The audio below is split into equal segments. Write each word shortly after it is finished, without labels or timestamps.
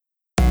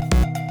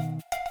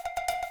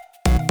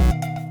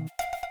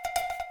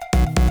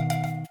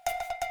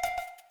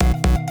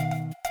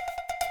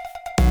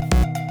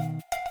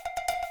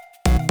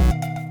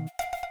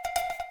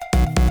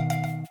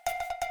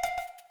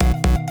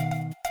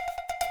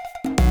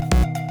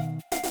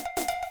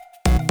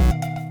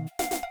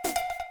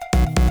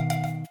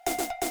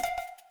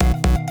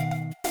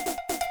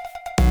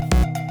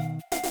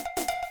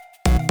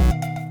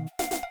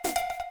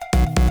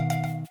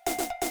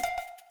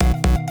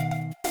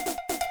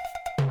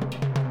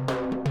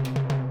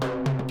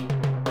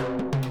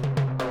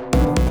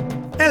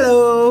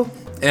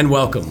and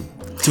welcome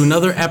to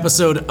another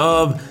episode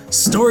of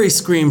Story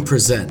Scream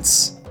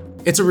Presents.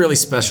 It's a really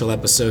special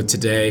episode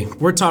today.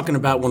 We're talking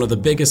about one of the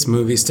biggest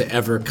movies to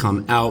ever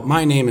come out.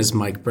 My name is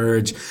Mike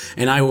Burge,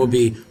 and I will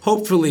be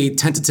hopefully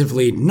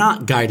tentatively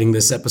not guiding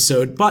this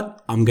episode,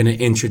 but I'm going to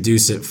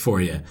introduce it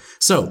for you.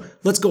 So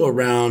let's go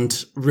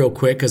around real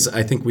quick, because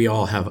I think we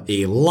all have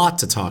a lot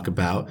to talk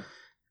about.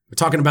 We're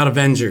talking about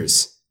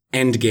Avengers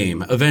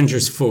Endgame,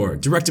 Avengers 4,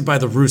 directed by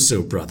the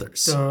Russo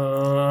brothers.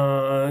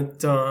 Da,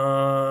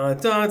 da,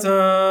 da,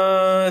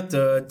 da,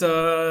 da,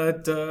 da,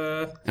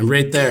 da. And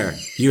right there,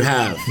 you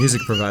have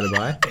music provided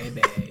by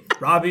Bebe.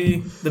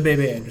 Robbie the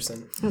Bebe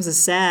Anderson. That was a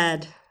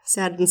sad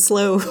and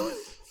slow.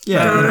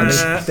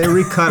 Yeah, they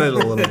recut it a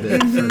little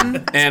bit.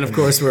 And of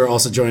course, we're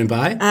also joined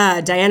by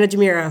Diana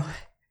DeMiro.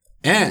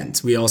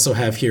 And we also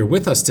have here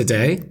with us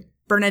today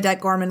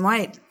Bernadette Gorman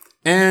White.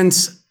 And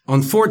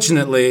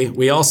unfortunately,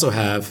 we also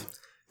have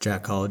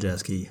Jack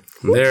Kolodziejski.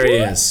 There he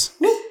is.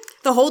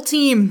 The whole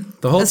team.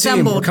 The whole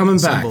assembled. team. We're coming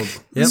back.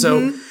 Yep.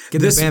 So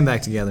Get the band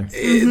back together.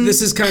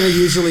 This is kind of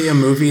usually a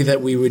movie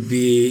that we would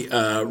be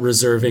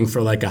reserving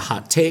for like a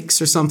hot takes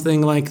or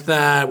something like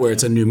that, where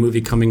it's a new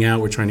movie coming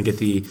out. We're trying to get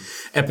the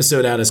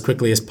episode out as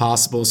quickly as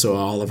possible so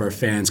all of our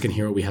fans can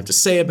hear what we have to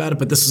say about it.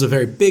 But this is a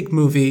very big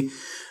movie.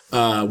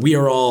 We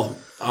are all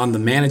on the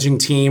managing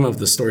team of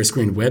the Story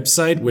Screen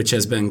website, which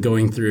has been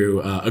going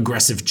through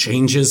aggressive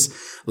changes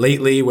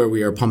lately, where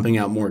we are pumping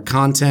out more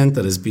content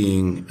that is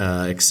being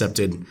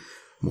accepted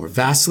more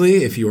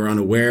vastly. If you are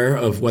unaware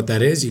of what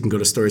that is, you can go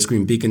to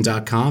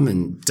storyscreenbeacon.com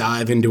and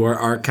dive into our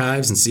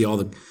archives and see all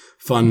the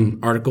fun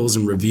articles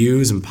and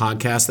reviews and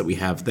podcasts that we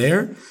have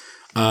there.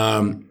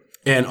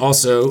 And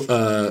also,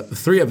 the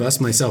three of us,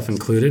 myself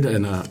included,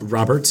 and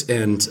Robert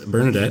and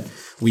Bernadette,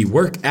 we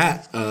work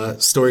at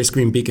Story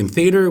Screen Beacon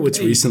Theater, which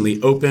recently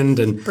opened,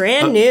 and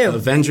brand new.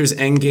 Avengers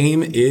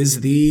Endgame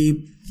is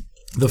the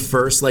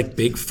first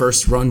big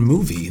first run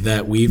movie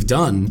that we've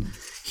done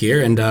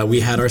here, and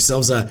we had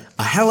ourselves a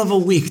hell of a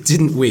week,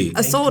 didn't we?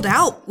 A sold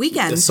out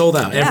weekend. Sold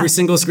out. Yeah. Every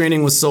single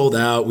screening was sold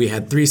out. We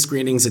had 3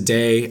 screenings a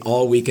day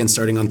all weekend,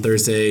 starting on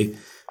Thursday.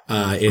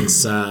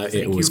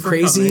 It was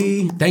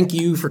crazy. Thank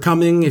you for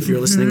coming. If you're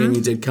listening and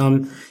you did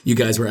come, you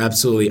guys were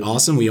absolutely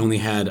awesome. We only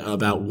had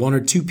about 1 or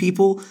 2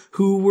 people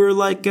who were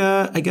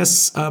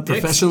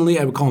professionally,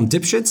 I would call them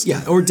dipshits.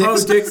 Yeah, or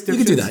dicks. Oh, dicks, you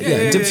could do that.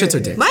 Yeah, dipshits or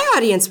dicks. My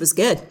audience was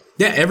good.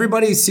 Yeah,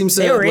 everybody seems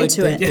to They were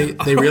into it.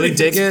 They really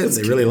dig it.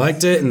 They really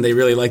liked it, and they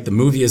really liked the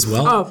movie as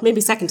well. Oh,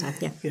 maybe second time.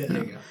 Yeah.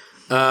 There you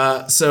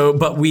go.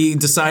 But we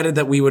decided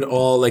that we would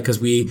all because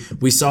we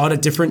saw it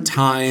at different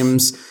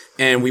times,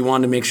 and we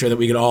wanted to make sure that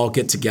we could all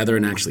get together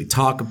and actually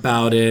talk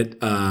about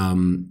it.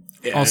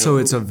 Also,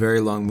 it's a very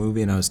long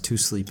movie, and I was too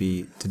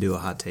sleepy to do a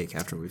hot take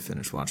after we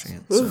finished watching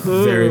it. So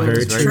Very,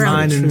 very very true.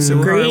 kind and so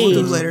Agreed.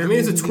 later. I mean,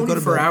 it's a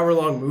 24-hour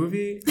long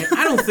movie, and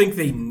I don't think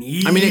they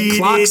need. I mean, it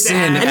clocks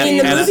in. I mean,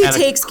 the movie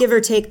takes give or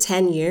take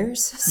 10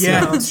 years. So.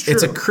 Yeah, it's true.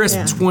 It's a crisp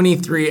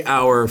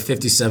 23-hour,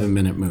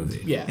 57-minute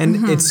movie. Yeah,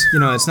 And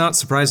it's not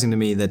surprising to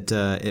me that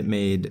it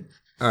made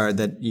or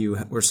that you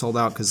were sold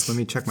out, because let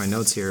me check my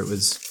notes here. It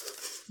was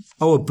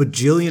 $1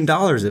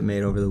 bajillion it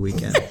made over the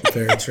weekend.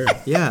 Very true.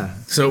 Yeah.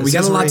 So we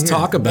got a lot to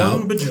talk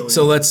about. 1 bajillion.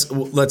 So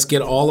let's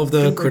get all of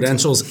the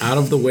credentials out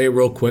of the way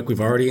real quick.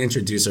 We've already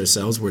introduced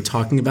ourselves. We're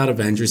talking about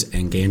Avengers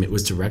Endgame. It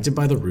was directed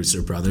by the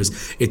Russo brothers.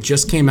 It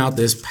just came out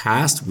this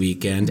past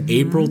weekend,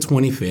 April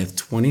 25th,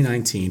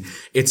 2019.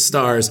 It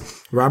stars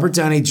Robert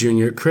Downey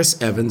Jr.,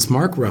 Chris Evans,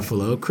 Mark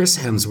Ruffalo, Chris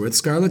Hemsworth,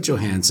 Scarlett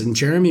Johansson,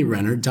 Jeremy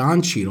Renner,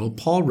 Don Cheadle,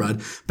 Paul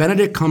Rudd,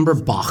 Benedict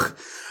Cumberbatch,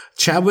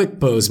 Chadwick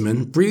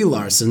Boseman, Brie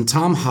Larson,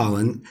 Tom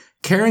Holland,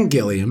 Karen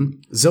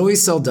Gilliam, Zoe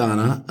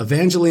Saldana,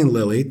 Evangeline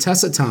Lilly,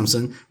 Tessa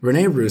Thompson,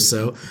 Renee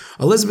Russo,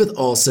 Elizabeth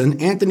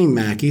Olsen, Anthony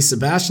Mackie,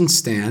 Sebastian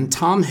Stan,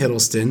 Tom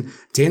Hiddleston,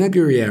 Dana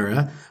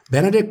Gurriera,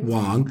 Benedict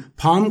Wong,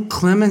 Pom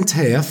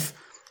Klementieff,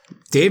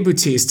 Dave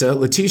Bautista,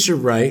 Letitia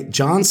Wright,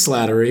 John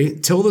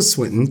Slattery, Tilda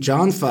Swinton,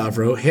 Jon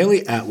Favreau,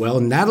 Haley Atwell,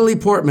 Natalie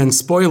Portman.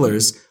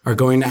 Spoilers are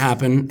going to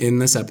happen in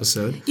this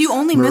episode. You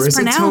only Marissa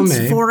mispronounced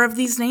Tomei, 4 of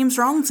these names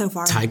wrong so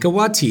far. Taika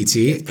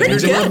Waititi,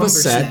 Angela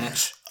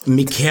Bassett,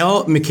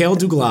 Mikhail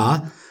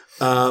Douglas,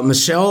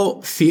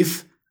 Michelle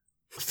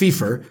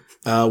Pfeiffer,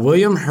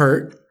 William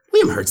Hurt.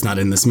 William Hurt's not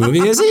in this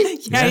movie, is he?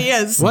 Yeah, he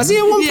is. Was he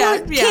at one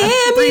point?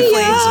 Yeah,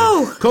 briefly.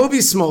 Kobe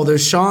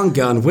Smulders, Sean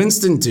Gunn,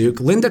 Winston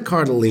Duke, Linda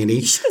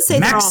Cardellini, say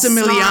they're all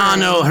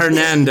Maximiliano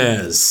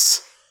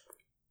Hernandez.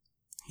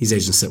 He's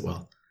Agent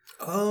Sitwell.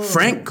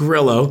 Frank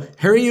Grillo,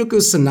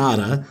 Haruko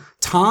Sanada,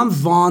 Tom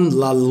Von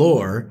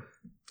Lalore,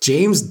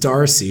 James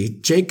Darcy,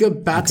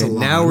 Jacob Batalon. Okay,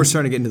 now we're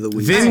starting to get into the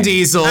weeds. Vin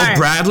Diesel,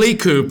 Bradley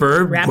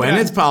Cooper, Wrap it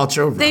Gwyneth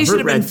Paltrow, They should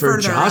Robert have been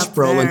Redford, further Josh up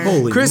Brolin, there.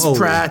 Holy Chris moly.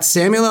 Pratt,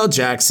 Samuel L.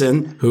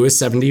 Jackson, who is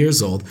 70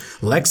 years old,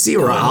 Lexi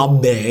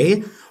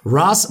Rabe,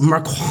 Ross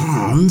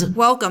Marquand,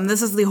 Welcome.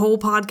 This is the whole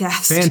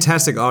podcast.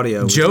 Fantastic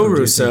audio. Joe we're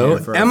producing Russo, here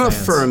for our Emma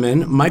fans.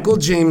 Furman, Michael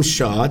James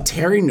Shaw,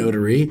 Terry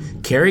Notary,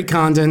 Carrie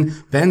Condon,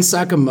 Ben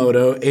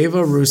Sakamoto,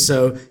 Ava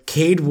Russo,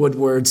 Cade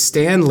Woodward,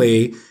 Stan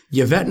Lee,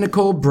 Yvette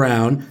Nicole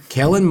Brown,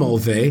 Kellen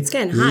Mulvey,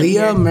 getting hot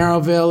Leah here.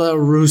 Maravilla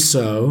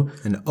Russo,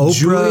 And Oprah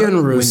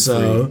Julian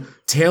Russo, Winfrey.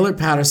 Taylor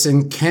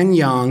Patterson, Ken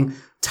Young,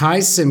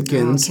 Ty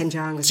Simpkins, Ken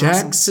Jeong is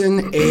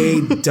Jackson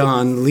A.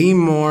 Dunn, Lee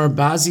Moore,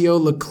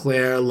 Bazio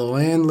Leclerc,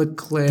 Loanne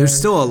Leclerc. There's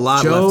still a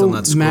lot Joe left on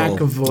that scroll.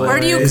 McAvoy. Where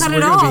do you cut We're it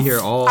gonna off? be here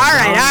all All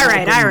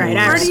right.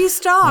 Where do you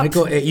stop?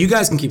 Michael A. You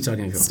guys can keep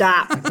talking. If you want.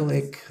 Stop. Michael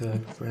A.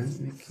 Cook, Brent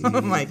McKee.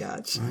 Oh my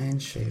gosh. Ryan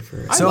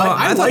Schaefer. So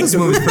I thought this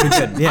movie was pretty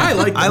good. Yeah, I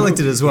liked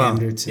the it as well.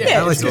 Anderton,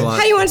 I liked it a lot.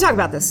 How do you want to talk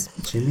about this?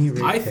 Jimmy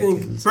Ray I think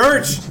Pickens,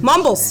 Birch.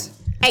 Mumbles.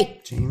 Hey.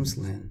 James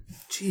Lynn.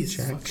 Jeez.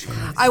 Jack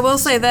Chan. I will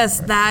say this,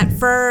 that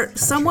for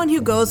someone who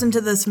goes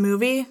into this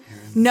movie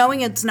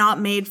knowing it's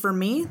not made for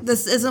me,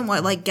 this isn't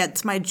what like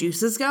gets my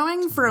juices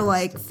going for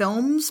like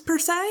films per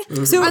se.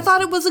 So I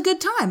thought it was a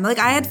good time. Like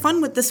I had fun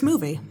with this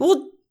movie.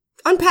 Well,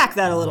 unpack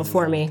that a little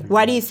for me.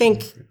 Why do you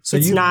think it's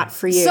you- not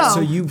for you? So- So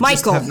you just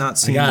Michael. have not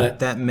seen got it.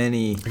 that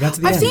many. Got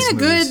to the I've end. seen a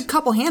good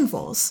couple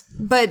handfuls,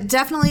 but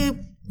definitely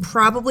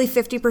probably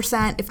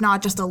 50%, if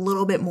not just a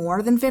little bit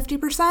more than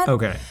 50%.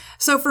 Okay.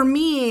 So for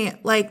me,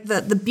 like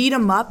the beat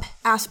 'em up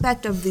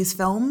aspect of these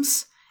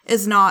films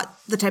is not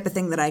the type of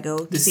thing that I go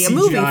to The see a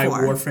movie CGI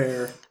for.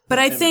 warfare. But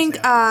I think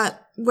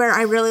where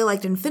I really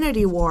liked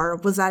Infinity War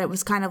was that it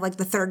was kind of like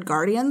the third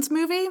Guardians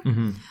movie.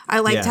 I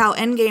liked Yeah. how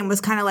Endgame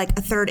was kind of like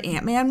a third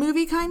Ant-Man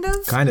movie, kind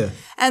of. Kind of.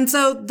 And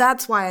so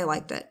that's why I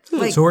liked it.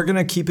 Like, So we're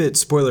gonna keep it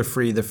spoiler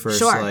free. The first,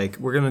 Sure. like,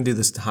 we're gonna do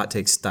this hot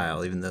take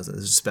style, even though this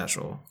is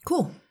special,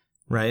 cool.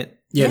 right?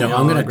 Yeah, no, Y'all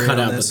I'm going to agree cut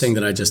on out the this? thing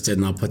that I just did,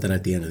 and I'll put that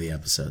at the end of the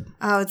episode.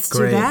 Oh, it's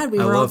Great. too bad. We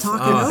I were all love-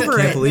 talking I over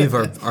can't it. believe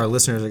our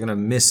listeners are gonna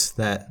miss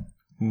that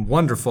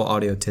wonderful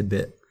audio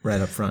tidbit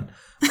right up front.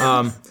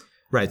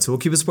 Right. So we'll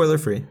keep it spoiler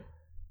free,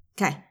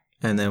 Okay,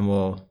 and then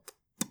we'll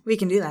we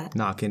can do that.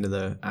 knock into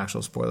the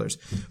actual spoilers.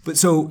 But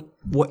so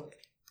what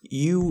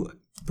you,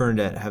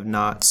 Bernadette, have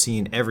not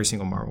seen every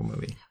single Marvel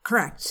movie,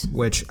 Correct.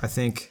 which I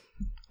think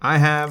I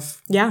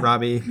have. Yeah.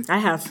 Robbie, I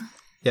have.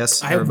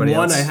 yes. I have everybody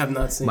one else. I have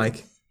not seen.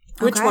 Mike,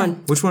 Which Okay.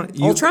 one? which one?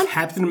 You, Ultron?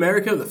 Captain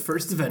America: The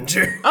First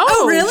Avenger.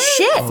 Oh, really?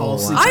 shit. Fall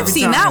asleep I've every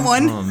seen time. that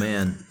one. Oh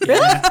man.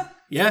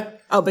 Yeah,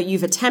 Oh, but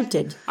you've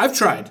attempted. I've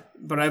tried,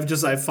 but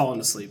I've fallen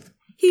asleep.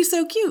 He's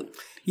so cute.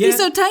 Yeah, He's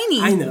so tiny.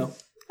 I know.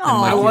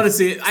 Aw. I want to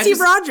see it. Steve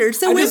Rogers,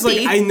 so I just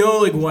wimpy. I know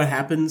like what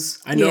happens.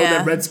 I know Yeah.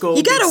 that Red Skull.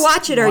 You gotta gets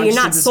watch it or you're launched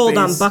not into sold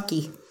on space.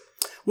 Bucky.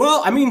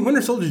 Well, I mean,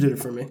 Winter Soldier did it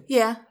for me.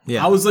 Yeah.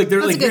 Yeah. I was like, they're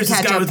That's like, a good here's this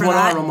guy catch-up with for one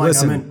that. arm. I'm like,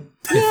 Listen.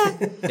 I'm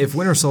in. If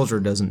Winter Soldier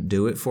doesn't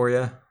do it for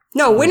you,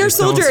 No, Winter just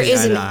don't Soldier see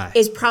eye to eye.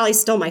 is probably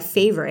still my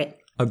favorite.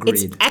 agreed.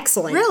 It's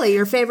excellent. Really,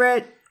 your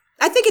favorite?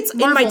 I think it's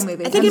Marvel in my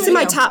movie. I think it's in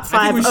my MCU. top I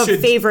five think we of should-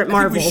 favorite I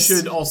Marvels. think we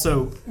should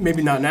also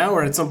maybe not now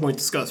or at some point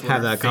discuss what Have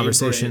our that favorite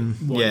conversation.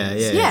 one Yeah,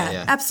 is. yeah,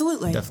 Yeah,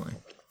 absolutely. Definitely.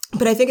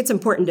 But I think it's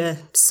important to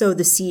sow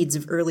the seeds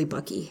of early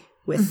Bucky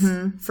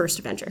with First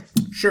Avenger.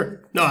 Sure.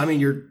 No, I mean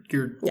you're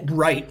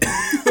right.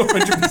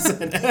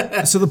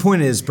 100%. So the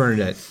point is,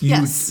 Bernadette,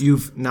 Yes. you're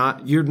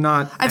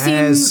not I've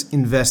as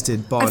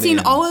invested. Bought I've seen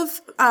in. all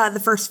of the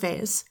first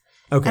phase.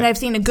 Okay. And I've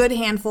seen a good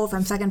handful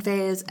from second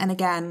phase and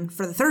again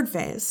for the third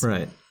phase.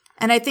 Right.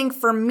 And I think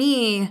for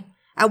me,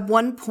 at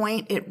one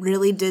point, it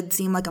really did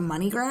seem like a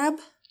money grab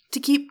to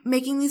keep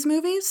making these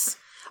movies.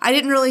 I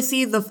didn't really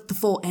see the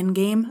full end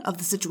game of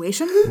the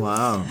situation.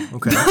 Wow.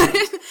 Okay.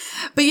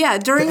 But yeah,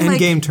 during End like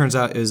game turns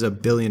out is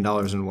 $1 billion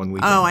in 1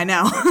 week. Oh, I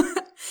know.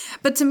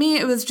 But to me,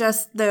 it was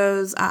just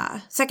those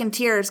second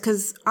tiers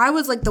because I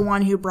was like the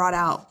one who brought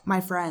out my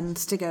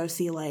friends to go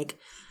see like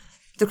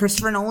the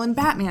Christopher Nolan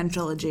Batman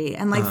trilogy.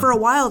 And like for a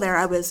while there,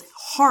 I was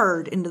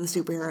hard into the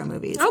superhero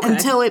movies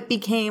until it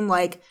became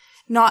like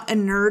not a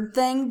nerd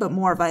thing, but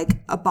more of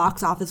like a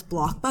box office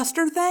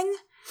blockbuster thing.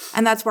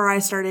 And that's where I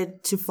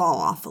started to fall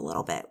off a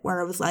little bit, where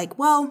it was like,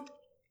 well,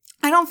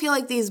 I don't feel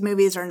like these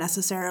movies are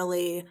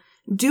necessarily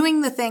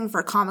doing the thing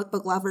for comic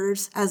book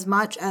lovers as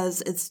much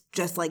as it's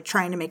just like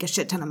trying to make a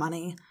shit ton of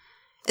money.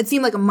 It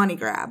seemed like a money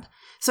grab.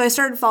 So I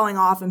started falling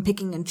off and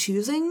picking and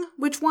choosing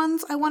which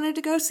ones I wanted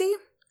to go see.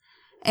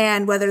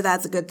 And whether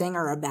that's a good thing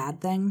or a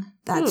bad thing,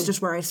 that's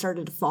just where I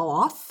started to fall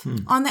off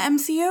on the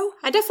MCU.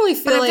 I definitely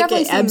feel I've like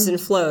definitely it ebbs seen-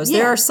 and flows. Yeah,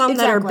 There are some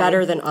that are exactly.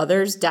 better than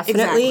others,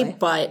 definitely, Exactly.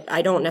 but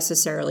I don't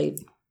necessarily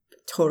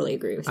totally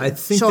agree with you. I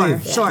think Sure,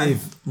 they've, sure.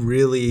 they've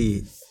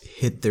really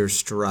hit their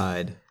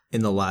stride in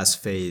the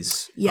last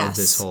phase of Yes.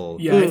 this whole.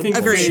 Yeah, I think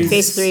Agreed.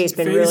 Phase 3 has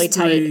been really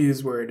tight. Phase 3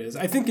 is where it is.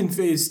 I think in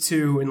phase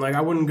 2, and like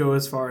I wouldn't go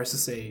as far as to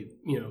say,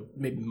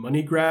 maybe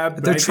money grab.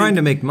 But They're I trying think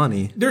to make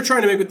money. They're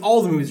trying to make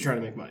all the movies are trying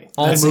to make money.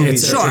 All That's-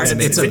 movies it's are a- trying to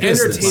make it's a money.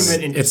 business.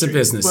 Entertainment It's a industry.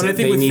 business. But I think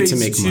They with need to phase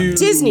make 2, money.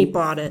 Disney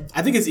bought it.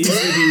 I think it's easy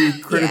to be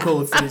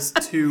critical of phase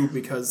 2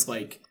 because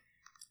like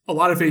a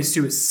lot of phase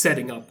 2 is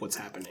setting up what's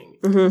happening.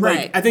 Like,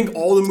 Right. I think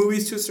all the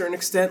movies to a certain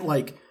extent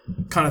like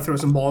kind of throw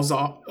some balls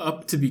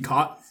up to be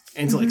caught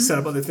and to like set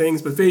up other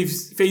things. But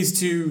phase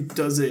 2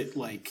 does it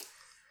like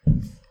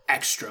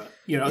extra.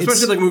 You know,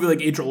 especially like a movie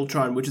like Age of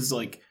Ultron, which is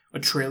like a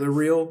trailer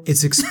reel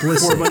It's for a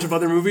explicit. bunch of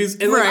other movies.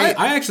 And like, Right.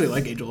 I actually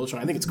like Age of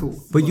Ultron. I think it's cool.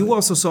 But you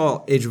also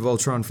saw Age of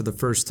Ultron for the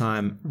first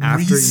time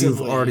after you've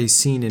Recently. already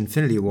seen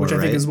Infinity War, Which I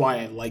right? think is why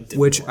I liked it.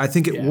 Which more. I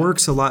think it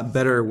works a lot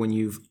better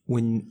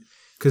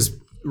because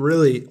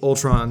really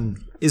Ultron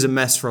is a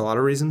mess for a lot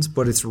of reasons,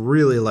 but it's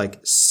really like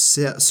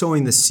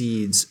sowing the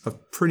seeds of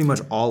pretty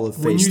much all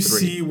of when Phase you 3.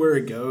 see where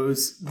it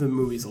goes, the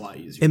movie's a lot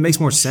easier. It makes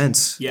more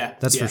sense. Yeah,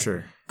 That's yeah. for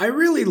sure. I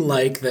really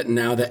like that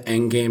now that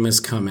Endgame has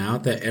come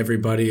out, that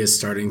everybody is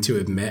starting to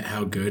admit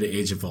how good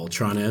Age of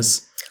Ultron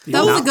is.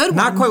 That was a good one.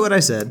 Not quite what I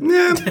said.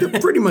 Yeah,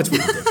 pretty much what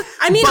it did.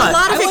 I mean, a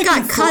lot of I it like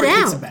got before cut it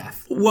takes a out. bath.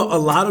 Well, a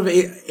lot of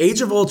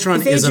Age of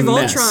Ultron If is Age a of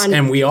mess, Ultron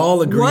and we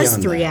all agree was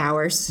on 3 that.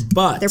 hours.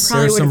 But There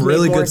probably there's would some have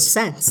really made more good-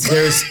 sense.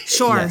 There's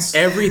Sure.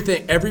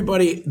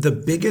 everybody, the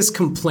biggest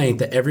complaint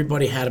that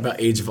everybody had about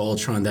Age of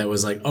Ultron that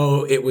was like,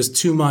 oh, it was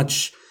too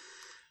much.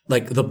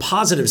 Like the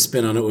positive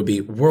spin on it would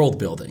be world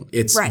building.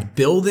 It's Right.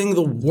 building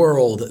the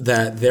world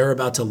that they're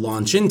about to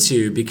launch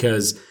into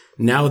because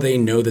now they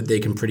know that they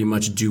can pretty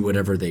much do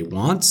whatever they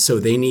want. So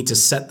they need to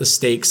set the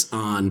stakes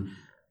on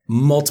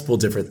multiple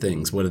different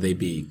things. Whether they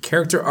be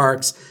character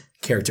arcs,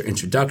 character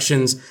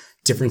introductions,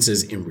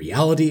 differences in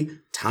reality,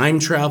 time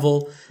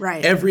travel.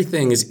 Right.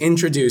 Everything is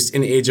introduced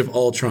in Age of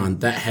Ultron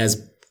that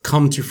has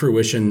come to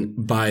fruition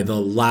by the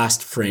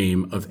last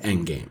frame of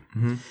Endgame.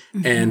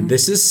 And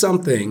this is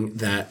something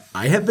that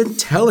I have been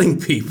telling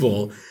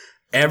people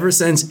ever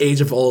since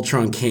Age of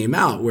Ultron came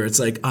out, where it's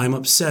like, I'm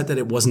upset that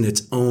it wasn't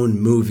its own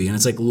movie. And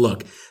it's like,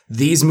 look,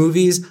 these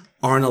movies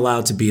aren't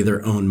allowed to be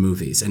their own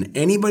movies. And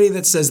anybody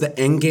that says that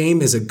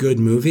Endgame is a good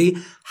movie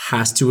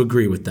has to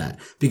agree with that,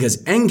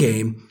 because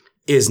Endgame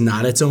is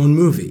not its own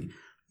movie.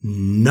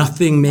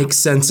 Nothing makes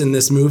sense in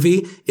this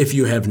movie if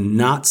you have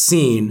not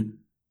seen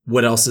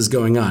what else is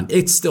going on.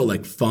 It's still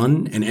like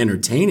fun and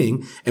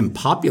entertaining and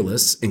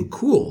populous and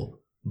cool,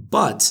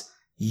 but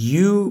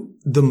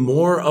the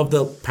more of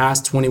the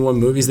past 21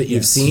 movies that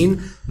you've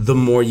seen, the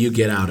more you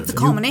get out of it.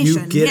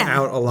 Culmination. You get yeah.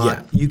 out a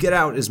lot. You get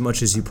out as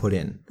much as you put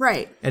in.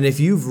 Right. And if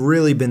you've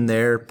really been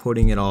there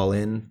putting it all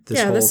in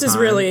this whole This is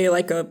time, really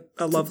like a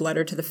love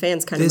letter to the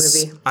fans kind of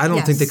movie. I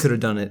don't think they Yes. could have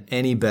done it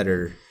any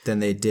better than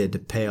they did to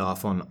pay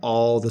off on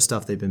all the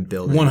stuff they've been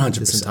building 100%.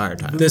 this entire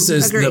time. This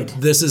is Agreed.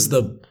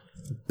 the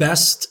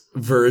best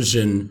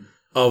version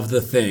of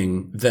the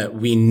thing that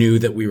we knew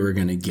that we were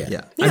going to get.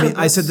 Yeah. I mean,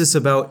 I said this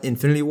about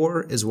Infinity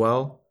War as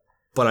well,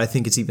 but I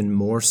think it's even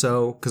more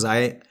so because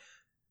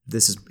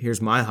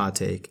here's my hot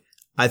take.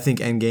 I think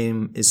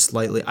Endgame is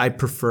I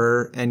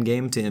prefer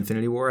Endgame to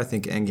Infinity War. I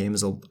think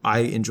Endgame I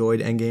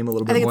enjoyed Endgame a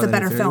little bit I think more it's a than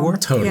better Infinity film. War.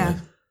 Totally.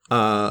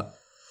 Yeah.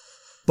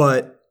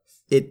 But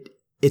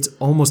it's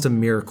almost a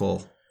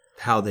miracle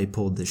how they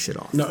pulled this shit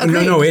off. No,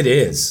 Agreed. it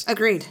is.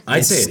 Agreed.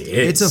 I'd say it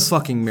is. It's a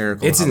fucking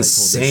miracle. It's how they pulled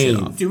this shit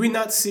insane. off.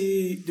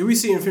 Do we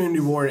see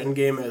Infinity War and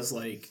Endgame as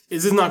like,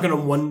 is this not going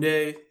to one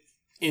day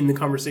in the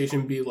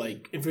conversation be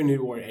like Infinity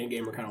War and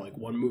Endgame are kind of like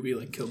one movie,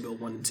 like Kill Bill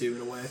 1 and 2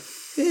 in a way?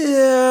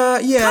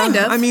 Yeah. Kind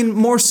of. I mean,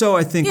 more so.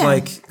 I think Yeah.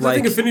 like I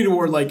think Infinity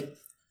War, like,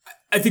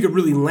 I think it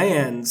really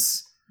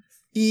lands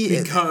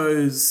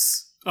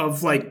because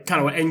of like kind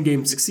of what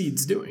Endgame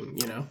succeeds doing,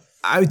 you know?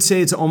 I would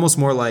say it's almost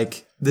more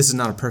like, this is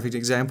not a perfect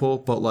example,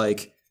 but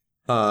like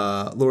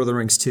Lord of the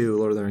Rings 2,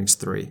 Lord of the Rings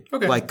 3.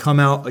 Okay. Like come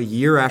out a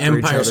year after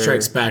each Empire other.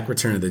 Strikes Back,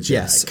 Return of the Jedi.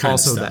 Yes, kind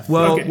also of stuff. that.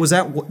 Well, Okay.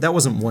 that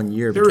wasn't 1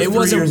 year. There were It 3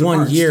 wasn't years 1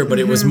 apart year, still. but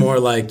it was more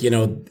like,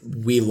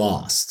 we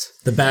lost.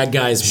 The bad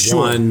guys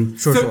won.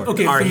 Sure.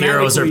 Okay, Our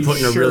heroes are thematically, put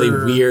in a really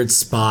sure. weird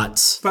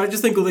spot. But I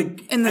just think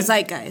like In the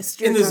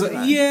zeitgeist. in you're this, talking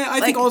about. yeah,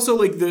 I think Like- also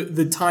like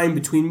the time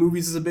between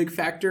movies is a big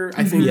factor.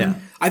 I think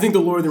I think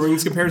the Lord of the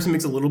Rings comparison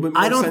makes a little bit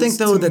more I don't sense think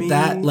though to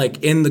that me.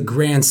 like in the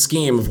grand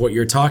scheme of what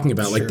you're talking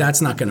about, like that's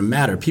not going to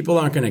matter. People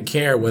aren't going to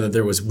care whether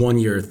there was 1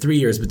 year or 3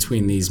 years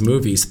between these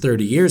movies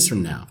 30 years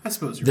from now. I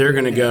suppose you're They're right,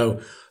 going to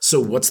go, so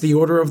what's the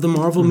order of the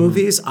Marvel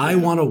movies? I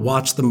want to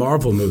watch the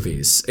Marvel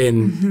movies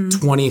in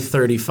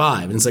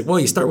 2035. And it's like, well,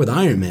 you start with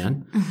Iron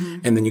Man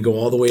and then you go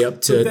all the way up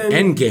to then-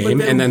 Endgame but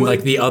then and then what-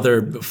 like the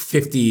other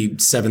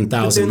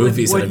 57,000 then, like,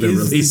 movies that what have been is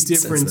released the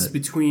since difference then.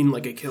 between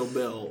like a Kill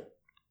Bill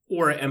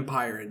or an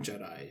Empire and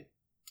Jedi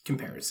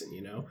comparison,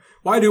 you know?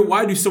 Why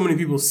do so many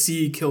people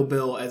see Kill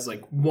Bill as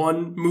like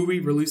one movie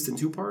released in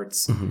 2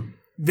 parts?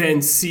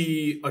 Then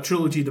see a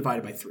trilogy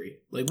divided by 3.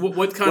 Like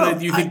what kind of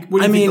do you think?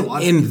 What do you think the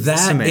logic is?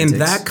 in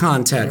that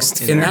context,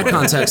 they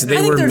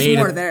think were there's made.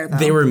 more there, though.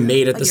 They were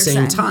made at the you're same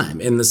saying. time,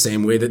 in the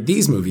same way that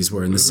these movies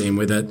were, in the same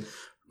way that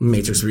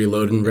Matrix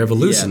Reload and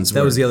Revolutions that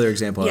were. was the other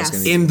example I was Yes.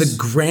 going to In the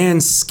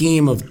grand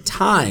scheme of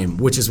time,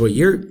 which is what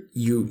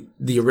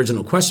the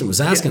original question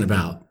was asking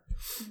about.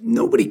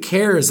 Nobody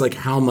cares like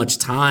how much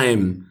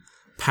time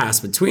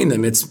passed between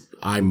them.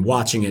 I'm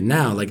watching it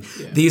now. Like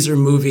these are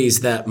movies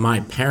that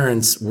my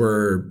parents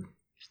were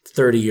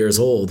 30 years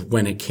old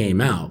when it came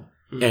out.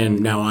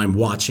 And now I'm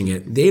watching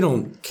it. They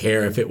don't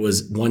care if it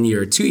was 1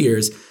 year or 2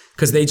 years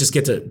because they just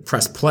get to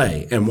press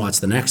play and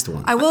watch the next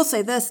one. I will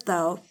say this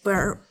though,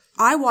 where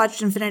I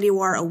watched Infinity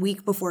War a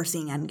week before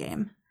seeing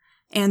Endgame.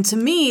 And to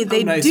me,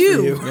 they nice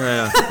do. for you.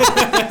 Yeah.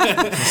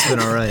 It's been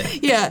all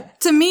right. Yeah,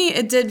 to me,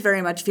 it did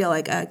very much feel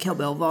like a Kill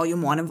Bill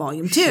Volume 1 and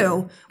Volume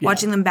 2.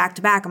 Watching them back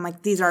to back, I'm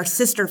like, these are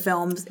sister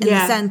films in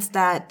the sense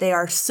that they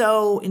are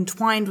so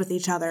entwined with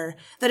each other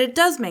that it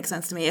does make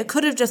sense to me. It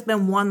could have just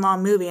been one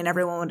long movie and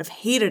everyone would have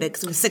hated it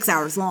because it was 6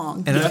 hours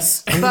long. And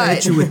Yes. I'm going to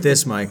hit you with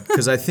this, Mike,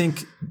 because I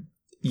think,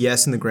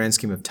 yes, in the grand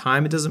scheme of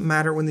time, it doesn't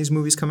matter when these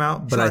movies come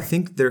out, but I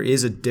think there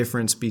is a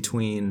difference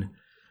between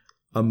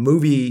a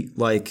movie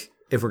like,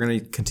 if we're going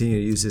to continue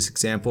to use this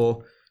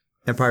example,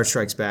 Empire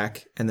Strikes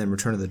Back and then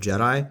Return of the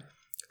Jedi.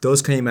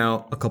 Those came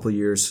out a couple of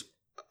years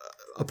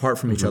apart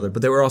from each other,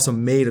 but they were also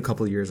made a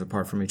couple of years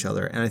apart from each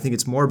other. And I think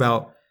it's more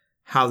about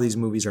how these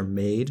movies are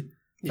made.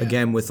 Yeah.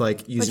 Again, with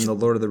like using the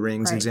Lord of the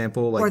Rings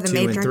example, like 2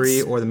 and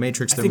 3, or The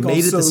Matrix, they're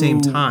made at the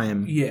same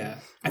time. Yeah.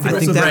 I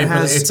think that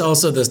has... It's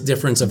also the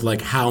difference of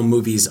like how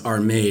movies are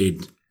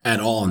made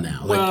at all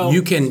now. Like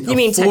you can You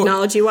mean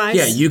technology-wise?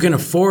 Yeah, you can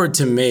afford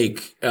to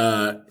make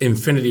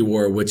Infinity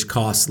War, which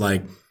costs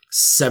like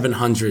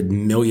 $700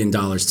 million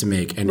to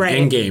make, and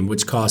Endgame,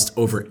 which cost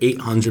over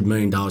 $800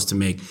 million to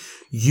make.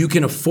 You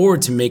can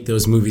afford to make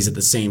those movies at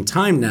the same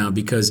time now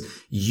because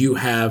you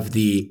have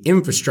the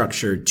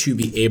infrastructure to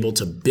be able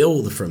to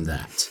build from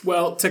that.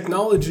 Well,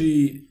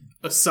 technology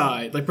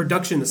aside, like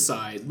production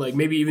aside, like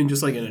maybe even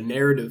just like in a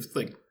narrative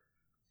like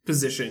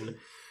position,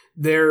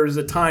 there's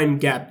a time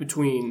gap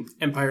between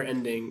Empire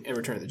ending and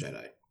Return of the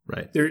Jedi.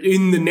 Right. There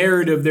in the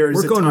narrative, there is.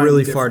 We're going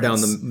really far down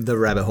the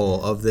rabbit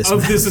hole of this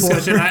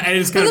discussion. I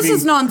just kind of this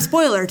is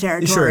non-spoiler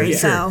territory, sure.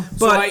 so.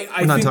 But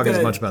we're not talking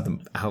as much about the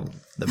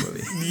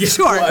movie. You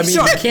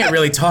can't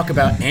really talk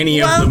about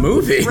any of the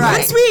movie.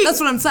 Right. That's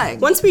what I'm saying.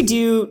 Once we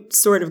do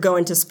sort of go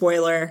into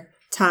spoiler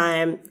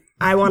time,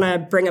 I want to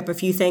bring up a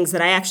few things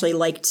that I actually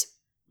liked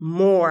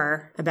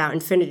more about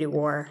Infinity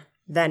War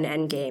than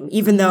Endgame.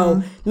 Even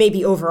though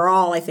maybe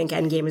overall I think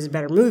Endgame is a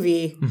better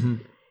movie,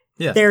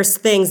 there's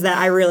things that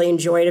I really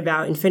enjoyed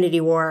about Infinity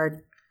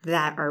War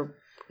that are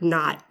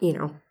not,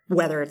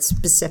 whether it's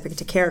specific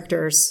to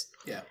characters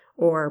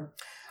or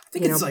I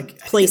think it's like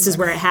places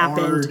where it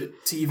happened. Hard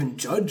to even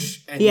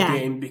judge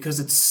Endgame because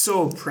it's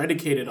so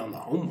predicated on the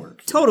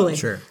homework. Totally.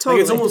 Sure. Totally.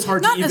 Like it's almost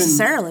hard Not to even...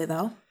 necessarily,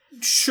 though.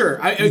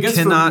 Sure. I You guess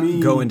cannot for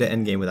me, go into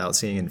Endgame without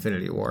seeing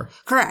Infinity War.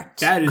 Correct.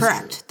 That is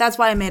correct. true. That's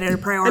why I made it a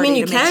priority. I mean,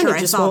 you to make can, sure it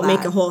just I saw won't that.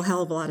 make a whole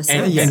hell of a lot of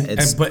sense.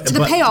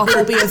 The payoff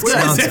will be as good.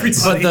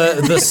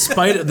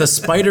 But the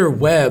spider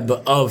web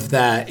of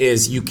that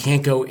is you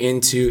can't go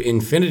into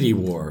Infinity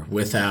War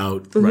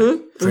without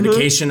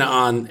predication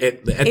on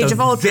it at Age the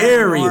of Ultron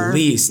very or-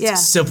 least yeah.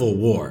 Civil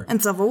War.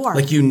 And Civil War.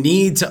 Like you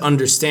need to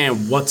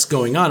understand what's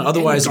going on.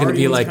 Otherwise, you're going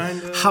to be like,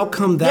 Guardians how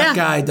come that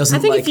guy doesn't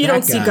I think like if you that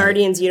don't see guy?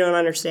 Guardians, you don't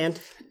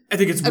understand. I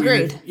think it's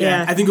Agreed. weird.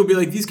 Yeah. I think it'll be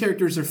like, these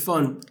characters are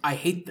fun. I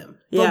hate them.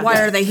 But why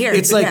are they here?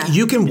 It's like Yeah.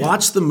 you can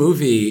watch the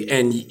movie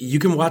and you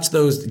can watch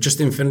those just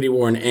Infinity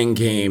War and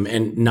Endgame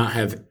and not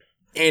have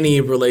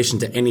any relation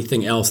to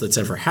anything else that's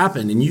ever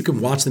happened. And you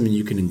can watch them and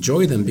you can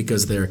enjoy them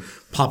because they're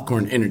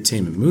popcorn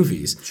entertainment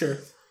movies. Sure.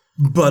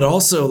 But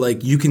also,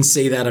 like, you can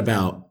say that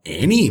about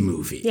any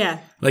movie. Yeah.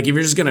 Like, if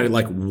you're just going to,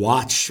 like,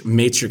 watch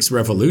Matrix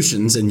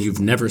Revolutions and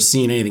you've never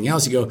seen anything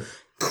else, you go,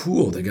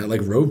 cool, they got,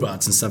 like,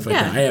 robots and stuff like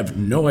that. I have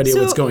no idea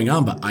what's going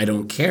on, but I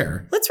don't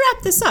care. Let's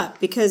wrap this up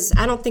because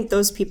I don't think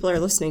those people are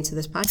listening to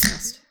this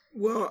podcast.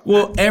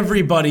 Well,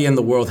 everybody in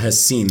the world has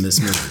seen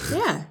this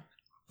movie. Yeah.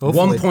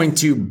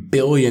 $1.2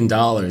 billion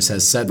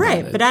has said that.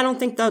 Right, but I don't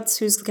think that's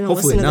who's going to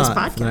Hopefully listen to this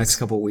not for the podcast. next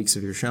couple of weeks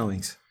of your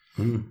showings.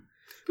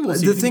 We'll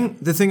see.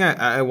 The thing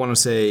I want to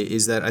say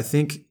is that I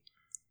think,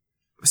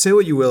 say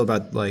what you will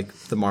about like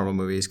the Marvel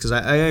movies, because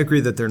I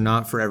agree that they're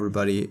not for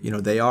everybody.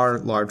 They are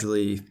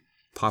largely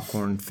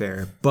popcorn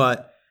fare,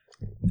 but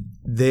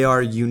they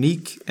are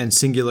unique and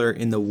singular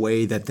in the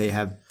way that they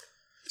have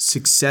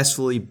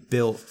successfully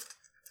built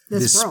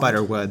this world.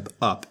 spider web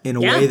up in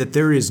a way that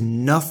there is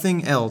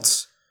nothing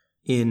else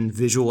in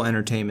visual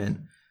entertainment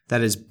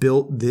that has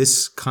built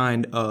this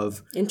kind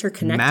of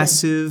Interconnected.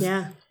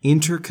 massive,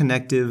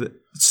 interconnected,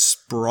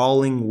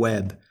 sprawling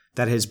web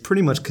that has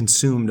pretty much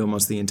consumed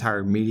almost the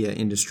entire media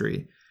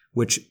industry,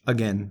 which,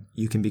 again,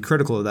 you can be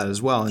critical of that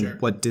as well. And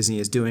what Disney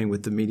is doing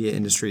with the media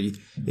industry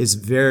is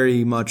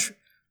very much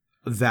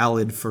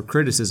valid for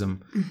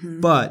criticism.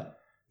 But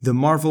the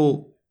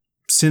Marvel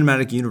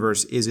Cinematic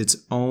Universe is its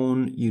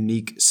own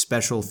unique,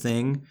 special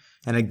thing.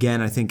 And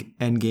again, I think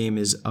Endgame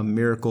is a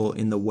miracle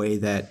in the way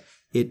that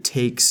it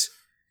takes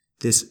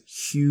this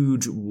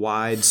huge,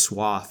 wide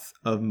swath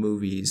of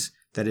movies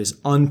that is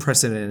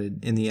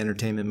unprecedented in the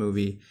entertainment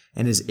movie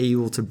and is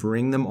able to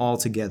bring them all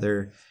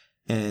together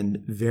and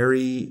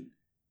very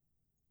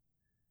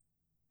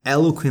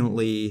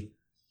eloquently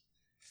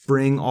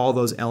bring all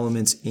those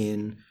elements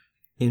in,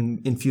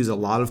 infuse a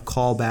lot of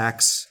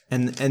callbacks,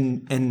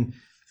 and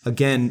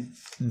again,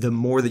 the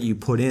more that you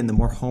put in, the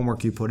more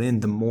homework you put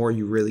in, the more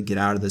you really get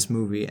out of this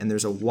movie. And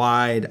there's a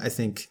wide, I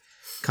think,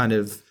 kind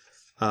of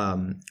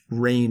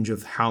range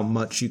of how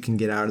much you can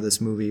get out of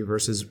this movie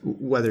versus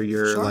whether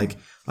you're like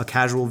a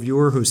casual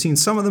viewer who's seen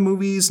some of the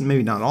movies,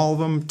 maybe not all of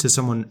them, to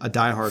someone, a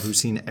diehard who's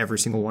seen every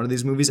single one of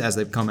these movies as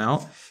they've come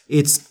out.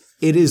 It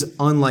is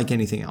unlike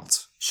anything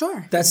else.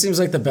 Sure. That seems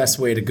like the best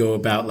way to go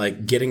about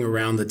like getting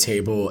around the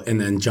table and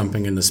then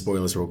jumping into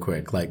spoilers real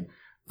quick. Like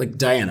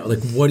Diana,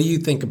 like what do you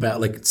think about,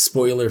 like,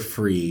 spoiler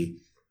free?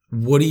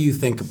 What do you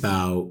think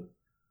about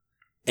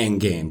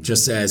Endgame,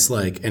 just as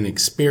like an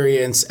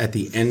experience at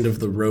the end of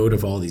the road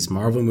of all these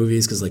Marvel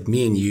movies? Because like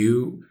me and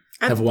you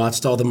have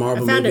watched all the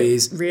Marvel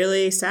movies. It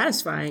really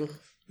satisfying.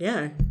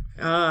 Yeah.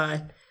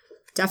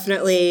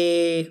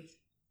 Definitely,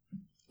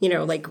 you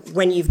know, like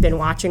when you've been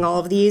watching all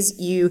of these,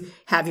 you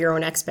have your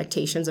own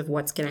expectations of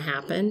what's going to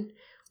happen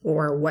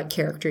or what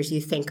characters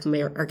you think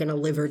are going to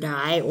live or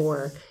die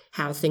or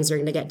how things are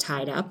going to get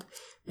tied up.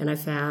 And I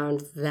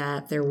found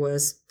that there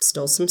was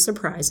still some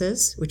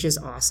surprises, which is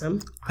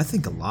awesome. I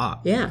think a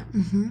lot. Yeah.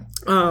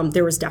 Mm-hmm.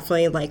 There was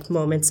definitely like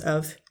moments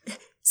of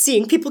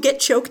seeing people get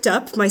choked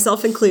up,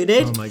 myself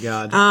included. Oh my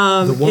God.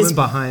 The woman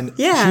behind,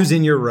 she was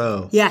in your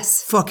row.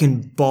 Yes.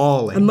 Fucking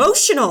bawling.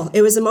 Emotional.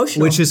 It was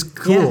emotional. Which is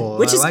cool.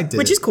 Yeah. I liked it.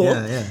 Which is cool.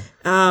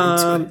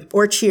 Yeah.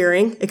 Or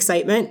cheering,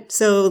 excitement.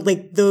 So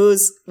like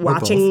those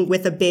watching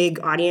with a big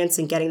audience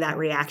and getting that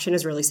reaction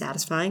is really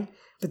satisfying.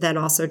 But then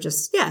also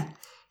just,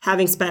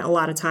 having spent a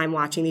lot of time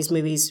watching these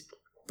movies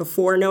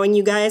before knowing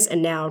you guys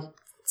and now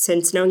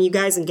since knowing you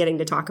guys and getting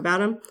to talk about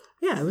them,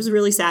 it was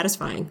really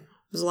satisfying.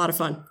 It was a lot of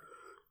fun.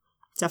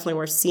 Definitely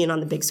worth seeing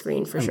on the big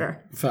screen for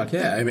sure. Fuck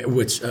yeah. I mean,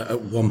 which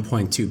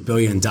 $1.2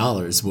 billion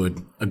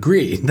would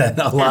agree that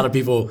a lot of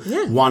people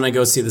want to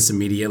go see this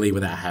immediately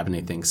without having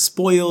anything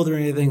spoiled or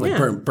anything.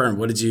 Like Bern,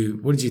 what did you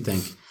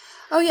think?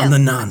 Oh yeah, on the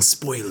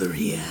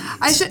non-spoilery end.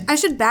 I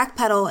should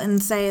backpedal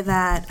and say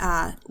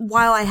that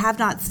while I have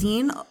not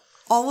seen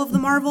all of the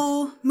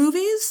Marvel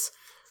movies,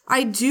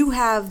 I do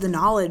have the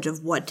knowledge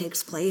of what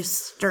takes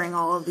place during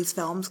all of these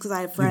films because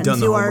I have friends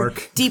who are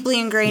deeply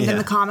ingrained in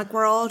the comic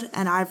world,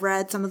 and I've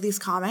read some of these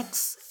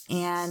comics.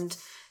 And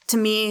to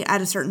me, at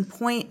a certain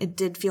point, it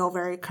did feel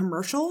very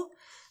commercial,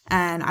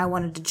 and I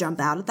wanted to jump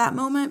out at that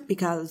moment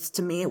because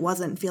to me, it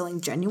wasn't feeling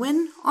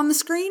genuine on the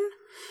screen.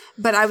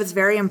 But I was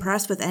very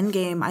impressed with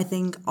Endgame. I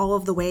think all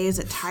of the ways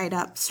it tied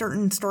up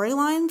certain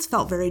storylines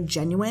felt very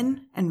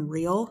genuine and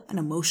real and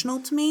emotional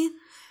to me.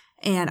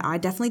 And I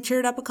definitely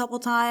cheered up a couple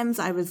times.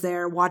 I was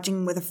there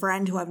watching with a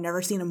friend who I've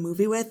never seen a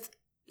movie with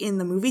in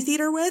the movie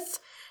theater with.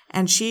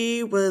 And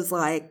she was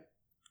like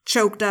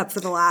choked up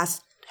for the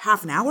last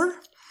half an hour.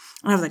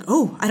 And I was like,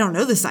 oh, I don't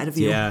know this side of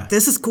you. Yeah.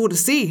 This is cool to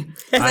see.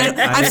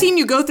 I've seen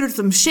you go through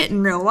some shit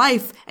in real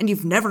life and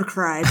you've never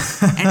cried.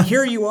 And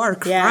here you are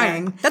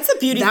crying. Yeah. That's a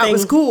beauty thing. That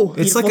was cool.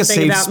 It's like a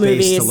safe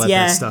space to let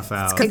that stuff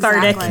out. It's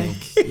cathartic.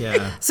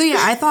 Exactly. So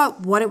I thought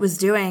what it was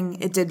doing,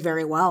 it did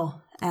very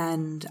well.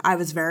 And I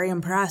was very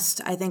impressed.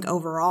 I think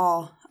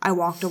overall, I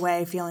walked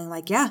away feeling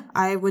like,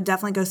 I would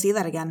definitely go see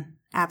that again.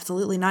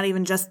 Absolutely. Not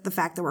even just the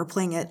fact that we're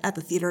playing it at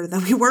the theater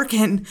that we work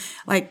in.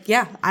 Like,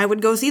 I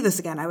would go see this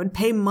again. I would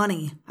pay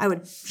money. I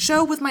would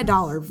show with my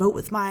dollar, vote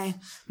with my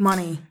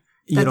money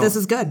that this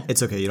is good.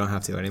 It's okay. You don't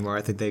have to anymore.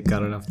 I think they've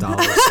got enough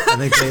dollars. I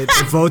think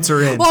the votes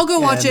are in. Well, I'll go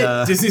watch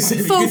it. Disney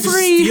said for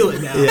free. Steal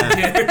it now.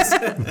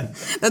 Yeah.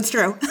 That's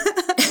true.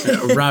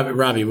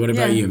 Robbie, what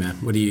about you, man?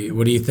 What do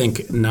you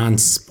think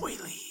non-spoilery?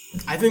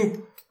 I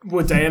think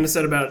what Diana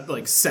said about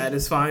like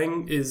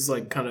satisfying is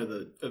like kind of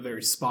a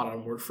very spot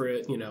on word for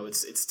it. You know,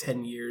 it's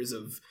 10 years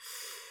of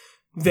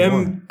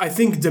them, I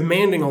think,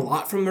 demanding a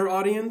lot from their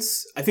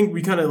audience. I think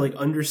we kind of like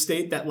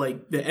understate that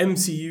like the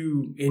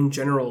MCU in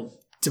general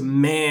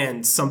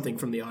demands something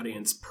from the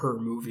audience per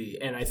movie.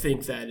 And I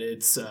think that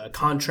it's a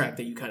contract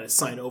that you kind of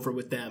sign over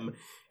with them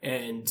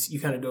and you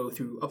kind of go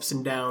through ups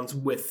and downs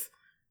with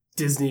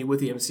Disney, with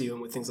the MCU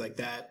and with things like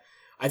that.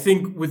 I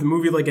think with a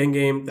movie like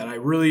Endgame that I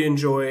really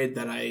enjoyed,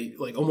 that I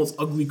like almost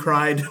ugly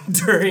cried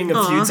during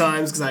a few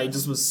times because I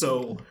just was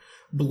so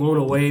blown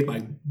away by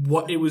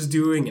what it was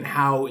doing and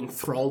how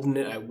enthralled in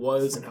it I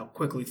was and how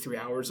quickly 3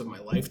 hours of my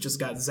life just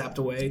got zapped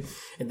away.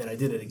 And then I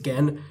did it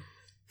again.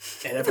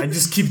 And if I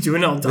just keep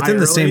doing it, I'll die within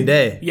the same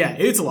day. Yeah,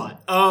 it's a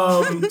lot.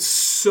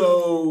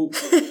 So,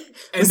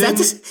 and then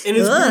it's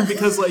weird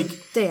because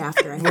like day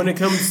after, when it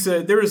comes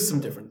to, there is some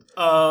different,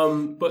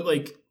 but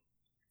like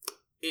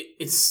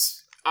it's.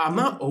 I'm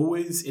not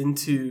always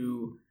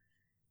into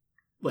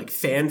like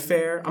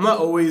fanfare. I'm not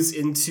always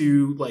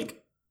into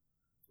like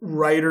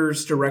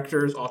writers,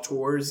 directors,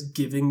 auteurs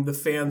giving the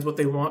fans what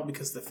they want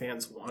because the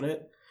fans want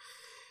it.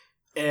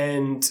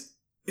 And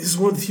this is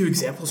one of the few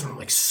examples where I'm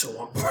like so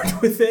on board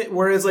with it.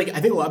 Whereas like I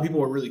think a lot of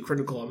people are really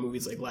critical on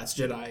movies like Last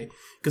Jedi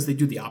because they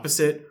do the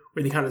opposite,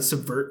 where they kind of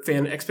subvert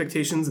fan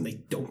expectations and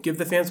they don't give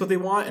the fans what they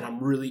want. And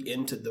I'm really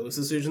into those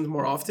decisions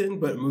more often.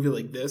 But a movie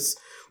like this,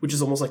 which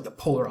is almost like the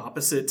polar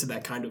opposite to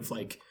that kind of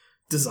like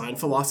design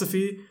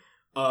philosophy,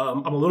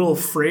 I'm a little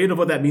afraid of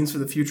what that means for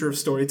the future of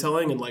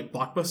storytelling and like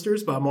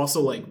blockbusters. But I'm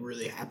also like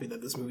really happy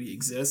that this movie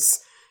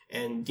exists.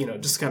 And, you know,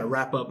 just to kind of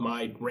wrap up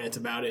my rant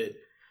about it,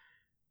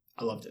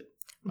 I loved it.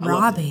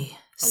 Robbie.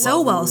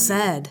 So well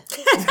said.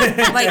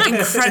 Like,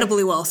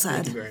 incredibly well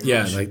said.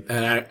 Yeah,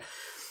 like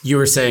you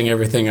were saying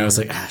everything. I was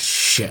like,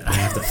 shit, I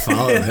have to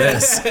follow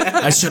this.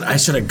 I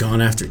should have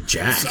gone after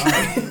Jack.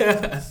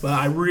 But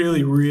I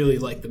really, really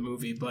like the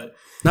movie. But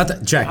not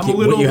that Jack,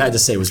 what you had to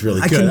say was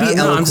really good. can be I'm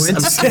eloquent.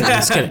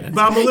 just kidding.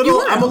 But I'm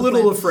a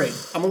little afraid.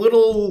 I'm a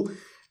little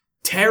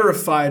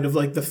terrified of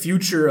like the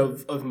future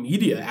of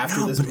media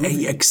after this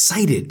movie.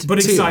 Excited, But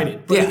too.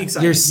 excited. But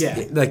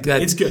excited. Like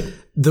that. It's good.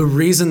 The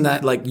reason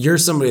that like you're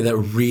somebody that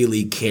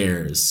really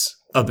cares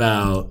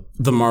about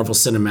the Marvel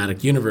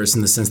Cinematic Universe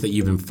in the sense that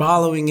you've been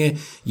following it,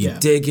 you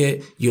dig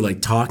it, you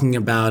like talking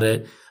about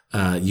it.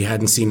 You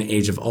hadn't seen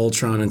Age of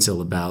Ultron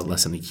until about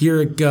less than a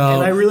year ago.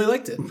 And I really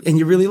liked it. And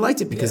you really liked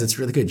it because it's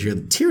really good. You're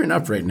tearing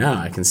up right now.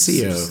 I can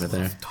see you over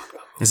there.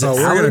 Is it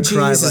We're going to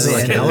cry by allergies? Is it the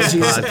like end of this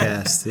allergies?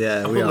 podcast.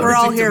 Yeah, we We're are.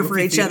 all here for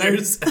each other.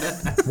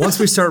 Once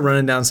we start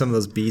running down some of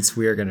those beats,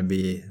 we are going to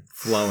be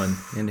flowing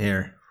in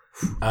here.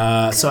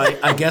 So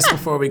I guess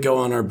before we go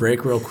on our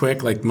break real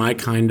quick, like my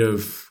kind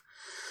of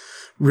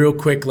real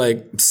quick,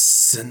 like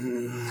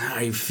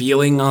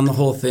feeling on the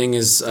whole thing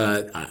is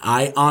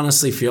I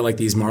honestly feel like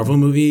these Marvel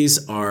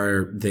movies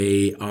are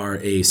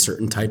a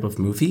certain type of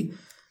movie.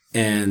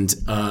 And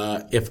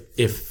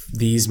if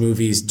these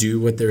movies do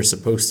what they're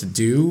supposed to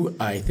do,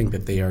 I think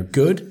that they are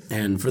good.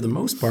 And for the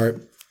most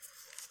part,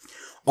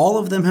 all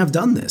of them have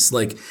done this.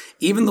 Like,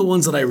 even the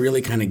ones that I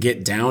really kind of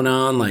get down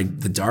on,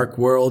 like The Dark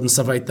World and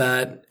stuff like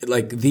that,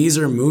 like, these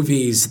are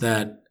movies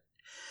that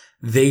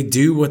they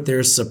do what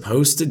they're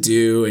supposed to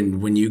do.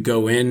 And when you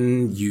go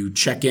in, you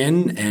check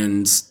in.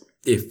 And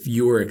if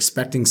you were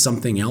expecting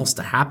something else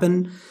to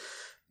happen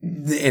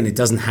and it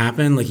doesn't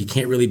happen, like, you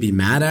can't really be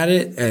mad at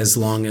it as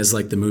long as,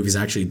 like, the movie's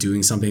actually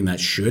doing something that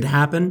should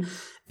happen.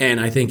 And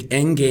I think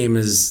Endgame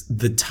is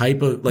the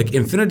type of, like,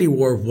 Infinity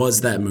War was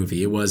that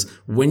movie. It was,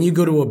 when you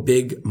go to a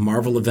big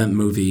Marvel event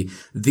movie,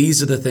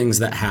 these are the things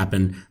that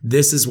happen.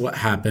 This is what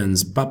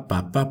happens. Bop,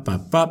 bop, bop,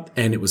 bop, bop.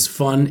 And it was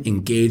fun,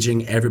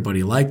 engaging.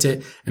 Everybody liked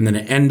it. And then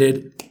it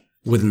ended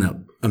with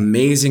an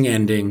amazing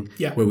ending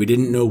where we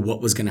didn't know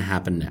what was going to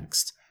happen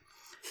next.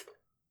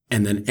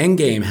 And then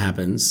Endgame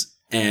happens,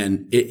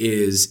 and it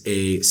is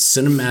a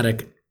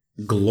cinematic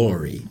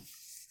glory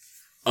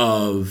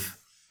of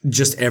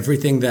just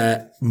everything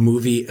that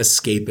movie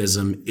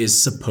escapism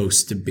is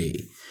supposed to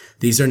be.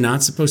 These are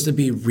not supposed to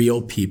be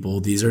real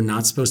people. These are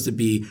not supposed to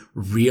be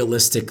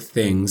realistic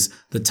things.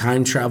 The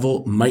time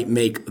travel might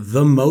make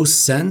the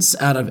most sense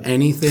out of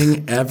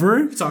anything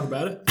ever. Talk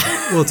about it.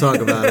 We'll talk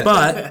about it.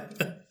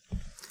 But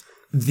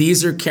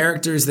these are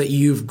characters that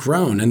you've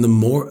grown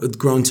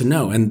to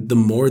know. And the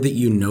more that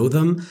you know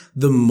them,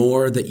 the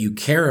more that you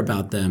care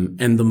about them,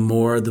 and the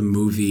more the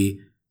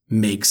movie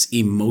makes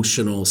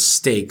emotional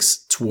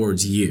stakes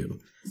towards you,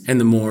 and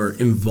the more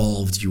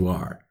involved you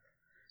are.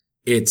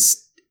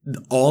 It's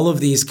all of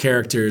these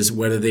characters,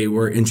 whether they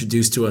were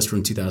introduced to us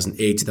from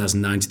 2008,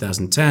 2009,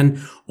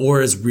 2010,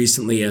 or as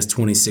recently as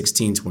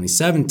 2016,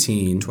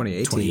 2017,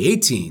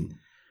 2018,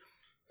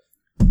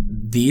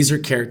 these are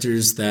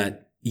characters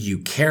that you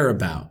care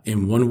about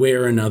in one way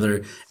or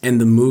another, and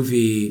the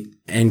movie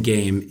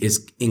Endgame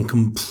is in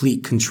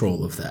complete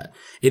control of that.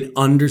 It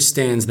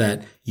understands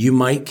that you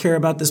might care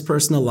about this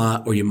person a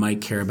lot, or you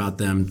might care about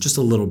them just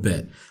a little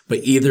bit. But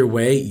either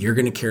way, you're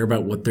going to care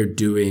about what they're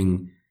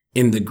doing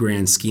in the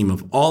grand scheme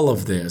of all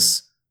of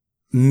this,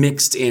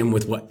 mixed in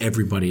with what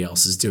everybody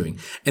else is doing.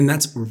 And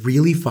that's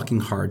really fucking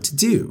hard to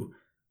do,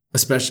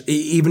 especially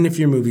even if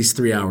your movie's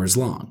 3 hours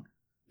long.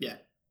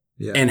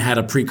 Yeah. And had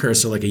a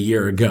precursor like a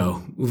year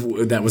ago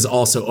that was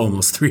also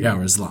almost 3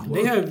 hours long.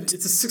 It's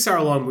a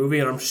 6-hour-long movie,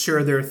 and I'm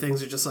sure there are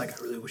things that are just like,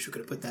 I really wish we could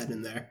have put that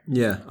in there.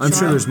 Yeah, I'm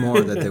sure there's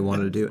more that they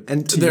wanted to do.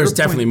 And there's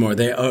definitely more.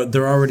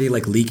 They're already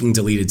like leaking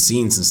deleted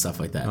scenes and stuff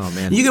like that. Oh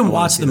man, you can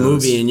watch the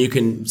movie and you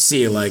can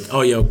see like,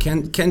 oh yo,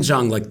 Ken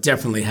Jeong like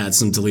definitely had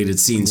some deleted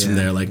scenes from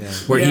there, like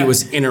where he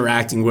was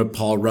interacting with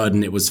Paul Rudd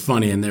and it was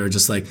funny, and they were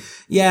just like,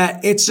 yeah,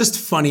 it's just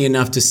funny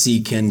enough to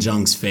see Ken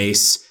Jeong's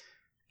face.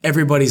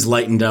 Everybody's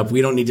lightened up.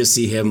 We don't need to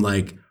see him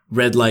like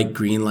red light,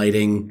 green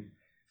lighting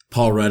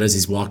Paul Rudd as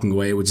he's walking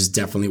away, which is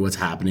definitely what's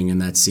happening in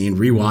that scene.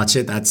 Rewatch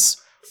it. That's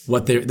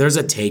what there's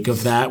a take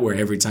of that where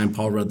every time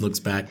Paul Rudd looks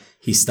back,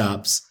 he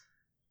stops.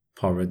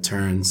 Paul Rudd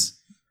turns.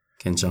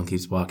 Ken Jeong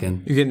keeps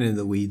walking. You're getting into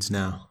the weeds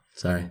now.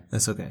 Sorry.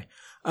 That's okay.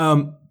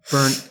 Bern,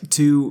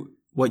 to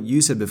what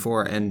you said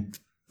before, and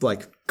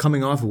like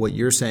coming off of what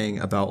you're saying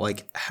about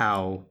like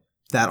how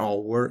that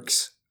all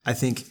works, I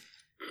think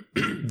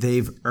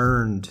they've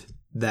earned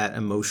that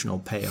emotional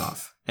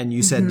payoff. And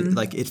you said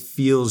like it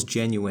feels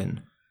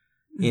genuine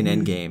in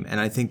Endgame, and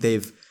I think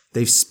they've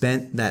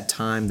spent that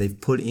time,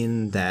 they've put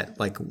in that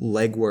like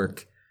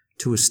legwork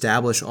to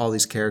establish all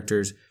these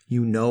characters.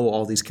 You know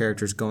all these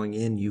characters going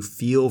in, you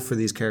feel for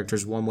these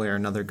characters one way or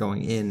another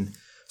going in.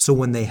 So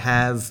when they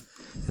have,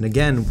 and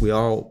again, we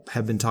all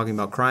have been talking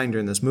about crying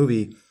during this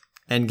movie,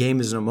 Endgame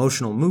is an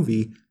emotional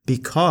movie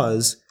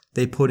because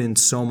they put in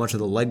so much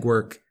of the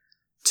legwork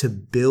to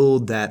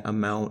build that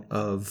amount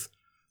of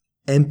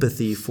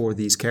empathy for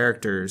these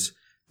characters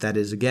that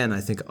is, again,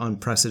 I think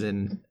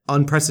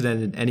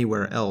unprecedented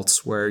anywhere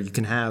else, where you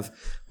can have,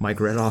 Mike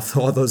read off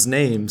all those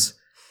names,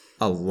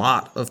 a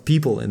lot of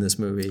people in this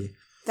movie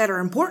That are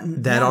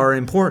important. that are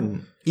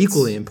important,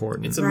 equally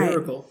important. It's a Right.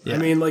 miracle. I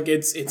mean, like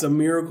it's a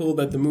miracle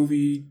that the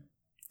movie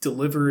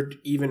delivered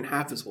even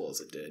half as well as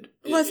it did.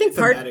 Well, I think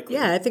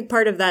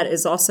part of that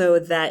is also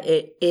that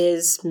it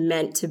is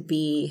meant to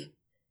be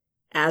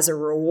as a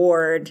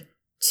reward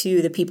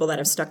to the people that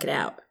have stuck it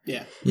out.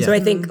 Yeah. Yeah. So I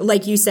think,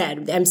 like you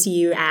said, the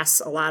MCU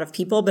asks a lot of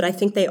people, but I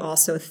think they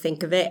also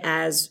think of it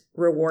as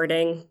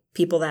rewarding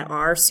people that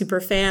are super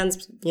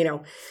fans, you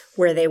know,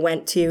 where they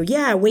went to,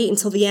 wait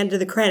until the end of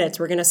the credits.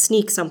 We're going to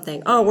sneak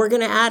something. Oh, we're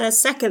going to add a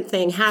second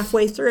thing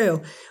halfway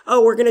through.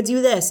 Oh, we're going to do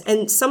this.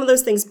 And some of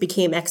those things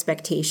became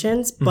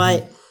expectations,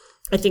 but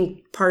I think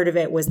part of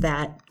it was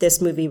that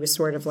this movie was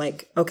sort of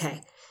like,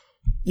 okay,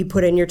 you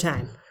put in your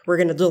time. We're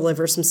going to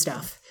deliver some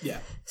stuff. Yeah.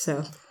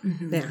 So,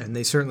 yeah. And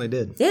they certainly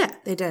did. Yeah,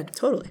 They did.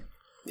 totally.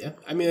 Yeah.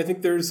 I mean, I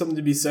think there's something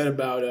to be said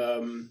about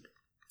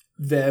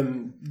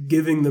them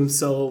giving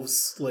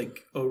themselves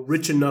like a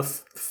rich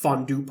enough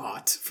fondue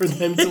pot for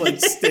them to like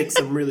stick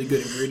some really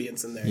good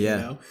ingredients in there, Yeah.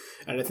 you know?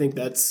 And I think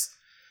that's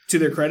to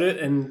their credit,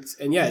 and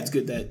yeah, it's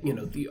good that, you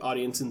know, the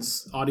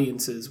audiences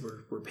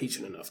were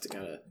patient enough to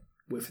kind of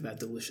wait for that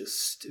delicious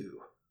stew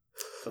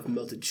of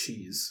melted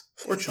cheese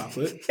or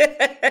chocolate,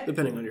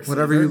 depending on your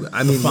Whatever flavor. you,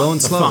 I mean, low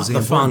and slow is the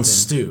The fond important thing.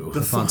 stew.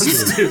 The fond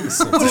stew.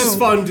 Just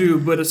fondue,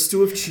 but a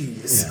stew of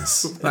cheese.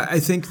 Yes. But I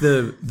think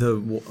the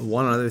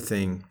one other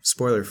thing,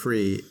 spoiler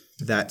free,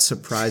 that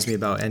surprised me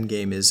about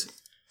Endgame is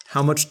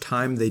how much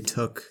time they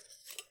took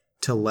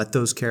to let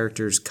those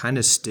characters kind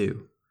of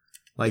stew.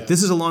 Like,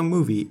 this is a long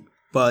movie,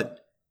 but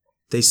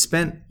they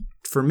spent,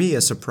 for me,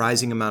 a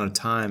surprising amount of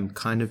time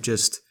kind of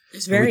just,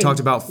 when we talked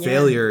about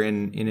failure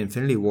in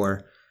Infinity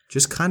War,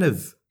 just kind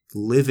of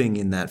living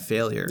in that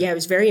failure. Yeah, it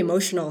was very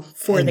emotional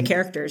for the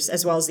characters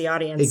as well as the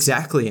audience.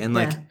 Exactly. And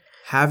like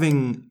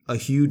having a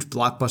huge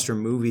blockbuster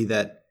movie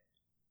that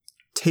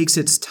takes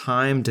its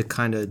time to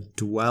kind of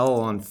dwell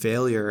on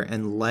failure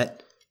and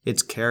let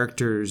its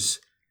characters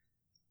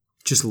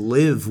just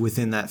live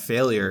within that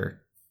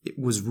failure, it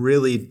was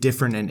really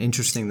different and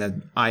interesting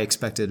than I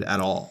expected at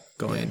all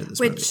going into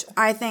this movie. Which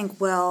I think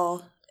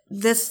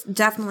this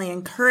definitely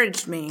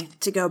encouraged me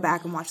to go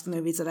back and watch the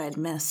movies that I had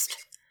missed.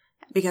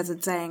 Because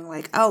it's saying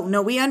like, oh,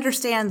 no, we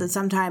understand that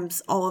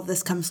sometimes all of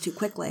this comes too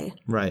quickly.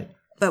 Right.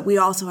 But we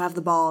also have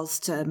the balls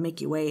to make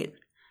you wait.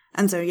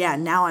 And so, yeah,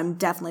 now I'm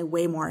definitely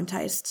way more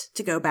enticed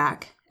to go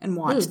back and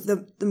watch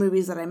the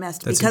movies that I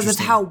missed That's because of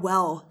interesting. how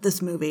well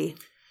this movie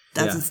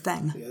does Yeah. its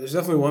thing. Yeah, there's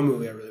definitely one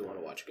movie I really want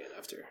to watch again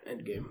after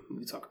Endgame.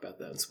 We talk about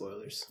that in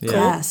spoilers. Yeah.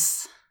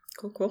 Yes.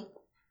 Cool.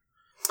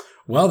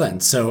 Well then,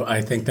 so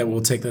I think that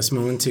we'll take this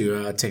moment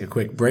to take a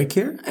quick break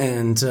here.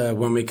 And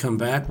when we come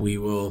back, we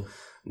will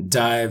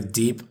dive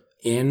deep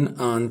in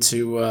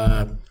onto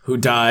who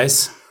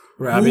dies.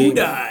 Robbie, Who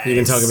dies? you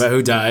can talk about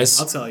who dies.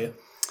 I'll tell you.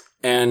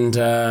 And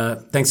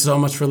thanks so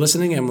much for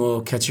listening, and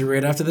we'll catch you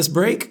right after this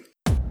break.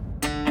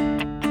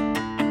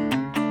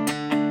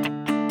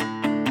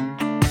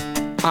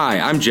 Hi,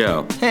 I'm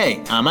Joe.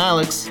 Hey, I'm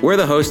Alex, We're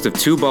the host of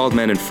Two Bald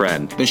Men and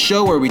Friend. the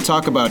show where we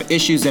talk about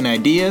issues and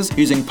ideas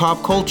using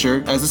pop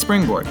culture as a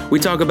springboard. We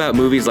talk about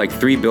movies like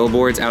 3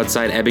 Billboards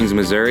Outside Ebbings,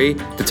 Missouri,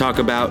 to talk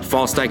about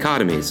false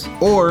dichotomies.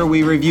 Or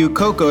we review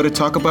Coco to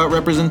talk about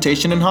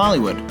representation in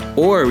Hollywood.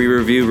 Or we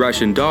review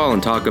Russian Doll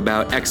and talk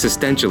about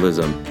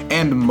existentialism.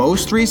 And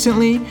most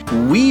recently,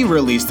 we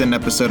released an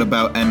episode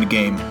about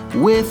Endgame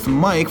with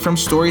Mike from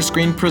Story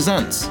Screen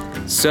Presents.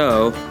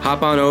 So,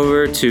 hop on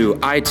over to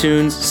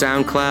iTunes,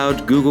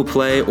 SoundCloud, Google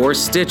Play, or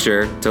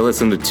Stitcher to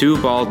listen to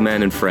Two Bald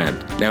Men and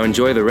Friend. Now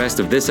enjoy the rest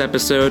of this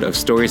episode of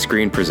Story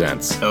Screen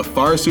Presents. A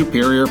far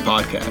superior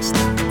podcast.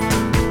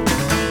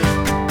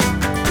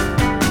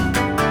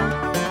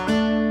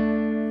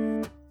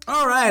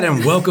 All right,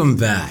 and welcome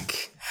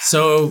back.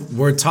 So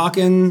we're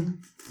talking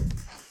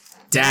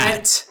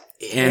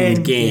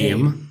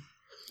Endgame.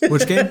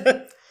 Which game?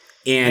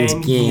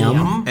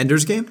 Endgame.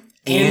 Ender's Game?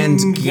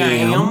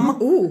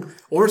 Endgame. Ooh.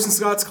 Orson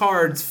Scott's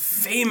Cards,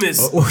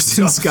 famous.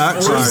 Orson Scott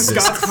Orson Card.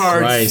 Scott Cards,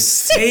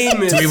 Christ.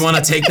 famous. Do we want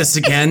to take this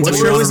again? Do we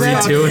year want was to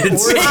that? redo it?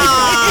 Orson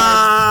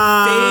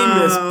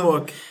famous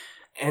book,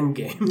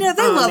 Endgame. Yeah,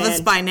 they love us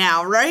man. by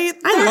now, right?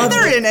 love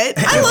They're in it.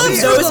 I love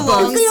those those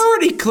books. They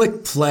already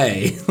clicked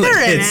play.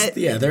 They're in It's- it.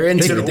 Yeah, they're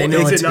into it. They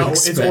know what to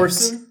expect. It's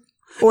Orson.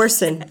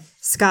 Orson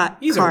Scott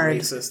He's Card. a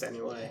racist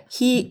anyway.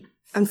 He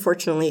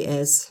unfortunately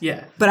is.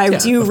 Yeah. But I Yeah,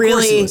 do of course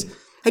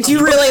he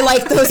really was.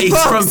 like those He's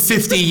books. from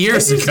 50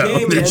 years His ago.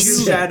 name Did and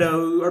you-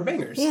 Shadow are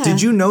bangers. Yeah.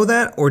 Did you know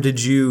that, or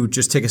did you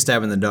just take a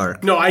stab in the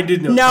dark? No, I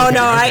did know. No, that.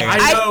 no,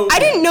 I know. I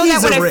didn't know that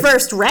He's when a I ra-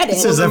 first read it.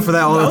 Says that for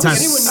that all the time.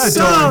 anyone I knows.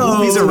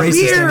 don't. He's a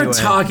racist We're anyway.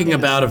 talking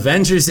about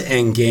Avengers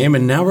Endgame,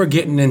 and now we're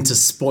getting into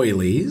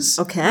spoilies.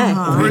 Okay.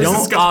 We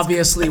don't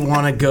obviously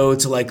want to go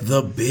to like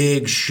the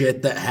big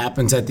shit that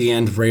happens at the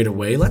end right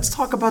away. Let's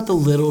talk about the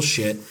little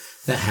shit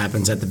that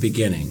happens at the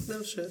beginning.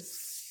 No shit.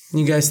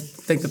 You guys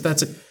think that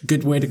that's a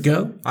good way to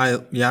go? I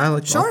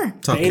like Sure.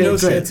 Thanos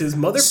great. gets his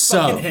motherfucking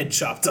So- head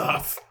chopped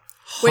off.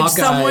 Which Hawkeye's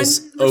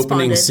someone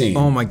opening responded. scene.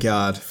 Oh my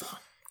god.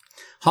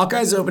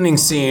 Hawkeye's opening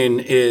scene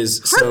is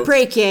so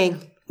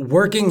Heartbreaking.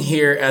 working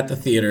here at the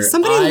theater.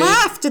 Somebody I-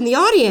 laughed in the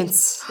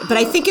audience, but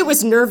I think it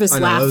was nervous I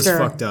know, it was laughter.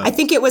 fucked up. I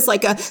think it was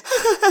like a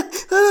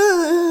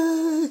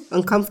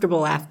uncomfortable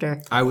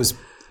laughter. I was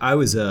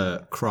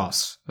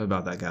cross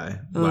about that guy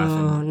laughing.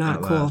 Oh, not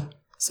out cool. loud.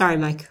 Sorry,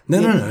 Mike. No,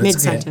 it's okay.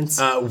 Mid sentence.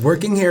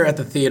 Working here at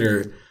the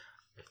theater,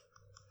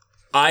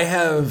 I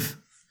have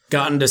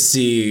gotten to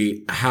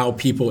see how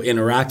people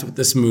interact with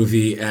this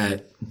movie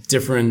at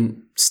different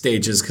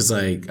stages because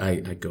I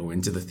go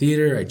into the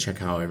theater, I check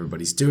how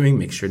everybody's doing,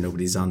 make sure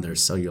nobody's on their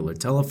cellular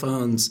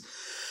telephones.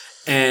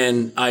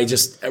 And I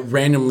just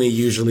randomly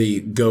usually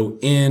go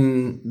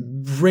in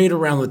right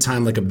around the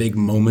time like a big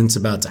moment's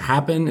about to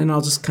happen, and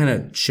I'll just kind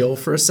of chill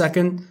for a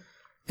second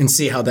and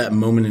see how that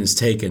moment is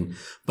taken.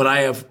 But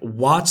I have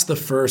watched the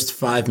first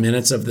 5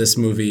 minutes of this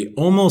movie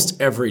almost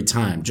every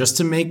time just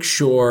to make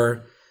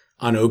sure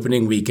on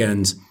opening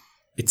weekend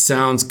it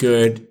sounds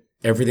good,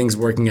 everything's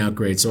working out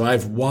great. So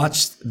I've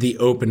watched the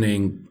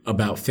opening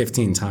about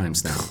 15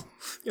 times now.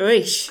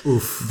 Oish.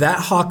 That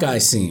Hawkeye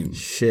scene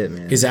Shit,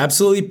 man. is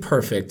absolutely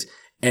perfect,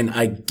 and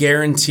I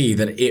guarantee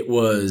that it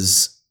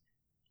was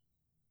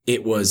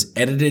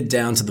edited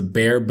down to the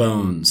bare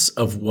bones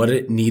of what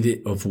it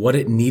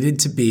needed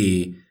to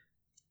be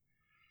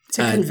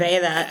To convey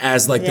that.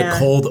 as like Yeah. the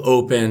cold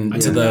open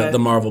to that. the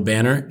Marvel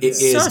banner. It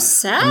is So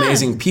sad.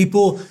 amazing.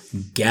 People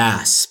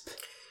gasp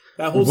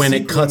That whole when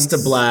it cuts to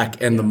sequence-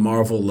 black and the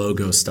Marvel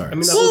logo starts. I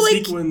mean, that Well, whole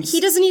like, sequence. he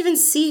doesn't even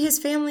see his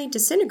family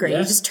disintegrate. Yeah.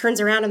 He just turns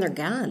around and they're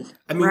gone.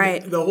 I mean,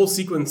 Right. the whole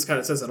sequence kind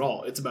of says it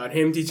all. It's about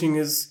him teaching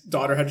his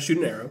daughter how to shoot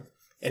an arrow,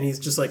 and he's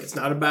just like, it's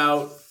not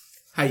about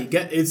how you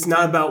get. It's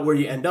not about where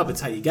you end up.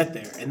 It's how you get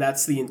there, and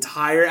that's the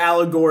entire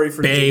allegory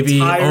for Baby, the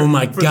entire. oh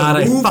my for the God,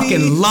 I movie,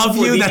 fucking love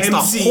for you. the That's the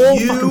MCU. whole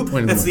fucking point of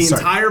the That's the movie. Sorry,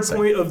 entire sorry.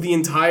 point of the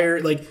entire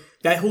like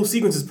that whole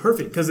sequence is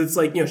perfect because it's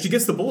like she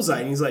gets the bullseye,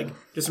 and he's like,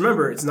 just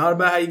remember, it's not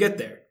about how you get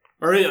there,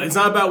 or it's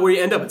not about where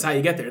you end up. It's how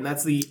you get there, and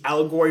that's the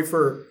allegory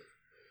for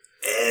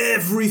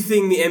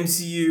everything the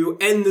MCU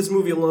and this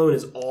movie alone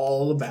is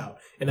all about,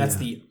 and that's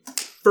the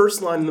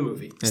first line in the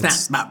movie.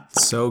 It's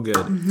so good.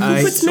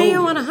 Puts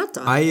mayo on a hot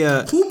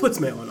dog. Who puts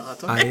mayo on a hot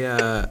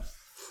dog?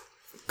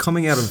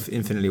 Coming out of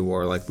Infinity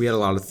War, like we had a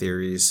lot of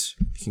theories.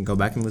 You can go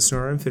back and listen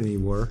to our Infinity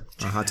War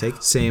hot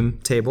take. Same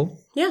table.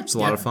 Yeah. It's a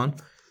lot of fun.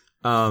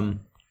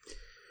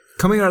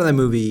 Coming out of that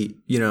movie,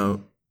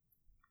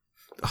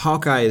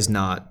 Hawkeye is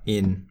not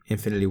in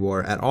Infinity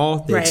War at all.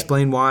 They Right.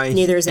 explain why.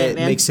 Neither is It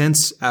Ant-Man. makes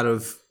sense out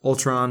of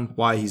Ultron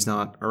why he's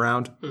not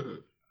around.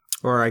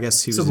 Or I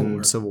guess he was Civil in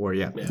War. Civil War,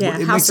 yeah. yeah,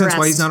 It house makes sense why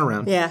arrest. he's not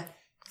around. Yeah.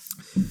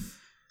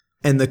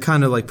 And the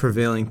kind of like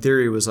prevailing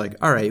theory was like,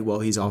 all right, well,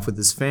 he's off with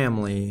his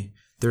family.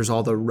 There's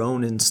all the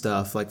Ronin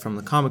stuff, like from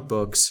the comic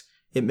books.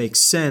 It makes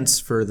sense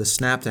for the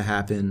snap to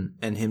happen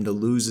and him to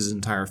lose his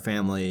entire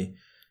family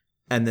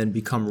and then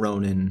become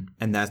Ronin.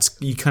 And that's,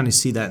 you kind of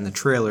see that in the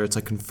trailer. It's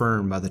like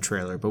confirmed by the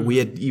trailer. But we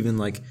had even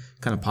like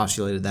kind of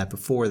postulated that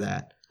before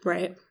that.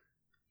 Right.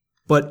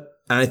 And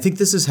I think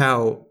this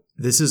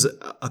is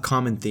a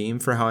common theme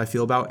for how I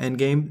feel about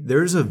Endgame.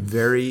 There's a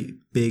very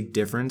big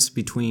difference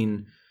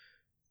between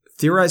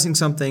theorizing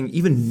something,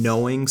 even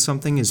knowing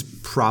something is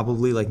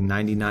probably like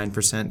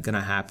 99% going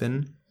to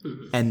happen,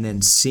 and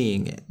then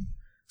seeing it.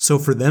 So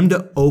for them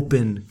to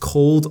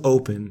cold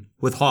open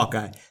with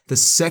Hawkeye, the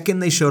second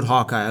they showed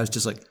Hawkeye, I was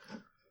just like,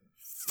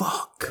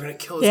 fuck. They're gonna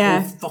kill his Yeah.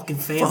 whole fucking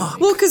family.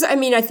 Well, because I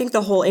mean, I think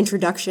the whole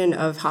introduction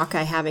of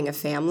Hawkeye having a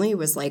family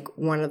was like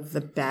one of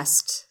the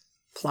best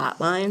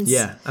plot lines.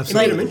 Yeah, Made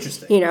absolutely. him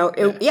interesting.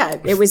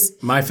 It was.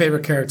 My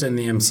favorite character in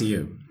the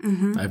MCU.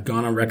 I've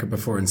gone on record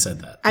before and said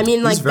that. I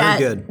mean, like very that.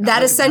 good.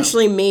 That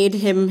essentially made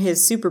him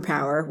his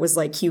superpower. Was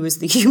like he was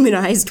the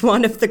humanized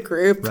one of the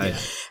group. Right.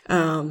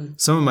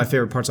 Some of my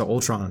favorite parts of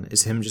Ultron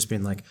is him just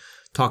being like,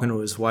 talking to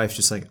his wife,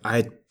 just like,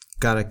 I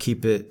gotta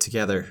keep it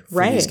together for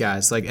Right. these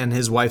guys. Like, and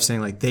his wife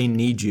saying like, they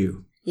need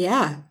you.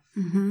 Yeah.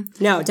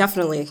 No,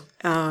 definitely.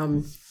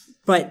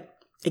 But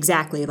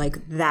exactly,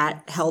 like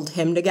that held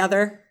him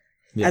together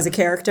as a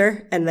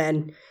character, and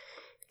then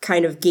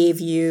kind of gave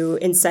you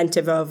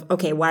incentive of,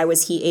 okay, why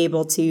was he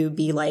able to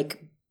be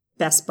like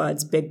best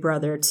buds, big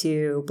brother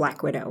to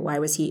Black Widow? Why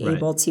was he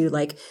able to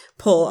like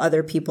pull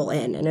other people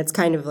in? And it's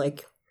kind of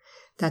like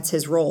that's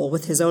his role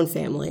with his own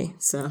family.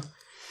 So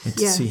And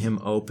to see him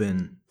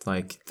open,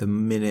 like the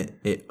minute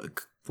it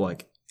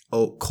like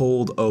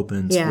cold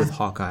opens Yeah. with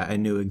Hawkeye, I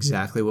knew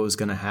exactly what was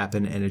going to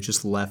happen, and it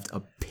just left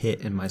a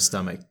pit in my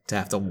stomach to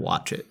have to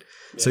watch it.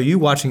 So you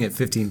watching it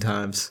 15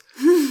 times.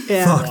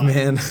 Fuck,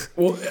 man.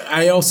 Well,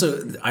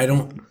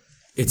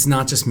 it's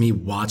not just me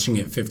watching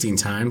it 15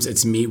 times.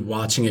 It's me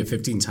watching it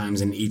 15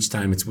 times, and each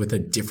time it's with a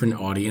different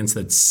audience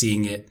that's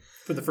seeing it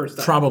For the first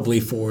time. probably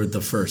for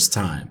the first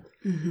time.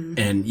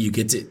 And you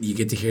get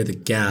to hear the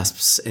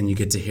gasps, and you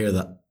get to hear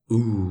the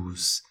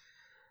oohs.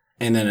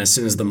 And then as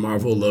soon as the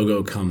Marvel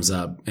logo comes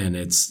up and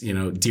it's,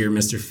 Dear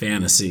Mr.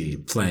 Fantasy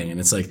playing, and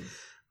it's like,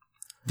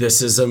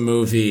 this is a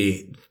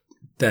movie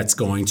that's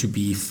going to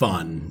be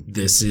fun.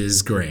 This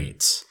is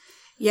great.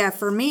 Yeah,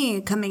 for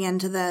me, coming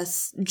into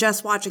this,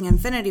 just watching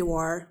Infinity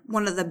War,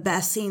 one of the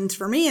best scenes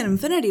for me in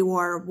Infinity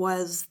War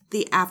was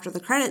the after the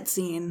credits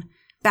scene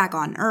back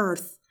on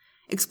Earth,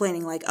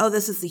 explaining like, oh,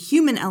 this is the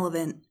human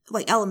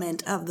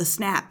element of the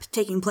snap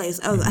taking place.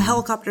 Oh, the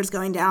helicopter's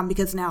going down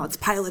because now its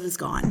pilot is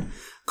gone.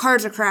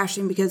 Cars are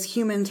crashing because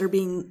humans are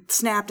being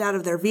snapped out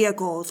of their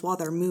vehicles while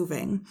they're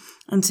moving.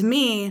 And to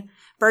me,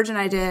 Burge and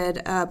I did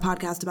a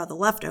podcast about The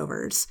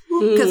Leftovers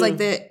because like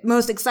the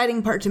most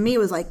exciting part to me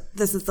was like,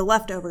 this is The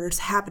Leftovers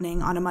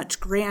happening on a much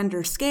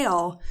grander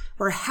scale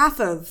where half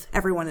of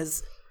everyone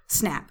is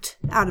snapped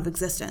out of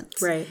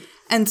existence. Right.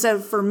 And so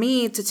for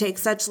me to take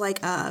such like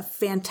a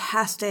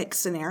fantastic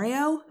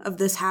scenario of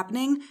this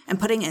happening and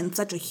putting in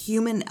such a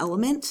human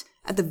element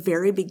at the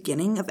very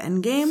beginning of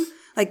Endgame,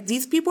 like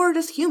these people are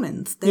just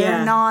humans.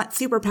 They're not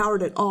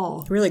superpowered at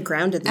all. Really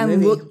grounded the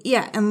And movie.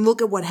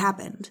 look at what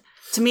happened.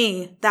 To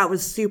me, that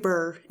was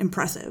super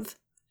impressive.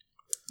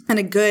 And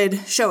a good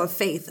show of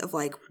faith of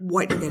like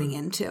what you're getting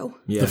into.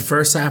 The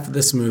first half of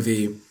this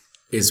movie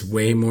is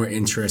way more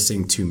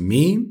interesting to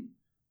me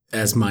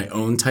as my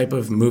own type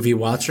of movie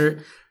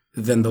watcher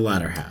than the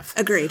latter half.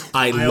 Agreed.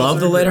 I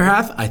love the later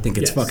half. I think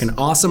it's fucking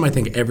awesome. I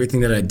think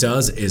everything that it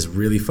does is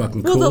really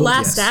fucking cool. Well, the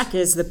last act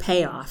is the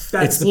payoff.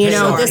 That's the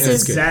payoff. this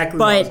is exactly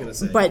what I was going to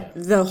say. But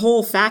the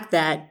whole fact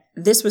that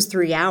this was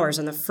 3 hours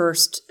and the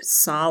first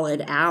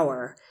solid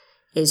hour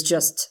is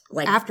just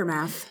like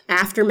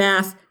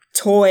aftermath,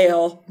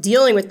 toil,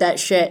 dealing with that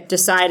shit,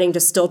 deciding to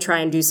still try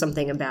and do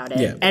something about it.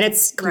 Yeah. And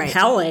it's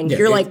compelling. Yeah,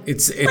 You're like,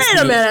 wait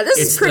a minute, this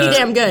is pretty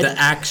damn good. The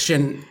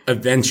action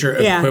adventure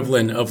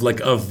equivalent of like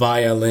a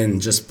violin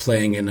just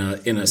playing in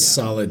a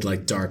solid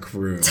like dark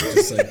room.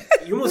 Just like,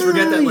 you almost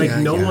forget that like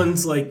no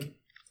one's like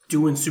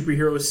doing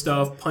superhero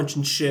stuff,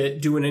 punching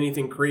shit, doing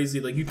anything crazy.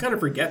 Like you kind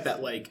of forget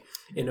that like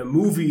in a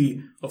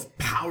movie of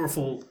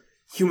powerful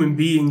human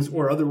beings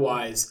or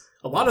otherwise,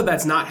 a lot of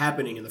that's not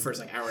happening in the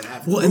first like hour and a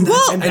half. Well,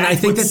 and I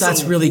think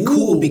that's really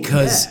cool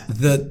because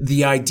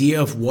the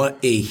idea of what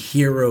a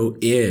hero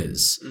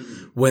is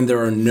when there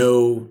are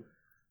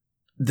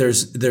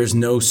there's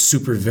no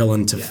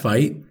supervillain to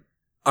fight.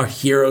 A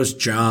hero's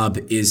job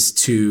is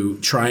to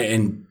try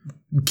and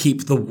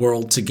keep the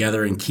world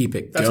together and keep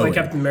it going. That's why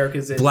Captain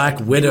America's in. Black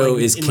Widow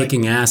is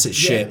kicking ass at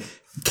shit.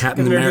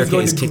 Captain America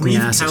is kicking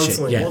ass at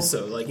shit. Yeah.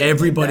 Also. Like,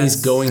 everybody's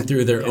going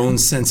through their own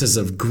senses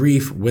of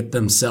grief with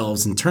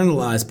themselves,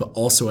 internalized, but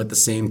also at the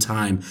same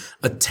time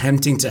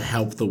attempting to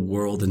help the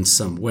world in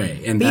some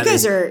way. And but you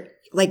guys are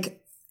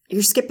like,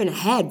 you're skipping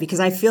ahead because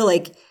I feel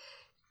like,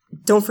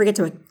 don't forget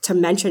to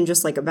mention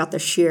just like about the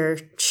sheer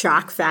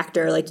shock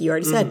factor. Like you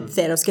already said,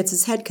 Thanos gets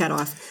his head cut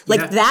off.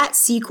 Like that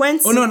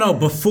sequence. Oh no!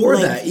 Before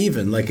that,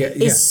 even like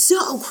is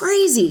so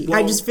crazy. Well,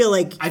 I just feel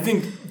like I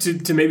think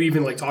to maybe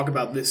even like talk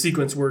about the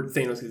sequence where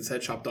Thanos gets his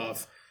head chopped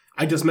off.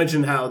 I just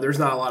mentioned how there's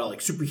not a lot of like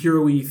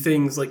superhero-y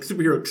things, like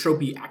superhero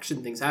tropey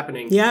action things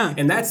happening. Yeah.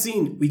 And that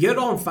scene, we get it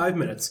all in 5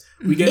 minutes.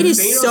 We get it is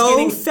Thanos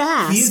so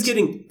fast. He's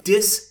getting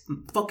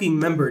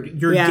dis-fucking-membered.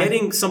 You're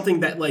getting something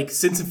that like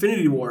since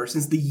Infinity War,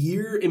 since the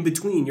year in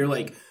between, you're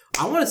like,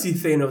 I want to see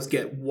Thanos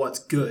get what's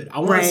good. I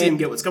want to see him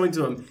get what's coming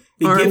to him.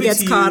 They Arm give it gets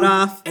to cut you,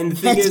 off. and the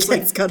thing is,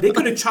 like, they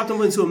could have chopped him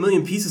into a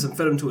million pieces and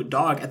fed him to a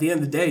dog. At the end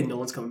of the day, no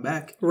one's coming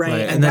back.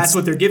 Right. And that's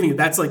what they're giving you.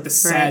 That's like the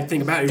sad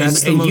thing about it.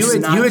 That's and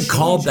you had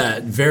called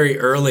that very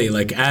early,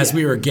 like as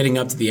we were getting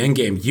up to the end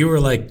game. You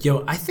were like,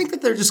 "Yo, I think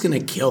that they're just gonna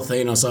kill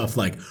Thanos off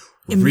like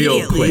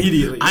real quick."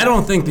 I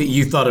don't think that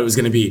you thought it was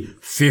gonna be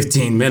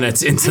 15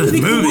 minutes into the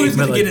movie. He was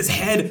gonna get his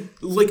head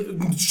like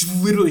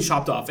literally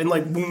chopped off. And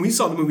like when we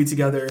saw the movie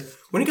together,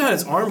 when he got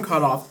his arm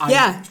cut off, I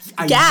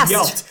gasped.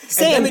 Yelped.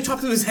 Same. And then they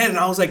chopped through his head, and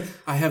I was like,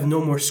 I have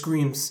no more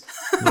screams.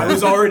 I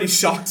was already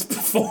shocked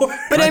before.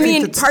 But I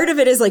mean, part of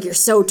it is like you're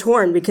so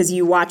torn because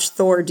you watch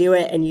Thor do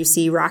it and you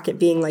see Rocket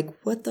being like,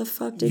 "What the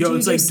fuck did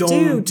you just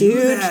do,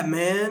 dude? That,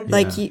 man."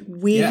 Like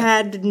we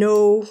had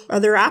no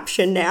other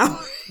option now.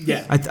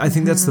 Yeah, I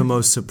think that's the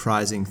most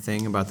surprising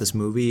thing about this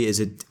movie is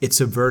it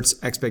subverts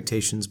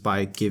expectations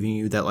by giving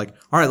you that like,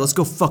 all right, let's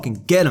go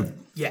fucking get him.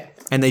 Yeah.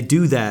 And they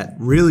do that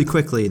really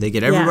quickly. They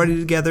get everybody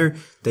together.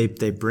 They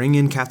bring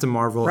in Captain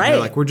Marvel. Right. And they're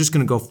like, we're just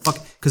going to go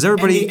fuck. Because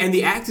everybody. And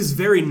the act is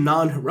very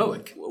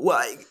non-heroic.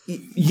 Well,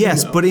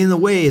 yes, but in a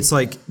way, it's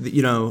like,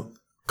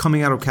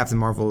 coming out of Captain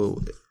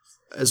Marvel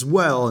as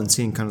well and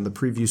seeing kind of the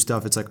preview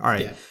stuff, it's like, all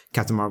right,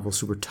 Captain Marvel's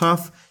super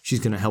tough. She's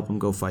going to help him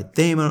go fight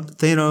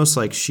Thanos.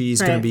 Like,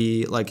 she's going to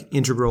be, like,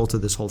 integral to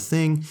this whole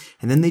thing.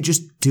 And then they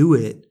just do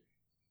it.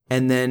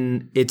 And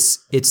then it's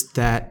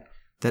that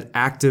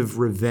act of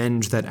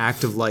revenge, that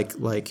act of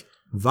like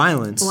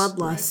violence,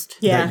 bloodlust,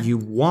 that you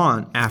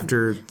want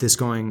after this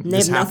going. They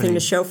have nothing to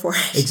show for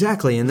it.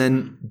 Exactly, and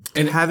then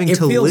having it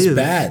to feels live.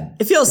 bad.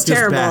 It feels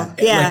terrible. Bad.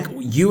 Yeah, like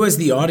you as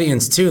the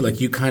audience too. Like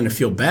you kind of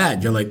feel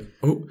bad. You're like,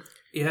 oh.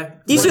 Yeah,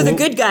 these are the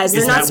good guys.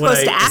 They're not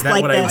supposed to act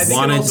like this. I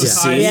wanted to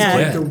see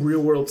like the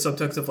real world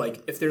subtext of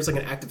like if there's like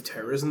an act of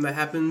terrorism that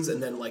happens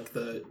and then like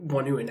the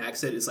one who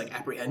enacts it is like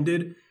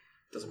apprehended.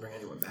 doesn't bring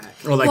anyone back.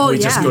 Or like we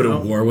just go to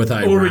war with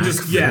Iraq Or we just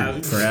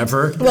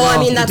forever. Well,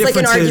 I mean, that's like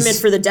an difference argument is-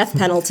 for the death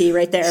penalty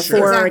right there, for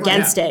or Exactly.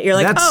 against it. You're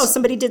like, That's- oh,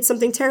 somebody did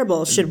something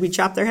terrible. Should we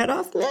chop their head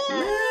off?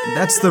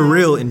 That's the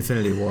real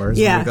Infinity War. Is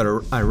Yeah. when we go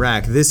to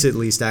Iraq. This at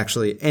least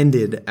actually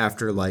ended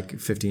after like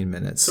 15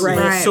 minutes. Right.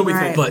 Right, So we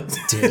right. think, But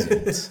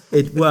didn't.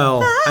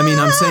 I mean,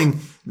 I'm saying,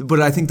 but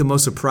I think the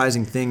most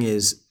surprising thing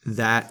is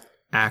that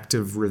act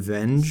of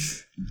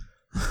revenge,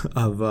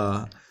 of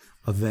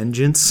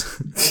vengeance,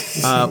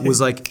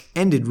 was like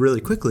ended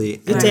really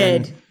quickly. It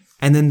did.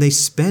 And then they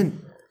spent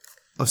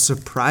a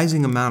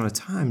surprising amount of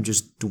time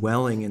just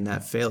dwelling in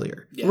that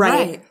failure.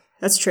 Right.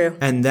 That's true.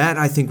 And that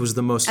I think was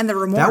the most. And the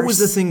That was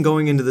the remorse. thing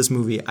going into this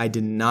movie I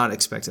did not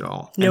expect at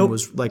all. Nope. And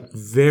was like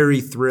very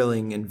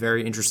thrilling and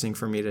very interesting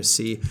for me to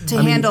see. To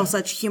handle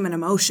such human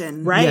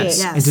emotion. Right. Yes.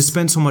 Yes. And to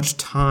spend so much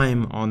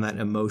time on that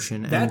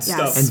emotion and, that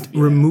stuff. and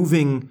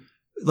removing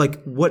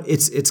like what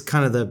it's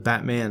kind of the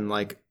Batman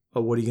like,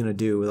 oh, what are you gonna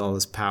do with all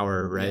this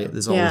power, right?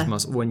 There's all Yeah. this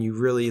muscle when you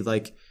really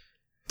like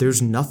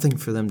there's nothing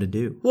for them to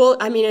do. Well,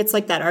 I mean, it's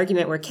like that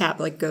argument where Cap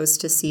like goes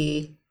to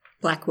see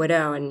Black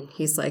Widow and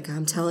he's like,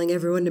 I'm telling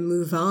everyone to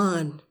move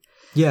on,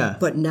 Yeah.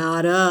 but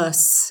not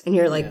us. And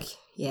you're like,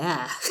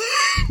 yeah.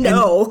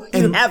 No,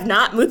 you have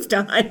not moved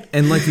on.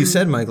 And like you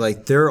said, Mike,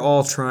 like they're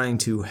all trying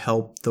to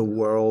help the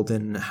world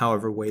in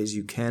however ways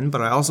you can.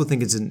 But I also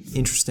think it's an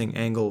interesting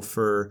angle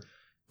for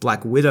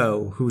Black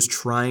Widow, who's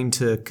trying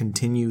to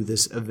continue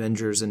this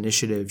Avengers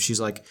initiative. She's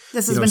like,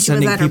 This you is know, when she was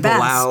sending at her people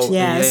best. out.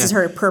 Yeah, this is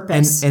her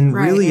purpose. And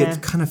Right, really, yeah.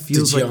 it kind of Did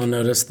feels you like all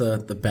notice the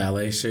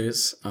ballet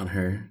shoes on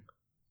her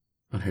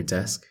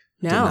desk?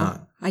 No,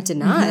 not. I did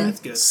not. That's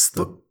good.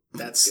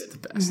 That's good.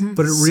 the best.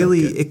 But it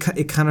really,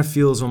 it kind of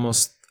feels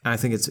almost. I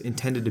think it's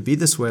intended to be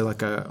this way,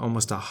 like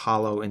almost a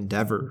hollow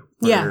endeavor.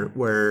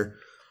 Where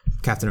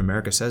Captain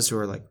America says to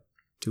her, like,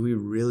 "Do we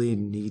really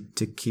need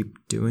to keep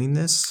doing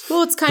this?"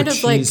 Well, it's kind But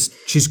of like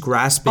she's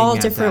grasping all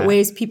at different that.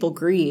 ways people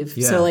grieve.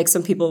 Yeah. So, like,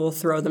 some people will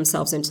throw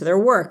themselves into their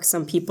work.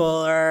 Some people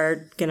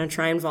are going to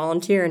try and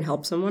volunteer and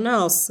help someone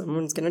else.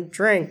 Someone's going to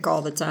drink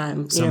all the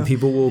time. Some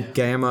people will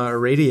gamma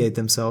irradiate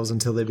themselves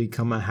until they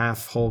become a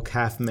half Hulk,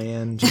 half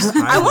man. Just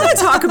I want to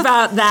talk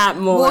about that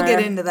more. We'll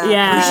get into that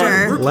Yeah. for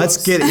sure.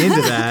 Let's get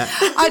into that.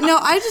 No,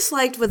 I just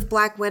liked with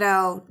Black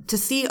Widow to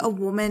see a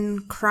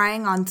woman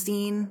crying on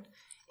scene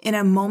in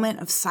a moment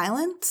of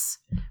silence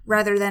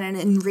rather than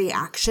in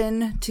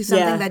reaction to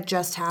something Yeah. that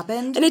just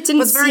happened. And it didn't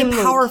was very seem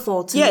like-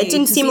 powerful to me. Yeah, it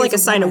didn't to seem see like a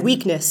as sign of woman.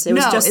 weakness. It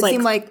was No, just it like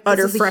seemed like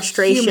utter this is a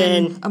frustration.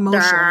 human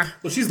emotion. Ah.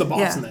 Well, she's the boss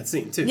Yeah. in that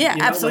scene too. Yeah, you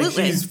know?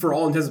 absolutely. Like, she's for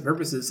all intents and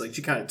purposes, like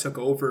she kind of took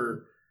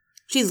over.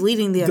 She's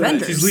leading the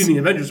Avengers. She's leading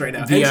the Avengers right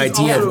now. The And she's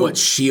idea also- of what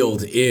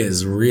S.H.I.E.L.D.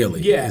 is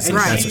really. Yeah, is and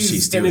like, that's what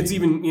she's doing. And it's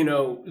even,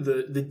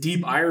 the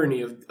deep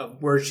irony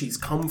of where she's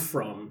come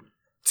from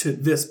to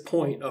this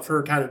point of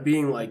her kind of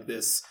being like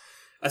this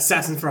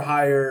assassin for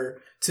hire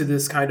to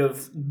this kind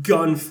of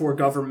gun for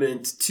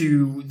government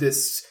to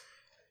this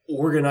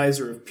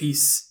organizer of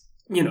peace.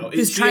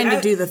 Who's trying to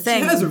do the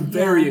thing. She has a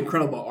very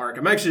incredible arc.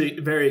 I'm actually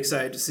very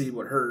excited to see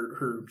what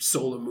her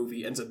solo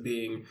movie ends up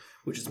being,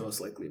 which is most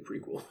likely a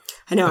prequel.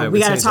 I know. I We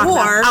would got to say talk so.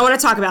 about Or- I want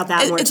to talk about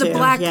that more, It's too.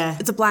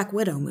 it's a Black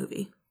Widow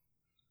movie.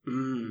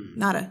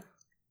 Not a.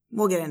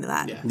 We'll get into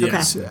that. Yeah.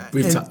 Yes. Okay.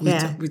 We've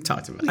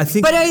talked about it. I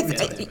think. But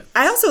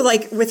I also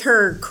like with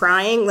her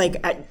crying,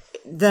 like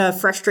the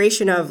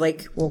frustration of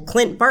like, well,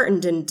 Clint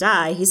Barton didn't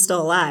die; he's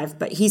still alive,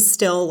 but he's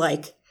still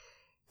like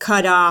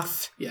cut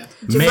off. Yeah.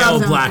 Male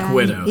From- Black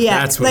Widow. Yeah,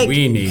 That's what like-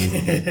 we need.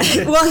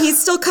 Well,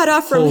 he's still cut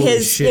off from Holy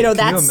his. shit, can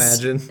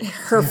That's you imagine?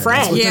 her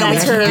friend. Yeah,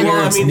 that's we her. can.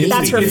 Well, I mean,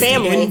 that's her it's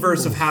family. the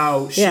inverse of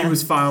how she Yeah.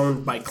 was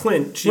found by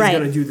Clint. She's Right.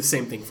 going to do the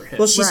same thing for him.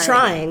 Well, she's Right.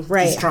 trying,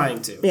 right? She's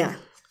trying to. Yeah.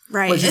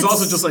 Right. But she's It's-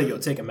 also just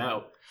like, take him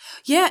out.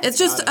 Yeah, it's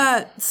just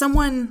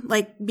someone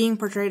like being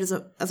portrayed as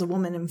a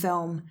woman in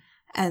film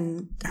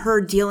and her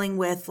dealing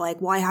with like,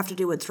 well, I have to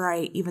do what's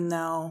right, even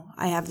though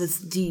I have this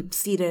deep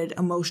seated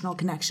emotional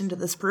connection to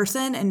this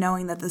person, and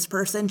knowing that this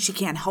person, she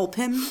can't help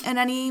him in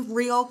any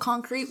real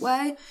concrete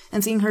way,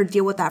 and seeing her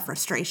deal with that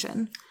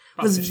frustration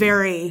was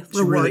very She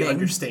rewarding. really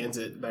understands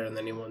it better than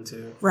anyone,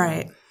 too.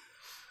 Right.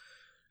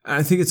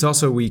 I think it's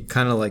also we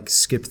kind of like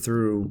skip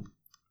through,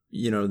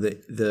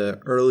 the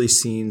early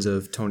scenes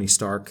of Tony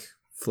Stark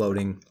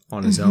floating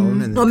on his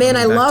own. And Oh, man,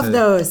 I coming back love to-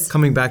 those.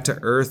 Coming back to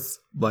Earth,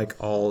 like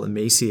all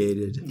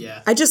emaciated.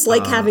 Yeah. I just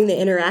like having the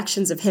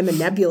interactions of him and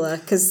Nebula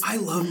because I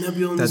love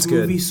Nebula in That's this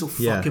good. movie so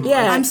Yeah. fucking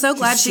Yeah. much. I'm so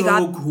glad She's she so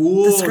got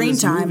cool the in screen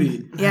this time.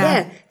 movie.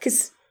 Yeah.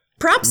 because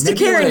props to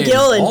Nebula Karen in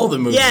Gillan. all the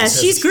movies Yeah,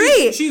 has- she's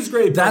great. She's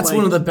great. That's but,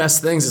 one of like, the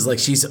best things is like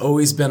she's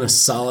always been a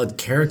solid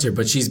character,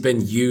 but she's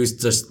been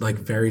used just like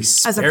very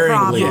sparingly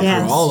prop. through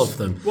Yes. all of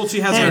them. Well, she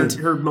has And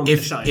her moment to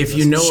if shine. if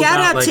you know Shout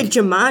about, out to like,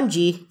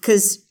 Jumanji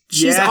because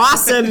she's Yeah.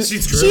 awesome.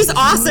 She's true. She's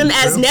awesome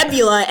as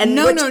Nebula. And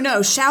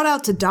No. Shout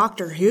out to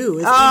Doctor Who.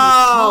 as Amy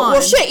Oh, well,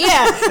 Pond. shit,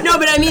 yeah. No,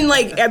 but I mean,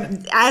 like,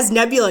 as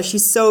Nebula,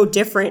 she's so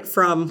different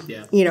from,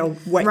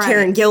 what Right.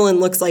 Karen Gillan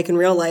looks like in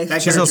real life.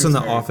 That She's also in The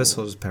character's very Office, so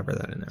I'll just pepper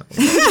that in there.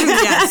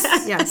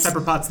 Yes. cool.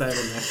 Pepper Potts that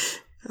in there.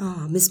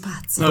 Oh, Miss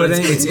Potts. No,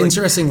 it's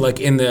interesting. Like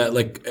in the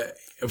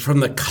from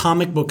the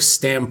comic book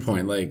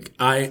standpoint, like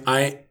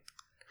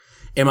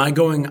am I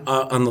going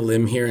on the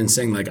limb here and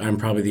saying like I'm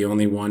probably the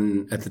only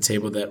one at the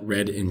table that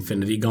read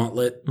Infinity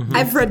Gauntlet?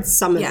 I've read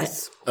some of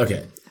Yes. it.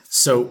 Okay,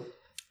 so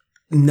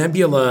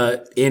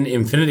Nebula in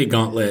Infinity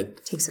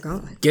Gauntlet Takes a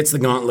gauntlet. gets the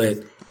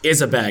gauntlet,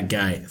 is a bad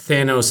guy.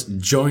 Thanos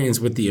joins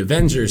with the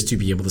Avengers to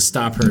be able to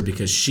stop her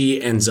because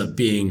she ends up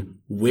being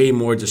way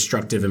more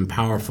destructive and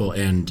powerful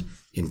and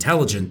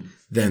intelligent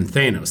than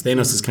Thanos.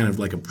 Thanos is kind of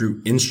like a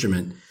brute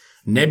instrument.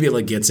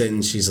 Nebula gets it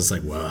and she's just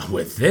like, well,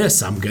 with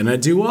this, I'm going to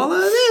do all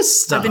of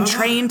this stuff. I've been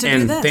trained to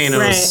and do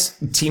this.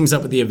 Thanos teams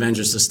up with the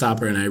Avengers to stop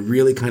her. And I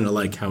really kind of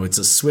like how it's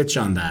a switch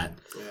on that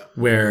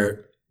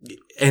where,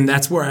 and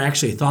that's where I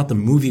actually thought the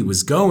movie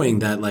was going,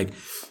 that like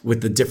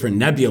with the different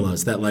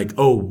nebulas, that like,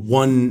 oh,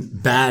 one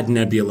bad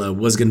nebula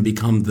was going to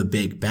become the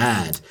big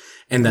bad.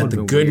 And that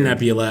the good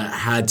nebula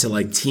had to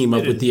like team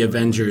up with the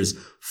Avengers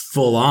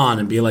full on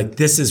and be like,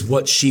 this is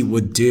what she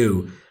would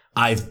do.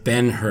 I've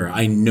been her.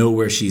 I know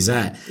where she's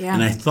at. Yeah.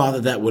 And I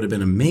thought that would have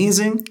been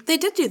amazing. They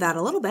did do that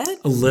a little bit.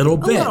 A little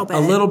bit.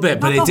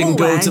 But Not it the didn't whole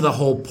go way. to the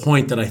whole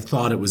point that I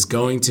thought it was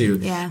going to.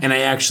 Yeah. And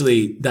I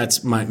actually,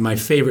 that's my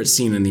favorite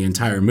scene in the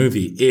entire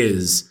movie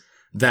is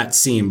that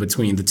scene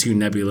between the two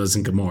Nebulas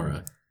and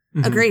Gamora.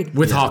 Agreed.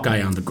 With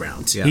Hawkeye on the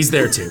ground. He's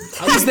there too.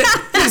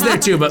 He's there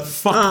too, but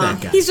fuck that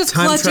guy. He's just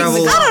Time clutching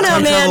travel- the I don't know,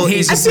 Time man. travel, I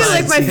he's just feel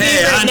like my like,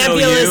 hey, I favorite know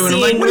Nebula you. And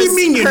I'm like, scene what do you was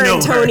mean you her know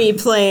and her? Tony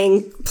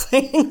playing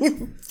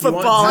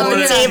football on the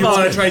You table.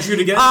 want to try and shoot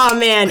again? Oh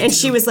man, and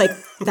she was like,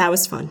 "That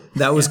was fun."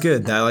 That was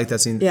good. I like that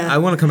scene. Yeah. I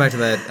want to come back to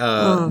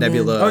that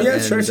Nebula. Oh, yeah,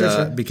 and,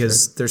 sure.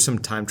 Because there's some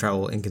time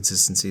travel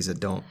inconsistencies that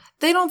don't.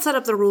 They don't set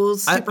up the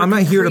rules. I'm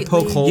not here to poke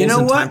concretely. holes You know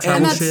in what? time travel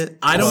And that's- shit.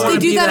 I don't They want to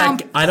do be that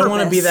that. on I don't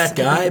want to be purpose, that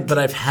guy, but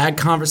I've had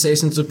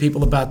conversations with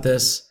people about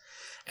this,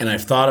 and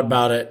I've thought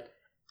about it.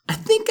 I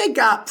think I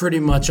got pretty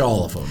much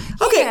all of them.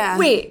 Okay, Yeah.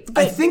 wait.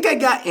 I think I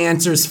got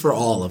answers for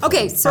all of them.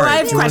 Okay, so All right, I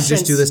have do you wanna questions.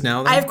 just do this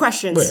now, then? I have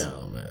questions.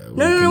 Well,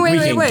 No, we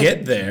wait, can wait.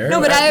 get there.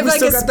 No, but I have, we like,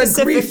 still a got the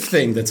specific grief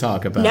thing to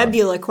talk about.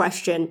 Nebula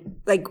question.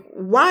 Like,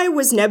 why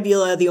was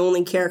Nebula the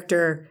only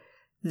character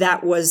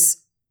that was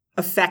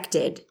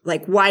affected?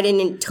 Like, why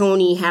didn't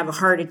Tony have a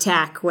heart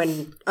attack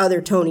when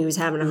other Tony was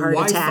having a heart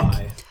attack?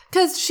 Wi-Fi.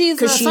 Because she's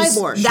a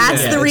cyborg.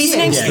 That's the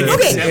reasoning. yeah,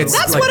 Okay, it's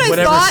that's like what I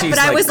whatever thought, she's, but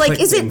I like, was like,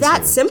 clicked is it that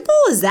into. simple?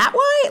 Is that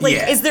why? Like,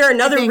 Yeah. is there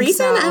another think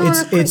reason? so. I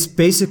don't know. It's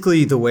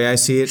basically the way I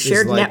see it.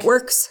 Shared is like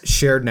networks.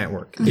 Shared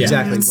network.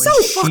 Exactly. When So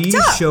she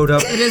fucked up. showed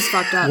up. It is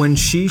fucked up. When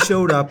she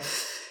showed up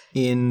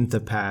in the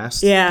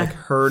past, Yeah. like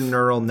her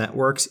neural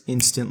networks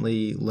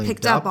instantly linked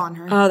Picked up on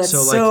her. Oh, that's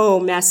So, so,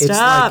 like, messed It's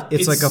up. like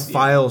it's like a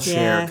file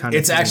share Yeah. kind of.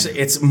 It's thing. actually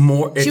it's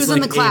more. It's was like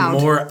in the cloud. a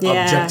more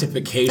Yeah.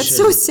 objectification. That's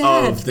so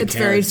sad. Of the It's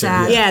very character.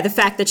 sad. yeah, the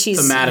fact that she's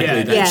Thematically,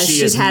 Yeah. that Yeah, she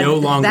she's is had no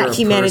longer that a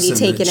humanity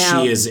person, taken that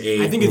out. She is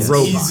a I think it's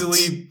robot.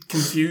 easily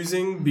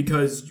confusing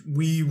because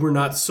we were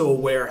not so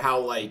aware how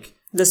like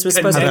this was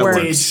supposed to work.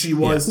 connected she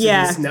was to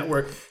Yeah. this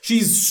network.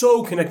 She's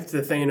so connected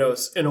to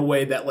Thanos in a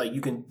way that like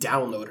you can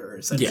download her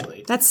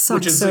essentially. That sucks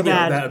Which is, so you know,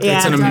 bad. that- Yeah.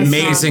 It's an That's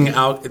amazing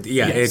out.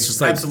 Yeah, it's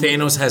just like absolutely.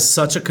 Thanos has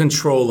such a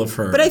control of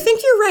her. But I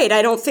think you're right.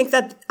 I don't think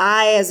that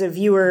I, as a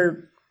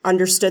viewer,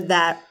 understood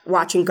that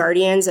watching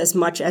Guardians as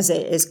much as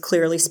it is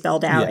clearly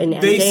spelled out in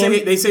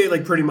Endgame. They say it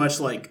like pretty much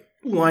like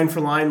line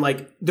for line.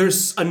 Like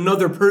there's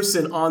another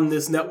person on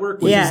this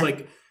network, which Yeah. is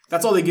like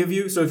that's all they give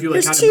you. So if you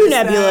like There's kind two of miss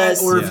that,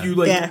 nebulas. or if you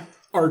like Yeah.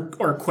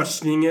 are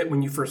questioning it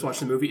when you first watch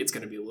the movie, it's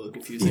going to be a little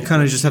confusing. You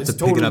kind of just have to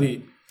It's pick it up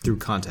totally- through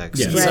context.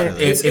 Yeah. Just Right.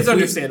 kinda- It's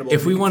understandable.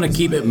 If we want to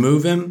keep it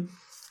moving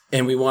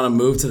and we want to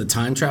move to the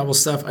time travel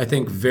stuff, I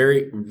think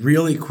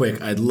really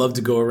quick, I'd love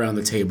to go around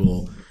the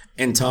table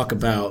and talk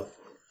about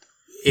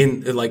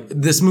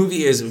this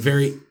movie is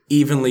very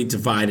evenly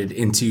divided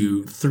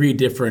into 3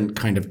 different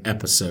kind of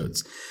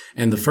episodes.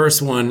 And the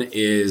first one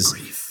is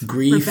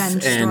grief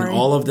Revenge and story.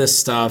 all of this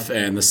stuff.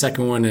 And the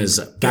second one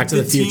is Back to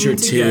the the team Future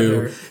 2.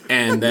 together.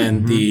 And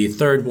then the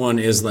third one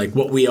is like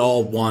what we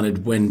all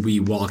wanted when we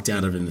walked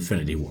out of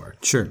Infinity War.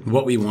 Sure.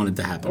 What we wanted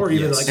to happen. Or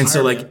even like and so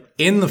Iron like Man.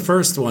 in the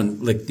first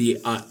one, like the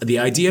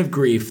idea of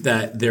grief,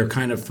 that they're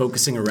kind of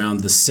focusing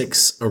around the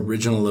 6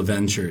 original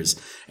Avengers,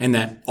 and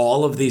that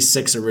all of these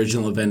 6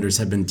 original Avengers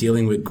have been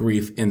dealing with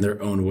grief in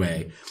their own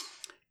way.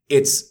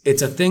 It's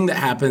a thing that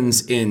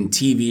happens in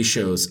TV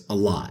shows a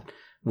lot,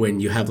 when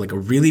you have like a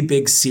really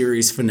big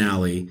series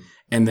finale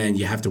and then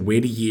you have to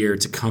wait a year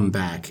to come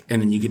back,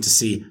 and then you get to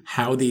see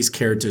how these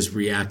characters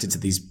reacted to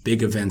these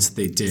big events that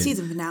they did.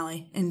 Season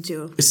finale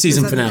into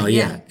Season finale,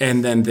 yeah.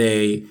 And then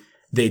they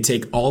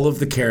take all of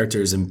the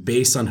characters, and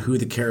based on who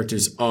the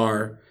characters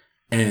are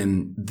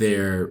and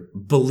their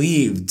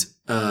believed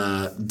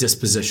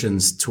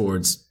dispositions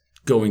towards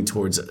going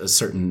towards a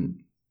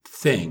certain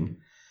thing,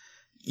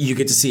 you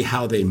get to see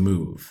how they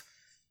move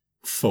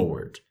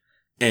forward.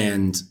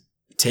 And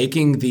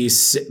taking the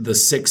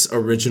 6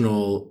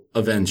 original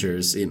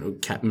Avengers,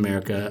 Captain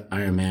America,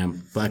 Iron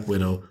Man, Black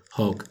Widow,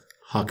 Hulk,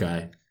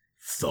 Hawkeye,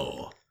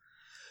 Thor,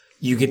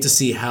 you get to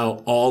see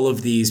how all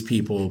of these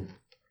people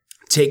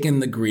take in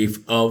the grief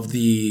of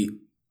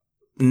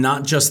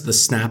not just the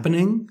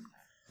snapping,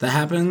 that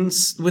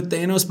happens with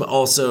Thanos, but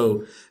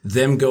also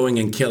them going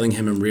and killing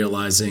him and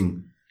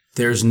realizing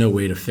there's no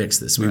way to fix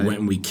this. We went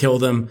and we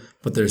killed him,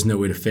 but there's no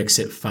way to fix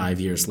it 5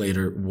 years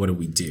later. What do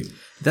we do?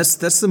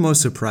 That's the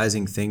most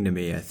surprising thing to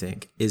me, I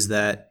think, is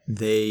that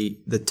the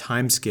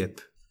time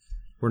skip,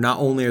 where not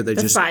only are they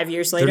just 5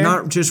 years later, they're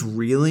not just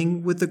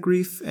reeling with the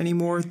grief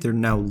anymore, they're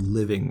now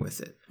living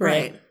with it.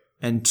 right.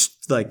 And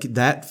like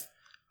that,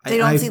 They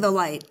don't see the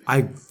light.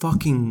 I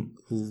fucking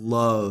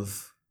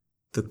love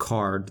the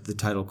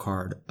title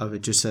card of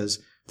it. Just says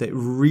that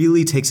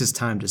really takes its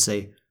time to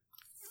say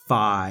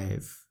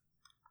 5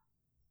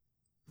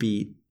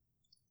 beat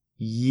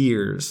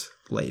years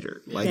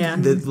later. Like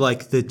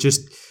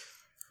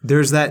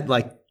there's that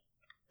like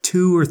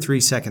 2 or 3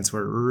 seconds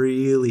where it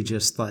really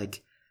just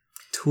like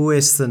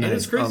twists the knife. And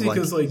it's crazy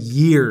because like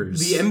years.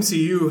 The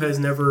MCU has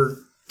never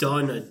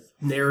done a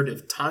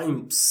narrative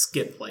time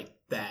skip like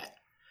that.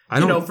 For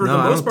the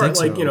most part,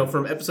 like,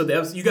 from episode to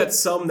episode, you got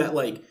some that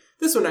like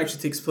this one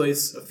actually takes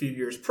place a few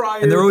years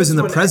prior. And they're always this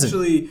in the present.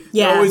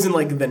 They're always in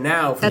like the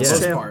now for That's the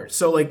most true. part.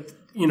 So like,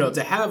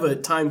 to have a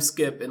time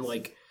skip and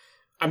like,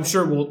 I'm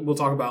sure we'll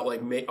talk about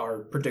like our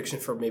prediction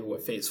for maybe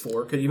what Phase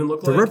 4 could even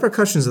look the like.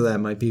 repercussions of that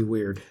might be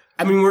weird.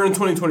 I mean, we're in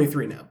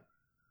 2023 now.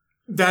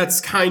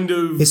 That's kind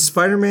of... Is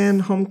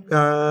Spider-Man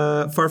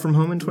Far From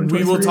Home in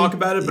 2023? We will talk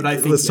about it, but I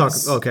think Let's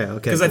yes. talk. Okay.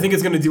 Because I think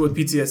it's going to deal with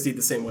PTSD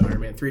the same way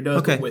Iron Man 3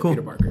 does, Okay, but with cool.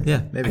 Peter Parker.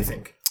 Yeah, maybe. I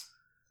think.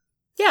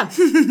 Yeah,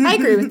 I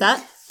agree with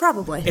that.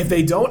 Probably. If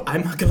they don't,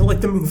 I'm not going to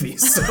like the movie.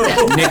 So.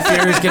 Nick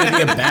Fury's going to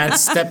be a bad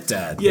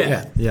stepdad.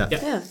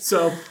 Yeah.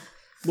 So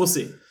we'll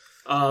see.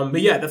 But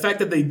yeah, the fact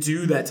that they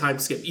do that time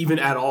skip even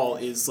at all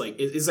is like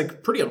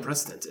pretty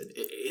unprecedented.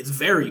 It's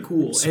very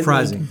cool.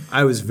 Surprising. And,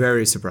 I was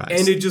very surprised.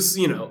 and it just,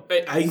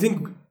 I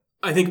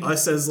think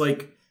us as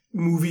like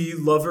movie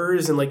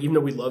lovers and like even though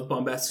we love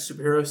bombastic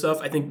superhero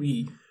stuff, I think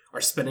we are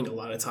spending a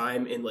lot of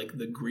time in like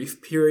the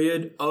grief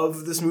period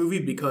of this movie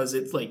because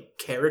it's like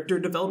character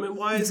development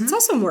wise. It's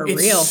also more It's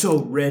real. so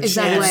rich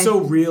Exactly. and it's so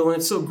real and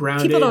it's so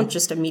grounded. People don't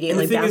just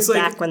immediately And the thing bounce is, like,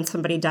 back when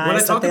somebody when I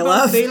dies that talk they about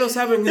love. Thanos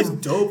having his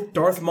dope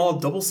Darth Maul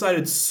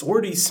double-sided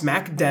swordy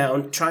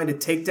smackdown trying to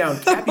take down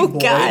Cappy Boy,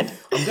 God.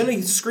 I'm gonna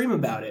scream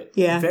about it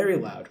very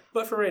loud.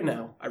 But for right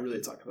now, I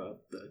really talk about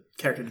the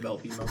character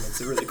developing moments.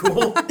 They're really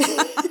cool. I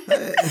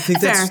think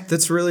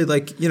that's really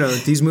like,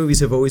 these movies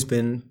have always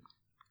been,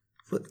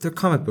 they're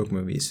comic book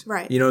movies.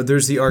 Right.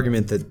 There's the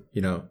argument that,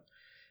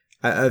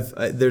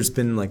 there's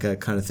been like a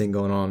kind of thing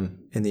going on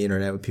in the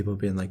internet with people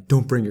being like,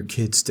 don't bring your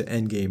kids to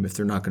Endgame if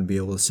they're not going to be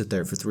able to sit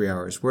there for 3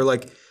 hours. We're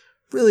like,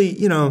 really,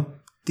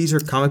 these are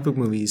comic book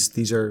movies.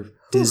 These are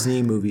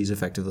Disney movies,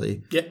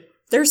 effectively. Yeah.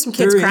 There were some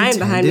kids Very crying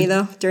behind me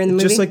though during the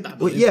movie, Just like, but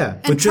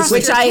just trust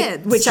like, your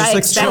kids. which just I like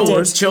expected. Star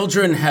Wars.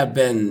 Children have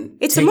been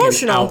It's taken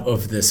emotional. out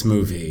of this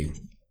movie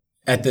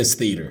at this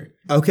theater.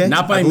 Okay,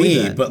 Not by I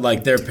believe me, that. but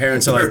like their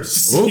parents are like,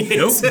 oh,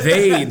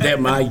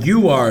 nope,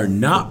 you are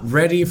not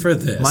ready for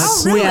this. My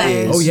Oh, point really?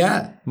 is, Oh,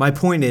 yeah. My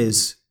point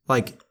is,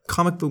 like,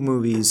 comic book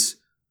movies,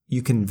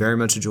 you can very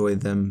much enjoy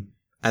them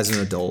as an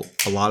adult.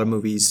 A lot of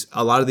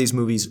these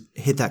movies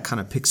hit that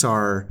kind of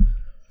Pixar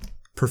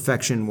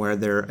perfection where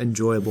they're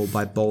enjoyable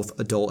by both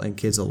adult and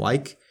kids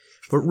alike.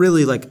 But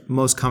really, like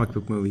most comic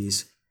book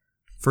movies,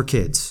 for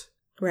kids.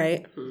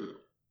 Right.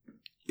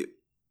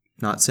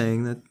 Not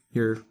saying that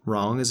you're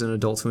wrong as an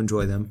adult to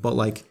enjoy them, but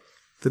like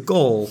the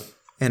goal,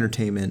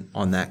 entertainment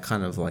on that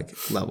kind of like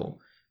level.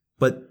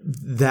 But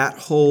that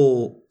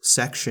whole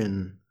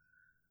section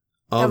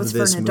of was for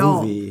this an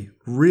adult. movie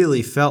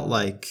really felt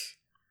like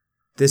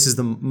this is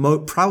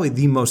the probably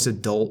the most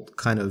adult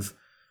kind of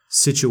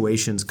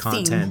situations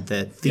content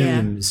that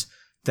themes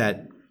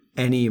that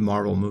any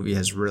Marvel movie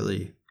has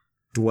really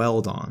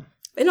dwelled on.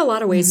 In a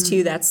lot of ways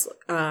too, that's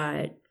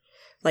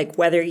like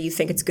whether you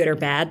think it's good or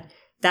bad,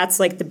 that's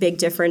like the big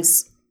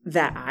difference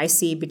that I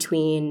see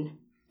between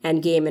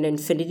Endgame and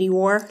Infinity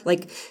War.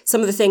 Like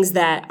some of the things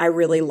that I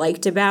really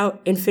liked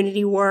about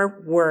Infinity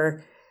War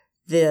were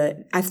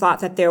I thought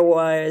that there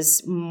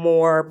was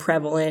more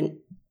prevalent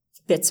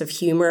bits of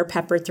humor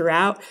peppered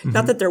throughout.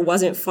 Not that there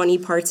wasn't funny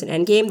parts in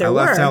Endgame. There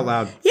were. I laughed out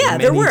loud Yeah,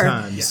 there many were.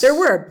 times. There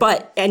were.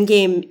 But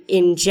Endgame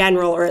in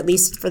general, or at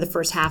least for the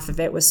first half of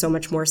it, was so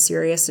much more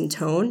serious in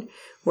tone.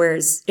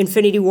 Whereas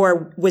Infinity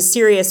War was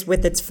serious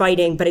with its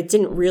fighting, but it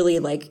didn't really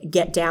like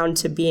get down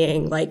to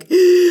being like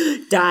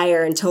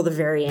dire until the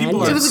very end.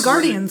 People It was a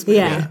Guardians movie.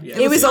 Yeah.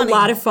 It was a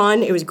lot of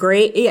fun. It was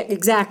great. Yeah,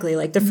 exactly.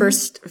 Like the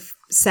first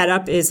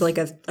setup is like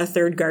a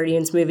third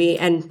Guardians movie.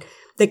 And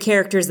the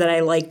characters that I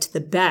liked the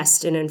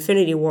best in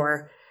Infinity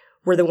War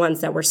were the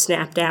ones that were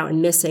snapped out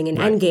and missing in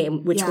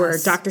Endgame, which were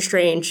Doctor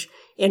Strange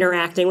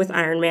interacting with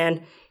Iron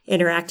Man,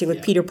 interacting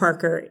with Peter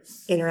Parker,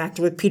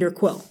 interacting with Peter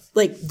Quill.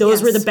 Like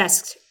those were the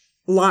best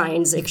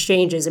lines,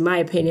 exchanges, in my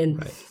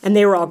opinion. And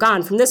they were all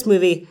gone from this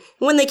movie.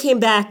 And when they came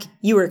back,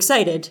 you were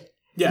excited.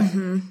 Yeah.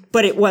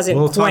 But it wasn't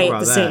We'll talk quite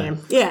about the that. same.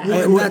 Yeah.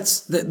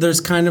 And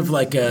there's kind of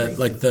like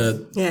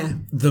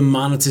the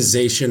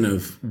monetization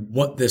of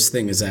what this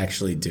thing is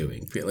actually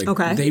doing. Like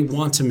Okay. they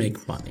want to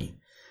make money.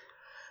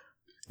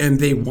 And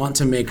they want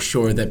to make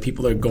sure that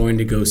people are going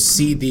to go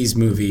see these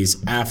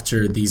movies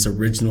after these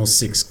original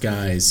 6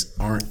 guys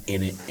aren't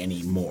in it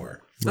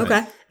anymore.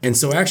 Okay. And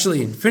so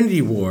actually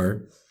Infinity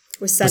War,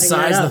 Was setting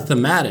besides that up. the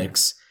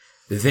thematics,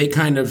 they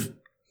kind of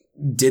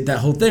did that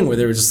whole thing where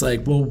they were just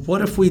like, well,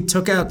 what if we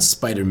took out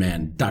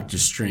Spider-Man, Doctor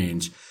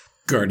Strange,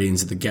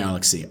 Guardians of the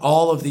Galaxy,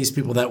 all of these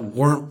people that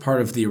weren't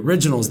part of the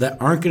originals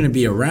that aren't going to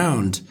be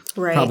around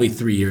Right. probably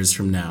 3 years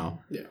from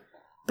now. Yeah.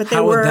 But they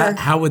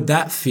How would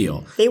that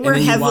feel? They were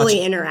And then you heavily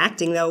watch-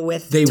 interacting though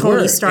with They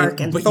Tony were,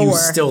 Stark and but Thor. you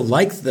still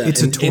liked them.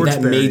 It's a and that torch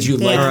made you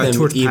bearing. like Or a them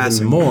torch even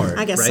passing. more.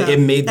 I guess right? so. It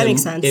made That them.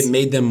 makes sense. It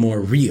made them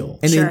more real.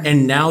 And Sure.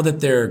 And now that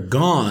they're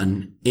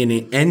gone in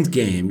an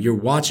Endgame, you're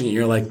watching it.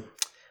 You're like,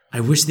 I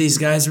wish these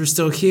guys were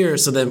still here.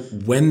 So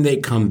that when they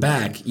come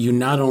back, you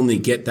not only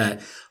get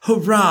that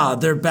hurrah,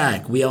 they're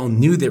back. We all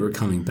knew they were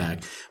coming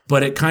back,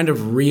 but it kind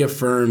of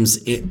reaffirms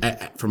it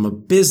from a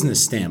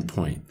business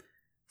standpoint.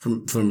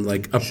 From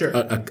like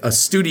a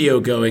studio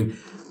going,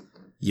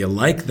 you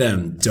like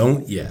them,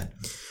 don't you?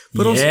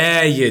 But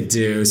Yeah, you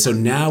do. So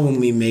now when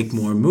we make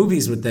more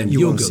movies with them,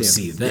 you'll won't go see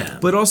see them.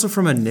 But also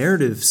from a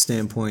narrative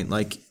standpoint,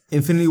 like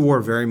Infinity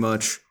War very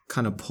much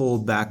kind of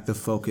pulled back the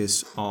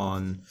focus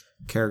on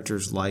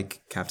characters like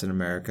Captain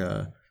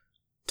America,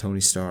 Tony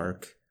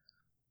Stark,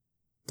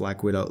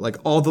 Black Widow, like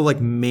all the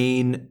like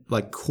main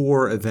like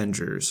core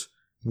Avengers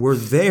were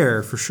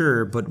there for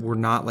sure, but were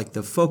not like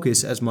the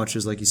focus as much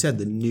as, like you said,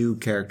 the new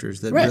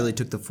characters that really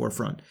took the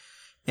forefront.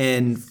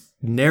 And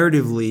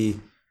narratively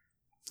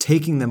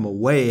taking them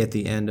away at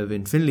the end of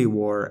Infinity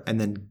War and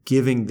then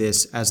giving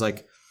this as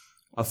like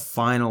a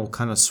final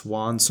kind of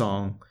swan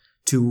song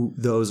to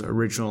those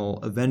original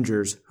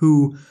Avengers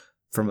who,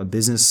 from a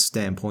business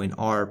standpoint,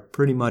 are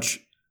pretty much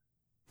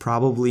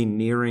probably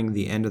nearing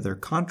the end of their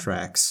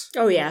contracts.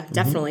 Oh yeah,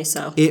 definitely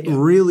so. It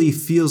really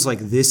feels like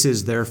this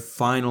is their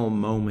final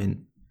moment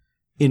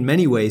in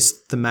many ways,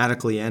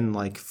 thematically and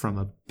like from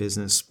a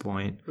business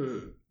point.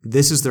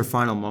 This is their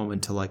final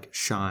moment to like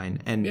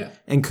shine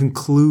and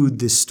conclude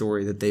this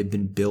story that they've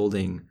been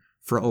building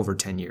for over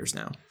 10 years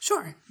now.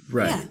 Sure.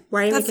 Right. Yeah.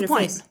 Why are you That's making the a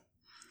point. face?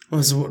 Well,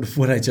 that's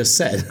what I just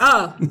said.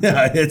 Oh,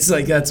 Yeah, it's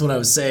like that's what I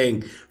was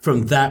saying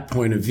from that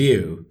point of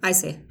view. I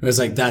see. It was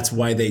like that's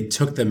why they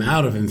took them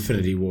out of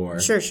Infinity War.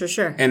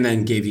 Sure. And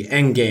then gave you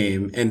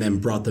Endgame and then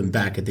brought them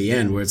back at the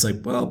end where it's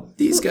like, well,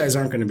 these guys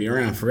aren't going to be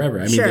around forever.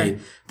 I mean, Sure.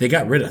 they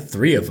got rid of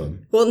 3 of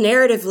them. Well,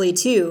 narratively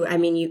too. I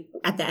mean, you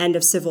at the end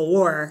of Civil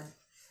War,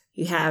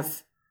 you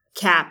have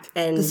Cap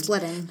and The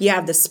splitting. You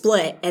have the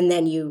split, and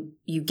then you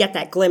get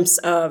that glimpse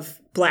of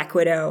Black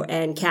Widow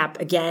and Cap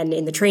again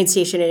in the train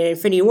station in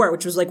Infinity War,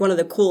 which was like one of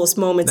the coolest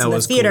moments That in the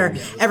was theater.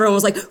 cool. Everyone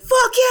was like,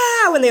 "Fuck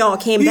yeah!" when they all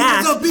came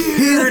back.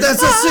 beard!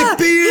 That's a sick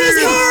beard!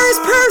 His hair is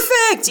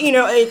perfect, you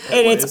know,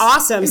 and it's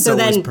awesome. It's so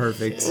always then,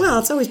 perfect. well,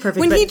 it's always perfect.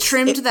 When but he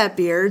trimmed that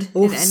beard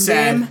in Endgame,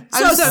 sad.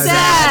 I was so so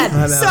sad.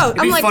 I know. So It'd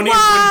I'm be like, funny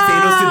why? if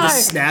when Thanos did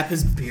the snap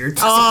his beard.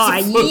 Oh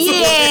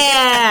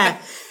yeah,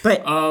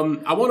 but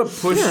I want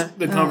to push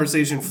the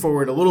conversation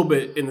forward a little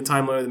bit in the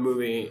timeline of the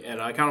movie,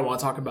 and I kind of want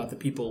to talk about the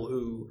people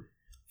who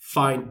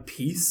find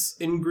peace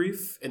in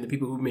grief and the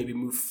people who maybe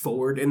move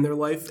forward in their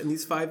life in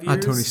these 5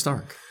 years. Tony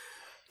Stark.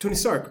 Tony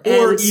Stark. And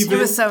Or it even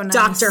was so nice.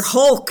 Dr.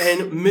 Hulk.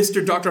 and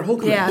Mr. Dr.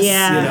 Hulkman. Yes.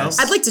 Yeah, You know?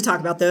 I'd like to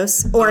talk about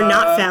those or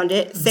not found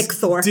it. Thick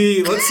Thor.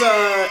 D, let's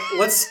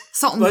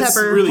Salt and let's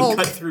pepper really Hulk.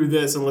 cut through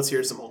this and let's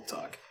hear some Hulk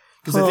talk.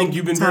 Because I Hulk think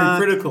you've been talk.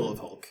 very critical of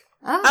Hulk.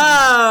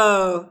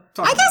 Oh,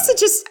 Talk I guess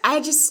about I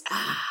just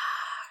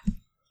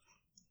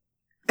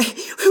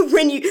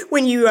when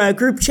you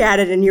group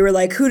chatted and you were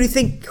like, who do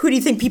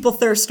you think people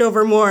thirst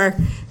over more?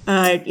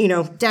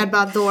 Dad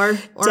bod Thor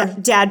or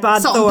Dad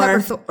bod Salt and Thor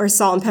pepper Thor. or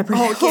Salt and Pepper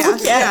Hulk,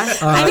 Hulk.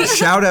 yeah.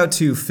 Shout out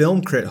to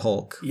Film Crit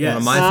Hulk, one Yes.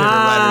 of my favorite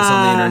writers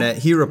on the internet.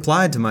 He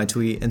replied to my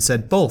tweet and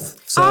said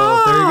both. So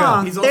there you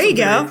go. He's also There you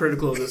very go.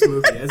 critical of this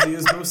movie, as he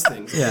is most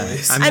things. Yeah,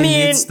 Anyways.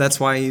 mean, that's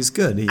why he's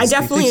good. I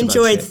definitely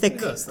enjoyed Thick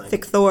does, thank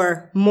Thick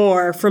Thor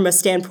more from a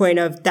standpoint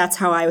of that's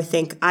how I would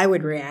think I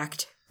would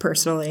react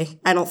personally.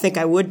 I don't think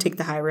I would take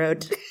the high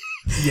road.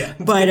 Yeah.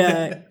 But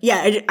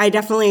I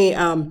definitely,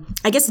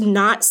 I guess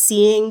not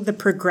seeing the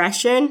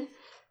progression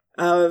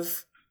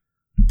of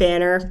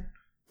Banner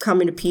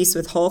coming to peace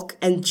with Hulk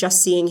and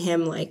just seeing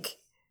him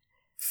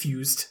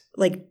Fused.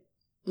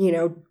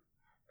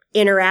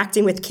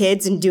 interacting with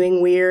kids and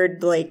doing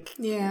weird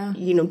Yeah.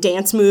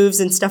 dance moves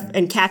and stuff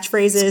and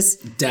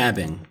catchphrases.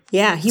 Dabbing.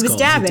 Yeah, he was called-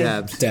 dabbing.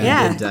 Dabbed.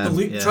 Yeah.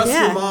 Trust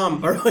Yeah. your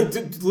mom. Or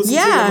listen to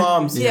Yeah. your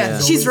moms. Yeah,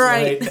 It's she's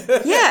always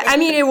right. Yeah, I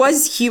mean, it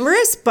was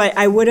humorous, but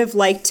I would have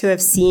liked to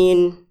have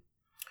seen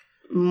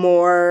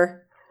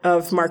more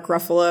of Mark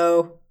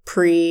Ruffalo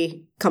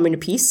pre coming to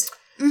peace.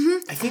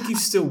 I think you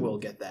still will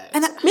get that.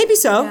 Maybe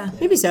so.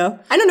 Maybe so.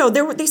 I don't know.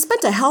 They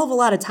spent a hell of a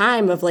lot of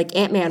time of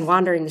Ant-Man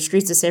wandering the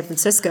streets of San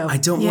Francisco. I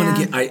don't want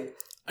Yeah. to get.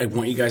 I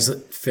want you guys to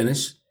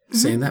finish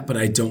saying that, but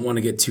I don't want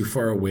to get too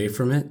far away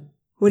from it.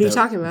 What are you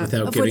talking about?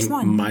 Without Of which giving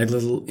one? my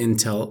little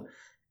intel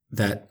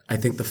that I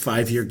think the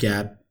 5-year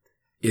gap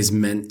is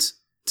meant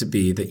to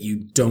be that you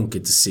don't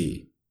get to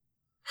see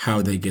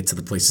how they get to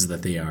the places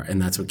that they are.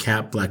 And that's what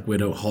Cap, Black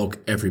Widow, Hulk,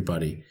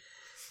 everybody,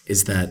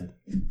 is that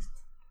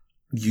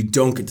you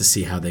don't get to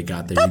see how they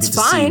got there. That's you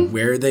get to fine. see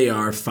where they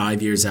are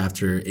 5 years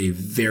after a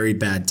very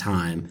bad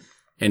time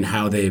and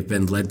how they've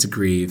been led to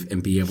grieve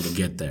and be able to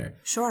get there.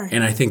 Sure.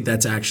 And I think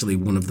that's actually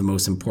one of the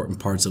most important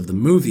parts of the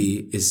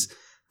movie is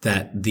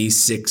that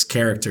these 6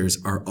 characters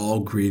are all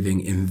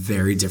grieving in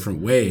very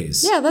different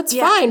ways. Yeah, that's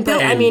fine.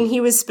 But I mean, he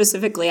was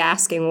specifically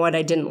asking what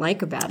I didn't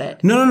like about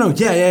it. No.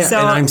 Yeah. So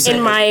and I'm saying,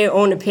 in my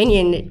own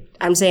opinion,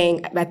 I'm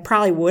saying I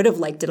probably would have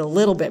liked it a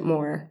little bit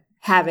more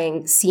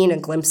having seen a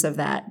glimpse of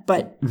that.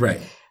 But right.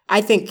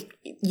 I think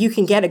you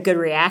can get a good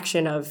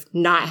reaction of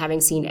not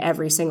having seen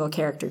every single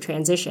character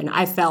transition.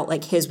 I felt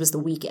like his was the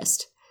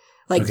weakest.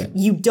 Like,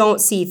 you don't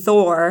see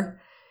Thor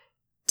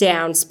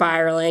down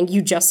spiraling.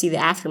 You just see the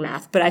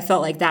aftermath. But I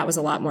felt like that was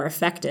a lot more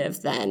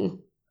effective than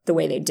the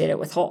way they did it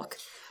with Hulk.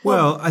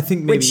 Well, I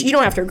think maybe... Which you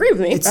don't have to agree with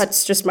me.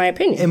 That's just my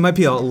opinion. It might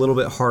be a little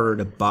bit harder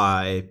to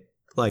buy.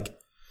 Like,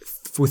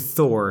 with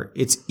Thor,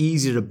 it's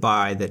easy to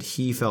buy that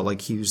he felt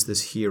like he was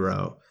this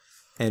hero.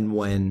 And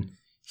when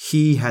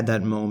he had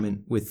that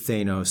moment with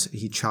Thanos,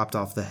 he chopped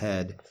off the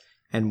head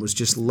and was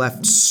just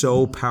left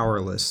so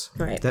powerless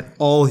that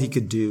all he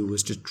could do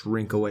was just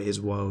drink away his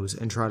woes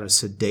and try to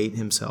sedate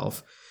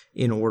himself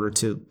in order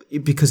to,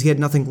 because he had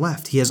nothing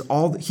left. He is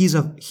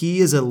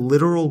a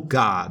literal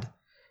god,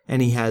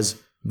 and he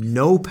has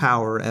no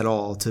power at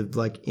all to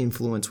like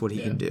influence what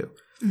he can do.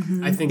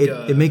 Mm-hmm. I think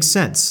it makes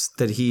sense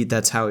that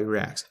that's how he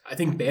reacts. I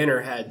think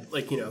Banner had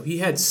he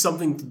had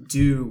something to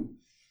do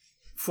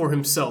for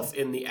himself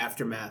in the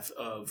aftermath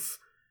of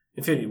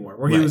Infinity War,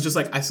 where he was just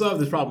like, I still have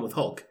this problem with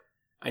Hulk.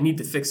 I need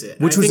to fix it.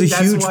 Which was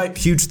a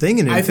huge thing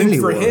in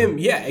Infinity War. I think for him,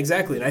 yeah,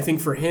 exactly. And I think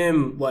for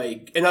him,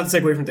 like, and not to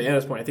take away from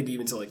Diana's point, I think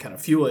even to like kind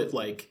of fuel it,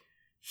 like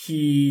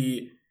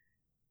he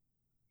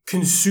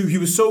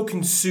was so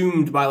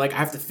consumed by like, I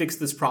have to fix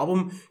this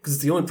problem because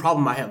it's the only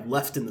problem I have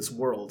left in this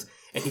world,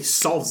 and he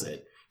solves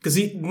it. Because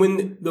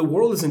when the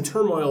world is in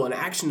turmoil and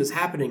action is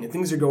happening and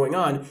things are going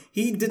on,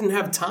 he didn't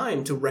have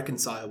time to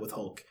reconcile with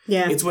Hulk.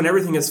 Yeah. It's when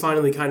everything is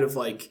finally kind of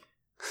like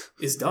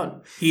is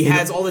done. He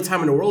has all the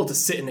time in the world to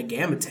sit in a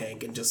gamma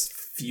tank and just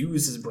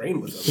fuse his brain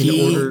with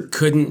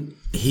him.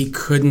 He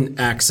couldn't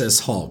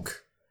access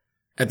Hulk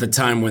at the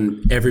time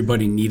when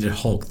everybody needed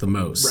Hulk the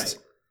most. Right.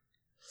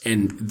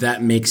 And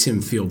that makes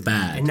him feel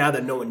bad. And now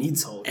that no one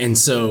needs Hulk. And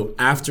so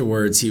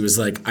afterwards, he was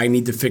like, I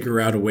need to figure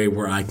out a way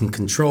where I can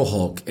control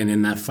Hulk. And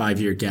in that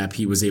 5-year gap,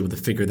 he was able to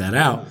figure that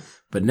out.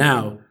 But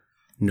now,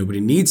 nobody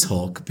needs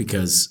Hulk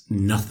because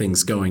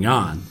nothing's going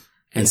on.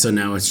 And so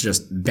now it's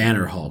just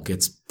Banner Hulk.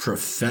 It's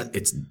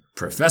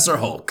Professor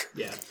Hulk.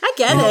 Yeah. I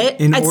get it.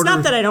 It's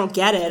not that I don't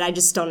get it. I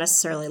just don't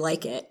necessarily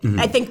like it. Mm-hmm.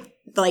 I think,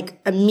 like,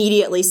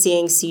 immediately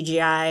seeing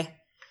CGI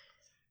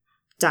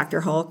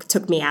Dr. Hulk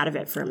took me out of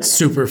it for a minute.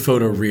 Super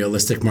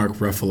photorealistic Mark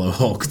Ruffalo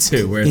Hulk,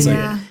 too, where it's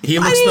like, he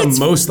looks the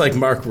most like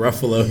Mark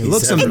Ruffalo. He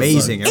looks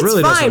amazing. It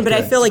really does. It's fine, but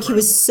I feel like he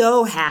was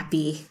so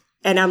happy.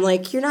 And I'm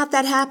like, you're not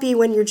that happy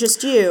when you're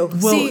just you.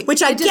 Well,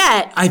 which I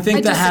get. I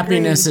think the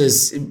happiness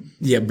is,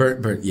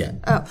 Bert, yeah.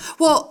 Oh,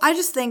 well, I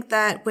just think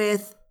that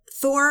with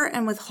Thor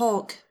and with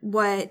Hulk,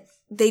 what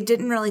they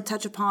didn't really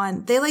touch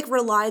upon, they like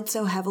relied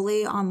so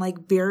heavily on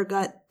like beer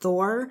gut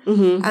Thor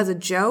as a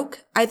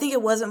joke. I think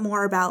it wasn't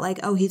more about like,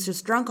 oh, he's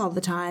just drunk all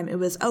the time. It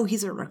was, oh,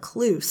 he's a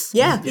recluse.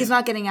 Yeah. He's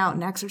not getting out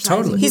and exercising.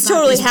 Totally. He's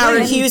totally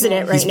Howard Hughes in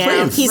it right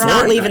now. He's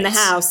not leaving the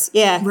house.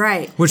 Yeah.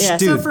 Right. Which,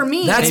 dude, so for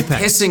me, that's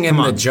pissing in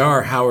the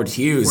jar Howard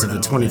Hughes of the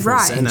 21st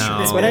century.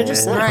 That's what I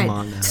just said. Right. Come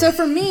on now. So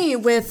for me,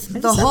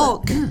 with the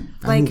Hulk,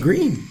 like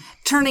green.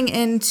 turning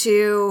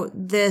into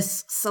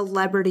this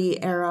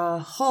celebrity era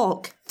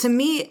Hulk, to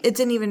me, it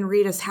didn't even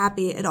read as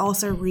happy. It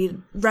also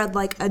read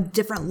like a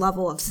different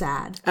level of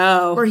sad.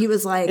 Oh. Where he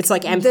was like, it's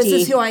like empty. This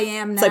is who I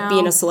am now. It's like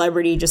being a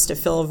celebrity just to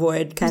fill a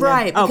void, kind of.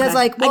 Right. Because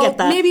like, well, I get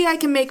that. maybe I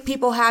can make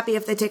people happy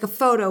if they take a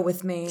photo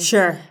with me.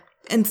 Sure.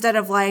 Instead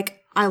of like,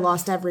 I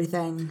lost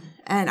everything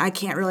and I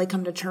can't really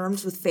come to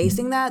terms with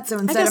facing that. So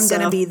instead I'm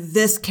going to be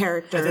this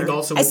character. I think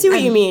also I see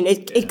what you mean.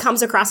 It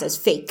comes across as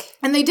fake.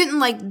 And they didn't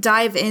like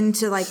dive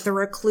into like the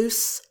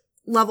recluse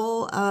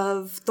level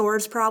of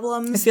Thor's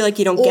problems. I feel like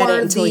you don't get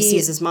it until he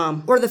sees his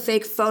mom. Or the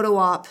fake photo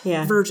op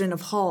version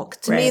of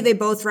Hulk. To me, they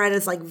both read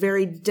as like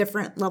very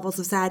different levels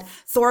of sad.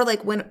 Thor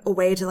like went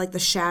away to like the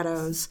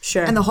shadows.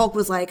 Sure. And the Hulk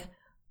was like,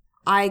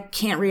 I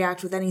can't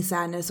react with any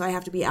sadness, so I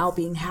have to be out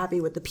being happy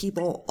with the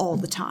people all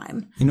the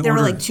time. They were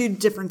like two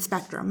different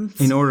spectrums.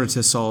 In order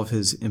to solve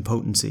his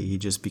impotency, he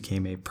just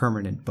became a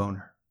permanent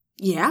boner.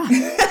 Yeah.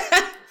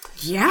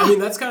 Yeah. I mean,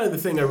 that's kind of the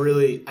thing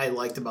I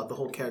liked about the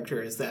whole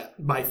character is that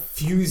by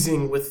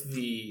fusing with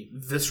the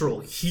visceral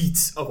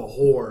heat of a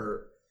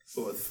whore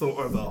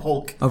or the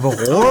Hulk. Of a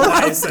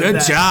whore? Good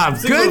job.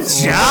 Good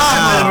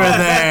job over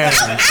there.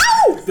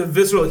 The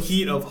visceral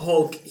heat of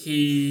Hulk,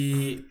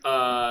 he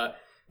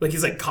Like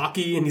he's like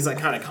cocky and he's like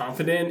kind of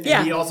confident. Yeah.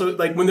 And he also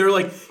like when they're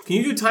like, "Can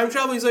you do time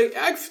travel?" He's like,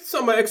 "It's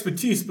not my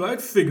expertise, but I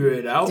can figure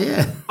it out.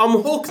 Yeah.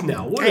 I'm Hulk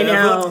now. Whatever." I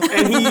know.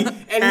 And he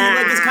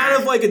like is kind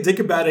of like a dick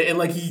about it, and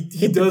like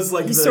he does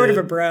like He's sort of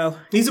a bro.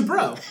 He's a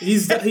bro.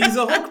 He's a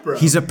Hulk bro.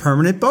 He's a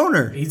permanent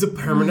boner. He's a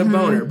permanent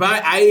boner.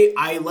 But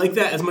I like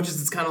that as much as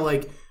it's kind of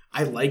like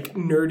I like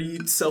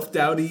nerdy,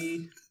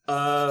 self-doubty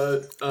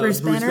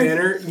Bruce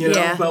Banner, you know,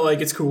 Yeah. but like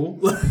it's cool.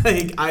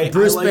 Like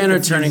Bruce I like Banner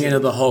the turning fusion. into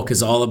the Hulk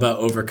is all about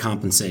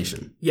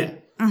overcompensation. Yeah.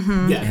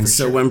 Mm-hmm. Yeah. And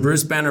so when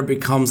Bruce Banner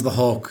becomes the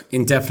Hulk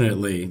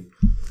indefinitely,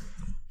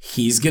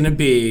 he's going to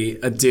be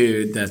a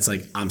dude that's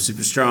like, I'm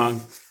super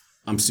strong,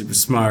 I'm super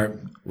smart,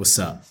 what's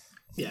up?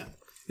 Yeah.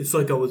 It's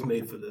like I was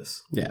made for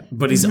this. Yeah,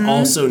 but he's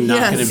also not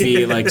Yes. going to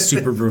be like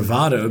super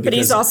bravado. Because, But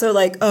he's also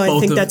like, oh, I both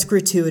think of- that's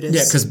gratuitous.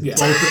 yeah,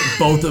 because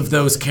both of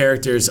those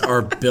characters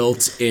are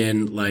built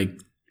in like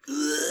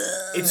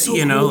It's so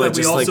you know, cool like, that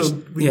we just, like, also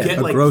we yeah, get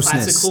a like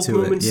grossness classic Hulk to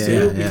it. moments Yeah, too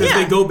yeah, because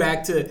yeah. they go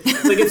back to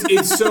like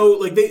it's so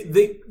like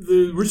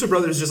the Russo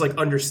brothers just like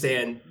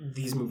understand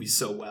these movies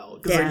so well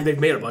because Yeah. like, they've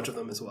made a bunch of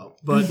them as well.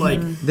 But like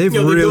They've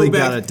you know, they really go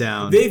back- got it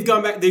down. They've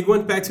gone back. They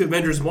went back to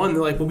Avengers 1.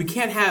 They're like, well, we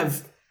can't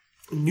have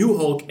new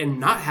Hulk and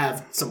not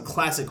have some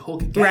classic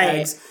Hulk gags.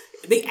 Right.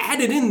 They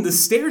added in the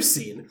stair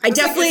scene. I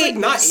definitely, it's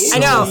not I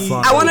know. in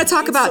funny. I want to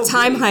talk It's about so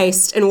Time good.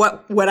 Heist and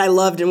what I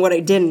loved and what I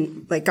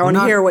didn't. Like, I want to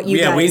not- hear what you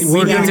yeah, guys. we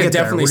We're need gonna to get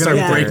there. definitely We're start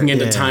gonna get breaking there.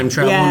 into Yeah. time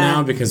travel Yeah.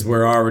 now because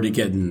we're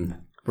getting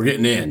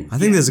in. I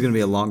think this is going to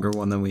be a longer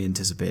one than we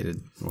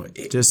anticipated.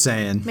 Just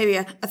saying. Maybe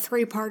a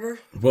 3-parter.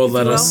 Well, if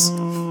let you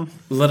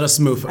us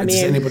move. Does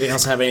mean- anybody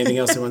else have anything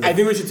else they want to I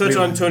think we should touch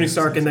on Tony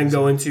Stark and then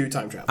go into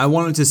time travel. I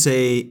wanted to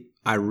say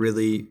I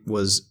really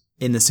was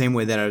in the same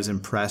way that I was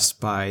impressed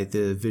by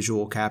the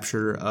visual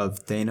capture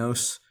of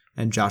Thanos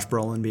and Josh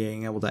Brolin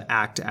being able to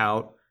act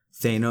out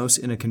Thanos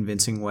in a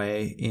convincing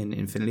way in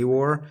Infinity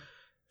War.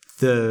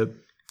 The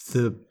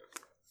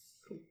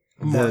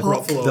Mark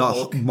Ruffalo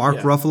Hulk. Mark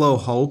Yeah.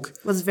 Ruffalo Hulk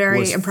Was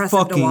very impressive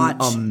to fucking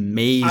watch.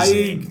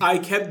 amazing. I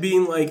kept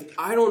being like,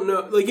 I don't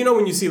know, like you know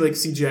when you see like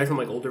CGI from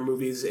like older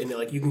movies and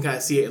like you can kind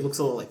of see it looks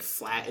a little like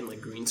flat and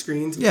like green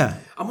screened. Yeah.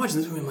 I'm watching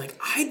this movie and I'm like,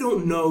 I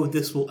don't know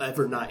this will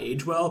ever not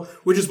age well,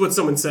 which is what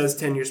someone says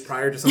 10 years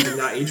prior to something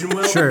not aging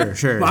well.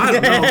 Sure. But I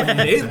don't know,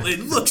 man. It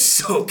looks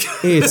so good.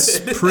 It's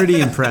pretty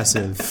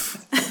impressive.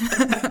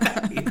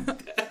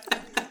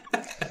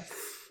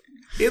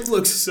 It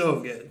looks so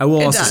good. I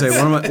will also does.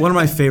 say one of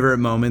my favorite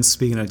moments,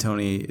 speaking of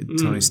Tony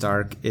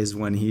Stark, is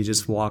when he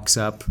just walks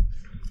up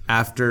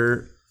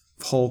after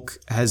Hulk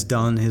has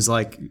done his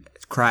like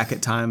crack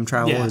at time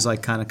travel, Yeah. his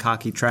like kind of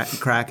cocky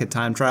crack at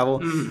time travel,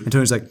 and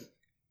Tony's like,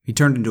 he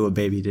turned into a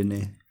baby, didn't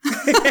he?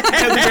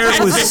 It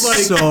It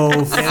was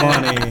so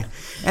funny,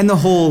 and the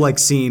whole like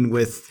scene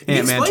with He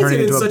Ant-Man explains turning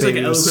it in into a such like baby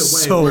an was eloquent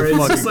way. so where it's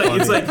fucking just like funny.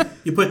 it's like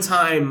you put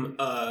time.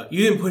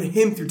 You didn't put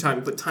him through time.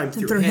 You put time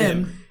through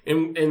him.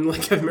 And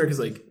like Captain America's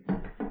like,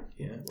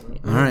 yeah.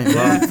 Well, All right,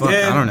 well, fuck,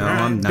 I don't know.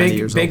 I'm 90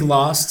 years big old.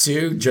 loss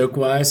too, joke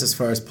wise, as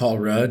far as Paul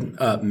Rudd.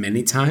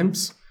 Many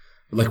times,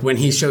 like when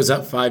he shows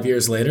up 5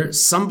 years later,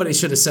 somebody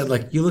should have said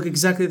like, "You look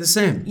exactly the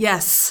same."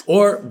 Yes.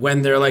 Or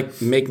when they're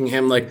like making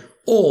him like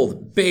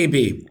old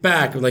baby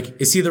back, or like,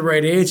 is he the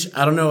right age?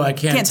 I don't know. I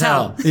can't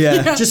tell.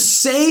 Yeah.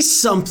 Just say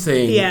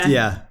something. Yeah.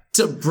 Yeah.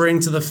 To bring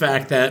to the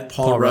fact that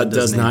Paul Rudd Rudd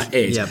does doesn't not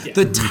age. Yep.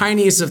 The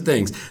tiniest of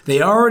things. They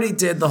already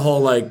did the whole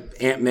like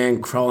Ant-Man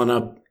crawling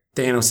up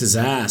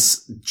Thanos'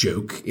 ass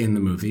joke in the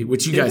movie,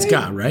 which you guys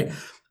got, right?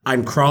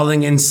 I'm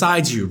crawling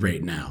inside you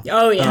right now.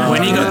 Oh yeah.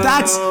 When you go,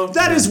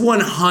 that is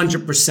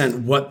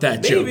 100% what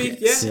that joke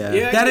maybe, is. yeah. I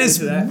That can is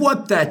get into that.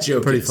 what that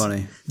joke Pretty is.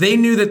 funny. They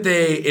knew that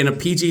they, in a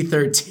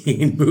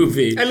PG-13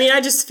 movie, I mean,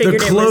 I just the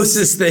figured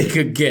closest they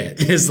could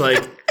get is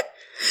like,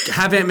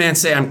 have Ant-Man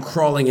say, I'm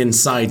crawling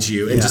inside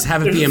you, and just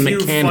have it be a There's few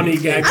mechanic. funny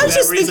gags I was for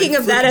just that reason. thinking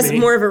of that Freak as me.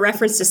 more of a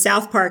reference to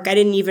South Park. I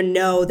didn't even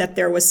know that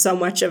there was so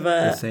much of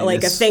a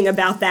like a Thanos. thing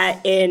about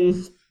that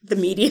in the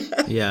media.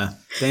 Yeah.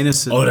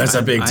 Thanos. Oh, that's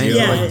a big deal.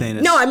 I Yeah. like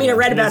Thanos. No, I mean I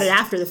read about it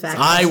after the fact.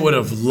 I would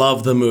have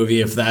loved the movie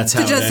if that's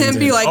how just it him ended.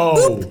 be like,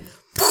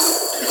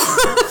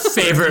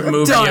 favorite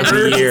movie of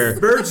the year.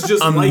 Birds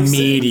just likes it.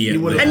 Immediately. He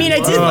would've- I mean, I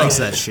He did. likes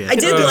that shit. I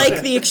did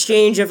like the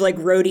exchange of like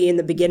Rhodey in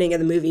the beginning of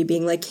the movie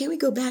being like, "Can't we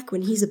go back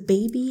when he's a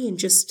baby and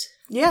just?"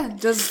 Yeah,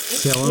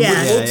 just Kill him. Yeah.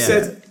 Hulk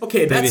says,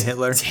 okay, that's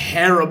Hitler.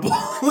 terrible.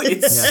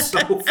 It's so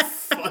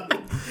funny.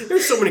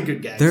 There's so many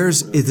good gags.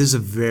 It is a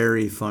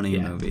very funny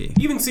movie.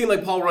 Even seeing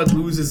like Paul Rudd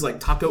loses like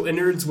taco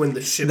innards when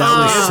the ship.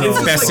 was It's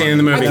just Best like- scene in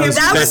the movie. I can't-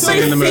 That Best was my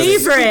scene in the movie.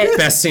 favorite.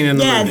 Best scene in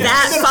the Yeah, movie.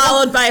 that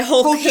followed by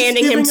Hulk Hulk just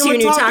handing him giving 2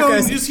 new a taco,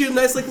 and tacos. You just hear a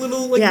nice like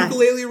little like Yeah.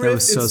 ukulele riff.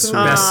 was so It's sweet.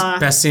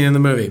 Best scene in the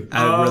movie.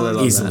 I really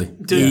love Easily.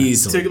 that.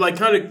 Easily. To like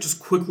kind of just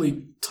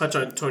quickly touch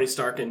on Tony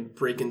Stark and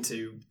break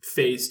into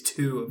phase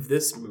 2 of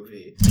this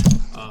movie,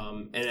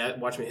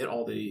 and watch me hit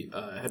all the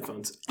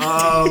headphones.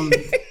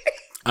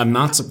 I'm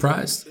not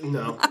surprised.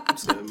 No, I'm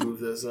just gonna move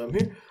this up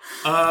here.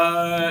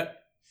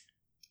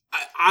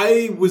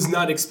 I was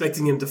not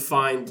expecting him to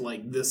find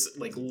like this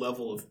like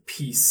level of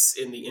peace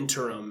in the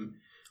interim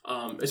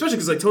Especially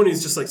because like Tony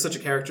is just like such a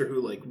character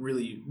who like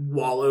really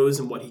wallows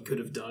in what he could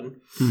have done,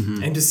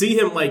 and to see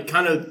him like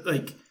kind of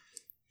like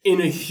in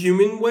a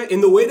human way,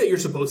 in the way that you're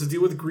supposed to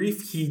deal with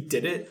grief, he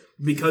did it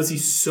because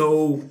he's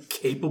so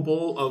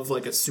capable of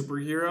like a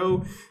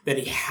superhero that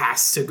he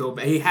has to go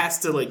back. He has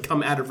to like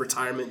come out of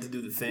retirement to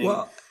do the thing.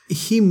 Well,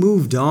 he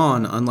moved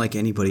on unlike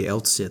anybody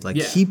else did. Like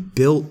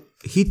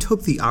he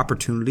took the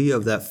opportunity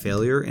of that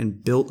failure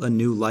and built a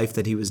new life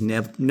that he was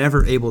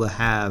never able to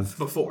have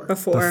before.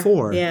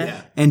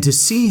 Yeah. And to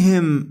see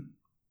him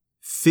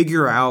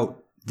figure out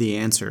the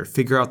answer,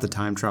 figure out the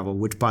time travel,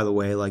 which by the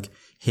way, like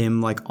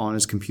him like on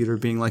his computer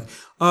being like,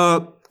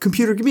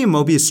 computer, give me a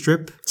Mobius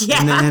strip.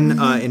 Yeah. And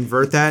then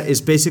invert that is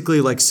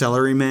basically like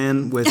Celery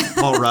Man with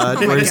Paul Rudd,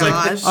 where he's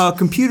like,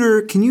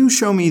 computer, can you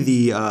show me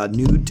the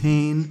nude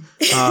tane?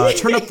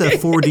 Turn up the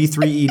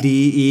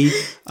 4D3EDE.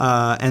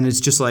 And it's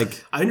just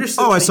like, I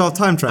understand. I solved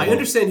time travel. I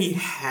understand he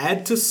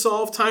had to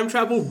solve time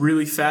travel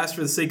really fast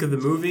for the sake of the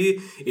movie.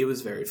 It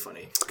was very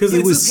funny. Because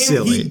it was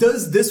silly. He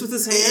does this with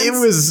his hands. It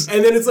was-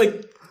 And then it's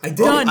like, I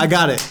did it. I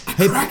got it.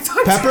 Hey,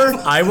 Pepper.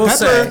 I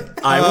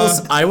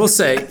will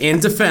say, in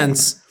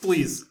defense,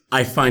 Please.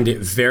 I find it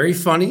very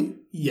funny.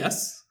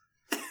 Yes.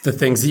 The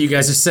things that you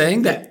guys are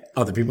saying that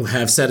other people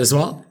have said as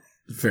well.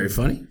 Very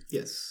funny.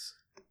 Yes.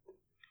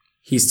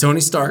 He's Tony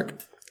Stark.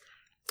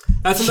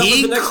 That's enough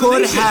He of an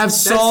could explanation. have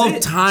That's solved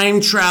it. time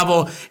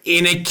travel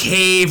in a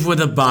cave with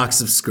a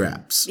box of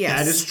scraps.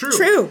 That is true.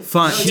 True.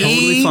 Fine.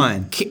 Totally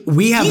fine.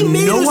 We have He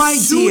made no a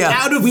suit idea.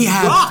 out of we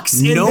have rocks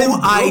and then no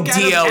broke out of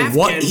idea Afghan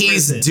what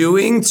he's prison.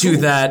 doing to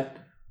that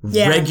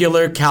Yeah.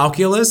 regular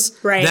calculus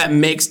Right. that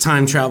makes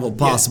time travel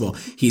possible.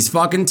 He's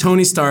fucking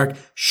Tony Stark.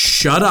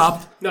 Shut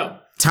up. No.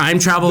 Time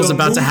travel is The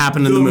about to mov-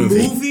 happen in the movie.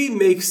 The movie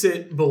makes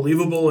it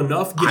believable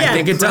enough. I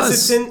think it does.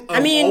 Precedent of I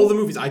mean- all the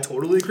movies. I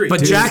totally agree.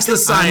 But Jack's the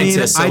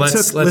scientist, I mean,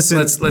 so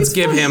let's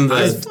give him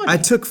the. I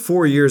took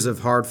 4 years of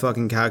hard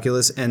fucking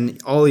calculus,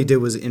 and all he did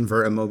was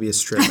invert a Mobius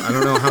strip. I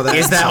don't know how that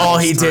Is that all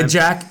he solves did, time.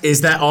 Jack?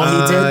 Is that all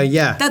he did?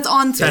 Yeah. That's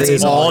on screen.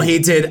 That's all he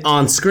did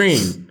on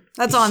screen.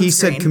 That's on He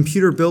screen. said,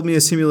 "Computer, build me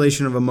a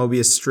simulation of a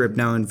Mobius strip.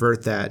 Now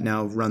invert that.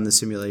 Now run the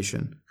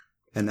simulation."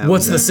 And that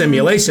What's was the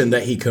simulation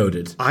that he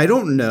coded? I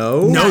don't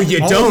know. No, you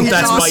All don't. he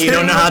That's did why was you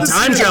don't know how say-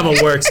 time travel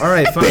works. All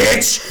right, fine.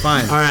 Bitch.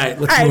 Fine. All right,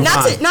 let's All right, move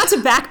on. not to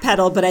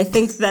backpedal, but I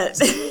think that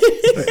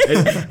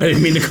I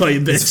didn't mean to call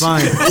you bitch. It's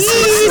fine.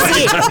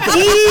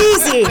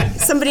 easy.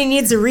 Somebody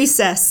needs a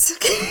recess.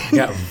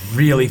 Got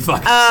really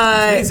fucking.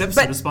 Today's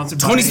episode is sponsored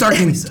by Tony Stark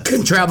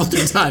can travel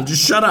through time.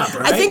 Just shut up,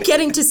 right? I think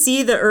getting to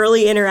see the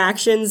early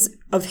interactions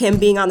of him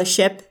being on the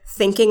ship,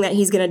 thinking that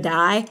he's gonna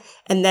die,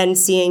 and then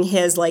seeing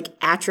his like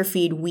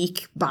atrophied,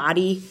 weak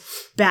body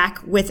back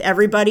with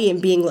everybody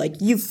and being like,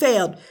 "You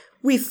failed.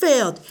 We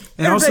failed."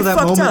 And also Everybody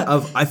that fucked moment up.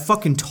 of, I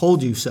fucking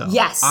told you so.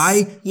 Yes.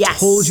 I Yes.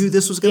 told you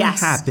this was going to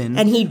Yes. happen.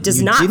 And he does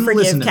You not didn't forgive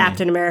listen to me.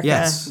 Captain America.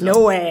 Yes. No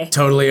way.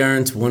 Totally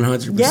earned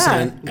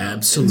 100%.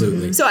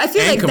 Absolutely. So I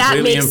feel and like that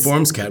completely makes-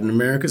 informs Captain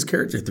America's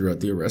character throughout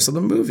the rest of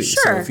the movie.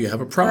 So Sure. if you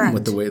have a problem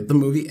with the way the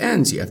movie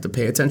ends, you have to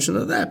pay attention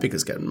to that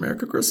because Captain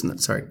America grows in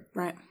that. Sorry.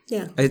 Right.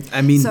 Yeah.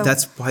 I mean, So-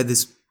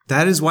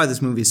 that is why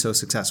this movie is so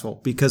successful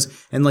because,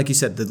 and like you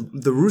said,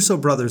 the Russo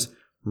brothers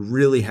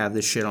really have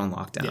this shit on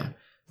lockdown. Yeah.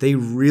 They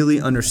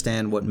really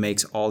understand what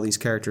makes all these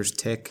characters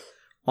tick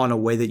on a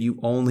way that you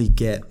only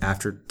get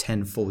after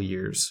 10 full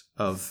years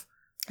of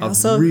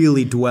Also-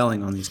 really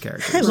dwelling on these I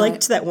characters.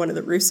 liked that one of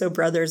the Russo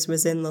brothers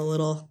was in the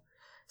little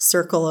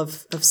circle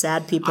of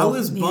sad people. I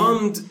was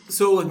bummed.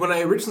 So like when I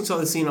originally saw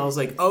the scene, I was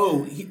like,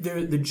 "Oh,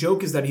 the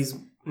joke is that he's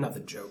not the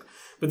joke,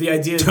 but the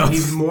idea is that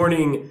he's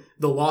mourning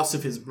the loss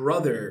of his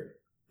brother."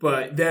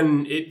 But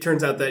then it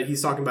turns out that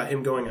he's talking about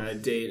him going on a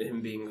date and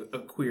him being a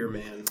queer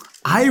man.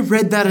 I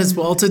read that as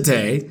well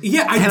today.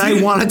 Yeah, I and did.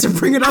 I wanted to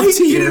bring it up I to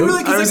didn't you.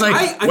 really- 'cause I was like,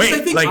 like, I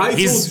wait, think like I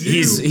he's told you-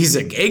 he's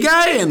a gay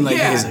guy, and like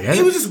Yeah, he's a gay,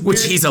 it was just which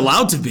weird. he's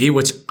allowed to be,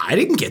 which I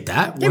didn't get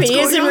that. I mean, he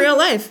is in real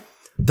life.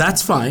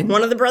 That's fine.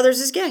 One of the brothers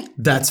is gay.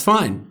 That's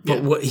fine.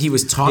 But what he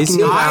was talking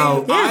he?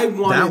 about. I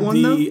wanted That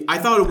one, though? I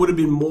thought it would have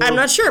been more. I'm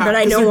not sure, but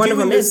I 'cause know they're one of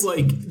doing them this, is.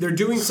 like they're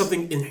doing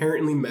something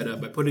inherently meta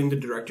by putting the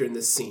director in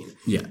this scene.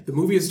 Yeah. The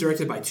movie is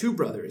directed by two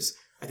brothers.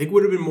 I think it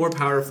would have been more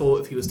powerful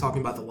if he was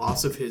talking about the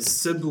loss of his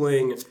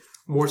sibling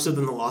more so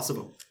than the loss of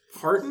a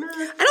partner.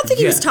 I don't think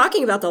he was Yeah.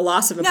 talking about the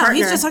loss of a No, partner.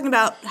 he's just talking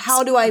about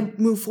how do I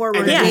move forward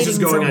And then dating he's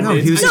just going on someone.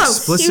 dates. he was no,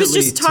 explicitly he was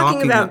just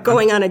talking about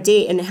going on a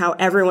date and how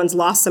everyone's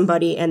lost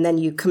somebody, and then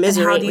you And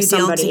commiserate how do you with deal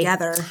somebody.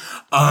 together?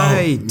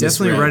 I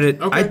definitely read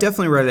it. Okay. I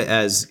definitely read it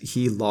as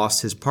he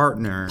lost his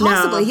partner.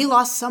 Possibly. He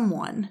lost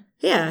someone.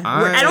 Yeah,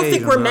 I don't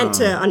think I we're don't meant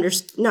know. to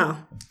understand. No.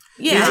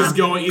 Yeah.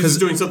 He's just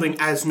doing something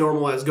as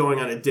normal as going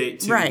on a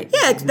date too. Right.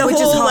 Yeah, the Which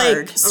is whole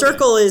hard. like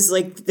circle is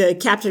like the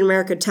Captain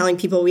America telling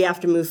people we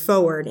have to move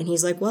forward, and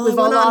he's like, "Well, We've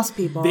I all went on- lost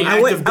people. The I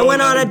act went- of I going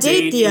went on a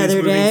date the is other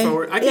moving day.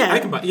 forward. I Yeah.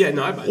 can buy. Yeah,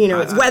 no, I buy. You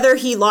know, whether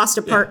he lost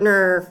a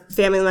partner,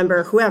 family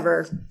member,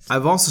 whoever.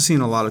 I've also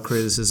seen a lot of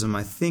criticism.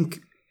 I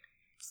think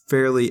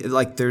fairly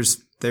like there's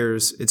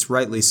it's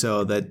rightly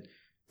so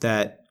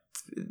that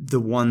the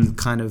one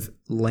kind of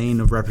lane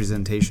of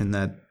representation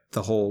that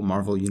the whole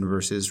Marvel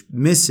universe is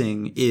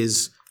missing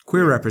is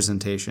queer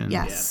representation.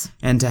 Yes.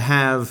 And to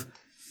have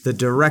the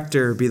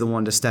director be the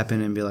one to step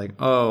in and be like,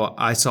 oh,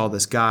 I saw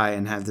this guy,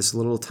 and have this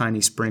little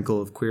tiny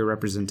sprinkle of queer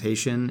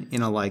representation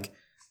in a like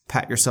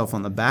pat yourself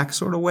on the back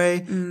sort of way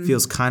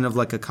feels kind of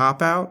like a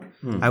cop-out.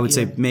 I would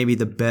say maybe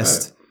the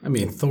best. I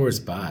mean, Thor's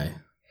bi.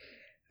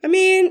 I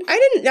mean, I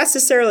didn't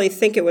necessarily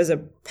think it was a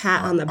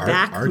pat on the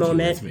back Argue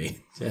moment. with me.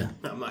 Yeah.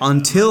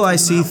 Until I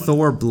see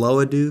Thor blow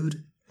a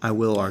dude, I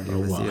will argue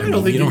with you. I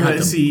don't think you don't you're have gonna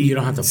to. see- You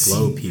don't have to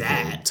blow people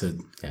that. to.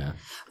 Yeah.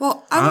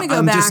 Well, I want to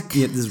go back.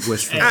 This is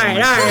wishful. All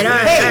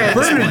right.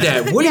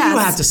 Bernadette, what do you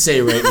Yes. have to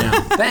say right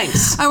now?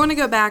 Thanks. I want to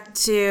go back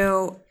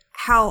to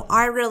how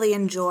I really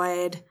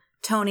enjoyed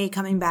Tony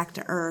coming back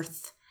to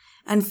Earth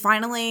and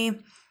finally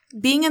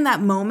being in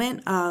that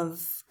moment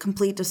of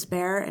complete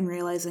despair and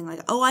realizing like,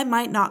 oh, I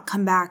might not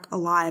come back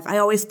alive. I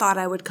always thought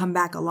I would come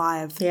back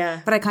alive. Yeah.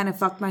 But I kind of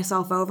fucked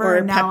myself over. Or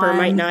and now Pepper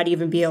might I'm- not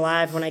even be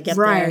alive when I get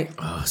Right.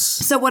 there.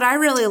 So what I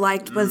really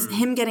liked was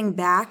him getting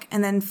back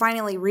and then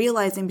finally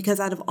realizing, because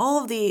out of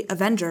all of the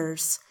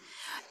Avengers,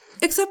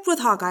 except with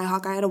Hawkeye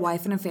had a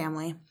wife and a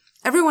family.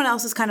 Everyone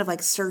else is kind of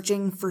like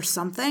searching for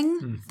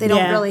something. They don't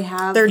Yeah. really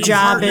have Their a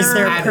job is partner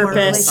their or a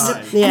purpose.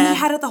 relationship. Yeah. And he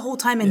had it the whole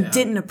time and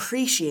didn't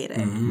appreciate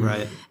it.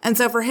 Right. And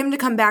so for him to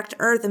come back to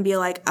Earth and be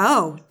like,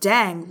 oh,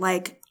 dang,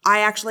 like I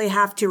actually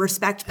have to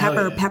respect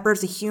Pepper. yeah.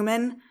 Pepper's a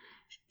human.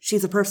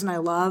 She's a person I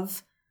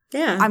love.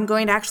 Yeah. I'm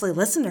going to actually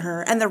listen to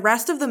her. And the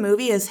rest of the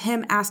movie is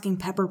him asking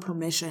Pepper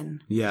permission.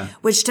 Yeah.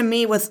 Which to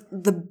me was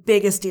the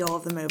biggest deal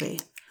of the movie.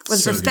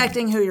 Was So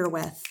respecting who you're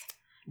with.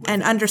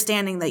 And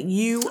understanding that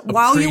you,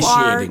 while you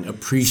are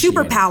Appreciating,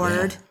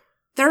 superpowered, yeah.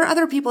 there are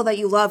other people that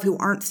you love who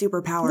aren't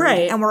superpowered.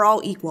 Right. And we're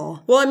all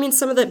equal. Well, I mean,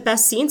 some of the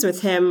best scenes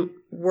with him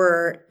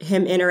were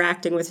him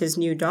interacting with his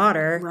new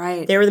daughter.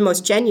 Right. They were the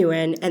most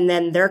genuine. And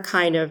then they're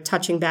kind of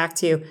touching back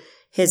to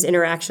his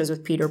interactions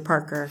with Peter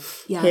Parker.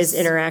 Yes. His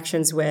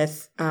interactions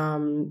with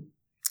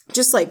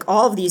just like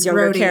all of these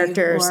younger Rhodey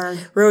characters. or-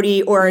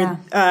 Rhodey or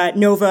Yeah.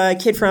 Nova,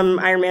 kid from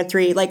Iron Man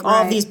 3. Like all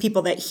of Right. these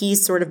people that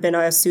he's sort of been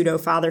a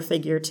pseudo-father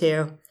figure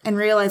to. And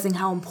realizing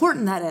how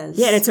important that is.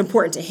 Yeah, and it's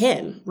important to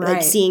him. Like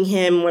Right. seeing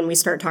him, when we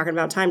start talking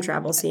about time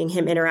travel, seeing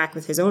him interact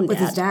with his own With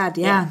his dad,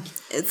 yeah.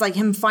 It's like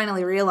him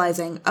finally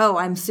realizing, oh,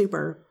 I'm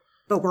super,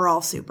 but we're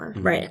all super.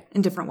 Right.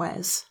 In different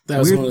ways. That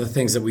was one of the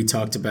things that we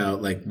talked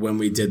about, like when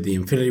we did the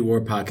Infinity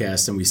War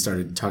podcast, and we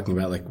started talking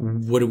about like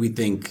what do we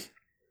think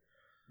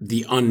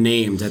the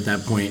unnamed at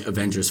that point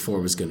Avengers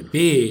 4 was going to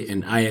be.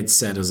 And I had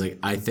said, I was like,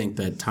 I think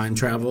that time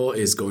travel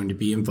is going to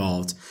be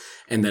involved,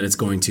 and that it's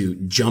going to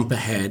jump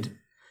ahead,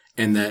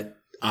 and that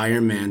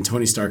Iron Man,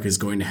 Tony Stark, is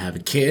going to have a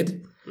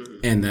kid,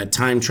 and that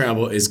time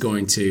travel is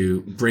going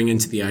to bring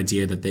into the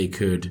idea that they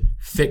could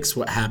fix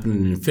what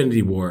happened in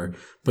Infinity War,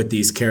 but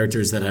these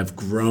characters that have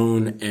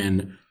grown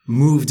and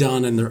moved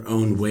on in their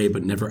own way,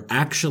 but never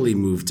actually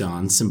moved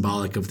on,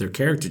 symbolic of their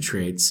character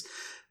traits,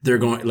 they're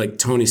going, like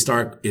Tony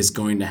Stark is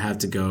going to have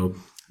to go,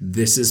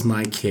 this is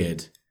my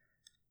kid,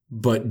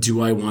 but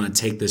do I want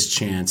to take this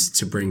chance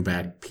to bring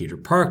back Peter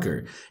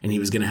Parker? And he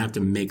was going to have to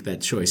make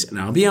that choice. And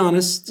I'll be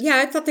honest. Yeah,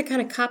 I thought they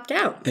kind of copped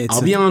out.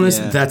 I'll be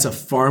honest, that's a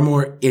far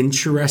more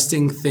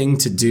interesting thing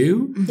to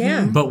do.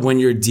 Yeah. But when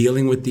you're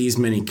dealing with these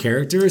many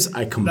characters,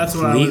 I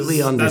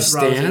completely understand. That's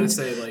what I was gonna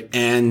say, like,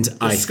 and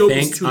I scope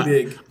is too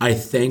big. I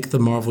thank the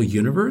Marvel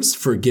Universe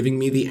for giving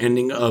me the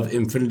ending of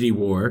Infinity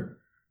War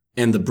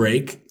and the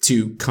break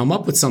to come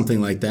up with something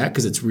like that,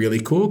 because it's really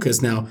cool,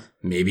 because now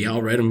maybe I'll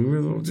write a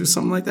movie or do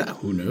something like that.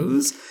 Who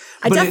knows?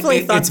 I But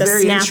definitely thought it's the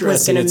very snap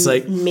was interesting. going It's to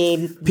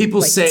like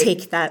people say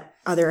take that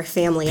other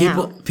family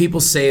out. people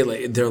say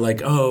like they're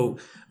like, oh,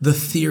 the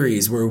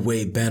theories were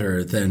way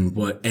better than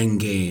what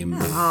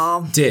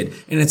Endgame did,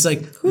 and it's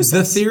like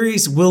the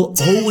theories will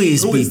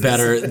always be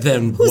better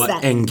than what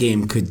that?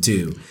 Endgame could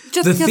do.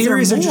 Just the because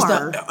theories they're are just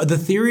more. the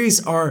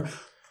theories are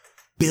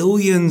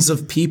billions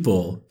of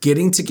people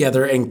getting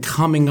together and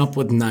coming up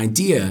with an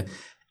idea.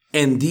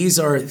 And these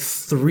are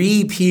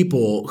three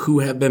people who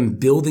have been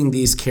building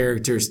these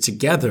characters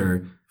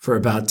together for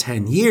about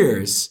 10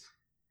 years.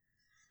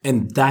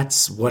 And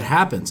that's what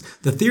happens.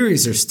 The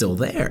theories are still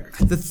there.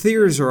 The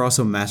theories are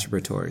also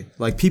masturbatory.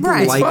 Like people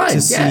Right. like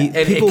It's to fine, see yeah. And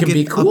it people can get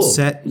be cool.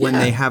 upset when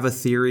Yeah. they have a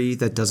theory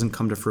that doesn't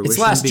come to fruition. It's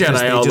Last because Jedi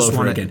they all just over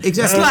wanna- again.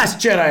 Exactly. It's Last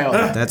Jedi all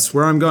over. That's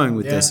where I'm going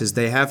with this. Is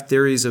they have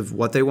theories of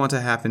what they want to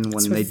happen when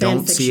what they fan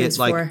don't see it fiction's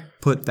like for.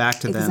 put back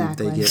to them.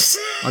 Exactly. They get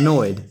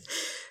annoyed.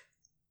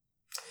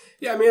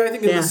 Yeah, I mean, I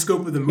think in Yeah, the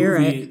scope of the you're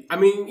movie, right. I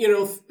mean, you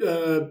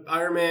know,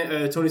 Iron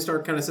Man, Tony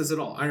Stark kind of says it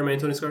all. Iron Man,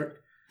 Tony Stark,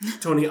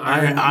 Tony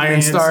Iron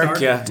Man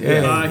Stark,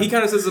 yeah. He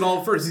kind of says it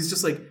all first. He's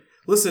just like,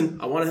 listen,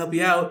 I want to help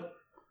you out.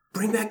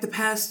 Bring back the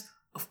past,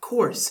 of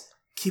course.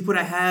 Keep what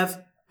I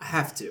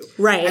have to.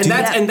 Right.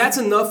 And that's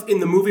enough in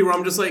the movie where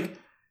I'm just like,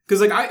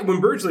 because like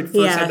when Burge like first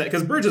Yeah. had that,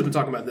 because Burge has been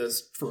talking about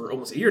this for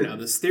almost a year now,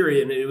 this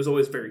theory, and it was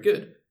always very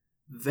good.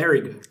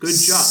 Very good. Good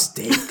job.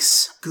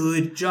 Stakes.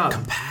 Good job.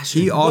 Compassion.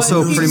 He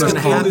also he's pretty much gonna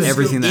have called this-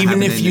 everything that Even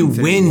happened if in you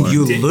Infinity win, War.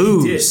 you He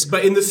lose. did.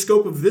 But in the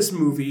scope of this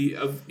movie,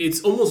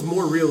 it's almost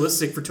more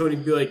realistic for Tony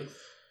to be like,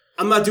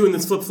 I'm not doing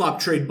this flip-flop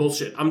trade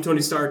bullshit. I'm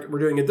Tony Stark. We're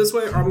doing it this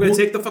way, or I'm going to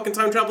take the fucking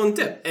time travel and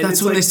dip. And That's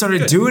it's when like, they started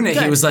good. doing it. He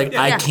Good. was like,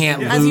 Yeah. I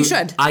can't As you lose.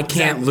 should. I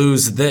can't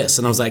lose this.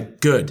 And I was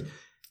like, good.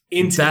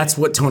 That's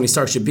what Tony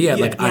Stark should be at.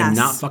 Yeah. Like, I'm Yes.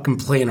 not fucking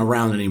playing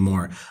around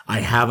anymore. I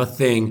have a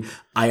thing.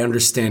 I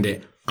understand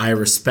it. I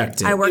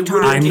respect it. I worked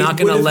hard. I'm not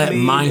It going to would've let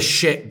made- my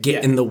shit get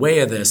Yeah. in the way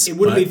of this. It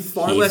would have but made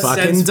far he less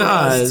fucking sense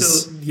does.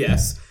 for us to,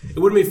 yes. It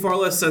would have made far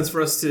less sense for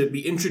us to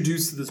be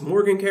introduced to this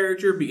Morgan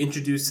character, be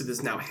introduced to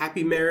this now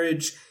happy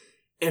marriage,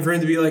 and for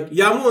him to be like,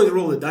 yeah, I'm willing to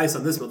roll the dice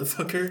on this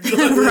motherfucker.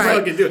 Right.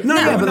 Fucking do it. No,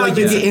 yeah, but like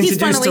you get He's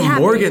introduced to finally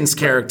happy. Morgan's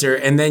character,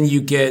 and then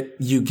you get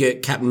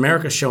Captain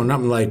America showing up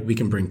and like, we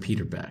can bring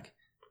Peter back.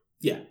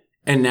 Yeah.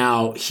 And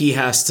now he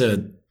has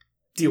to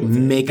Deal with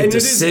make it. a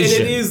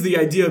decision. And it is the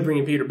idea of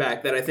bringing Peter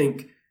back that I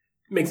think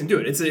makes him do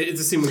it. It's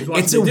a scene when he's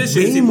watching It's the a dishes,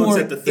 way he more.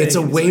 looks at the thing. It's a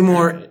and he's way like,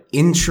 more "Alright."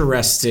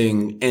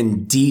 interesting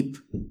and deep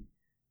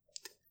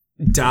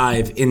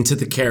dive into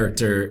the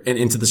character and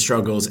into the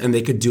struggles, and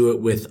they could do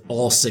it with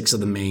all 6 of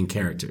the main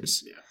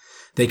characters. Yeah.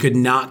 They could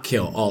not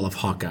kill all of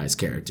Hawkeye's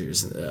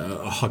characters,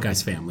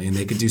 Hawkeye's family, and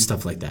they could do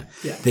stuff like that.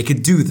 Yeah. They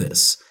could do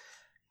this,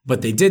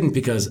 but they didn't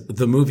because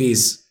the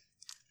movie's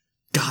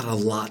got a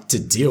lot to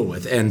deal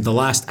with, and the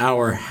last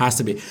hour has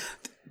to be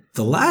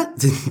the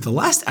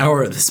last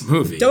hour of this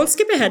movie. Don't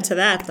skip ahead to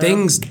that, though.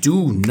 Things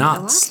do not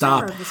hour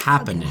stop of this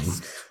happening.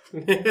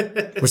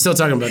 We're still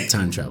talking about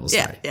time travel.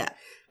 Sorry. Yeah.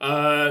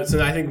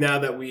 So I think now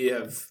that we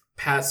have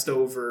passed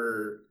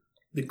over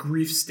the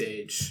grief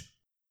stage,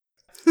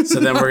 So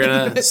then we're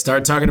gonna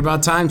start talking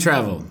about time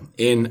travel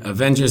in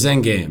Avengers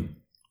Endgame.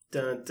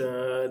 dun,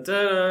 dun,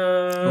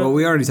 dun. Well,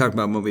 we already talked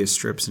about Mobius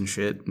strips and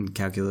shit and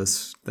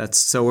calculus.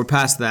 So we're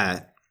past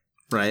that,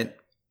 right?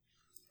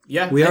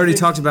 Yeah, We I already think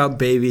talked about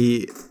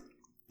baby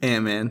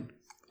Ant-Man.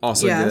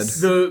 Also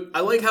Yes. good. I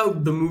like how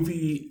the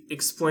movie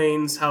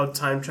explains how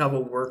time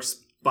travel works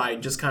by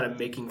just kind of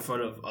making fun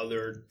of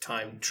other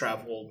time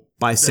travel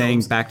By films.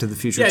 saying Back to the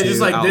Future 2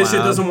 just like out this shit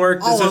loud. doesn't work.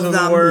 This All of doesn't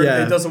them. work.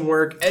 Yeah. It doesn't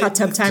work. Hot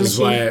tub time Which is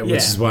machine.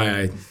 which is why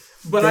I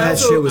But That I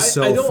also, shit was I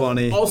so don't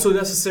funny. Also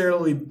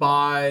necessarily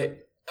buy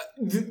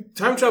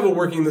time travel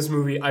working in this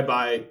movie. I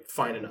buy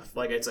fine enough.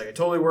 Like it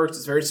totally works.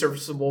 It's very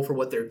serviceable for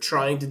what they're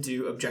trying to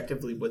do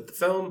objectively with the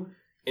film.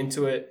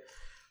 Into it.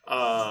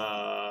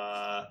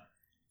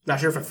 Not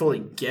sure if I fully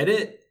get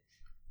it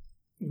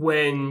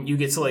when you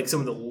get to like some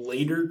of the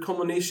later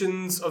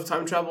culminations of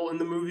time travel in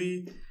the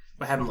movie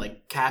by having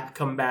like Cap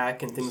come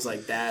back and things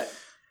like that.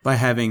 By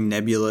having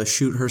Nebula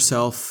shoot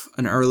herself,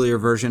 an earlier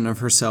version of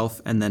herself,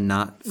 and then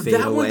not fade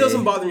That away. one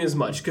doesn't bother me as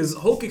much because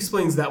Hulk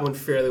explains that one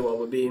fairly well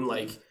with being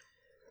like,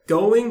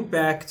 going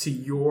back to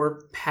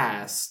your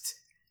past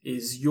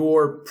is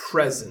your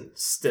present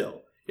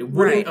still. It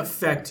wouldn't Right.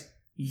 affect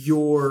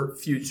your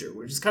future,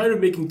 which is kind of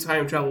making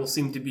time travel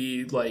seem to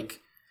be like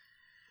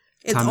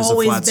It's Time is a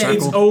always flat been.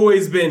 circle. it's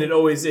always been, it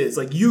always is.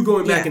 Like you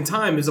going back Yeah. in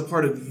time is a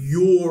part of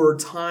your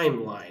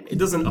timeline. It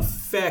doesn't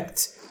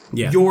affect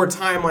Yeah. your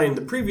timeline in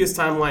the previous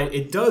timeline.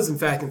 It does in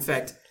fact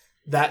affect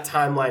that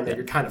timeline that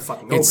you're kind of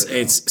fucking over.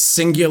 it's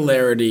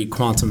singularity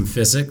quantum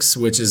physics,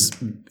 which is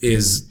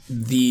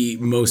the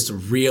most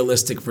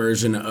realistic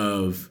version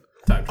of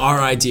Time travel. our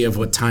idea of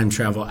what time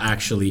travel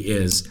actually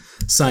is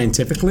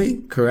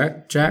scientifically.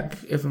 Correct, Jack?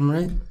 If I'm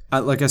right.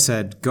 Like I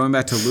said, going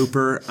back to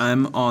Looper,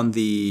 I'm on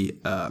the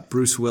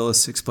Bruce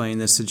Willis explaining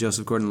this to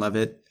Joseph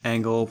Gordon-Levitt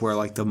angle, where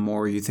like the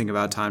more you think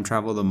about time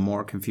travel, the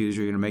more confused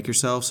you're going to make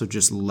yourself. So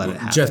just let it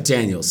happen. Jeff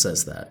Daniels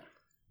says that.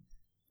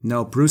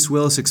 No, Bruce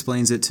Willis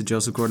explains it to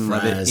Joseph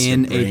Gordon-Levitt Fries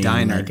in your a brain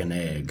diner. like an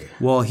egg.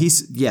 Well,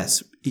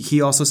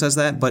 he also says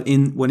that, but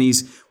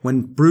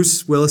when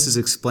Bruce Willis is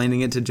explaining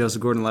it to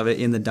Joseph Gordon-Levitt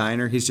in the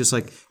diner, he's just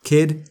like,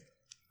 "Kid,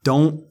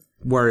 don't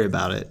worry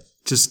about it.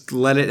 Just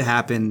let it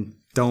happen.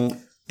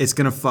 It's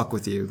gonna fuck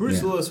with you."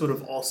 Bruce Willis would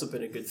have also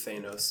been a good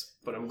Thanos,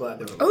 but I'm glad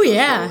they were. Oh,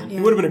 yeah. He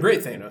would have been a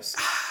great Thanos.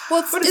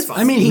 Well, But it's it's fine.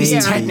 I mean, he's Yeah.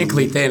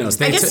 technically Thanos.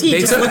 I guess he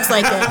just looks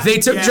like it. They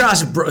took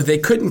They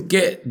couldn't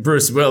get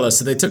Bruce Willis,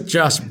 so they took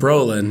Josh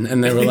Brolin,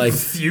 and they were like,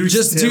 Fused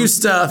 "Just him. do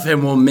stuff,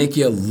 and we'll make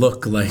you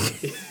look like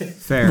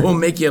Fair. we'll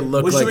make you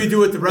look What like should we do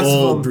with the rest of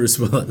old them? Bruce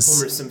Willis."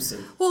 Homer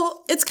Simpson.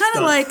 Well, it's kind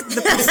of like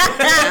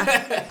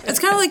it's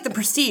kind of like the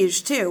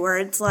Prestige too, where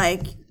it's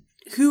like,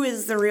 who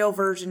is the real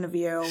version of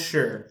you?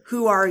 Sure.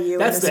 Who are you?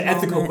 That's in this the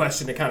ethical moment?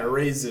 question it kind of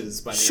raises.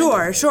 By the end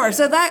Sure, of it. sure.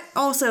 So that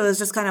also is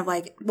just kind of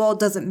like, well,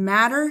 does it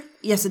matter?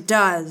 Yes, it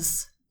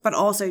does. But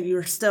also,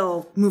 you're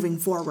still moving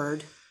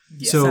forward.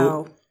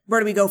 So where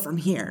do we go from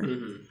here?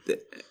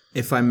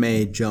 If I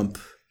may jump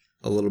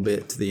a little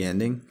bit to the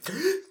ending,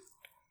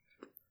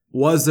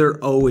 was there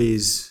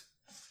always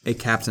a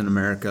Captain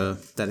America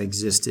that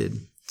existed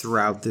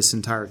throughout this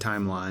entire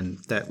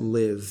timeline that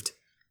lived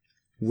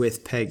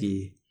with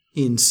Peggy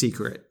in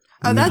secret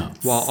Oh,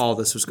 that's while all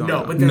this was going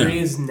No, on? but there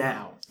is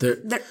now.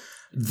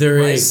 There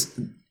is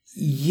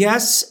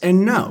yes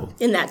and no.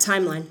 In that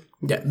timeline.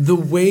 Yeah, the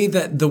way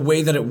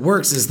that it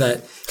works is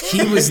that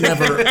he was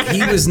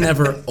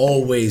never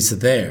always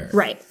there.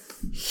 Right.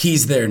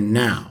 He's there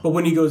now. But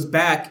when he goes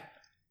back,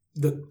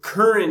 the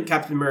current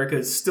Captain America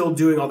is still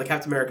doing all the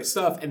Captain America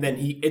stuff, and then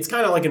it's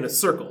kind of like in a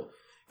circle.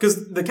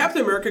 Because the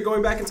Captain America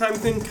going back in time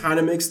thing kind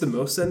of makes the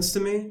most sense to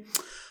me.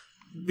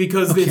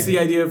 Because it's the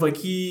idea of like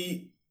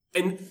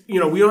and we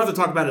don't have to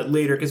talk about it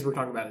later because we're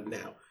talking about it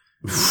now.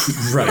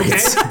 Right.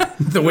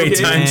 The way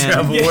time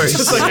travel works.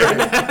 Just like your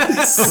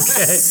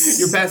past.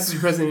 Your past is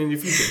your present and your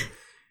future.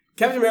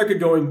 Captain America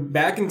going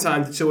back in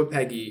time to chill with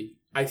Peggy,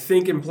 I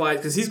think implies,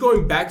 because he's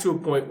going back to a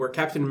point where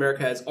Captain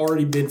America has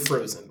already been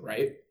frozen,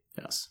 right?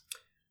 Yes.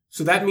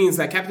 So that means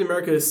that Captain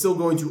America is still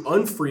going to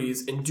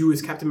unfreeze and do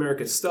his Captain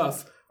America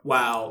stuff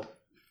while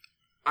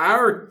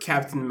our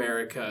Captain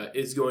America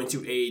is going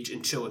to age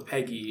and chill with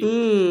Peggy.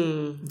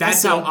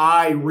 That's how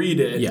I read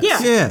it.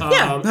 Yes.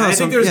 I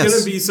think there's going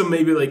to be some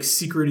maybe like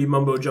secrety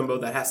mumbo jumbo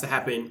that has to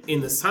happen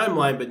in this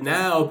timeline, but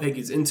now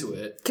Peggy's into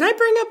it. Can I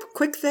bring up a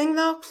quick thing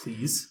though?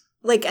 Please.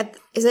 Like,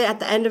 is it at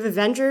the end of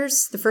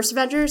Avengers, the first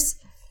Avengers?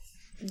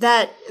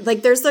 That,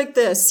 like, there's like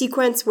the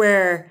sequence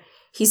where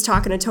he's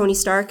talking to Tony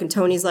Stark and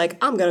Tony's like,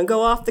 I'm going to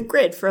go off the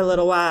grid for a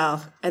little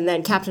while. And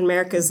then Captain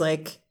America's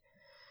like,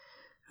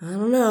 I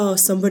don't know,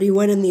 somebody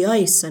went in the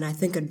ice and I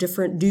think a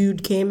different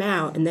dude came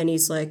out. And then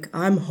he's like,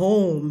 I'm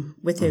home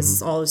with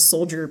all his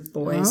soldier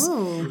boys.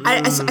 Oh.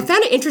 I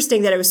found it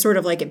interesting that it was sort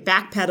of like it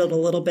backpedaled a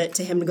little bit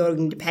to him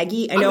going to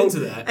Peggy. I'm into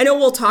that. I know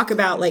we'll talk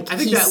about like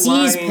he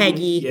sees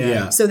Peggy.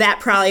 So that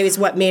probably is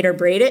what made or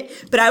break it.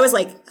 But I was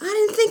like, I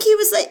didn't think he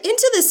was like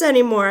into this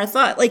anymore. I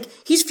thought like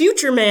he's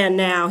Future Man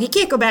now. He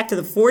can't go back to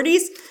the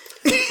 40s.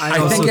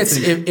 I think it's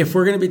if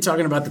we're going to be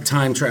talking about the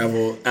time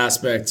travel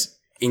aspect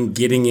in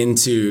getting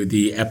into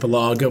the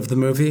epilogue of the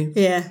movie.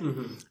 Yeah.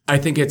 I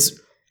think it's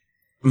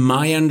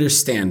my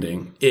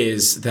understanding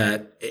is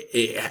that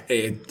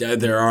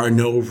there are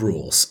no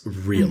rules,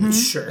 really.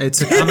 Sure. It's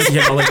a comic,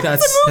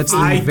 that's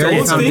I very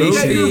don't think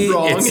that you're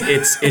wrong.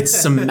 It's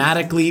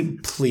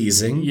somatically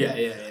pleasing.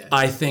 Yeah.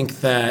 I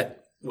think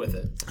that with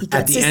it.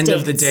 At the end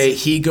of the day,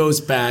 he goes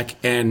back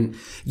and,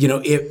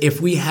 if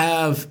we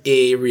have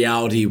a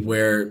reality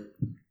where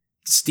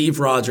Steve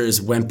Rogers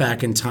went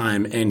back in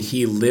time and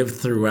he lived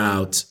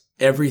throughout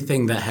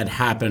everything that had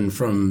happened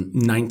from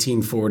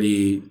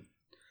 1940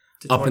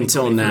 up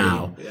until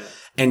now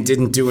and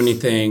didn't do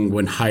anything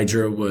when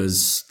Hydra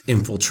was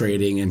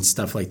infiltrating and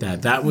stuff like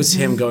that. That was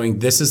him going,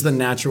 this is the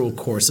natural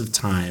course of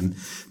time.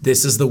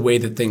 This is the way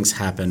that things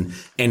happen.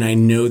 And I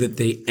know that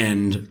they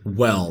end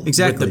well with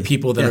the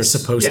people that are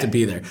supposed to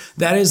be there.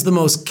 That is the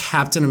most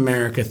Captain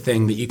America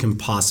thing that you can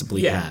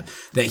possibly have.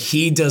 That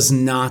he does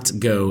not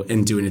go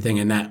and do anything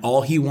and that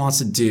all he wants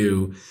to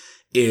do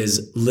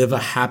is live a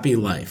happy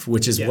life,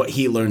 which is what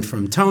he learned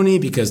from Tony,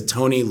 because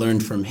Tony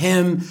learned from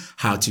him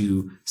how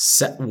to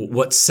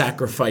what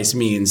sacrifice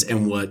means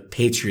and what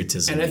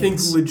patriotism means. And I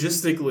think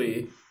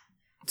logistically,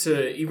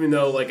 even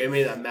though like it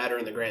may not matter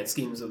in the grand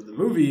schemes of the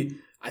movie,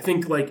 I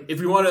think like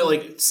if we want to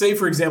like say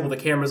for example the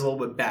camera's a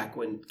little bit back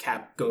when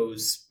Cap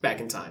goes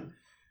back in time,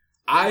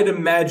 I'd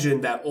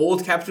imagine that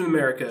old Captain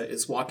America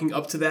is walking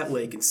up to that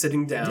lake and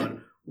sitting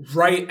down.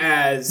 Right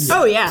as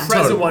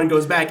present one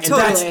goes back, and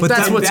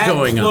that's what's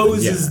going on.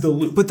 Closes the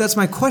loop. But that's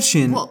my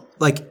question.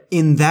 Like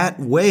in that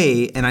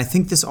way, and I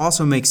think this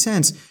also makes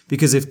sense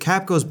because if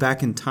Cap goes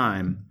back in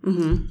time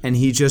and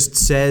he just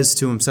says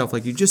to himself,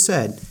 like you just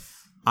said,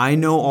 I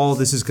know all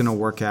this is going to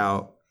work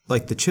out.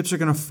 Like the chips are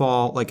going to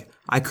fall. Like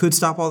I could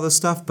stop all this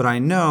stuff, but I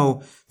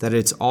know that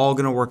it's all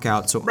going to work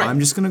out. So I'm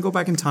just going to go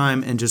back in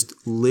time and just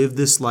live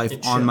this life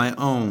on my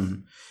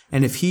own.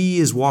 And if he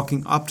is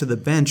walking up to the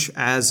bench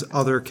as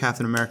other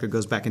Captain America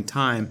goes back in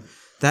time,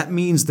 that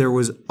means there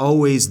was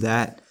always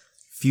that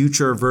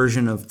future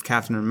version of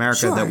Captain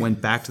America that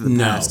went back to the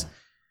past.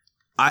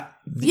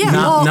 Then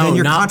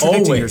you're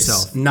contradicting always.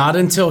 Yourself. Not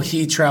until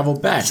he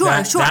traveled back.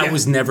 That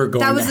was never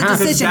going to happen. That was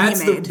the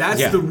decision he made.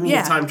 That's the rule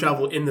of time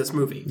travel in this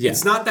movie. Yeah.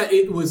 It's not that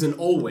it was an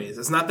always.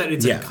 It's not that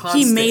it's a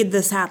constant. He made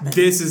this happen.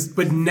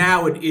 But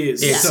now it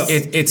is.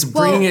 It's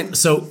bringing it.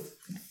 So,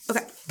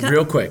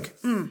 real quick.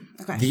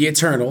 Okay. The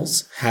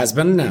Eternals has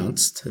been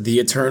announced. The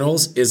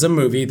Eternals is a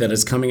movie that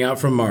is coming out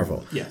from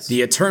Marvel. Yes.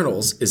 The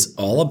Eternals is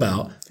all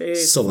about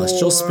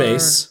celestial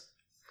space.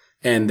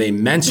 And they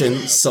mention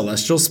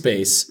celestial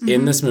space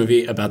in this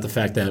movie about the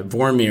fact that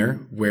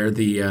Vormir, where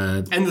the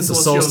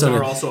Soul Stone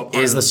are also a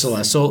part is the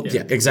celestial.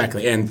 Yeah,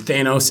 exactly. And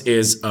Thanos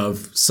is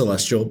of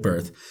celestial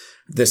birth.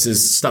 This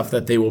is stuff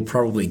that they will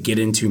probably get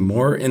into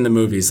more in the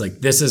movies. Like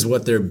this is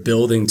what they're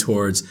building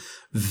towards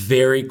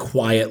very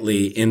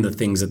quietly in the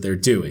things that they're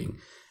doing.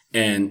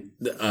 And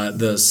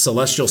the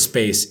celestial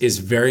space is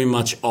very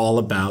much all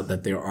about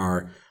that there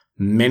are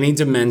many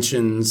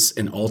dimensions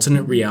and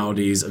alternate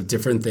realities of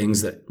different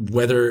things that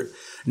whether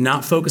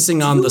not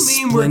focusing on the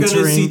splintering. We're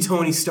going to see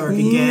Tony Stark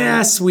again?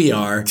 Yes, we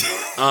are.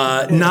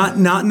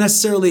 Not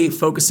necessarily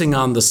focusing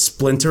on the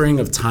splintering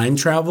of time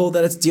travel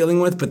that it's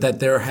dealing with, but that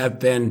there have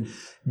been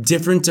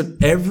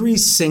every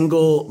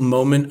single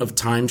moment of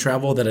time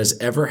travel that has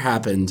ever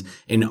happened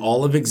in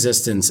all of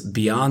existence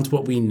beyond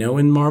what we know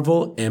in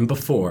Marvel and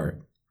before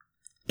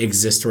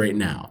exist right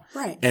now.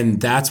 Right. And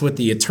that's what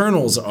the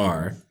Eternals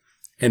are.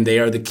 and they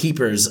are the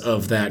keepers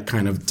of that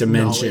kind of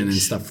dimension and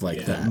stuff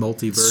like that.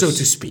 Multiverse. So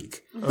to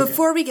speak.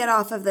 Before we get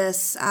off of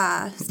this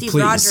Steve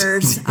Please.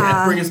 Rogers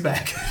Bring us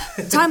back.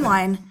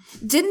 timeline,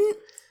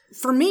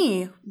 for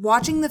me,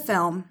 watching the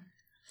film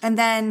and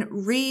then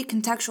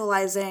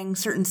recontextualizing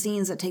certain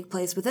scenes that take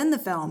place within the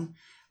film,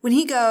 when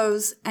he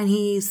goes and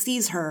he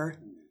sees her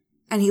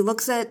and he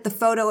looks at the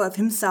photo of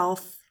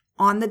himself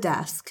on the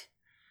desk,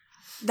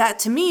 that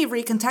to me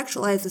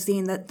recontextualized the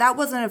scene that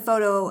wasn't a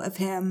photo of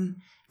him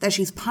that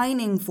she's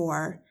pining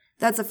for.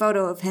 That's a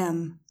photo of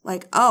him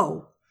like,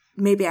 oh,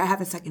 maybe I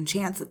have a second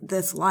chance at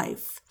this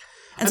life.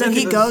 And so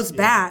he goes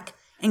back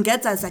and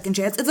gets that second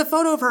chance. It's a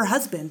photo of her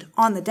husband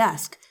on the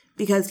desk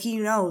because he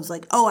knows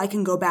like, oh, I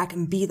can go back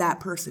and be that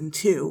person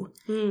too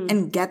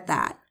and get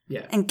that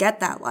and get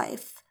that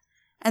life.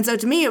 And so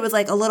to me, it was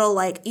like a little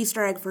like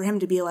Easter egg for him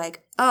to be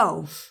like,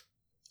 oh,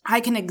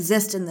 I can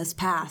exist in this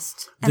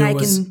past. And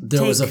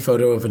There was a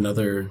photo of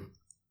another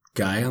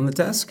guy on the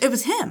desk? It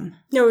was him.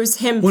 No, it was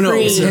him Well, no,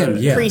 it was him,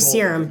 yeah.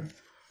 pre-serum.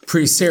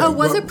 Pre-serum. Oh,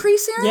 was it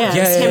pre-serum? Yeah,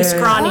 Yeah, it's him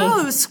yeah, scrawny.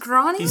 Oh, it was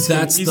scrawny?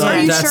 That's the Are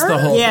you that's sure? the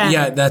whole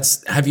Yeah.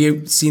 have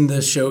you seen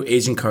the show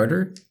Agent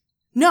Carter?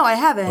 No, I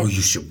haven't. Oh,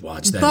 you should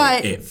watch that.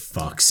 But it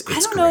fucks. It's I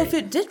don't great. know if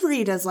it did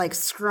read as like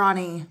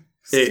scrawny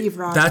Steve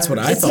Rogers. That's what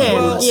I It's thought it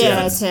him. was.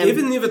 Yeah, it's him.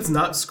 Even if it's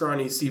not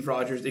scrawny Steve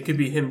Rogers, it could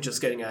be him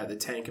just getting out of the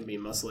tank and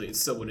being muscly. It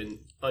still wouldn't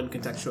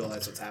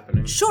uncontextualize what's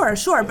happening. Sure.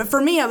 But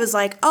for me, I was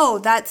like, oh,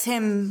 that's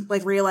him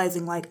like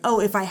realizing like, oh,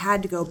 if I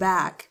had to go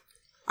back,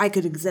 I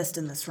could exist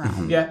in this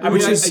realm. Yeah, I mean,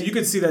 you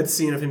could see that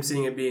scene of him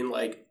seeing it being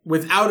like,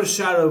 without a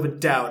shadow of a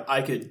doubt,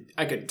 I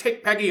could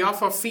take Peggy off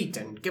her feet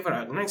and give her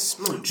a nice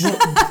smooch.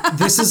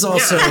 This is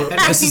also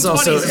this is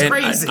also 1920s is and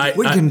crazy.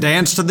 We can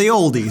dance to the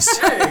oldies.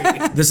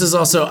 this is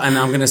also, and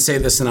I'm going to say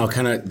this and I'll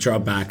kind of draw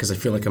back because I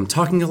feel like I'm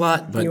talking a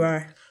lot, but You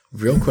are.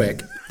 real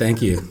quick.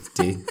 Thank you,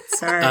 D.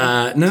 Sorry.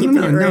 No, Keeping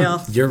it no.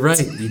 real. You're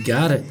right. You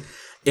got it.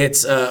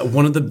 It's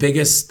one of the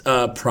biggest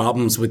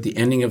problems with the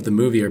ending of the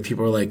movie, or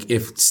people are like,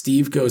 if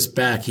Steve goes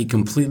back, he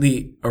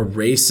completely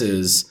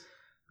erases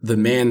the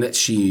man that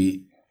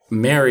she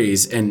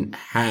marries and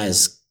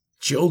has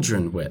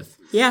children with.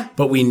 Yeah.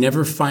 But we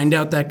never find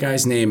out that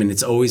guy's name, and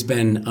it's always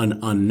been an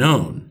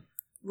unknown.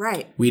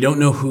 Right. We don't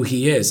know who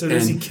he is. So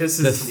does and he kiss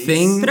the his niece?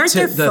 thing But aren't to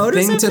there the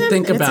photos thing of to him?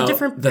 think And it's a about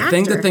different the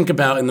thing to actor. think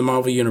about in the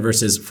Marvel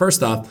universe is,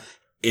 first off,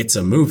 it's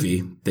a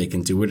movie. They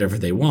can do whatever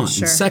they want.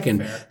 Sure. And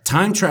second,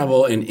 time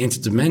travel and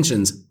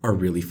interdimensions are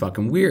really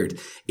fucking weird.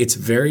 It's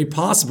very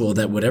possible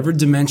that whatever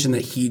dimension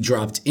that he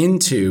dropped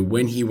into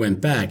when he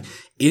went back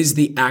is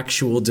the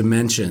actual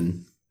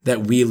dimension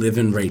that we live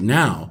in right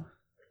now,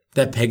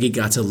 that Peggy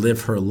got to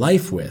live her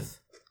life with.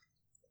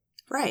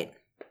 Right.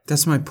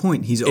 That's my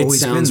point. He's It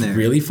always been sounds there.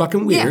 really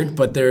fucking weird, Yeah.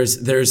 but there's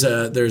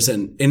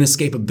an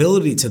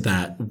inescapability to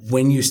that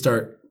when you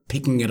start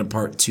picking it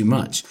apart too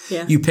much.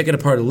 Yeah. You pick it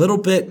apart a little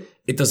bit,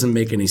 it doesn't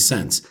make any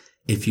sense.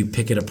 If you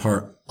pick it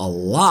apart a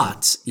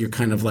lot, you're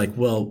kind of like,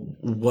 well,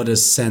 what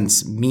does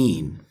sense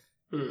mean?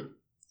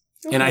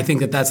 And I think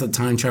that that's the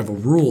time travel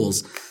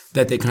rules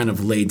that they kind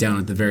of lay down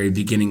at the very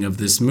beginning of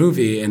this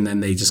movie, and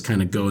then they just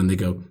kind of go and they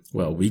go,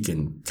 well, we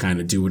can kind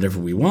of do whatever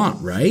we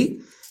want, right?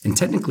 And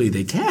technically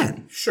they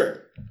can.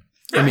 Sure.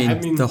 I Yeah,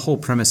 mean, the whole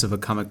premise of a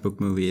comic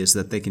book movie is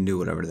that they can do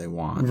whatever they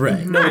want.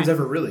 Right. No one's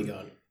ever really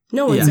gone.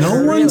 No one's No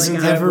ever one's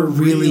really gone. ever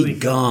really really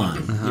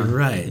gone. You're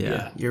right.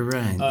 Yeah. You're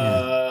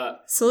right.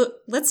 So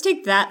let's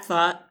take that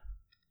thought.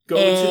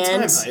 Going to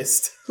Time And-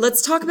 Heist.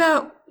 Let's talk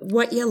about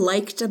what you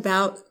liked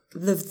about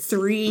the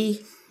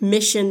 3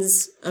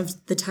 missions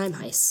of the time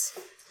heist.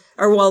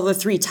 Or, well, the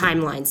 3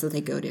 timelines that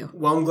they go to.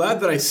 Well, I'm glad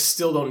that I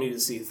still don't need to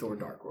see Thor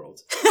Dark World.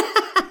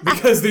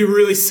 Because they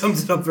really summed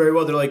it up very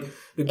well. They're like,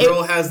 the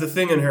girl has the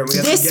thing in her. And we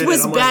have This to get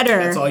was it. I'm better.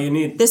 Like, that's all you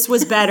need. This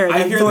was better I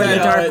than hear Thor: that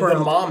The Dark the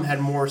World. mom had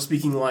more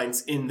speaking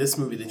lines in this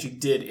movie than she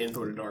did in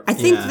Thor: The Dark I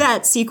World. think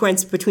that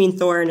sequence between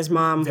Thor and his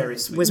mom Very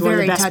sweet. was one of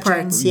the Very best touching.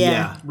 parts.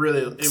 Yeah.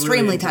 Really, it Extremely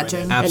really enjoyed touching.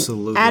 it. And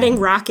Absolutely. adding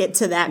Rocket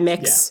to that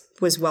mix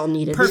was well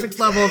needed. Perfect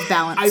level of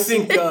balance. I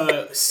think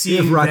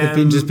seeing If Rocket them,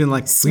 Bean just been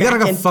like, we gotta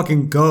go Smacking.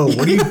 fucking go.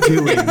 What are you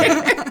doing?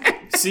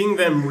 seeing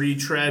them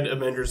retread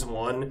Avengers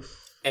 1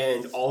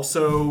 and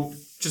also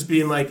just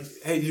being like,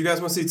 hey, do you guys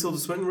want to see Tilda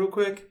Swinton real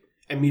quick?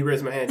 And me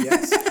raise my hand,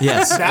 yes.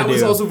 Yes, That I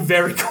was do. also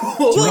very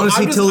cool. Do you want to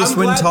see Tilda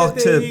Swinton talk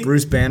to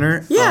Bruce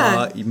Banner?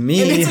 Yeah. Me,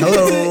 It's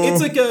hello.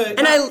 it's like a.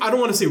 And I don't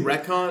want to say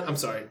retcon. I'm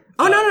sorry.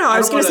 Oh, no. I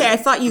was don't going to say, wanna-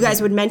 I thought you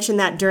guys would mention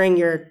that during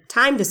your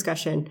time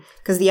discussion,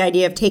 because the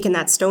idea of taking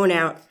that stone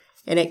out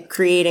and it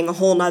creating a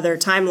whole nother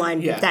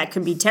timeline, Yeah. that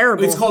could be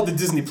terrible. It's called the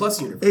Disney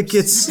Plus universe. It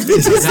gets.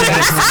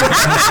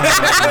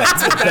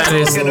 That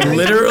is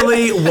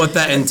literally what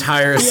that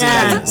entire scene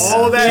Yeah. is.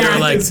 All that You're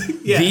like, is-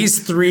 yeah. these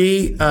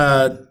 3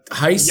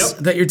 heists Yep.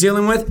 that you're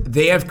dealing with,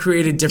 they have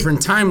created different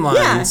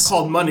timelines.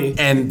 called money.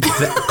 And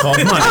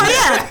called money,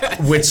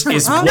 which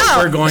is what no,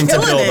 we're going to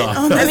killing build it.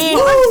 off. I mean,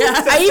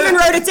 I even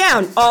wrote it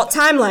down. Alt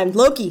timeline.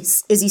 Loki.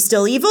 Is he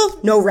still evil?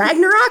 No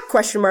Ragnarok?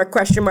 Question mark,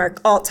 question mark.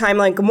 Alt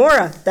timeline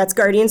Gamora. That's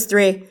Guardians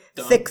 3.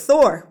 Thick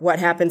Thor. What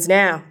happens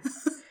now?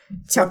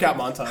 Workout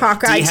montage.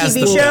 Hawkeye He has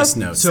TV the show. best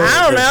notes.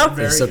 I don't know.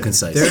 They're so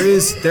concise. There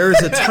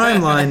is a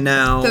timeline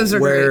now Those are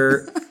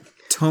where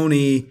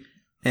Tony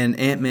and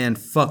Ant-Man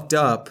fucked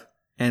up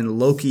and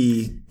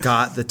Loki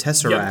got the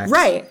Tesseract.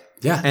 Right.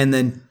 yeah. And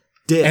then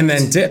dipped. And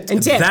then dipped.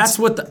 And dipped. That's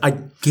what I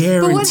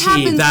guarantee.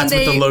 happens That's when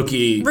what the they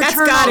Loki. That's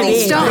Return gotta all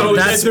be. stones. No,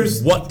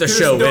 That's what the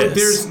show is.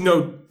 There's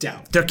no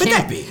doubt. There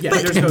can't be. Yeah,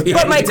 there's no doubt.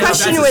 But my That's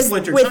question a was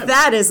splinter with time.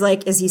 that is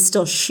like, is he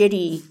still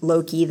shitty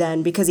Loki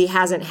then because he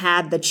hasn't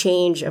had the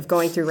change of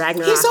going through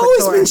Ragnarok? He's with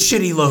always Thor? been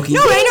shitty Loki.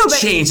 No, He I know, didn't but-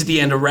 change at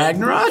the end of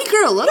Ragnarok. He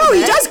grew a little No,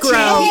 bit. he does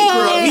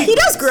grow. He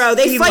does grow.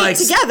 They He fight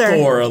likes together.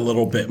 Thor a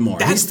little bit more.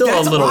 He's still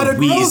that's a a little lot of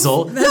growth.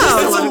 weasel.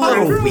 That's a lot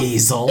of growth.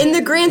 Weasel. In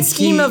the grand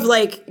scheme of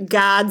like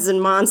gods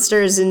and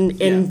monsters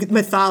in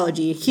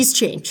mythology, he's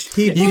changed.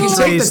 He You can take the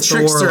betrays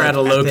trickster Thor out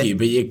of at the- Loki,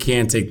 but you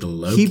can't take the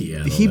Loki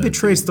out of He Loki.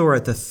 betrays Thor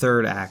at the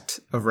third act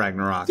of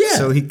Ragnarok. Yeah.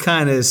 So he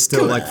kind of is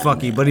still like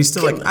fucky, but he's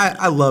still like,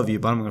 I love you,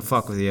 but I'm going to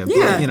fuck with you.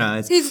 Yeah. But, you know,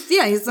 it's,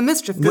 He's the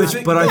mischief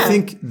guy. but I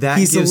think that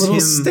He's a gives little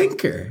him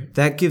stinker.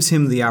 that gives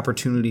him the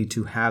opportunity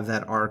to have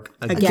that arc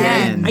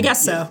Again. I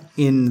guess so.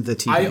 in the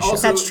TV I show.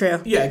 also, That's true.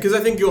 Yeah, because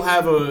I think you'll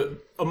have a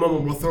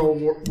moment where Thor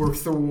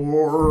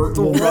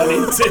will run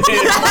into him.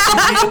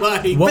 And be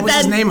like, What was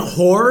his name?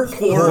 Whore?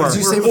 Thor. Did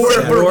you say Thor.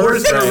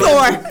 Whore?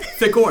 Thor.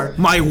 Thick Thor.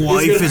 My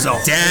wife is a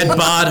Dad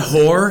bod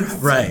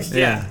whore? Right.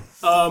 yeah.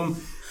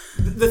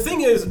 The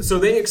thing is, so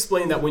they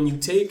explain that when you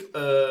take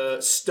a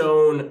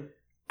stone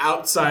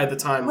outside the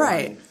timeline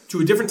Right.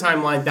 to a different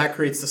timeline, that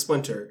creates the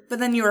splinter. But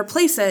then you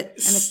replace it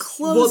and it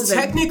Well, closes it.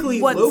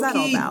 technically, What's that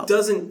all Loki about?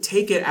 doesn't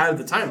take it out of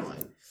the timeline.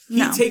 He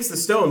No. takes the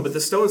stone, but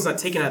the stone's not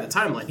taken out of the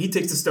timeline. He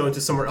takes the stone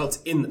to somewhere else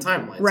in the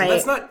timeline. Right. So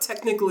that's not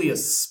technically a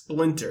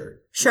splinter.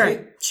 Sure,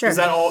 right? sure. Is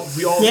that all?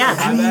 We all Yeah.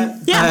 have that?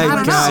 Yeah, I don't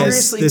know. guys,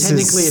 Seriously, this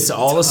technically, is- it's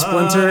all a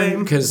splinter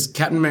because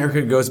Captain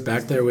America goes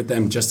back there with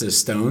them just as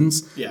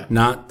stones. Yeah.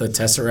 Not the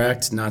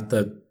Tesseract, not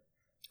the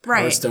Power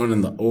Right. Stone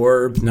and the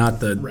Orb, not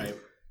the Right.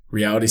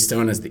 Reality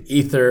Stone as the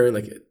Ether.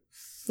 Like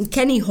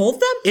Can he hold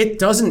them? it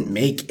doesn't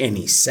make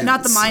any sense.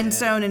 Not the Mind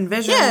Stone and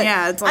Vision. Yeah.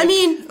 Yeah, it's I like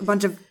mean, a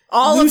bunch of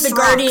All of loose the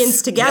rocks.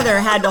 Guardians together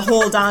had to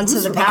hold on to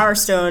the Power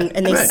Stone,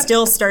 and they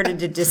still started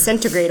to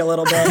disintegrate a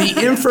little bit.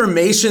 The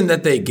information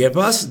that they give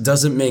us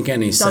doesn't make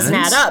any sense. Doesn't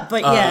add up,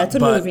 but yeah, it's a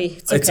but movie.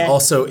 It's It's okay.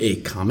 also a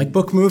comic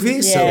book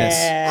movie,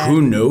 Yeah. so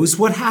who knows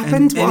what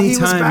happened while he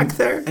was back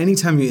there?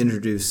 Anytime you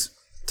introduce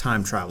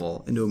time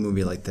travel into a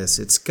movie like this,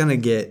 it's gonna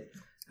get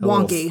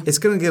Wonky. It's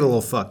gonna get a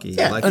little fucky.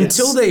 Yeah, Like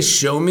until they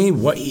show me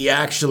what he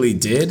actually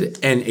did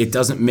and it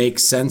doesn't make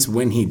sense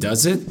when he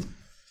does it,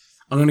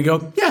 I'm gonna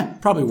go, yeah,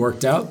 probably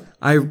worked out.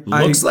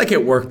 Looks like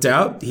it worked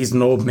out. He's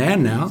an old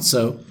man now,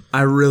 so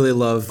I really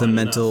love the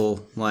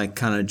mental like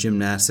kind of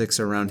gymnastics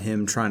around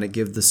him trying to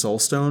give the Soul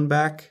Stone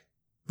back,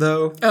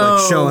 though.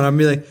 Like showing up and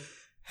be like,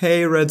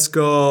 "Hey, Red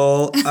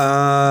Skull,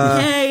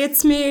 Hey,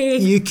 it's me.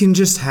 you can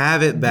just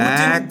have it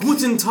back."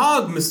 Guten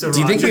Tag, Mr. do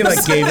you think he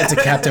like gave it to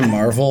Captain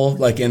Marvel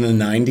like in the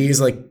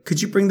 90s? Like,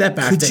 could you bring that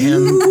back to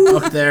him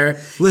up there?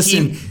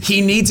 Listen.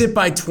 he needs it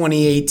by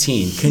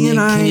 2018. Can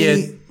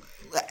you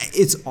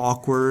It's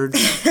awkward.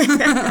 You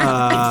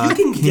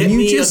can get you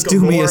me just a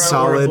do me a Gamora or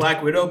solid? a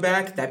Black Widow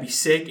back? That'd be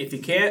sick. If you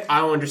can't, I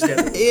don't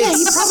understand.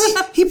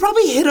 he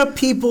probably hit up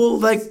people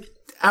like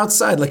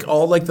outside, like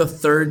all like the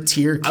third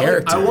tier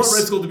characters. I want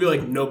Red Skull to be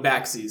like, no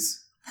backsies.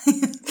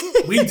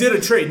 We did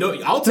a trade. No,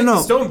 I'll take No.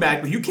 the stone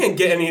back, but you can't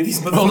get any of these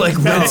motherfuckers Oh, like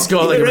Red back.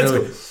 Skull, like, Red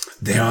really, Skull.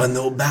 there are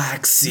no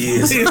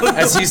backsies.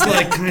 As he's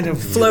like kind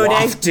of Floating.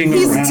 wafting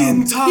He's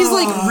around. He's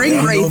like ring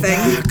No wraithing.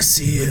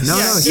 backsies. No,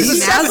 He's He's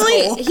an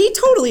definitely, asshole. he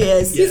totally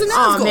is. He's an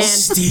asshole. man.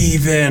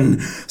 Stephen,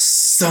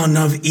 son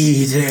of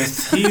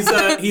Edith. He's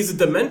a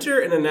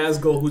Dementor and a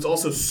Nazgul who's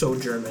also so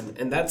German,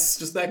 and that's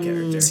just that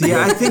character.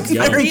 Yeah, I think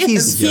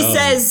he's He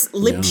says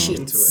lip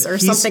sheets or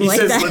something he like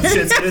says that. lip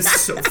shits, and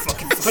it's so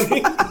fucking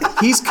funny.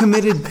 he's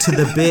committed to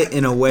the bit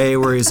in a way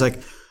where he's like,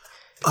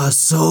 a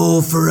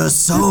soul for a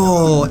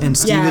soul, and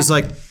Steve Yeah. is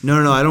like,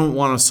 no, I don't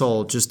want a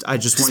soul. I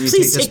just want you to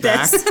take Please this take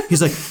back. this.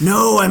 He's like,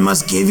 no, I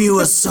must give you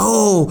a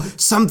soul,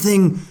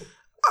 something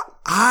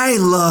I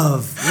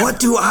love. What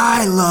do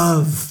I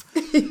love?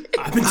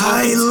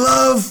 I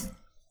love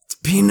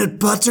peanut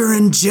butter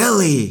and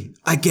jelly,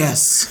 I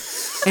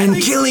guess,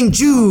 and killing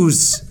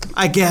Jews,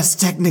 I guess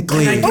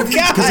technically,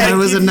 because I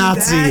was a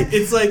Nazi.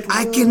 It's like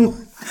I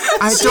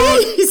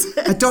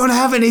don't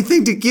have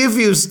anything to give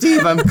you,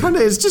 Steve.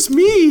 It's just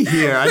me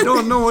here. I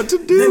don't know what to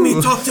do. Let me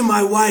talk to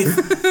my wife.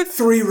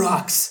 3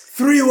 rocks.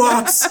 3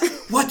 rocks.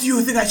 What do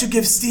you think I should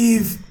give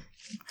Steve?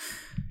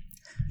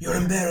 You're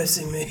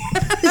embarrassing me.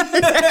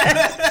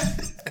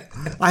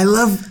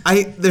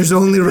 There's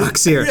only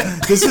rocks here.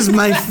 This is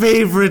my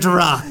favorite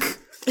rock.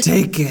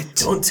 Take it.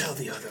 Don't tell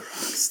the other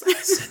rocks that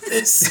I said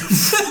this.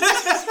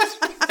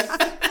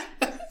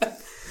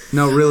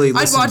 No, really,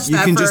 listen, watch you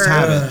that can just for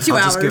have it. 2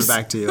 I'll just give hours. it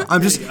back to you.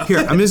 I'm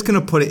just gonna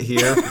put it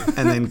here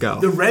and then go.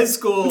 The Red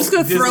Skull. I'm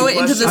gonna throw it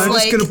into this I'm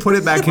just lake. gonna put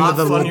it back into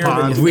the little funnier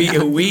than pond.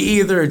 you We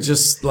either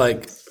just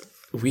like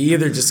we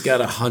either just got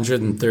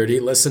 130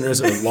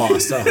 listeners or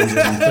lost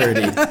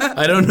 130.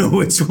 I don't know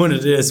which one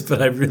it is,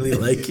 but I really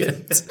like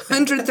it.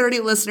 130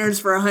 listeners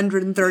for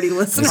 130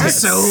 listeners.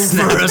 Soul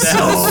for a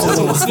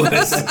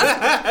soul.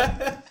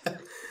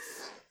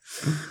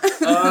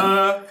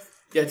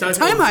 Yeah,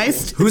 Time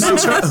heist.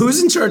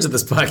 Who's in charge of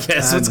this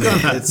podcast? What's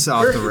going on? It's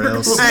off the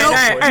rails. All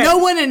right. No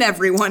one and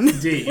everyone.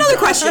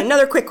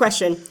 Another quick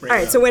question. All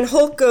right, so when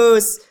Hulk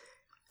goes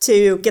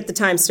to get the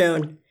time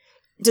stone,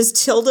 does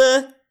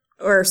Tilda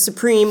or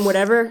Supreme,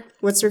 whatever,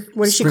 what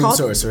is she called?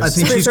 Sorceress. I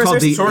think she's called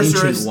the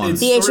Ancient One.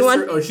 The Ancient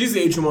One? Oh, she's the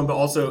Ancient One, but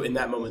also in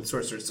that moment,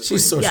 Sorceress.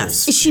 She's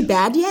sorceress. Is she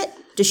bad yet?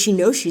 Does she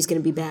know she's going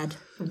to be bad?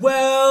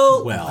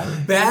 Well,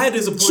 bad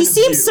is a point She of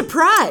view. seems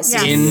surprised.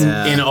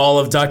 Yeah. In all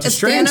of Doctor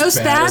Strange, Thanos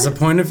bad bad? is a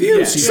point of view.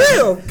 Yeah.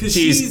 True. Because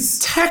She's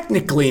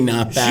technically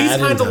not bad. She's in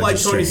kind of Doctor like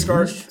Tony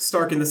Strange.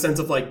 Stark in the sense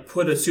of like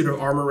put a suit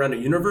of armor around a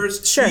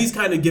universe. Sure. She's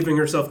kind of giving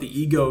herself the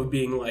ego of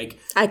being like,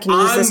 I can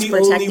use I'm this to the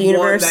protect only the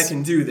universe. one that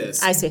can do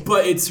this. I see.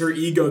 But it's her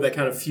ego that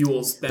kind of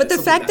fuels that. But the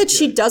something fact that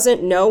she good.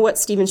 doesn't know what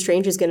Stephen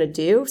Strange is going to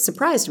do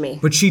surprised me.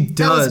 But she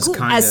does cool.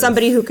 kind of. As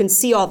somebody who can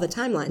see all the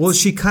timelines. Well,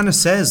 she kind of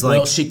says like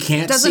Well, she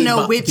can't Doesn't see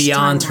know which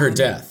beyond her timeline.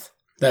 death.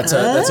 That's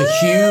a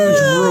huge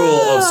rule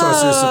of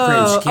Sorcerer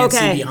Supreme. She can't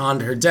okay. see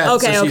beyond her death.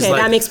 Okay, so she's okay,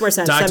 like, that makes more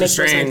sense. That Doctor makes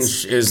more Strange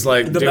sense. is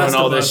like doing best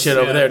all of this us, shit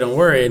over yeah. there. Don't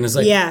worry. And it's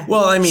like, Yeah.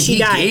 well, I mean, She he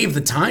died. gave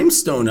the time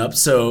stone up.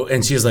 So,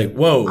 and she's like,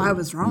 whoa, I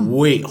was wrong.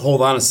 Wait,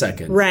 hold on a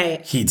second.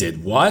 Right. He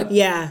did what?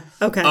 yeah,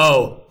 okay.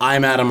 Oh,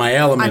 I'm out of my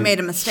element. I made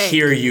a mistake.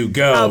 Here you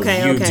go.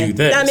 okay, you okay. do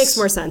this. That makes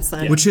more sense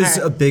then. Which is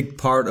All right. a big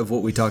part of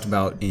what we talked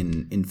about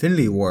in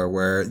Infinity War,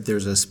 where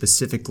there's a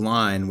specific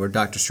line where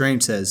Doctor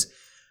Strange says,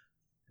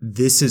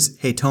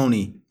 hey,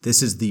 Tony,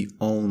 this is the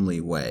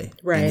only way.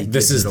 Right. And he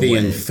This gives is it the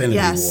away. Infinity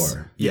Yes.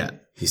 War. Yeah.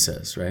 He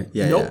says, right?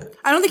 Yeah. Nope. Yeah.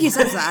 I don't think he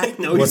says that.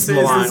 No, he What's says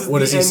the line? this is What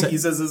the does he end- say? He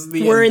says this is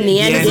the We're end in the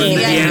game. end We're in game.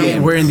 the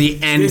end. We're in the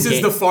end This is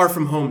game. the far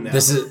from home now.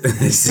 This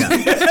is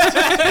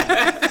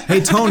Hey,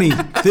 Tony,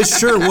 this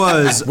sure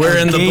was. we're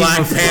a in the Game Black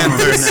of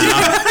Panther Thrones.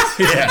 now.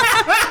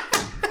 Yeah.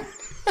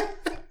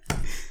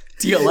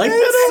 Do you like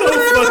that?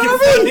 so fucking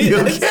funny.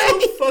 You That's okay?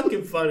 so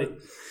fucking funny.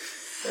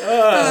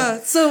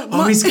 So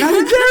Oh, he's got it.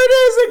 There it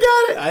is. I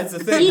got it. That's the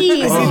thing.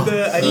 Easy.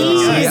 I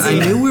see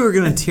See, I knew we were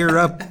gonna tear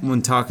up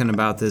when talking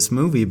about this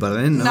movie, but I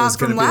didn't know it Not was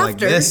gonna from be like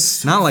laughter.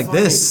 this. Not like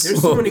this.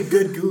 There's so many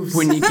good goofs.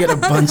 When you get a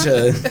bunch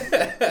of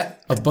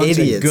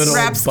Idiots. good old buddies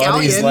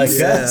Rapscallions. like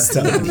us.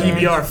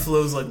 PBR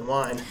flows like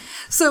wine.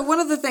 So one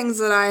of the things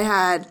that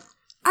I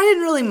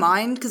didn't really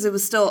mind because it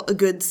was still a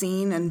good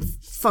scene and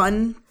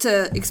fun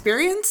to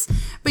experience.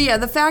 But yeah,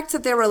 the fact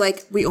that they were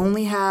like, we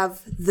only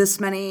have this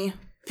many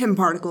Pym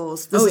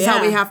particles. This is how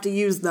yeah. we have to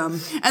use them.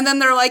 And then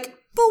they're like,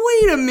 but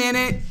wait a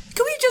minute.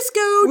 Can we just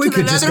go We to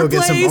could the just nether go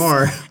get some place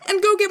more.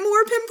 and go get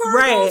more Pym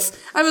particles? Right.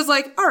 I was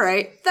like, all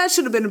right, that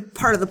should have been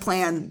part of the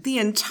plan the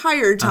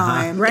entire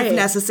time, Right. if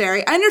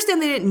necessary. I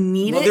understand they didn't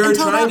need Well, it they were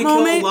until trying that to kill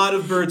moment. a lot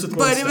of birds with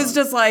one But it was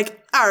stone. just like,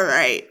 all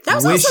right. That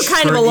was Wish also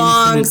kind of for a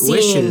long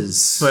infinite scene.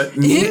 wishes. But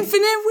me,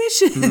 Infinite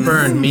wishes.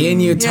 Burn, me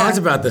and you Yeah. talked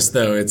about this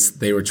though.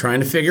 They were trying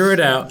to figure it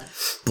out.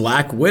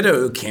 Black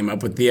Widow came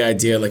up with the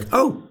idea like,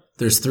 oh,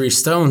 there's 3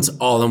 stones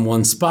all in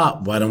one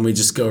spot. Why don't we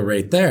just go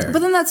right there? But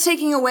then that's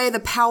taking away the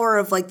power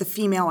of like the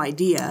female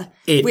idea,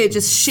 It which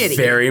is shitty,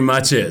 Very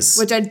much is.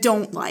 which I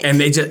don't like. And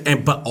they just,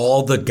 but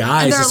all the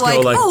guys And they're just like,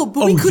 go like, "Oh,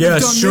 but we could yeah,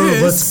 have done sure,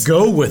 this." let's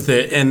go with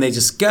it, and they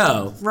just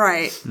go.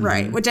 right,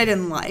 which I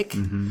didn't like.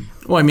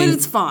 Well, I mean,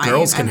 it's fine.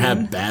 girls can I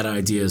mean- have bad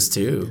ideas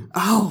too.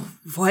 Oh,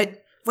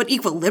 what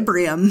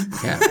equilibrium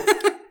Yeah,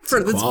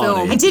 for this equality.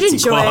 film? I did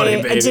It's equality,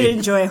 enjoy. I did baby.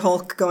 enjoy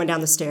Hulk going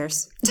down the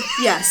stairs.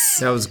 Yes.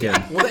 That was good.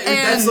 Well,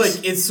 that's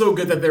like, it's so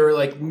good that they were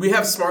like, we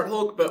have Smart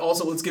Hulk, but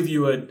also let's give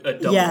you a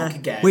double Yeah.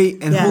 Hulk gag. Wait,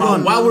 and Yeah. hold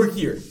on. While we're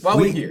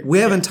here. We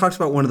haven't talked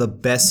about one of the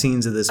best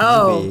scenes of this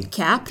Oh, movie.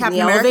 Cap, Captain in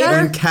the America?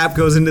 elevator. When Cap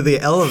goes into the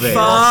elevator.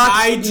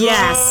 Hydra!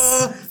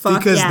 Yes, Fuck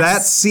because yes.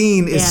 that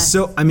scene is Yeah.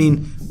 so. I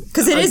mean,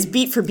 because it is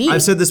beat for beat.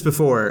 I've said this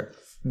before.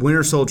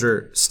 Winter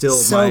Soldier still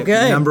So my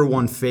good. number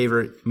 1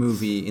 favorite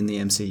movie in the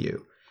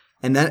MCU.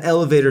 And that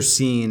elevator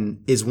scene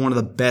is one of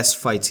the best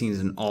fight scenes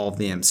in all of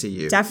the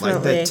MCU. Like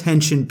Definitely. that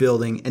tension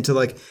building and to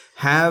like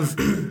have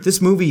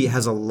this movie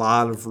has a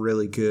lot of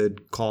really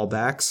good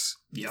callbacks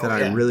that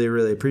I yeah. really,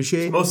 really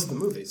appreciate. Most of the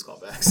movies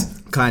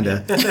callbacks.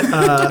 Kinda.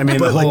 I mean,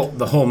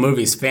 the whole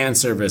movie's fan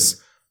service,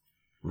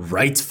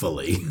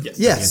 rightfully.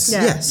 Yes.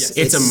 Yeah. Yes.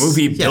 It's a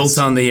movie built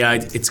on the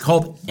idea. It's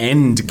called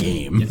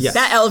Endgame. Yes.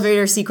 that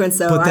elevator sequence,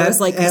 though, I was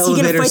like, is he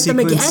going to fight them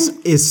sequence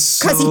again? is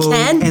so, 'Cause he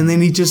can? And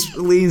then he just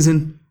leans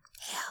in.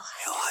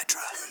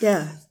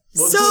 Yeah,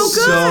 Well, so it's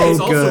good. So It's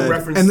also good.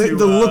 reference And to,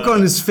 the look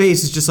on his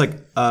face is just like,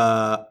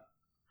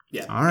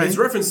 Yeah, All right. It's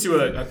reference to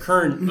a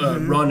current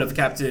run of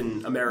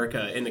Captain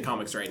America in the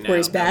comics right now. Where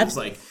he's that bad? was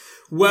like,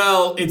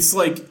 well, it's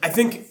like I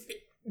think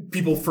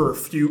people for a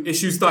few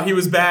issues thought he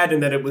was bad,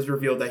 and then it was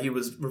revealed that he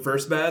was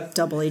reverse bad.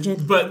 Double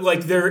agent. But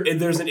like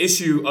there's an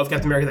issue of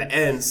Captain America that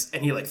ends,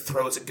 and he like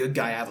throws a good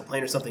guy out of a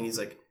plane or something. He's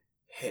like,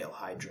 "Hail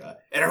Hydra!"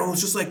 And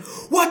everyone's just like,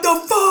 "What the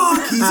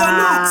fuck? He's a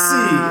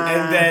Nazi!"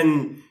 And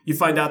then you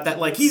find out that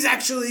like he's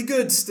actually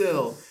good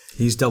still.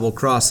 He's double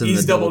crossing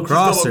the double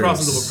crossers.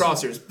 crossing double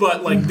crossers.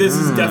 But like this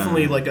is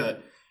definitely like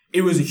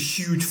it was a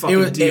huge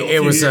fucking deal.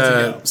 It was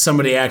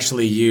somebody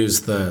actually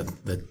used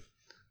the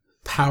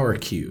power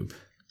cube,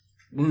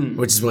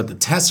 which is what the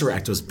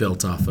Tesseract was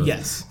built off of.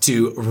 Yes.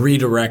 To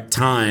redirect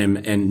time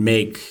and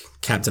make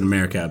Captain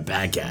America a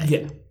bad guy.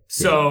 Yeah.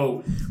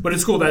 So, but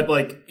it's cool that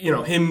like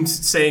him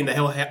saying the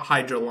Hail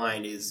Hydra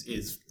line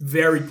is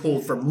very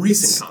pulled from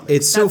recent comics.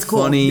 It's so cool.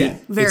 funny. Yeah.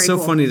 It's so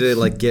funny to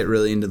like get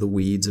really into the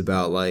weeds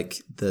about like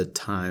the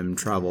time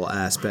travel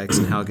aspects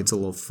and how it gets a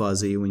little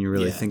fuzzy when you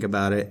really think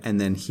about it,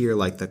 and then hear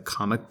like the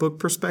comic book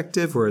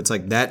perspective where it's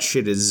like that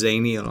shit is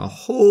zany on a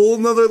whole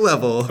nother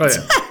level. Oh,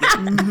 yeah.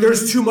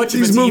 There's too much of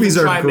These it to movies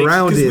even are try and make,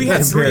 grounded because we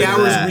had 3 compared to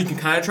hours that. we can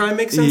kind of try and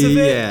make sense of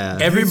it. Yeah.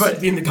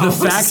 Everybody, In the the comics,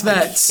 fact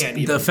that can't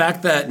even. the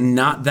fact that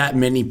not that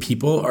many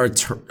people are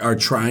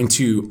trying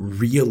to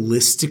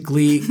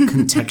realistically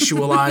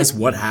contextualize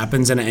what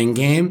happens in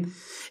Endgame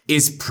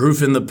is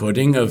proof in the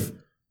pudding of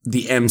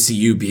the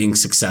MCU being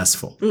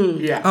successful.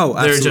 Yeah. Oh,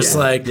 absolutely. They're just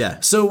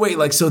like, so wait,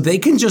 like, so they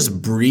can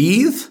just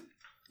breathe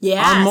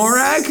Yes. on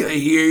Morag?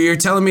 You're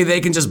telling me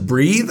they can just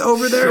breathe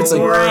over there? It's like,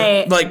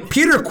 Right. like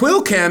Peter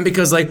Quill can,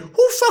 because like,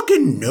 who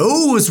fucking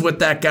knows what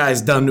that guy's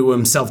done to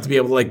himself to be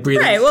able to like breathe?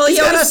 Right. Well, he's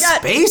got a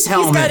space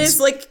helmet. He's got his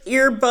like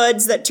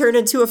earbuds that turn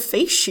into a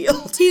face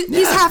shield.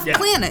 He's half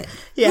planet.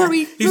 Yeah.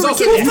 He's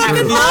also kidding?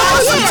 fucking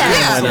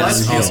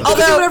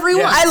Although whatever he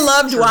wants. I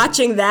loved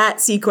watching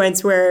that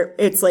sequence where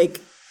it's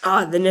like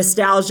the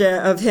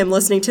nostalgia of him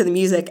listening to the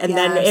music and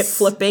then it Yes.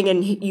 flipping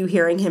and you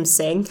hearing him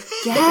sing.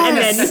 Yes. And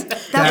then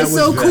that was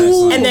so very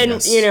cool. fun. and then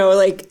Yes.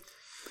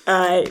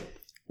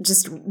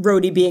 just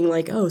Rhodey being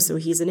like, "Oh, so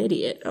he's an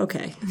idiot."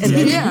 Okay. And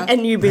then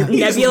and you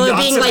Nebula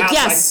knocks being him like, out,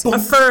 "Yes, like, boom."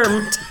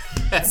 affirmed."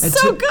 And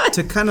So good.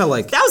 to kind of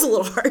like That was a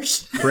little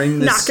harsh. bring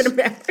this Knocking him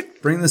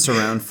back. bring this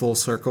around full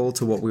circle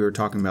to what we were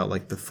talking about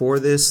like before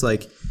this,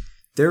 like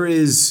there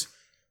is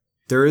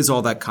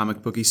all that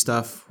comic booky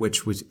stuff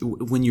which was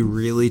when you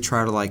really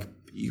try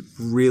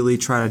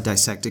to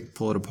dissect it,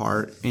 pull it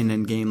apart in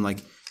Endgame,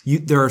 like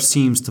there are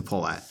seams to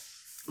pull at.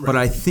 But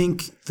I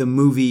think the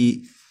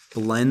movie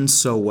blends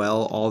so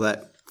well all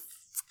that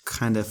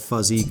kind of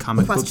fuzzy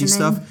comic booky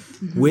stuff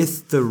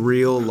with the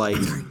real like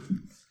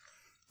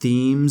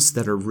themes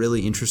that are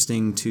really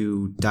interesting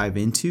to dive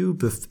into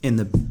in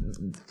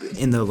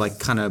the like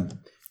kind of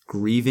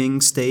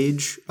grieving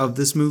stage of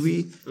this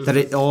movie, that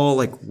it all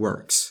like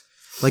works.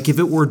 Like if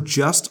it were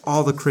just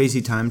all the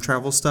crazy time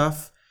travel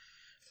stuff,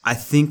 I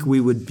think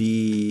we would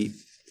be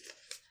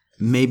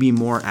maybe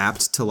more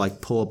apt to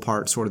like pull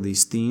apart sort of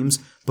these themes.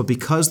 But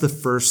because the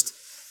first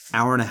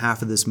hour and a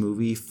half of this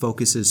movie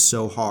focuses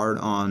so hard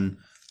on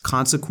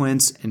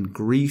consequence and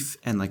grief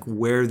and like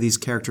where these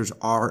characters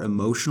are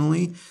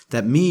emotionally,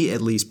 that me,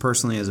 at least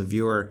personally as a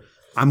viewer,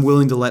 I'm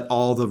willing to let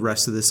all the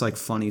rest of this like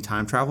funny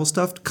time travel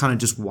stuff kind of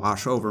just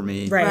wash over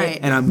me. Right.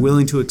 And I'm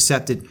willing to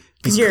accept it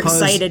because you're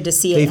excited to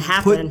see it they've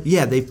happen.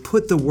 They've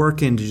put the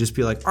work in to just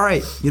be like, all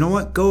right, you know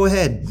what? Go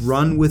ahead.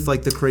 Run with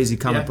like the crazy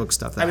comic book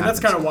stuff that that's happens.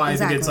 kind of why I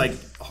think it's like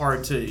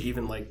hard to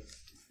even like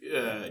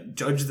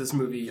judge this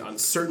movie on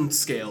certain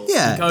scales.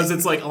 Yeah. Because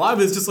it's like a lot of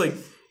it's just like,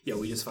 yeah,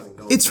 we just fucking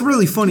go. It's for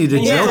really funny to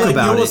it. joke Like,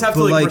 about you almost it, have to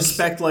but like like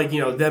respect like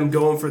them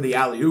going for the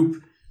alley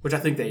oop, which I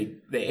think they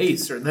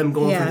ace, or them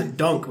going Yeah. for the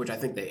dunk, which I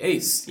think they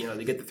ace.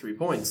 They get the 3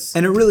 points.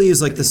 and it really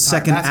is like the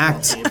second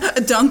act.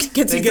 A dunk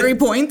gets you get- 3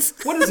 points.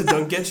 What does a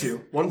dunk get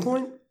you? 1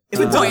 point? If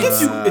a dunk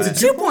gets you, it's a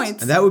 2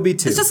 points. And that would be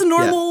 2. It's just a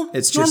normal- Yeah.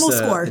 It's normal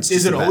just, score. It's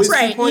Is just it a always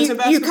basket. Right. 3 points in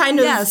You basketball? kind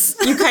of Yes.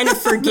 you kind of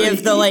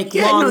forgive the like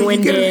Yeah, no,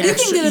 long-winded. you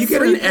can you get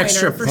get a an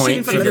extra 3-pointer for point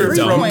shooting for from the the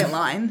dunk. 3-point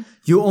line.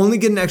 You only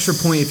get an extra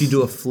point if you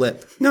do a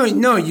flip. No,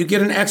 you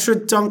get an extra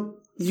dunk.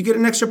 You get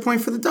an extra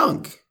point for the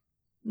dunk.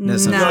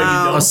 That's not- No,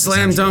 you don't. A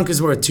slam dunk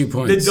is worth 2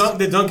 points.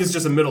 The dunk is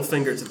just a middle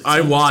finger to the team. I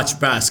watch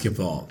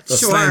basketball. A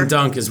Sure. slam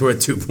dunk is worth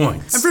 2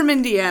 points. I'm from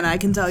Indiana. I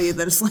can tell you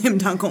that a slam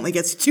dunk only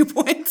gets you 2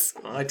 points.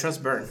 I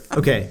trust Burn.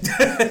 Okay.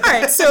 All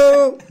right,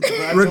 so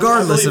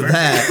Regardless of believer.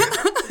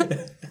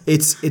 that,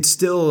 it's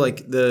still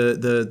like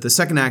the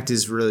second act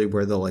is really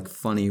where the like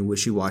funny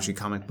wishy-washy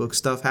comic book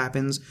stuff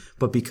happens,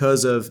 but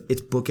because of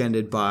it's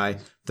bookended by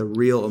the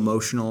real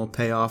emotional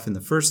payoff in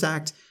the first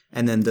act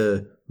and then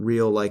the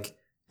real like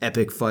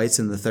epic fights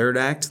in the third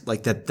act,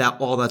 like that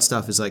all that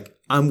stuff is like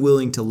I'm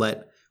willing to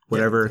let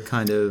whatever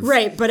kind of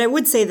right, but I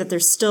would say that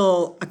there's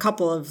still a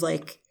couple of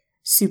like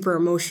super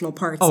emotional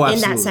parts in that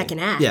absolutely. second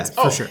act. Yeah,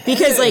 for sure.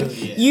 Because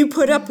like you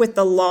put up with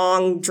the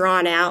long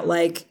drawn out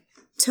like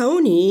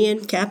Tony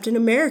and Captain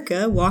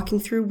America walking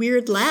through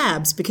weird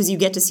labs because you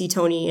get to see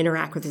Tony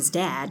interact with his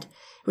dad,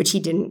 which he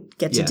didn't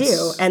get to Yes.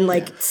 do. And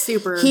like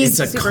Super. he's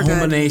It's a super good.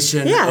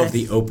 culmination Yeah. of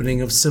the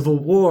opening of Civil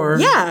War.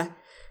 yeah.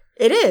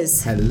 It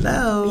is.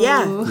 Hello.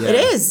 Yeah, it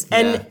is.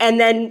 And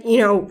then, you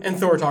know, And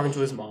Thor talking to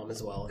his mom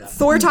as well.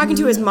 Thor talking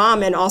to his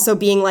mom and also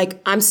being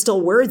like, I'm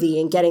still worthy,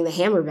 and getting the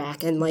hammer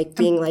back and like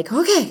being like,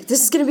 okay,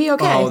 this is going to be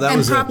okay. Oh, that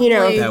was probably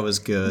that was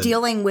good.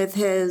 dealing with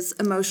his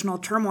emotional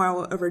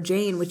turmoil over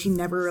Jane, which he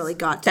never really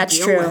got to That's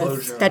deal true.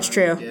 with. That's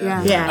true.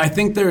 Yeah. I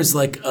think there's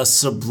like a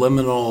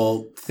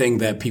subliminal thing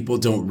that people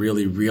don't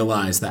really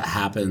realize that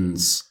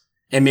happens,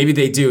 and maybe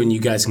they do, and you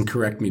guys can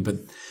correct me, but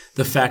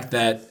the fact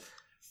that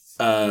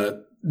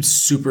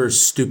super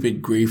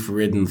stupid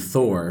grief-ridden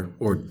Thor,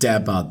 or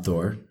Dad-bod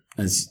Thor,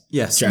 as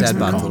Jackson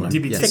Dad-bod would call Thor. him,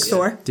 DBT. Thick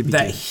Thor.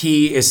 that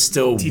he is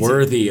still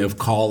worthy of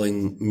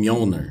calling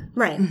Mjolnir.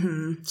 Right. He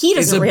It's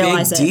doesn't a big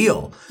realize it.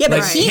 deal. Yeah, but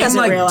like, he him doesn't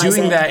like realize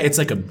doing it. that. It's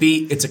like a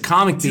beat. It's a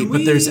comic beat,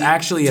 but there's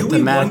actually a do we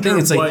thematic thing.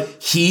 wonder It's like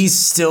what- he's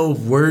still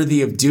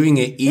worthy of doing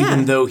it, even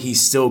Yeah. though he's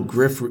still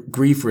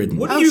grief-ridden.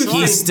 What do you think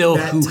he's still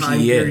that who time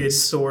he period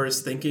is. Thor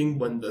is thinking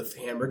when the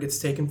hammer gets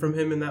taken from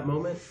him in that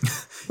moment?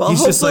 Well,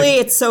 He's just hopefully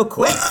like- it's so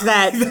quick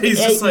that He's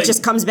it just like,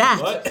 just comes back.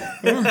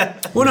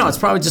 Well, no, it's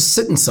probably just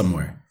sitting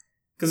somewhere.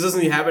 Because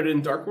doesn't he have it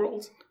in Dark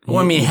World? Well,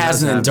 I mean, he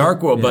has it in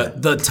Dark World,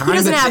 but the time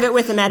doesn't that have it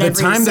with him at the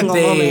every time that single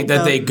they moment, that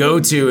though. they go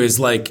to is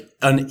like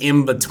an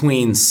in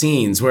between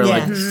scenes where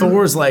like Yeah.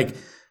 Thor's like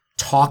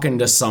talking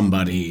to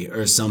somebody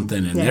or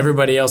something, and Yeah.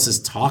 everybody else is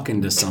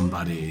talking to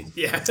somebody.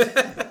 Yeah.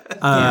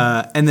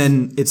 And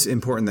then it's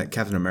important that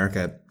Captain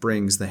America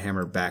brings the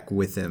hammer back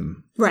with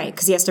him Right,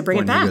 because he has to bring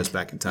when it he back. goes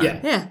back in time. Yeah.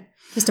 Yeah.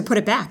 He has to put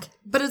it back.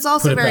 But it's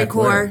also Put it very back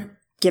core. where?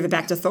 Give it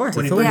back to Thor.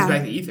 When he brings Yeah.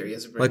 back the ether, he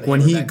has to bring Like the when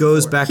hammer he back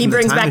goes to Thor. back He in the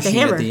brings time back the machine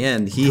hammer. at the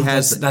end, he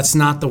has That's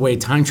not the way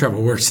time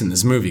travel works in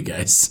this movie,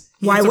 guys.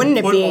 Why has to wouldn't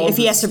it put be? all If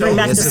he the has to bring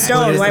back the stones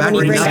stone, why wouldn't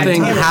he bring back the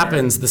Nothing hammer?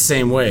 happens the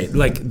same way.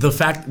 Like the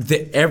fact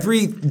that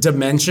every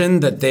dimension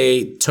that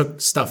they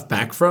took stuff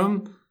back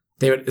from,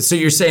 so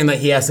you're saying that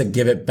he has to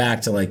give it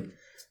back to like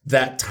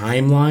that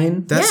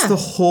timeline? That's Yeah. the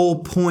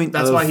whole point.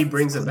 That's of why he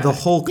brings it back. The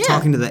whole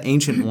talking to the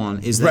ancient one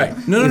is that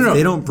Right. No, if no.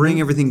 they don't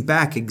bring everything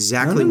back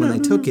exactly when they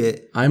took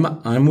it,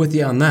 I'm with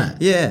you on that.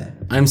 yeah,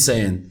 I'm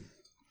saying,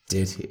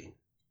 did he?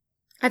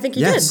 I think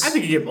he Yes. I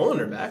think you get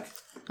Mjolnir back.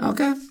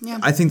 Okay.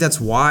 I think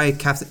that's why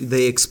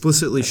they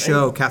explicitly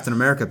show Captain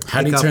America. How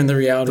do you pick up turn the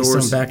reality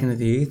Thor's- stone back into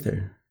the ether?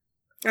 did.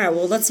 All right,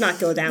 well, let's not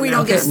go down We that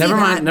don't road. get- Never See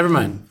mind. that. Never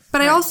mind. But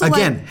I also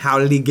Again, how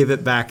did he give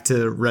it back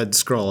to Red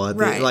Skrull?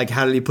 Right. Like,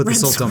 how did he put the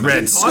Sultan?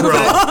 Red He Scroll.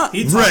 talked to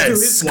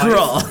his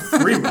Skrull.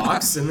 wife, 3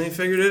 rocks, and they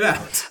figured it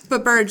out.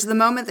 But Burge, the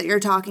moment that you're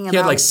talking about He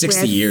had like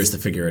 60 with, years to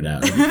figure it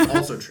out.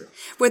 Also true.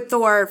 with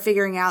Thor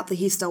figuring out that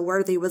he's still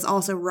worthy was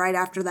also right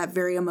after that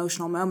very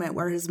emotional moment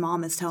where his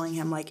mom is telling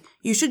him like,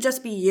 you should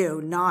just be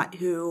you, not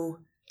who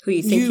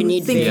you think you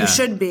need to be. you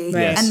should be.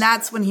 Right. And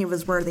that's when he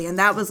was worthy. And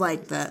that was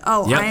like Yep.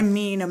 I am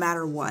me no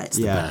matter what.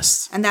 Yeah.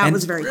 Best. And that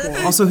was very cool.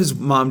 Also, his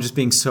mom just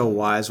being so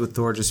wise with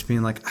Thor, just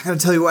being like, "I gotta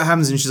tell you what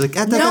happens," and she's like,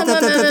 No,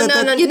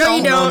 you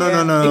don't.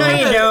 No,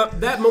 You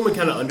don't. That moment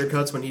kind of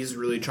undercuts when he's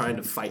really trying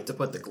to fight to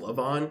put the glove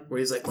on, where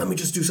he's like, let me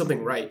just do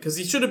something right. Because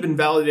he should have been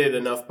validated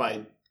enough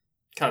by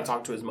kind of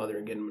talking to his mother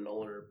and getting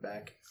Mjolnir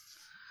back.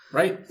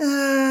 Right?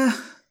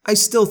 I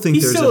still think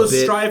He there's still a is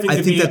bit. striving I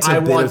to think be, that's I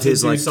a bit want of to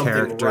his do like something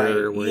character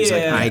right. where he's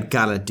like, Yeah. I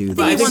gotta do He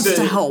this. wants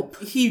to help.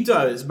 He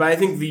does, but I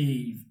think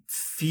the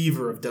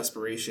fever of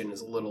desperation is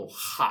a little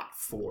hot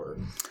for.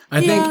 I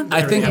think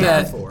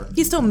that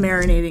He's still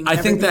marinating. I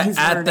think everything that he's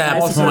at learning. that I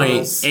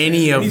point, suppose.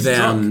 any of He's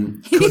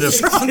them could have.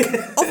 drunk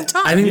all the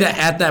time. I think that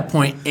at that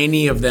point,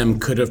 any of them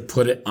could have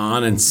put it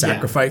on and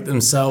sacrificed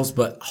themselves.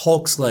 But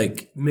Hulk's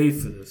like, Made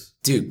for this.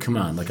 dude, come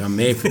on, like I'm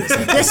made for this.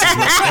 Like, this is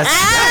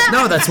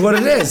that's what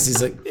it is.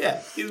 He's like,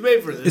 Yeah, he's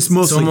made for this. It's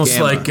mostly it's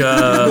almost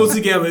Gamma. like Once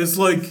again, it's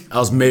like I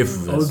was made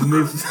for I was this.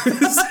 made for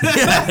this.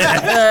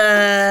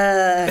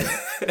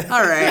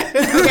 All right.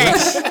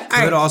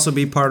 Could also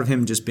be part of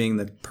him just being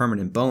the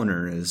permanent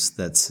boner. Is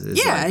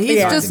Yeah, like, he's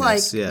Yeah. just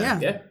like, happiness, yeah.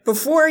 yeah.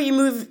 Before you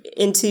move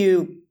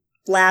into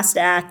last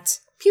act,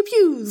 Pew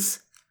pews.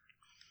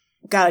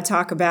 gotta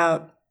talk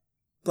about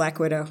Black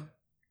Widow.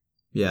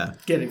 yeah.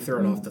 Getting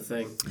thrown off the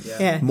thing. Yeah.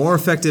 Yeah. More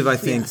effective, I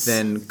think,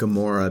 than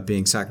Gamora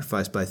being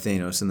sacrificed by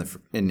Thanos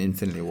in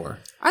Infinity War.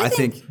 I I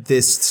think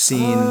this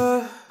scene.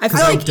 I feel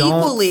I like like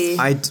equally.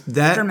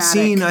 That dramatic.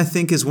 scene, I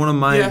think, is one of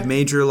my Yeah.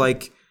 major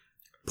like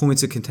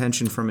points of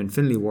contention from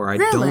Infinity War. I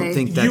Really? don't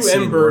think that You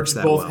scene and works Burge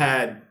that both well.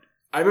 had.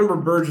 I remember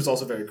Burge was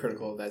also very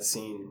critical of that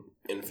scene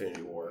in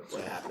Infinity War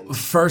when it happened.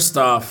 First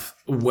off,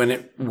 when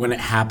it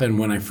happened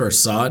when I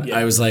first saw it,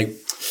 I was like,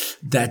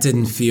 that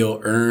didn't feel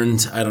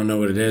earned. I don't know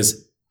what it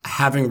is.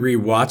 Having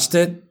rewatched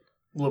it,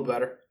 A little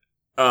better.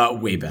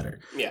 way better.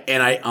 Yeah.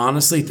 And I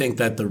honestly think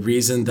that the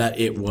reason that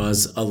it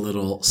was a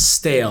little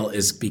stale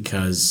is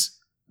because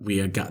we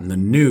had gotten the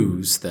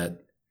news that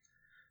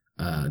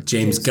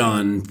James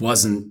Gunn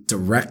wasn't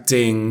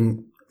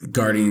directing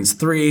Guardians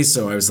 3.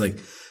 So I was like,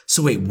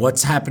 so wait,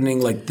 what's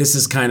happening? Like, this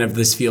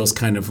feels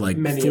kind of like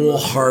Many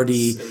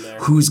foolhardy. emotions in there.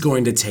 Who's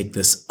going to take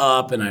this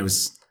up? And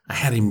I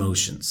had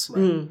emotions.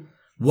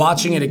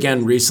 Watching it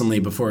again recently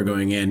before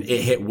going in,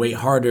 it hit way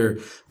harder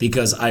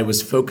because I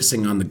was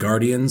focusing on the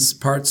Guardians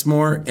parts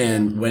more.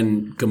 And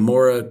when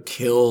Gamora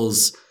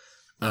kills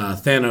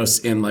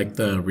Thanos in like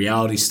the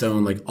Reality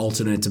Stone, like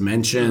alternate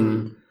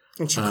dimension,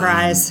 And she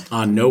cries.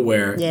 on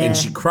Nowhere, Yeah. and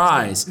she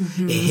cries,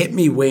 it hit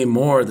me way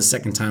more the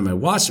second time I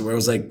watched it, where I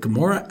was like,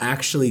 Gamora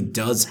actually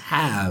does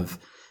have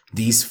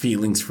these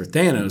feelings for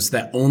Thanos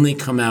that only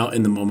come out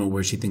in the moment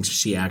where she thinks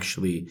she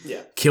actually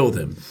killed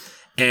him.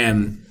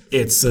 And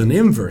it's an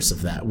inverse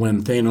of that.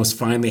 When Thanos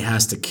finally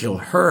has to kill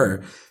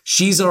her,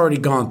 she's already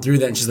gone through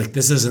that and she's like,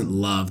 this isn't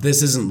love.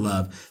 This isn't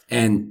love.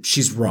 And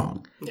she's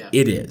wrong. Yeah.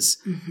 It is.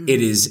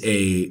 It is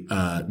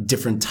a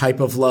different type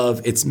of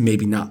love. It's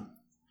maybe not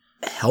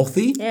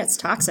healthy. Yeah, it's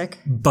toxic.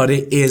 But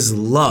it is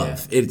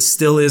love. Yeah. It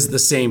still is the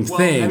same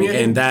thing. I mean,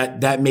 and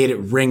that made it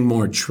ring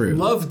more true.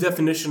 Love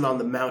definition on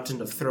the mountain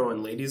of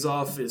throwing ladies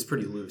off is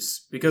pretty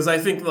loose. Because I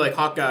think like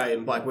Hawkeye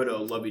and Black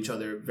Widow love each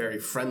other very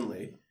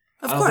friendly.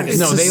 Of course.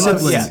 No, they love.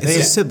 It's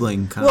a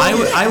sibling kind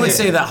of. I would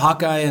say that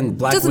Hawkeye and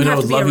Black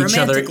Widow love each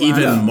other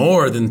even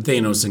more than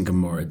Thanos and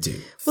Gamora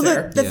do.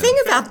 Well, the thing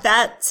about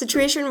that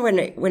situation when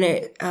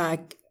it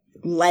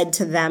led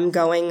to them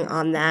going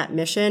on that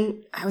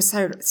mission, I was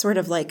sort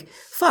of like,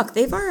 fuck,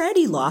 they've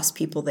already lost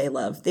people they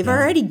love. They've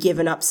already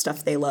given up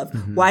stuff they love.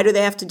 Why do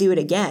they have to do it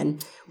again?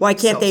 Why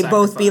can't they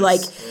both be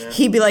like,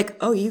 he'd be like,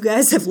 oh, you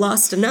guys have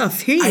lost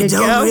enough. Here you go.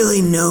 I don't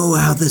really know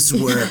how this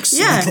works.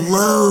 Yeah. Like,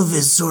 love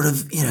is sort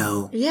of,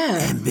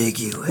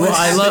 ambiguous. Well,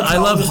 I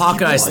love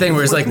Hawkeye's thing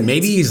where it's like,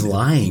 maybe he's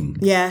lying.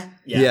 Yeah.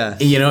 Yeah.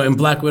 You know, and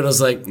Black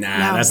Widow's like,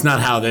 nah, that's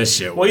not how this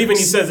shit works. Well, even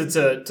he says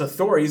it to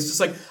Thor. He's just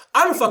like,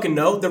 I don't fucking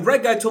know. The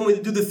red guy told me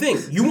to do the thing.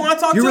 You want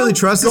to talk to him? You really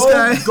trust this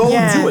guy? Go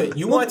do it.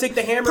 You want to take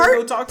the hammer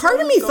and go talk to him?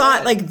 Part of me Go thought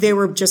ahead. like they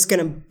were just going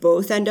to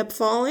both end up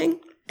falling.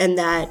 And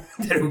that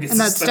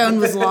stone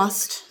was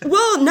lost.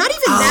 Well, not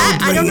even that.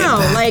 I don't know.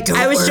 Like,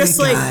 I was just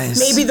like,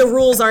 maybe the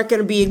rules aren't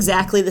going to be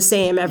exactly the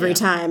same every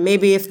time.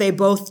 Maybe if they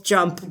both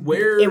jump,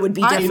 it would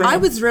be different. I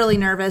was really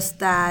nervous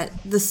that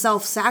the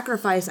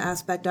self-sacrifice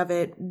aspect of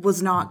it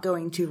was not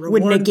going to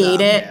reward would negate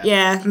them. it.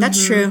 Yeah,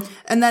 that's true.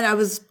 And then I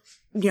was,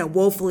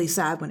 woefully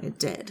sad when it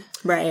did.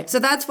 Right. So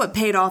that's what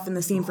paid off in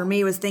the scene for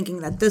me, was thinking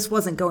that this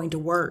wasn't going to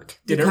work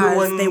Did because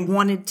everyone- they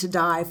wanted to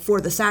die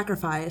for the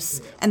sacrifice,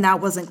 and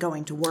that wasn't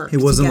going to work. It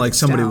wasn't to get like the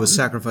somebody stone. was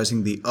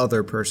sacrificing the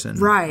other person.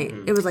 Right.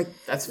 It was like,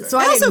 That's fair. so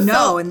I also didn't know,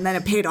 felt- and then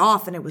it paid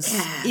off, and it was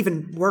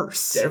even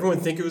worse. Did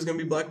everyone think it was going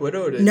to be Black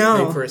Widow? Or did No.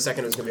 you think for a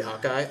second it was going to be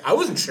Hawkeye? I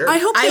wasn't sure. I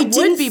hope I it would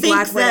didn't be think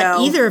Black that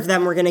Widow. either of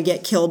them were going to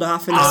get killed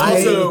off in this I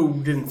movie. also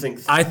didn't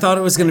think. I thought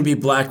it was going to be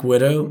Black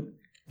Widow,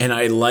 and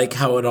I like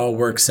how it all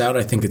works out.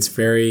 I think it's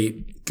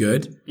very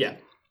good. Yeah.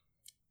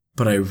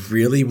 But I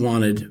really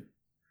wanted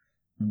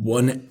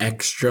one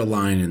extra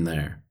line in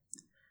there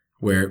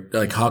where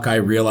like Hawkeye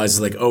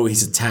realizes like, oh,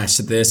 he's attached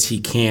to this. He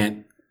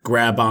can't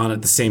grab on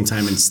at the same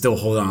time and still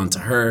hold on to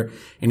her.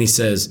 And he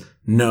says,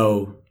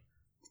 no,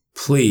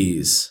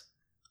 please.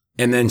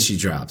 And then she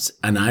drops.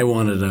 And I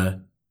wanted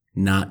a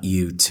not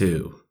you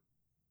too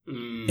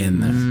in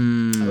there.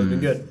 That would have been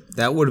good.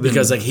 That would have been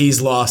Because like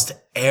he's lost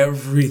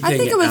everything. I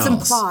think it was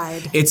else.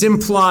 implied. It's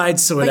implied,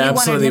 so But it you wanted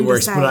absolutely him to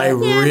works. say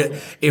But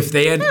it. if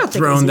they had don't think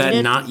thrown it's that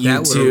needed. "not you That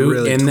would've too"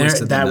 really in there,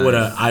 twisted the that knife. would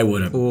have I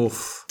would have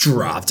Oof.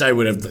 dropped. I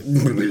would have.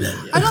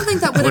 I don't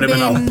think that would would have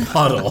have been been. a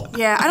puddle.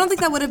 Yeah, I don't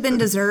think that would have been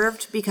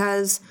deserved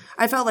because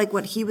I felt like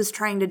what he was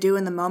trying to do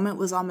in the moment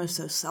was almost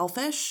so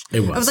selfish.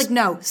 It was. I was like,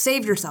 no,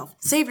 save yourself.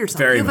 Save yourself.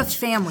 Very you have much. a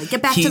family.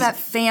 Get back He- to that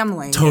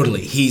family.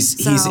 Totally,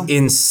 he's So-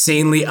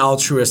 insanely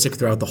altruistic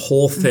throughout the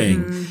whole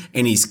thing, Mm-hmm.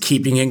 and he's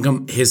keeping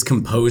his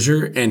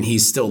composure, and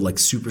he's still like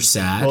super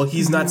sad. Well,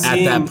 he's not at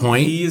seeing, that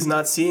point. He is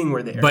not seeing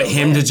where they are. But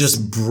him to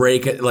just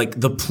break it, like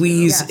the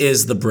please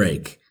is the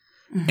break.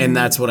 And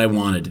that's what I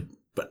wanted.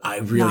 But I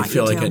really Not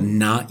feel you like too. a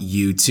not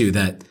you too,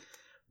 that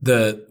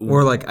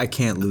or like I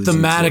can't lose. you too.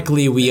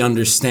 thematically we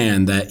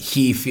understand that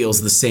he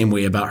feels the same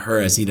way about her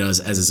as he does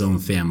as his own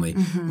family.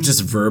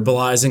 Just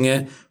verbalizing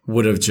it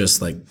would have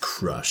just like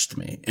crushed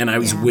me. And I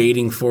was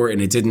waiting for it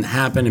and it didn't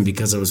happen. And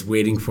because I was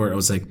waiting for it, I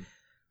was like,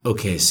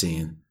 okay,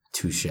 scene,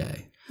 touche.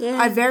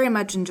 I very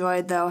much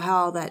enjoyed though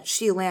how that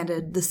she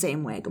landed the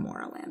same way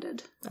Gamora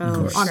landed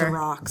on the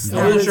rocks. I'm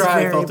That not was sure how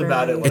I very, felt very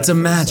about it. good. when It's I a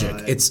first magic.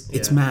 saw it.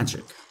 It's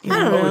magic. I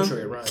don't know.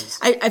 Poetry, it rhymes.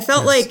 I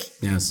felt like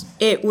Yes.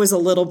 it was a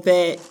little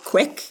bit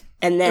quick.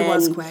 And then,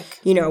 was quick.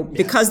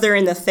 Because they're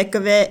in the thick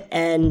of it,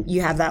 and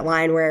you have that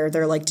line where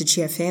they're like, did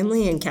she have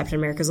family? And Captain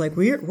America's like,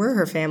 we're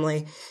her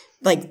family.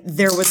 Like,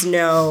 there was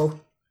no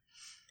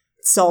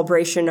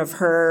celebration of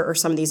her or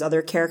some of these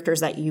other characters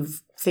that you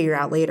figure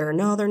out later.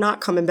 No, they're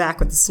not coming back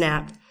with the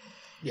snap.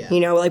 Yeah.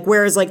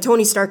 Whereas like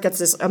Tony Stark gets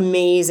this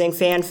amazing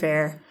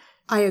fanfare.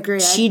 I agree.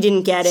 She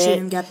didn't get it. She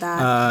didn't get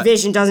that.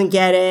 Vision doesn't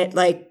get it.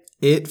 Like,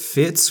 It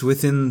fits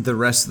within the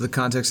rest of the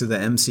context of the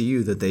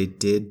MCU that they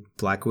did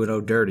Black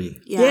Widow dirty.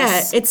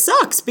 Yes. yeah, it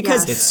sucks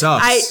because Yes. It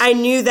sucks. I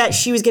knew that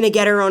she was going to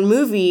get her own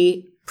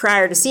movie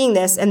prior to seeing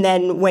this, and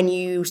then when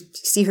you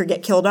see her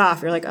get killed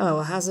off, you're like, oh,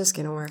 well, how's this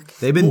gonna work?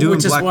 They've been doing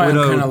Which is Black why I'm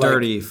Widow kinda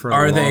dirty like, for a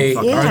are long they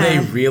fucking are they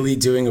Yeah. really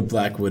doing a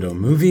Black Widow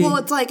movie? Well,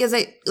 it's like, is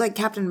it like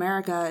Captain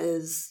America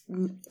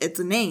it's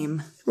a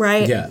name.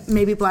 Right? yeah.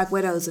 Maybe Black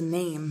Widow is a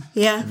name.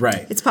 Yeah.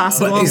 Right. It's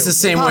possible. But it's the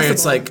same way.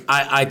 It's Possible.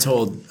 like I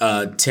told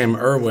Tim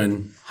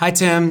Irwin, hi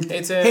Tim.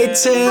 Hey, Tim. Hey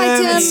Tim. Hi,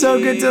 Tim. It's so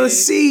good to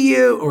see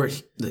you. Or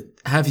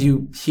have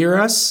you hear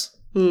us?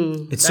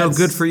 It's so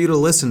good for you to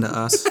listen to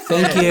us.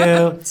 Thank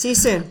you. See you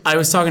soon. I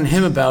was talking to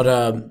him about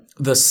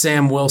the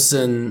Sam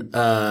Wilson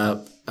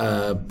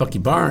Bucky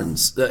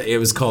Barnes. It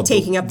was called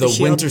Taking up the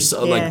shield.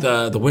 like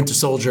the Winter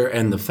Soldier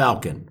and the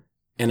Falcon.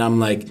 And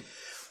I'm like,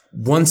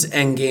 once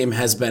Endgame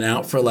has been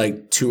out for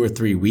like 2 or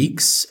 3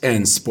 weeks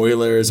and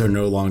spoilers are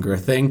no longer a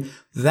thing,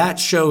 that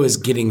show is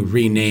getting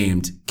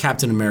renamed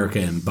Captain America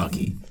and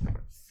Bucky.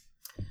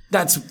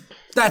 That's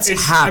happening.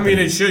 I mean,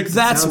 it should, 'cause it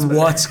That's sounds better.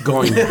 what's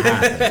going to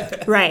happen.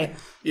 Right.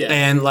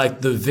 And like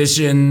the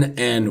Vision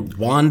and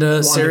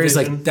Wanda series,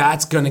 like WandaVision.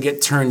 that's going to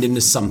get turned into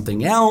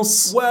something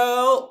else.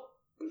 Well,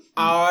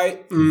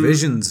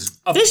 Vision's.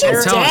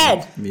 Vision's telling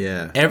dead.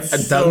 Yeah.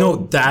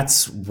 No,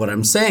 that's what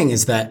I'm saying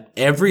is that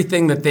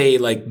everything that they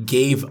like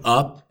gave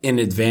up in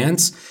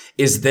advance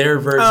is their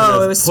version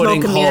Oh, it of was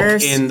putting smoke and Hulk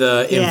mirrors? in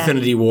the Yeah.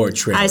 Infinity War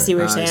trailer. I see what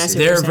you're saying. I see what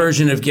Their you're saying.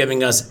 version of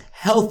giving us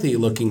healthy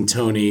looking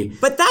Tony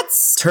But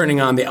that's turning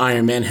on the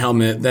Iron Man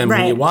helmet. Then when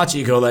Right. you watch it,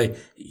 you go like,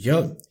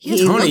 yo,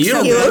 he Tony, you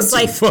don't he look looks too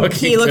like fucking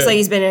he looks good. like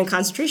he's been in a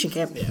concentration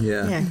camp.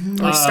 Yeah.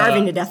 Or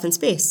starving to death in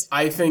space.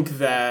 I think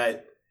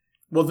that,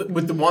 well,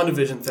 with the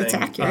WandaVision thing,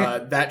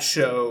 accurate. that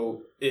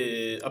show,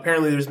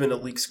 apparently there's been a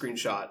leaked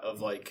screenshot of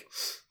like,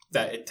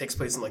 that it takes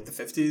place in like the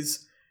 50s.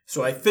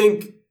 So I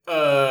think...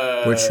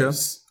 Which show?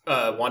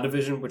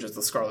 WandaVision, which is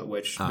the Scarlet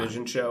Witch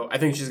Vision show. I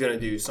think she's going to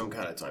do some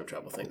kind of time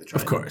travel thing to try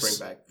and bring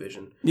back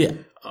Vision. Yeah.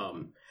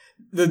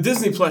 The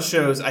Disney Plus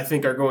shows, I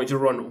think, are going to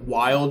run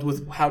wild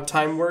with how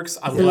time works.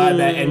 I'm glad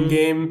that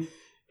Endgame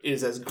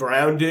is as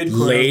grounded.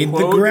 quote Laid the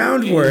unquote.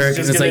 groundwork.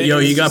 It's It's like, yo,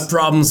 you got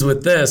problems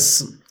with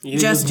this.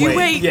 Just you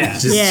wait. Yeah. Yeah.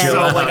 So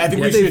chill like, I out.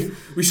 think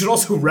we should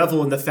also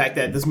revel in the fact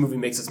that this movie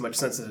makes as much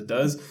sense as it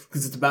does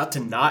because it's about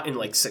to not in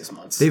like 6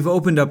 months. They've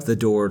opened up the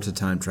door to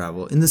time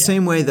travel in the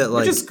same way that,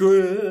 like, Which is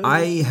good.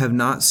 I have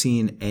not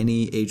seen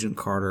any Agent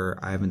Carter.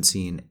 I haven't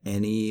seen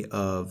any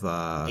of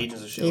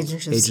Agents of S.H.I.E.L.D.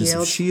 Agents of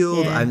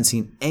S.H.I.E.L.D. I haven't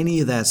seen any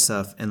of that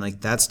stuff. And,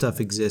 like, that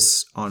stuff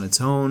exists on its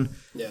own.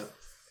 Yeah.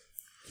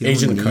 You don't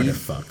Agent need- Carter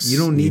fucks. You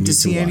don't need to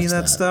see any watch of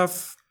that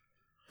stuff,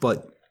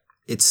 but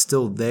it's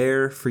still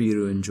there for you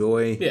to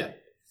enjoy. Yeah.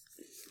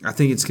 I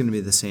think it's going to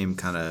be the same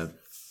kind of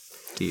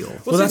deal.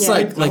 Well, that's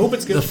I like hope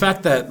it's good. the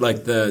fact that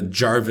like the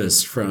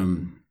Jarvis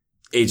from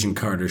Agent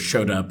Carter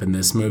showed up in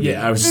this movie.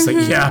 Yeah. I was just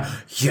like, yeah,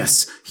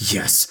 yes,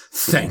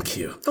 thank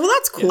you. Well,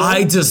 that's cool.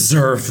 I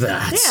deserve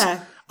that.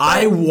 Yeah.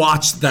 I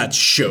watched that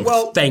show.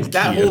 Well, thank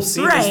that you. whole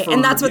scene is Right, for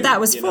and that's what review, that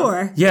was you know?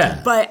 for.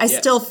 Yeah. But I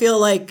still feel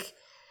like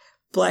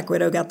Black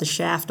Widow got the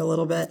shaft a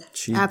little bit.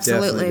 She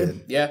Absolutely. definitely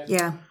did. Yeah.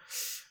 Yeah.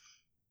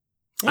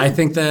 I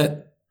think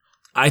that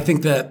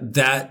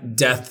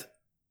death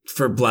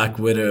for Black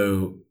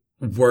Widow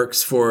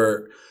works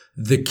for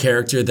the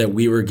character that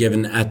we were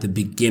given at the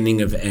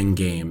beginning of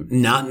Endgame,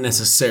 not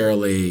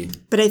necessarily.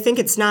 But I think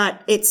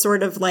it's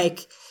sort of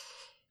like,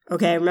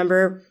 okay,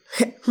 remember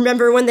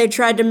when they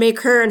tried to make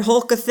her and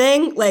Hulk a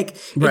thing? Like,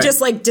 Right. it just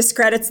like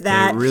discredits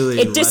that. really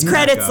It let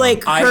discredits that go.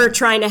 like her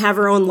trying to have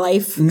her own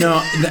life.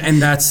 No,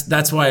 and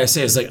that's why I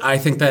say it's like I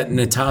think that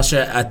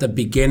Natasha at the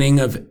beginning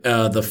of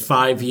the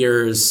 5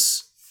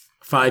 years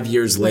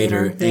later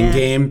Later, in yeah.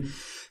 game,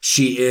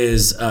 she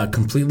is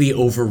completely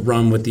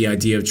overrun with the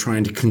idea of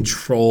trying to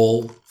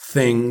control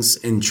things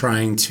and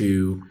trying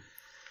to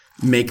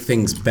make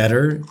things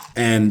better,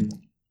 and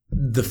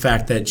the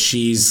fact that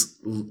she's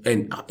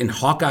and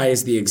Hawkeye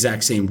is the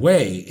exact same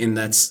way in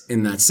that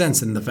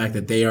sense, and the fact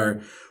that they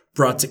are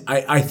brought to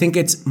I think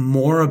it's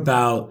more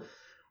about.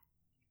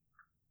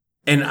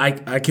 And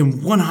I can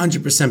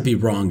 100% be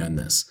wrong on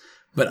this,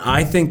 but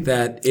I think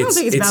that I don't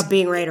think it's about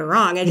being right or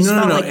wrong. I just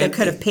felt like they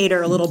could have paid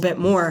her a little bit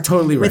more.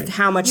 Totally right. With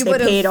how much they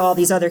paid all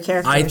these other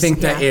characters. I think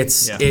that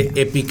Yeah.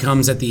 it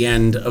becomes at the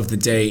end of the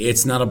day,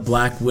 it's not a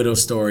Black Widow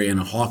story and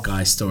a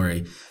Hawkeye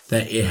story.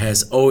 That it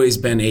has always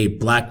been a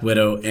Black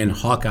Widow and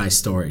Hawkeye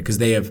story because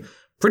they have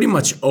pretty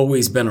much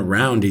always been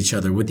around each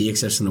other, with the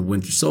exception of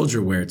Winter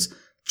Soldier, where it's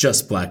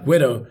just Black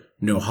Widow,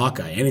 no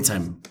Hawkeye.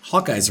 Anytime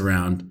Hawkeye's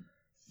around,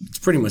 it's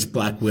pretty much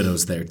Black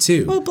Widow's there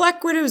too. Well,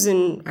 Black Widow's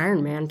in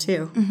Iron Man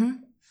too.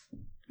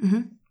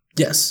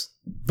 Yes,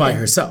 by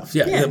herself.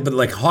 Yeah. But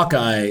like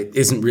Hawkeye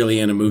isn't really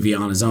in a movie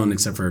on his own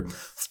except for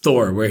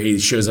Thor, where he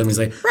shows up and he's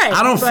like, Right,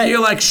 I don't but-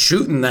 feel like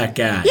shooting that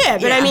guy. Yeah,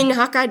 but I mean,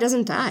 Hawkeye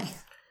doesn't die.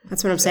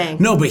 That's what I'm saying.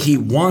 No, but he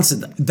wants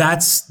it.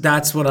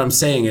 That's what I'm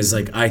saying is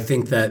like, I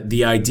think that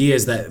the idea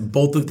is that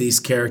both of these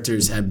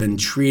characters have been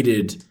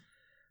treated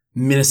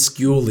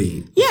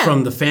minusculely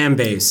from the fan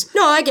base.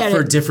 No, I get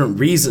for it. different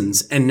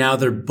reasons. And now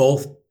they're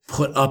both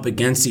put up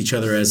against each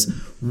other as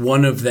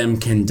one of them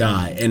can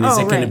die. And is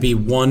it going to right. be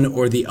one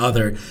or the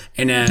other?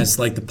 And as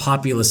like the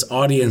populist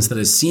audience that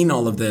has seen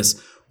all of this,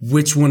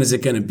 which one is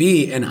it going to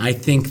be? And I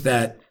think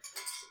that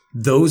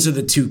those are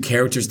the two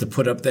characters to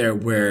put up there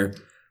where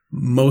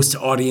most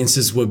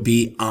audiences would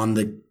be on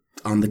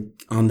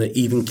the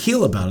even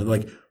keel about it.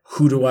 Like,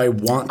 who do I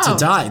want to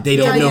die? They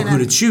don't know who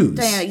to choose.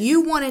 Diana,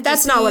 you wanted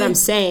That's to not see what I'm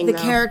saying, the though.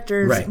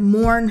 characters Right.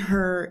 mourn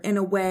her in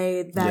a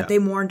way that they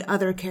mourned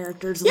other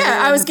characters. Yeah, later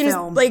I in was the gonna,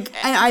 film. like,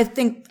 and I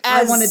think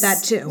I wanted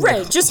that too.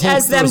 Right, just Hulk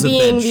as them throws a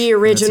being bench. the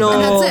original.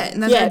 And that's it,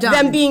 and then yeah, they're done.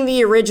 them being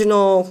the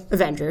original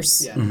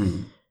Avengers. Yeah.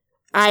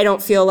 I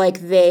don't feel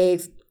like they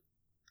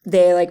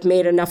like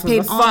made enough of Paid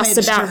a fuss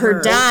homage about to her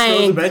her. Throws a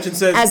dying bench and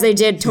says, as they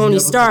did Tony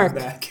 "Never Stark.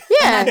 coming back."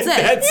 Yeah,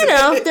 That's it. you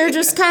know, they're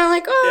just kind of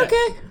like, oh,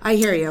 okay, I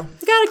hear you.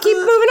 gotta keep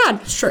moving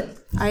on. Sure.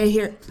 I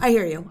hear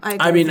you.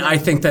 I mean, I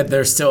think that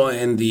they're still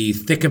in the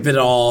thick of it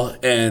all,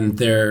 and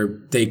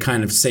they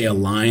kind of say a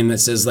line that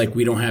says, like,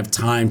 we don't have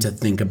time to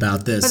think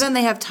about this. But then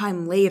they have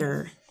time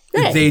later,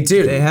 Right. They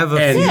do. They have a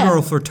And-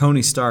 funeral for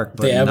Tony Stark,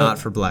 but They have not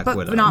a- for Black but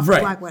Widow. not for Right.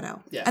 Black Widow.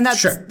 Yeah. And that's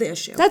Sure. the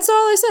issue. That's all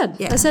I said.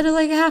 Yeah. I said it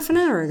like a half an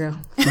hour ago.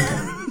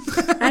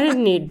 I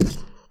didn't need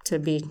to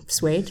be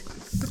swayed.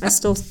 I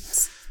still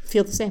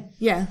feel the same.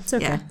 yeah. It's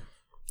okay. Yeah.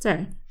 It's all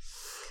right.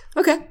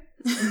 Okay.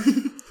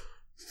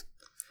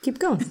 Keep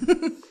going.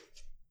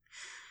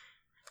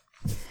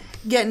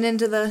 Getting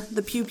into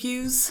the pew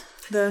pews.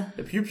 The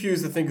pew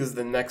pews, I think, is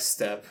the next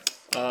step.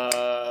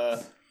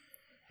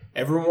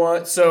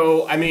 Everyone,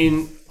 so I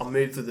mean, I'm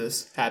made for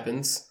this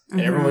happens,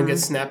 and everyone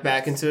gets snapped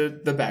back into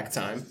the back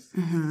time,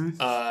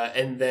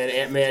 and then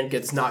Ant-Man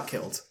gets not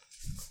killed.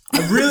 I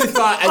really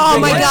thought. Oh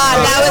my god,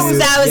 that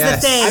was Yes.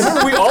 the thing. I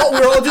remember we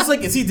were all just like,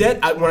 is he dead?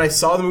 When I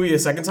saw the movie a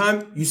second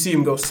time, you see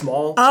him go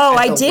small. Oh, At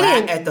I the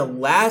didn't. at the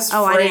last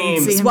Oh, I didn't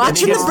frame, see him when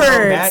Watching he the gets thrown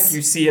birds. back,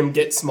 you see him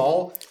get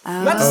small.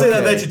 Not to say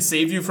that Okay. that should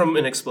save you from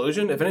an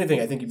explosion. If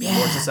anything, I think you'd be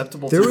more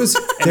susceptible. There to was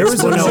an a Well,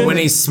 explosion. no, when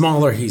he's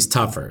smaller, he's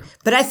tougher.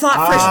 But I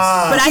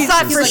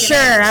thought for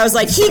sure, I was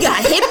like, he got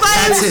hit by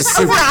That's his a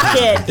super-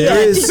 rocket. There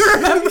is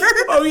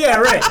Oh yeah,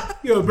 right.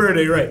 Yo,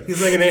 Birdie, right.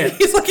 He's like an ant.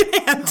 He's like an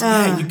ant.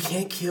 Yeah, you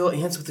can't kill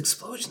ants with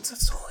explosions.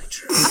 That's totally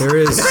true. there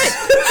is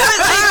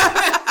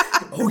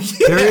Oh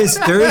yeah.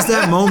 there is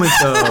that moment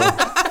though.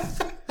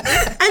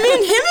 I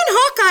mean, him and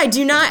Hawkeye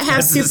do not have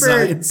That's the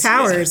science.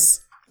 superpowers.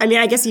 I mean,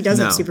 I guess he does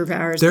have No.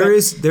 superpowers. There but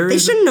is- there they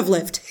is- shouldn't have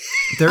lived.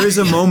 There is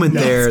a moment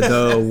there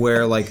though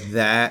where like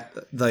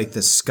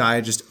the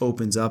sky just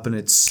opens up and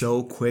it's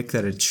so quick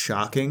that it's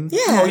shocking.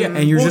 Yeah. Oh, yeah.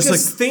 And you're Well, just like,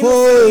 because things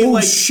oh really,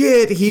 like,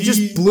 shit! He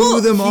just blew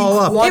them all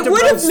up. quantum It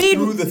would have runs made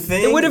through the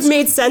thing. it would have It's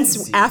made sense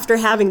crazy. after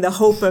having the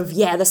hope of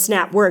the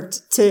snap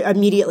worked to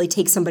immediately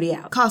take somebody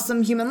out. Cost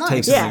them human lives.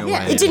 Takes Yeah, something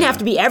away, it didn't have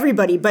to be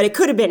everybody, but it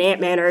could have been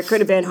Ant-Man or it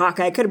could have been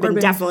Hawkeye. It could have been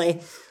definitely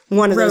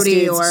one of those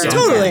Rhodey dudes. or-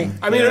 Totally.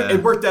 I mean, Yeah.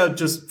 it worked out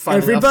just fine.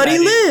 enough Everybody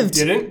that it lived.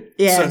 Didn't?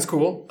 Yeah. So that's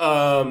cool.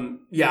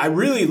 Yeah, I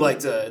really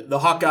liked the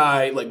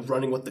Hawkeye like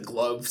running with the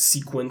glove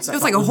sequence. It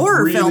was like a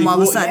horror film all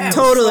of a sudden. Yeah, it was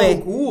Totally.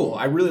 so cool.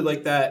 I really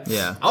like that.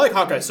 Yeah. I like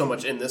Hawkeye so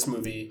much in this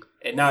movie,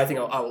 and now I think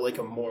I will like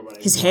him more when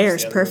I His watch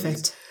hair's the other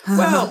perfect. movies.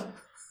 Well,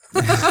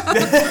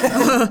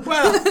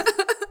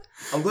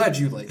 I'm glad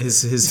you like it.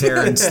 His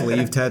hair and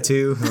sleeve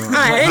tattoo. Oh,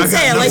 I didn't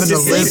say I liked nothing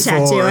his to live sleeve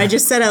tattoo. for. I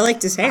just said I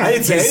liked his hair. I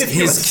didn't say His, anything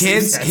his about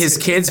kids, sleeve his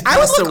tattoo. kids I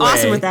would passed look away.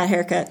 awesome with that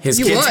haircut. His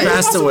You kids would.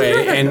 passed Also away,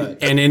 with your and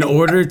haircut. in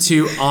order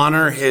to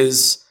honor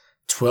his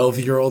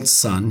 12-year-old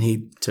son,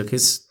 he took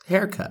his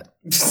haircut.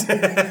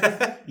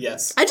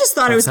 Yes. I just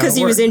thought it was how because it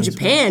he was in works.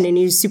 Japan and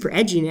he was super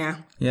edgy now.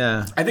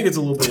 Yeah. I think it's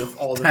a little bit of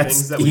all the That's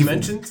things that we even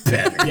mentioned.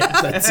 better.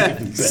 Yeah, that's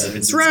even better.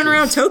 He's running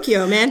around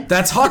Tokyo, man.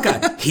 That's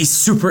Hawkeye. He's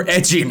super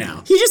edgy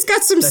now. He just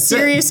got some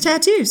serious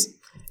tattoos. And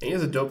he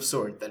has a dope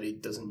sword that he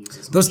doesn't use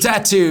as much. Those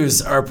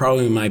tattoos are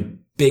probably my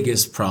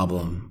biggest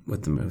problem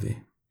with the movie.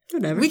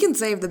 Whatever. We can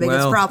save the biggest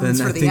Well, problems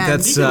then for I the think end.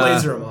 that's You can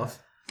laser him off.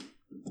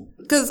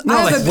 Because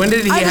Like, when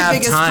did he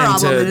have time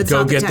to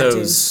go get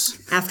tattoos. those?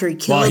 After he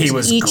killed While he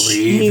was each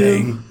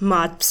grieving. new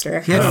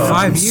mobster. He had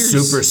 5 years.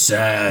 Super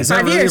sad. Is that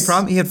 5 really years. a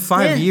problem? He had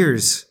 5 Yeah.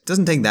 years.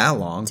 Doesn't take that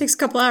long. Takes a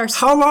couple hours.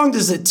 How long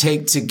does it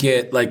take to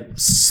get like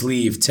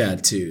sleeve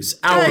tattoos?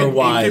 Hour It could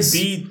wise.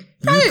 be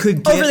You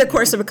could get Over the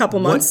course of a couple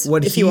months,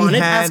 what if you he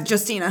wanted. Ask had.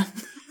 Justina.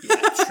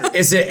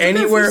 Is it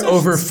anywhere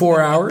over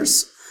 4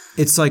 hours?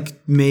 It's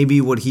like maybe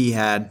what he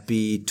had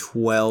be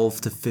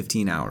 12 to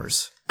 15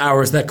 hours.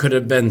 Hours that could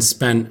have been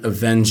spent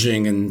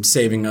avenging and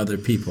saving other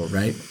people,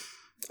 right?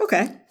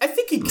 Okay. I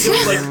think he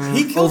killed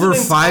he killed Over an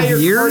 5 entire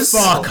years?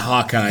 cartel. Fuck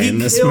Hawkeye He in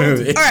this killed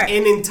movie.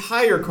 an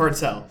entire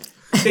cartel.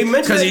 They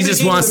mentioned Because that he at the just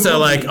beginning wants of the to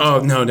movie. like,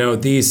 oh no,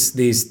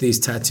 these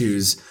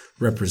tattoos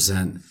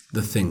represent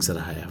the things that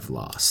I have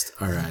lost.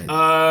 All right.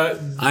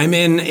 I'm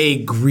in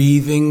a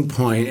grieving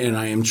point and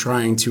I am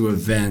trying to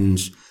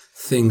avenge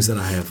things that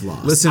I have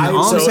lost. Listen,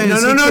 all I'm So, saying no,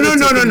 is no, he no, could've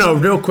no, no, taken- no,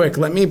 real quick.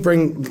 Let me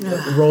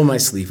roll my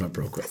sleeve up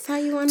real quick.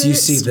 thought you wanted Do you it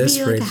see to this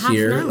be like right a half an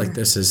here? hour. Like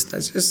that's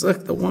just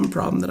like the one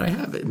problem that I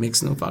have. It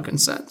makes no fucking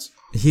sense.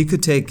 He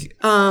could take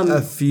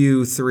a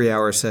few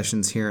 3-hour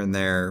sessions here and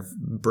there,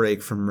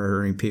 break from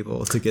murdering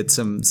people to get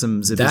some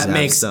zippy That zaps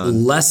makes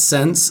done. less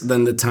sense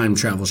than the time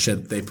travel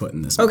shit that they put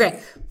in this movie. Okay.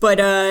 But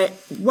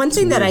one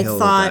thing that I held it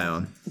thought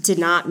down. did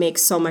not make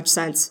so much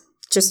sense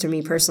just to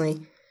me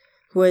personally,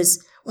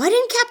 was why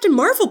didn't Captain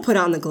Marvel put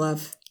on the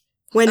glove?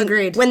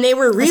 Agreed. When they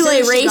were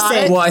relay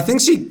racing. Well, I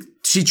think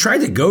she tried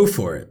to go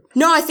for it.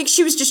 No, I think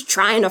she was just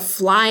trying to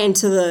fly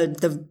into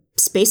the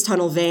space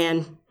tunnel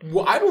van.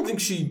 Well, I don't think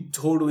she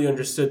totally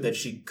understood that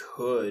she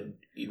could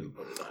even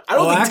put it on. I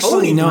don't think actually,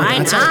 Tony no. knew. Why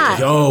That's not?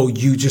 Yo,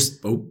 you just.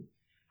 Oh.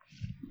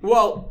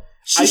 Well,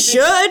 She I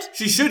think should.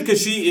 She should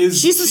because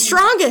she's the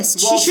strongest.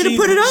 She should have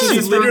put it on. She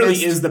She's the literally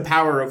strongest. is the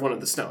power of one of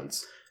the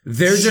stones.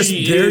 They're just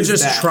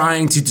that.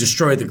 trying to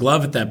destroy the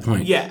glove at that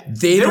point. Yeah,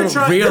 They They're don't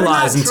try-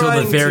 realize they're not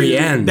until the trying very to-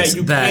 end that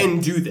you can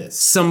do this.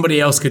 somebody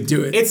else could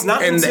do it. It's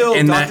not and until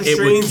and Doctor that it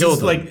would Strange kill is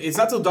them. like it's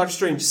not until Doctor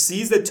Strange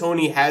sees that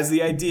Tony has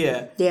the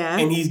idea, Yeah.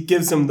 and he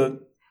gives him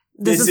the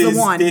This is the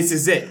one. This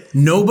is it.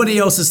 Nobody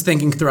else is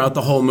thinking throughout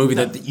the whole movie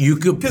that you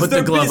could put the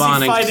they're glove busy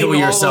on and fighting kill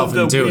yourself all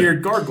of and the do weird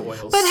it.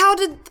 gargoyles. But how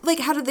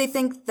did they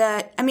think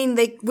that? I mean,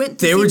 they went.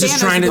 To They see were just Thanos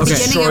trying at to the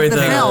beginning destroy of the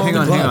the- film. Hang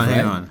on, glove,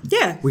 hang right? on.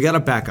 Yeah. We got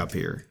to back up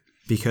here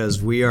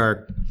because we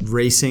are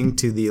racing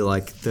to the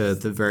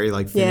very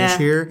finish Yeah.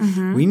 here.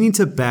 We need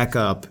to back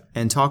up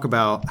and talk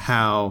about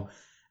how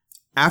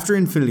after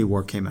Infinity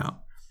War came out,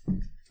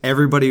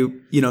 everybody,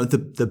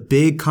 the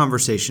big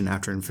conversation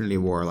after Infinity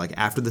War, like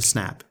after the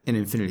snap in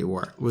Infinity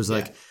War, was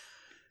like,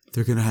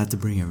 they're gonna have to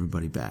bring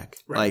everybody back.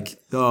 Right.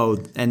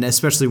 And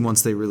especially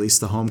once they released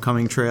the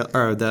Homecoming trailer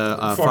or the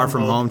Far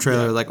From Home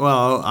trailer, like,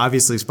 well,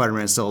 obviously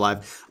Spider-Man's still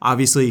alive.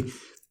 Obviously,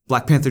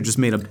 Black Panther just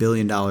made $1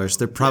 billion.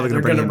 They're probably they're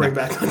gonna going to bring him bring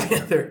back. back Black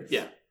Panther.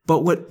 Yeah.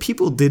 But what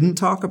people didn't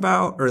talk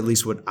about, or at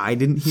least what I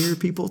didn't hear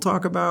people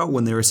talk about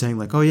when they were saying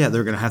like, oh yeah,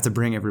 they're gonna have to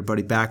bring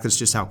everybody back. That's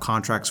just how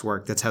contracts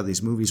work. That's how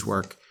these movies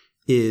work.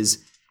 Is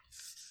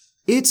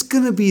it's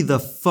gonna be the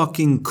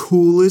fucking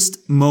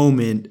coolest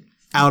moment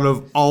out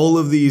of all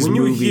of these When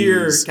you movies.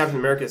 hear Captain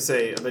America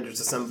say "Avengers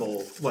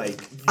Assemble," like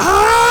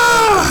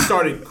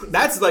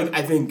that's like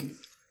I think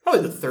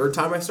probably the third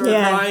time I started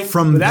Yeah. crying.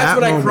 From But that's that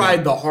when I moment.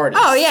 cried the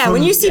hardest. Oh yeah,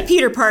 when you see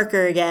Peter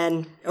Parker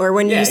again, or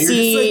when Yeah, you you're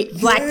see just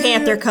like, Black yeah.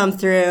 Panther come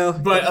through.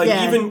 But like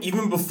yeah.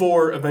 even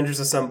before Avengers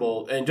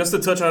Assemble, and just to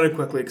touch on it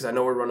quickly because I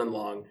know we're running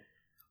long,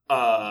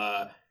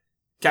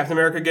 Captain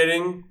America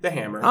getting the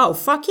hammer. Oh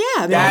fuck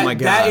yeah, man. That, my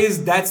God.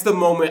 that's the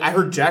moment I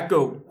heard Jack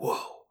go whoa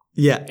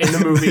Yeah. in the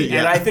movie, Yeah.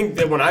 and I think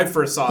that when I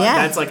first saw it, Yeah.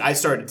 that's like I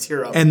started to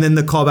tear up. And then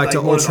the callback to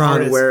Like, one of the Ultron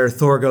hardest- where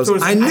Thor goes, So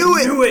it's I like, knew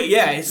it! knew it.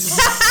 Yeah, it's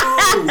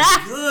so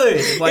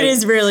good. Like, It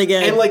is really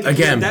good. And like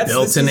Again, this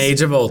built in is-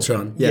 Age of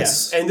Ultron.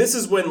 Yes. Yeah. And this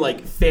is when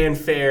like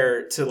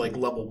fanfare to like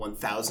level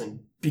 1000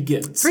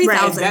 begins.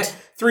 3,000. And that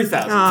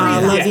 3,000. Aw,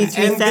 I love you, And the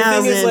thing is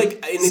 3,000.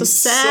 like, and So it's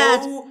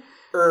sad. so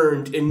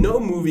earned. In no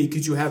movie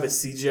could you have a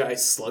CGI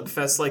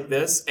slugfest like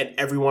this and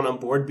everyone on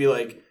board be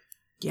like,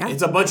 Yeah.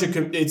 it's a bunch of,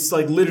 it's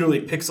like literally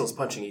pixels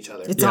punching each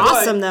other. It's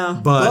awesome though.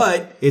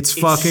 But it's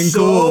fucking so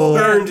cool.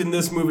 earned in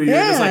this movie. You're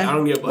just like, I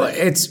don't get what.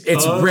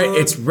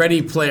 It's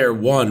Ready Player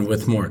One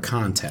with more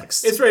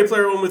context. It's Ready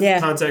Player One with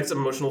Yeah. context,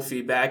 emotional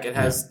feedback. It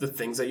has the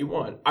things that you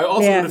want. I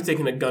also Yeah. would have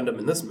taken a Gundam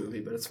in this movie,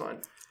 but it's fine.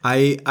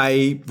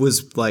 I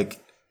was like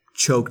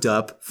choked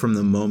up from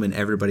the moment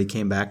everybody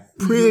came back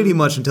pretty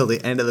much until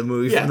the end of the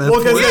movie. Yeah, from that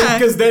well, point.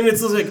 because then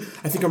it's like,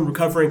 I think I'm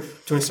recovering.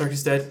 Tony Stark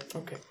is dead.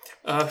 Okay.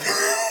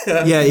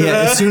 Yeah.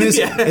 Yeah.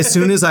 As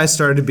soon as I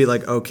started to be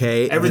like,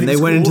 okay, and then Everything's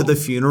they went into cool. the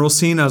funeral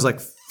scene, I was like,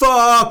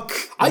 fuck.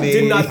 I me.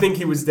 did not think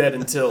he was dead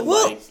until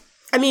like.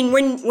 I mean,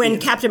 when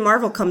Captain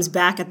Marvel comes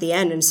back at the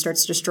end and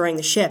starts destroying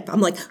the ship,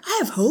 I'm like, I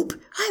have hope.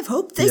 I have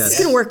hope. This Yes.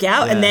 is gonna work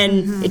out, and Yeah.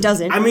 then it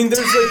doesn't. I mean,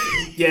 there's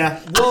like, yeah.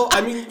 Well,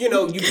 I mean, you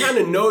kind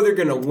of know they're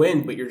gonna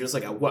win, but you're just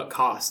like, at what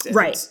cost? And,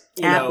 Right.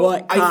 you At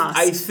what cost?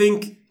 I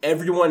think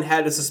everyone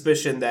had a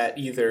suspicion that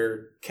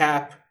either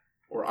Cap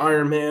or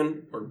Iron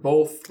Man or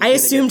both. I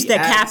assumed that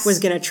Cap axe. was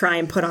gonna try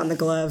and put on the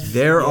glove.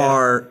 There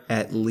are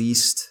at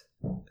least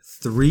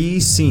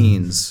 3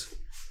 scenes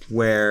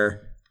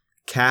where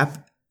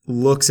Cap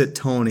looks at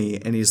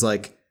Tony and he's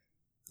like,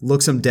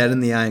 looks him dead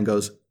in the eye and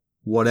goes,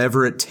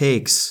 whatever it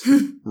takes,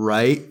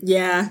 right?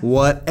 Yeah.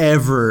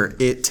 Whatever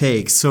it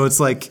takes. So it's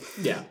like,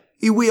 Yeah.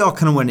 we all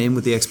kind of went in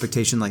with the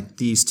expectation like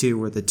these two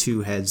were the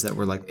two heads that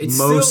were like It's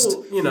most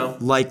still,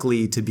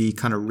 likely to be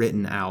kind of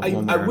written out.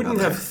 one way I or wouldn't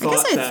another. have I thought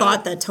guess I that.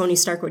 thought that Tony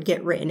Stark would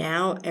get written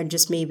out and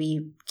just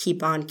maybe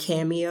keep on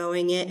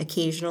cameoing it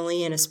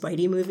occasionally in a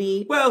Spidey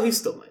movie. Well, he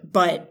still might.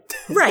 But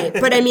right,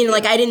 but I mean,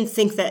 like, I didn't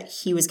think that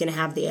he was going to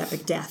have the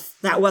epic death.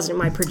 That wasn't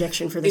my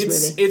prediction for this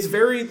movie. It's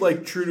very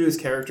like true to his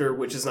character,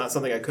 which is not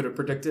something I could have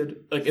predicted.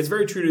 Like it's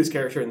very true to his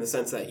character in the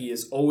sense that he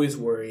is always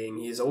worrying,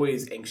 he is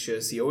always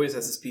anxious, he always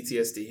has his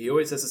PTSD, he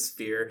always has his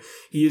fear.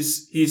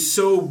 He's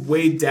so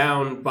weighed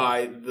down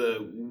by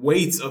the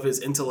weight of his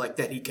intellect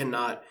that he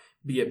cannot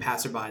be a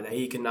passerby, that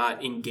he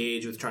cannot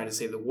engage with trying to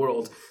save the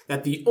world,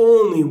 that the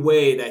only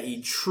way that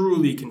he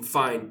truly can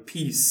find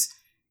peace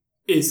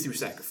is through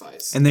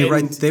sacrifice. And they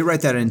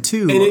write that in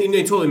too. And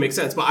it totally makes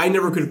sense, but I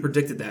never could have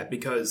predicted that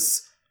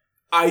because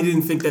I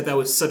didn't think that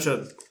was such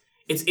a...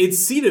 It's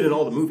seated in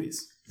all the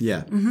movies.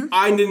 yeah.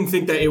 I didn't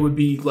think that it would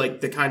be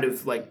like the kind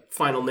of like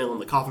final nail in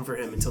the coffin for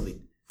him until he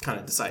kind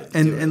of decided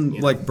to do it, And you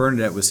know? like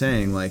Bernadette was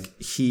saying, like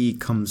he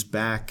comes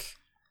back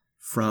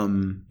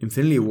from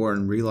Infinity War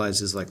and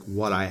realizes like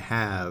what I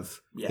have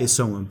is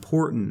so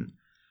important.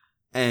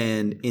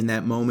 And in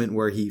that moment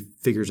where he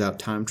figures out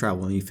time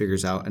travel and he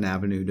figures out an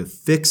avenue to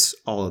fix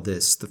all of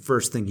this, the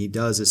first thing he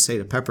does is say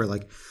to Pepper,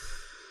 like,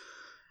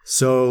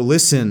 so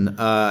listen,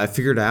 I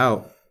figured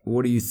out.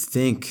 What do you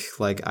think?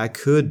 Like, I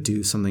could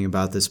do something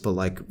about this, but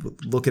like,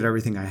 look at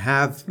everything I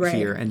have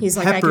here. And he's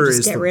like, Pepper I could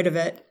just get rid of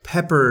it.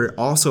 Pepper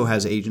also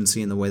has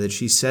agency in the way that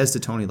she says to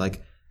Tony,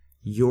 like,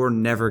 you're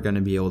never going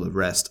to be able to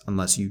rest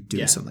unless you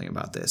do something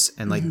about this.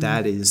 And like,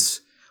 that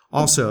is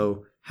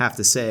also, have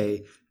to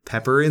say,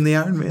 Pepper in the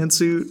Iron Man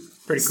suit.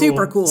 Pretty cool.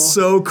 Super cool.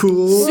 So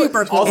cool.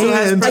 Super cool. Also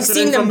has And I've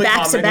seen precedent them from the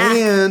back to comics. back.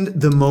 And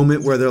the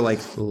moment where they're like,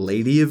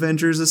 Lady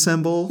Avengers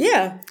assemble.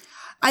 Yeah.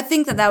 I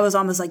think that was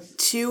almost like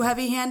too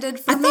heavy-handed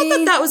for I me.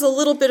 thought that was a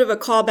little bit of a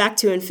callback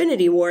to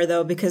Infinity War,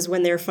 though, because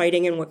when they're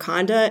fighting in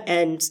Wakanda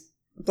and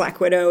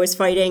Black Widow is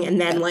fighting, and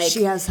then like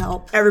she has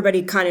help.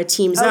 everybody kind of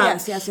teams up.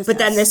 yes. But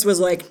then this was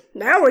like,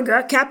 now we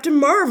got Captain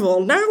Marvel.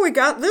 Now we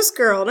got this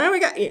girl. Now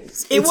we got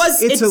it's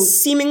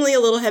seemingly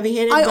a little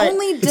heavy-handed. I but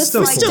only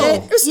still disliked cool.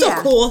 it. It was still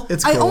cool.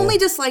 It's I cool. only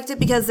disliked it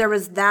because there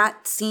was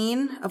that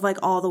scene of like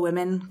all the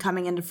women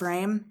coming into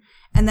frame,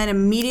 and then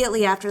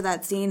immediately after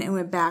that scene, it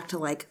went back to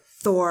like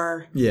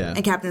Thor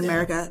and Captain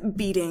America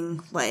beating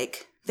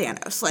like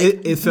Thanos, like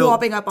It felt-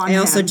 whopping up on I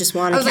him. also just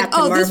wanted I was Captain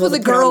like, oh, this Marvel was a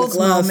to put on the girl's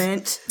glove.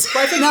 moment.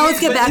 Now let's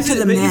get back to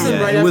the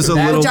men. It was a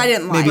little, which I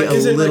didn't like. maybe a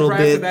Isn't little like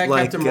right after bit that,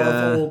 like, Captain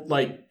Marvel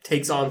like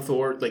takes on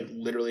Thor like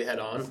literally head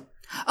on.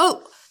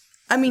 Oh,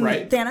 I mean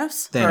Right.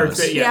 Thanos. Thanos.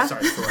 Or, Yeah.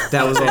 sorry, Thor.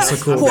 That was also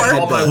cool. Poor. The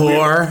headbutt.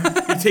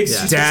 Whore. He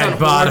takes Dad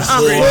bod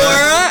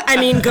Gamora? I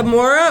mean,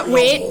 Gamora?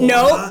 Wait,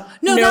 no.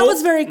 No, that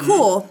was very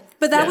cool.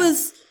 But that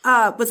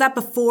Yeah. was that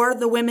before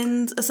the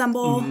women's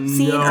assemble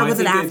scene, No, or was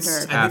I it think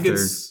after? I think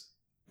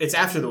it's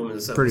after the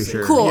women's assemble. Pretty scene.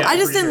 sure. Cool. Yeah, I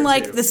just pretty didn't sure,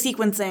 like too. the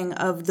sequencing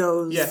of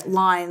those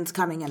lines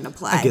coming into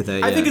play. I get that,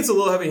 yeah. I think it's a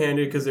little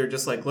heavy-handed because they're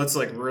just like, let's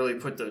like really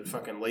put the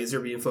fucking laser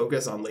beam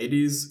focus on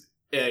ladies,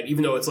 and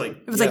even though it's like,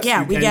 It was like,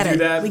 yeah, we get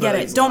it. We get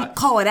it. Don't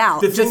call it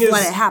out. Just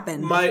let it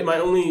happen. My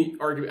only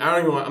argument, I don't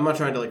even want, I'm not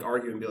trying to like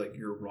argue and be like,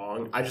 you're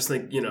wrong. I just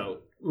think,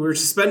 we're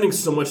suspending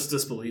so much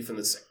disbelief in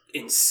this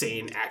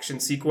insane action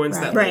sequence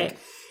that like,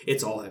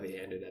 it's all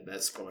heavy-handed at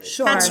this point.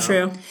 Sure. That's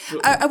true.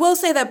 I will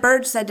say that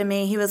Burge said to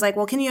me, he was like,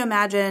 well, can you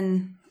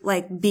imagine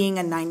like being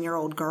a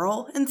 9-year-old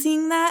girl and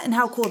seeing that and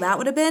how cool that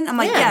would have been? I'm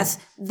like, yes,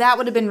 that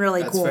would have been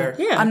really cool. fair.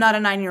 Yeah. I'm not a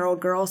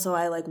 9-year-old girl, so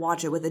I like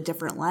watch it with a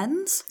different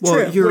lens.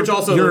 Well, you're, Which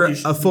also, you're like,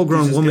 a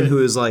full-grown is woman good.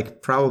 who is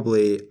like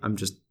probably, I'm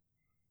just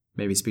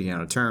maybe speaking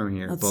out of term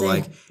here, but see.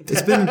 like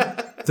it's been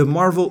the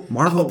Marvel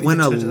went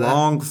a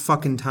long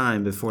fucking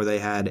time before they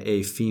had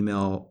a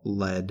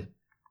female-led,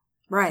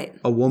 Right.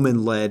 a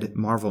woman-led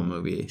Marvel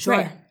movie. Sure.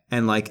 Right.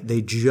 And like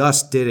they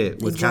just did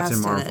it with Captain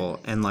just did Marvel,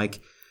 and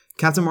like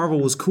Captain Marvel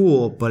was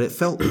cool, but it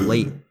felt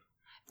late.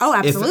 Oh,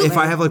 absolutely. If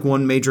I have like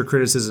one major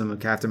criticism of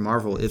Captain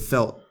Marvel, it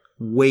felt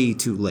way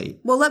too late.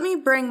 Well, let me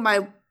bring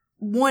my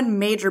one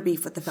major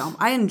beef with the film.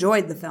 I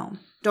enjoyed the film.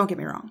 Don't get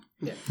me wrong.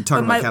 You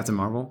talking my- about Captain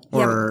Marvel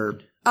Yeah, or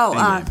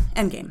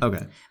Endgame.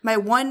 okay? My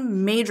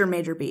one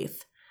major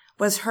beef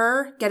was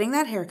her getting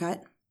that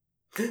haircut.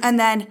 And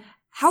then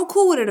how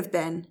cool would it have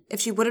been if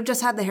she would have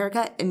just had the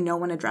haircut and no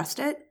one addressed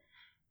it?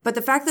 But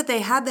the fact that they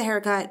had the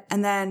haircut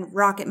and then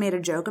Rocket made a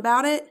joke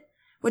about it,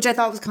 which I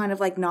thought was kind of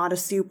like not a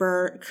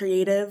super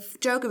creative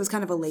joke. It was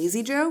kind of a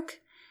lazy joke.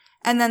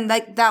 And then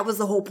like that was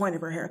the whole point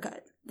of her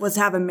haircut, was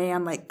have a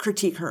man like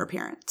critique her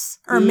appearance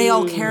or a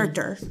male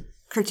character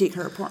critique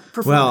her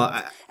performance.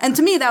 Well, And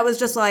to me, that was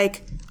just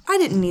like, I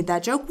didn't need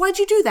that joke. Why'd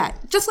you do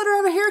that? Just let her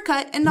have a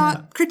haircut and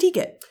not critique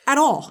it at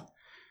all.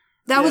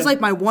 That was like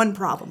my one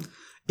problem.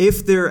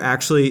 if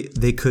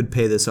they could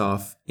pay this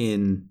off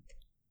in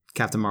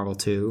Captain Marvel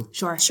 2.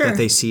 Sure. That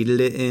they seeded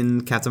it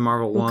in Captain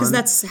Marvel 1. 'cause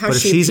that's how but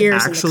if she she's appears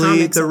in the actually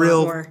comics a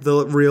lot more.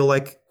 the real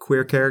like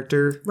queer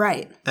character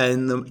Right.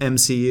 in the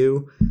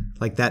MCU,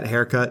 like that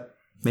haircut,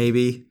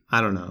 maybe, I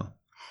don't know.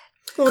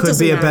 Well, it Could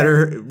doesn't be a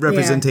matter. better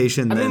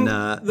representation than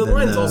the than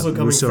line's also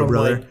coming Russo from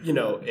brother.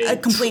 like A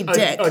complete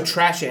dick. a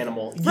trash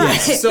animal. Right,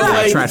 So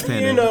right. like Trash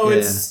panda,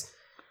 it's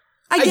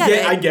I get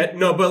it. I get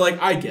no, but like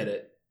I get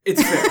it.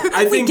 It's fair.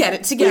 I think get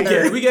it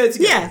together. We get it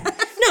together. Yeah.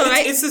 No,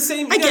 It's the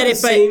same. I get it,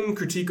 the but same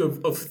critique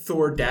of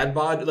Thor dad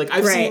bod. Like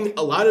I've seen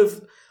a lot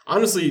of.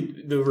 Honestly,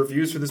 the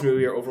reviews for this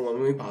movie are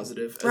overwhelmingly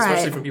positive,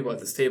 especially Right. from people at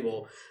this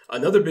table.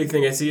 Another big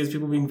thing I see is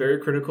people being very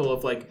critical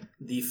of like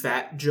the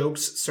fat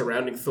jokes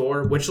surrounding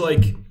Thor, which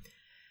like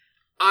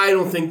I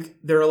don't think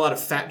there are a lot of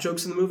fat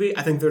jokes in the movie.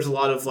 I think there's a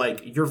lot of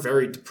like you're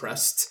very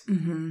depressed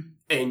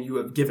and you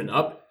have given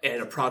up,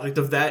 and a product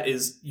of that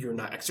is you're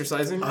not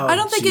exercising. I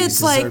don't think it's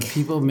Jesus, are like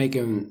people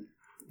making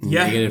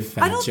Yeah. negative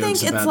fat I don't jokes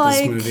think it's about like-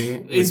 this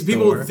movie. It's with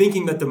people Thor?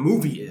 thinking that the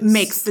movie is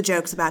makes the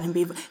jokes about him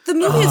being. The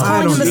movie is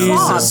calling him a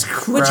Jesus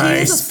slob, which he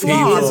is a Christ,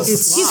 slob. people.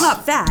 He's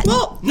not fat.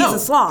 Well, he's a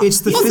slob. It's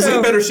the He's in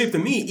physical. better shape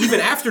than me, even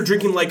after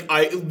drinking like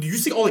do you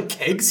see all the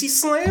kegs he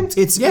slammed?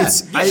 It's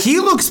he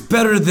looks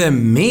better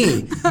than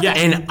me, Yeah.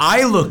 and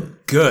I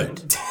look good.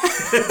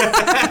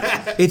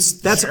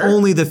 that's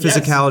only the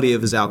physicality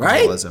of his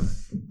alcoholism.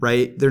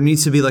 right? There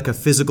needs to be like a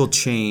physical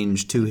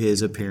change to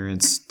his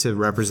appearance to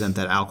represent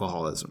that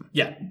alcoholism.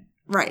 Yeah.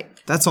 Right.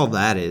 That's all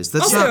that is.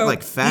 That's Also, not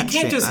like fat you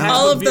can't shame. just I have don't-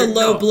 All of the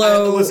low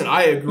blow listen,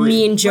 I agree.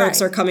 mean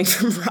jokes Right. are coming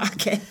from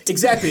Rocket.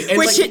 Exactly. And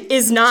Which like,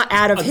 is not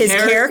out of a his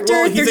character.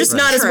 well, he's They're just a-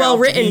 not as True. well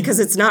written because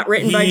it's not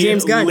written by he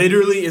James Gunn.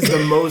 literally is the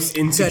most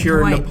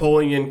insecure point.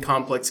 Napoleon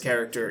complex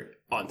character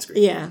on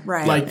screen. Yeah.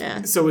 Right. Like,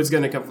 Yeah. so it's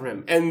going to come from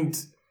him. And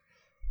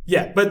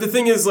yeah, but the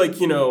thing is, like,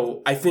 you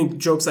know, I think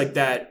jokes like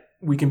that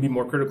we can be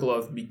more critical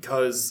of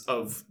because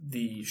of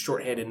the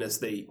shorthandedness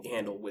they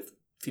handle with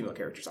female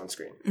characters on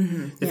screen.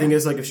 The thing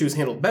is, like, if she was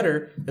handled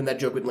better, then that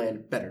joke would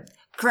land better.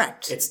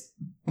 Correct. It's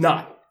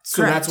not.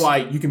 So Correct. that's why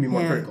you can be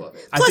more Yeah. critical of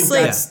it. I Plus, think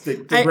like, that's the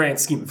grand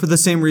scheme of For it. the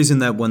same reason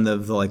that when the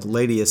like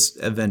latest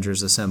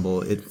Avengers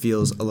assemble, it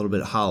feels a little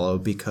bit hollow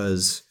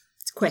because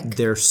It's quick.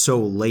 they're so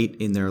late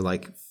in their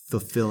like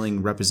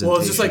fulfilling representation. Well,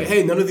 it's just like,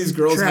 hey, none of these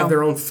girls True. have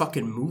their own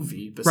fucking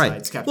movie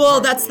besides Captain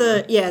Well, Marvel,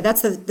 that's you know?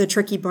 that's the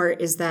tricky part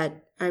is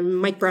that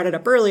Mike brought it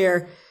up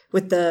earlier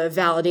with the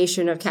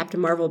validation of Captain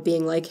Marvel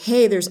being like,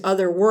 hey, there's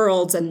other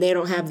worlds and they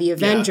don't have the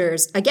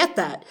Avengers. I get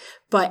that.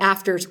 But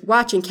after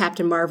watching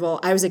Captain Marvel,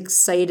 I was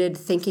excited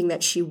thinking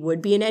that she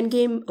would be in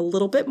Endgame a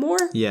little bit more.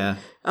 yeah.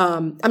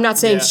 I'm not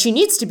saying Yeah. she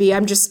needs to be.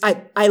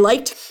 I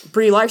liked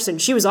Brie Larson.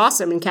 She was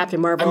awesome in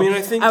Captain Marvel. I mean,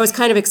 I think- I was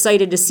kind of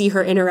excited to see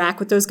her interact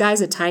with those guys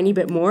a tiny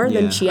bit more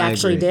Yeah, than she I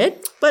actually agree. did.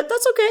 But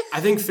that's okay.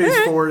 I think Phase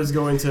 4 is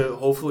going to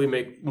hopefully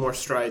make more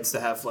strides to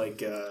have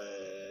like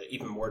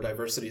even more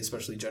diversity,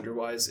 especially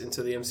gender-wise,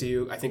 into the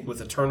MCU. I think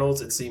with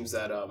Eternals, it seems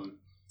that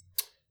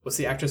what's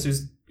the actress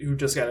who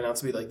just got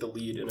announced to be like the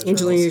lead in Eternals?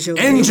 Angelina Jolie.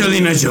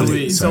 Angelina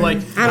Jolie. So like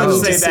I don't would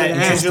need say to see that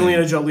that.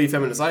 Angelina Jolie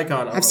feminist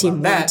icon. I've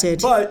seen that,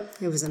 Wanted. but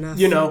It was enough.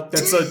 you know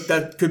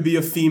that could be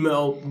a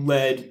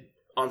female-led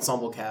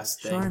ensemble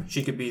cast thing. Sure.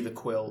 She could be the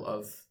Quill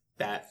of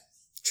that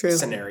True.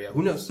 scenario.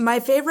 Who knows? My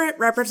favorite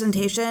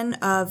representation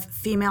of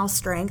female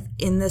strength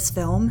in this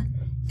film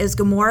is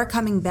Gamora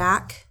coming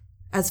back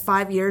as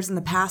 5 years in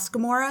the past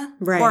Gamora,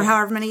 Right. or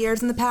however many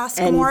years in the past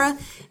And Gamora,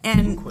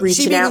 and she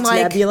Reaching being out to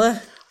like,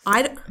 Nebula.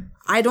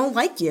 I don't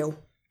like you.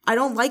 I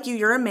don't like you.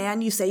 You're a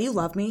man. You say you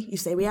love me. You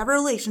say we have a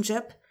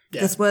relationship. Yeah.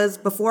 This was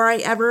before I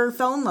ever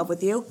fell in love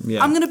with you.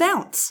 Yeah. I'm going to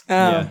bounce.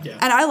 Yeah.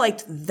 And I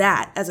liked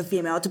that as a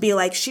female, to be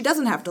like, she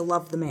doesn't have to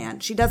love the man.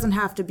 She doesn't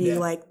have to be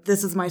like,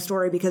 this is my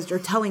story because you're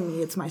telling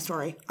me it's my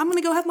story. I'm going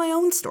to go have my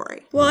own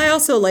story. Well, I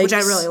also like Which I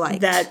really liked.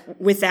 that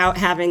without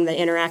having the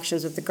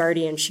interactions with the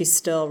Guardian, she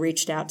still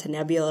reached out to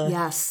Nebula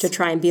Yes. to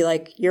try and be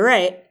like, you're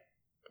right.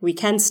 We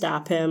can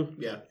stop him.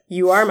 Yeah.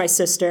 You are my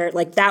sister.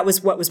 Like, that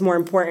was what was more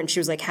important. She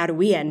was like, how do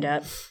we end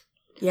up?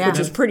 Yeah. Which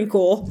is pretty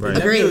cool. The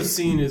Nebula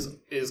scene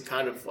is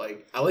kind of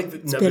like, I like the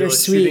Nebula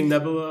bittersweet. shooting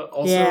Nebula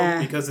also Yeah.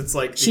 because it's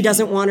like She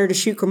doesn't want her to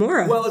shoot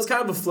Gamora. Well, it's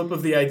kind of a flip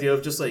of the idea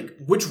of just like,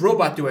 which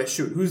robot do I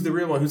shoot? Who's the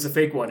real one? Who's the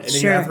fake one? And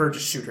then Sure. you have her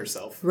just shoot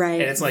herself. Right.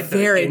 And it's like the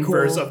Very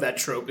inverse cool. of that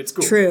trope. It's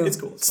cool. True. It's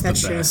cool. That's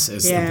the true. best.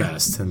 It's Yeah. the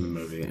best in the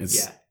movie. It's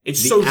Yeah.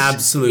 It's the so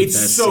absolute It's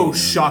best so scene in the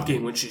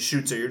shocking when she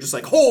shoots her. You're just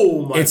like,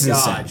 oh my It's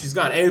god, insane. she's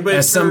gone. Anybody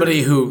As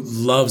somebody who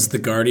loves the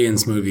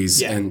Guardians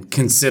movies Yeah. and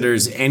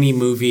considers any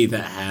movie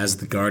that has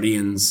the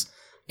Guardians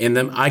in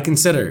them, I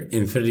consider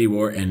Infinity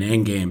War and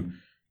Endgame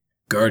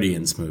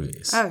Guardians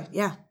movies. Oh,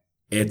 yeah.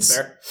 It's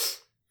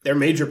they're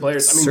major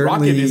players. I mean,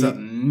 Certainly- Rocket is a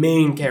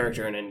main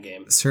character in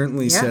Endgame.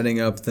 Certainly Yeah. setting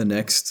up the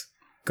next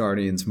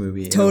Guardians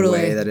movie Totally.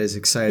 in a way that is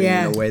exciting,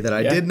 Yeah. in a way that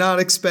I did not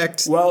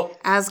expect. Well,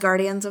 As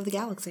Guardians of the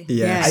Galaxy.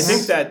 Yes.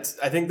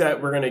 I think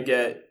that we're gonna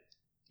get,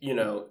 you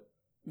know,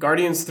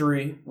 Guardians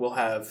 3 will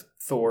have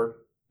Thor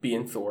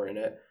being Thor in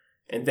it,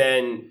 and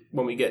then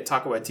when we get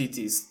Taika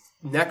Waititi's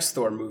next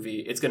Thor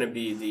movie, it's gonna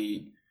be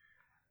the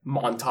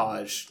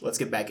montage. Let's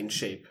get back in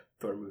shape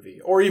Thor movie,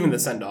 or even the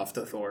send off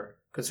to Thor,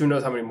 because who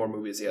knows how many more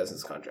movies he has in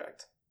his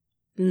contract.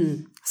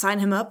 Sign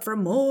him up for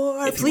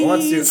more, If please. he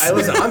wants to,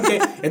 listen. I'm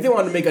game. If they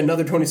wanted to make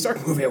another Tony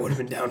Stark movie, I would have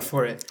been down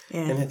for it.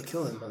 Yeah. And had to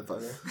kill him,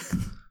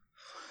 motherfucker.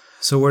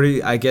 So where do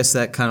you, I guess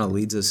that kind of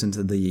leads us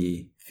into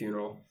the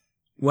Funeral.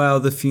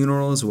 the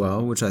funeral as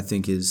well, which I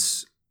think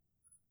is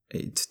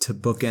to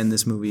bookend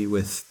this movie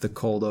with the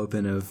cold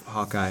open of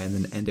Hawkeye and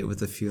then end it with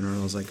the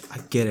funeral. Is like, I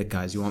get it,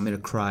 guys. You want me to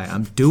cry?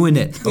 I'm doing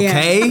it.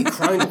 Okay,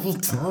 Crying the whole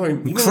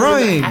time. You know,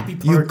 crying. the happy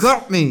You parts.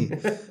 got me.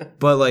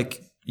 But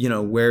like, you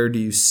know, where do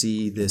you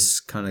see this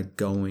kind of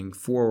going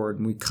forward?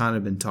 And we kind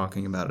of been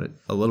talking about it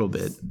a little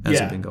bit as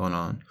Yeah. it's been going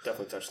on.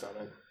 Definitely touched on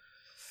it.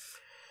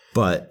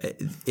 But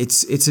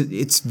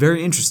it's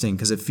very interesting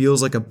because it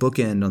feels like a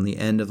bookend on the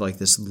end of like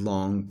this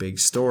long big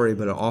story,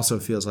 but it also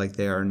feels like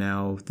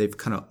they've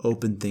kind of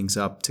opened things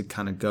up to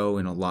kind of go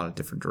in a lot of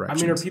different I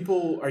directions. mean, are the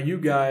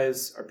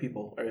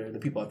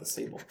people at the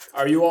table,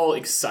 are you all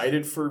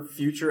excited for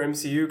future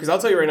MCU? Because I'll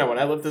tell you right now, when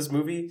I left this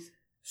movie,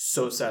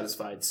 so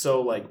satisfied.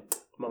 So like,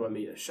 Mamma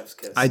Mia, chef's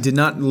kiss. I did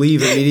not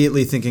leave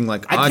immediately thinking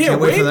like, I can't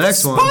wait for the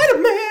next one.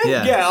 Spider-Man!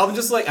 Yeah, I'm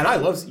just like, and I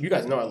love, you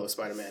guys know I love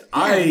Spider-Man.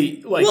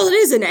 I like. Well, it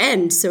is an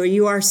end, so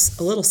you are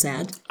a little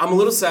sad. I'm a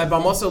little sad, but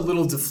I'm also a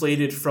little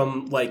deflated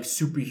from like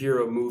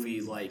superhero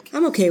movie. Like,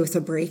 I'm okay with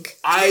a break.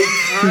 I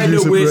kind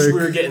of wish we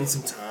were getting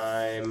some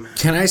time.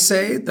 Can I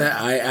say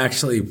that I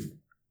actually,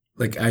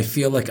 like, I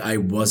feel like I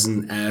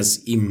wasn't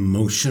as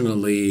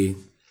emotionally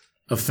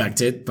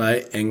affected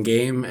by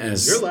Endgame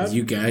as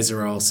you guys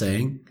are all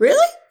saying?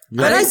 Really?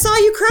 But I saw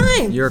you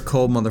crying. You're a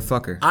cold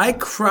motherfucker. I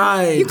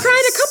cried. You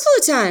cried a couple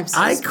of times.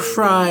 I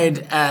cried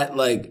at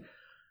like,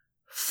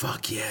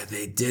 fuck yeah,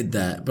 they did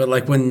that. But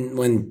like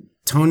when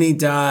Tony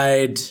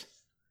died,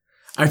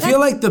 I feel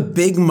like the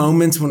big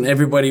moments when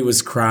everybody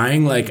was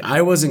crying, like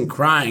I wasn't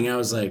crying. I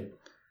was like,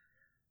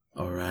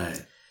 all right.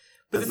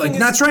 But Like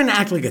not trying to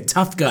act like a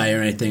tough guy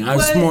or anything. I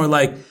was more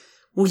like,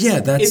 well,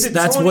 yeah, that's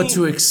Tony- what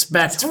to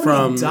expect Tony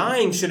from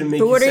dying shouldn't make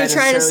But you what are you sad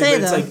trying to necessarily,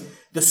 say, but though? It's like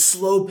the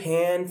slow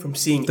pan from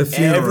seeing The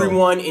funeral.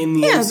 everyone in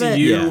the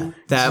MCU.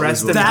 that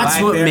dressed was in That's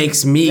black what there.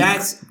 makes me.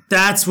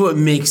 That's what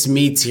makes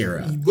me tear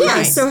up.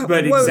 Yeah, so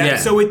But well, exactly, Yeah.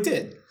 so it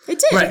did. it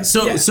did. Right.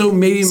 So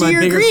maybe So my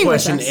you're bigger agreeing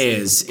with question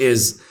us.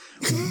 is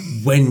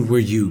when were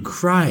you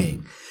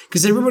crying?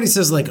 Because everybody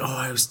says like, oh,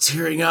 I was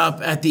tearing up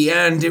at the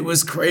end. It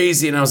was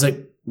crazy, and I was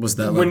like, was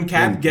that like When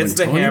Cap gets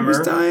the Tony was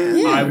hammer,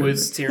 dying? I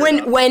was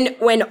tearing up.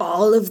 When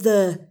all of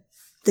the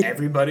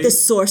Everybody. the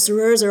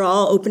sorcerers are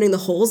all opening the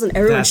holes and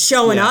everyone's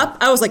showing up,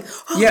 I was like,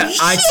 oh, Yeah,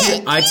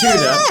 shit, I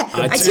teared up.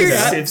 I teared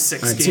up. Civ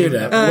 6 I game.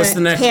 teared up. What's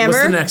the next? Hammer.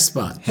 What's the next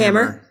spot?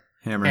 Hammer.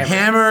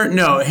 Hammer.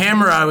 No,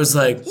 Hammer. I was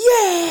like,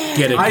 Yeah.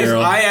 get it,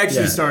 girl. I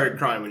actually Yeah. started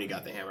crying when he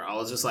got the hammer. I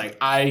was just like,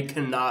 I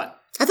cannot.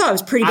 I thought it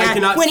was pretty I bad.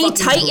 cannot When he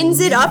fucking tightens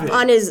it believe up it.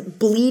 on his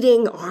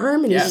bleeding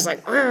arm and Yeah. he's just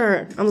like,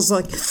 "Arr." I was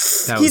like,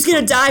 was he's gonna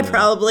fun, die yeah.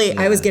 probably.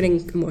 I was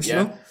getting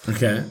emotional. Yeah.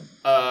 Okay.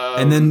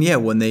 And then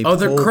when they Oh,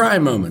 they're pulled- cry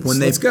moments. when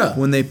they Let's go.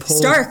 when they pulled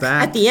Stark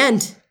back at the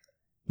end.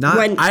 not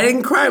when- I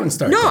didn't cry when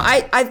Stark. No,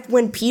 died. I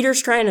when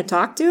Peter's trying to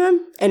talk to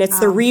him and it's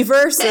the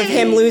reverse of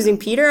him losing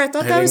Peter, I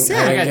thought that was I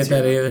sad. didn't get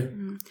that either.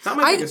 Not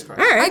my biggest cry.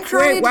 All right, I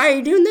cried- why are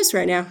you doing this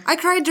right now? I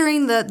cried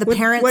during the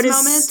parents' what is-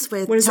 moments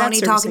with what is that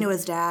Tony talking servicing? to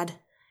his dad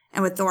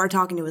and with Thor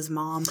talking to his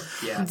mom.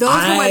 Yeah. Those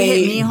are what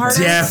hit me hardest.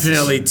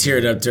 Definitely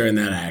teared up during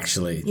that.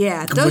 Actually,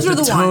 Yeah, those with are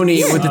the the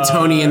Tony ones. with the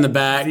Tony in the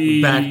back,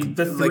 the like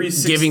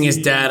 360. giving his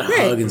dad a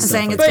hug and stuff.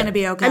 saying like it's that. going to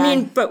be okay. I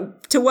mean,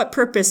 but to what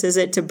purpose is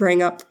it to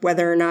bring up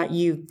whether or not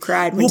you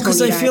cried when Well, Tony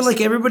because I dies? feel like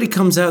everybody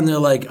comes out and they're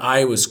like,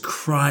 I was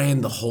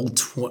crying the whole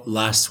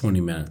last 20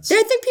 minutes.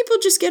 I think people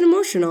just get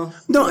emotional.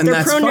 No, and They're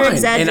that's prone to fine. And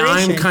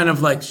exaggeration. I'm kind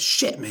of like,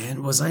 shit,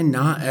 man, was I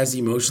not as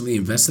emotionally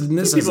invested in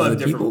this as People have other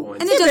different people?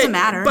 points. and it doesn't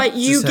matter. But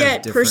you Just have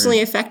get different-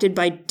 personally affected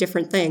by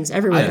different things.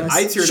 Everyone does.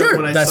 I teared Sure, up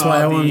when I that's saw why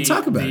I the, wanted to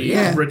talk about it, the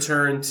yeah.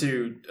 return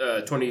to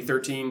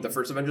 2013, the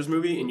first Avengers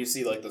movie, and you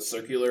see like the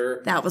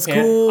circular. That was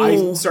hand. cool.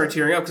 I started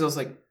tearing up because I was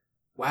like,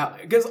 wow.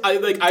 Because I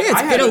it's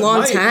had been a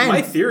long time.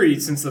 My theory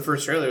since the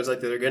first trailer was like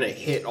that they're gonna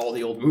hit all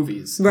the old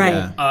movies, right.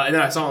 Yeah. And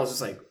then I saw it, I was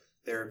just like,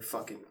 they're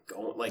fucking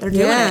going like They're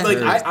doing Yeah. it. like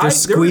They're there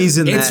was-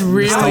 squeezing that. It's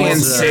really nostalgia.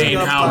 insane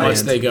how Right. much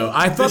they go.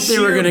 I thought they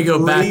were sheer going to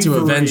go back to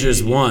bravery.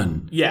 Avengers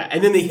 1. Yeah,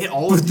 and then they hit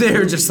all. But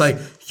they're just like,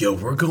 yo,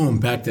 we're going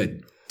back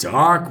to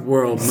Dark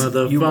World,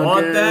 motherfucker. You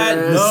want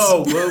that?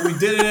 No. Well, we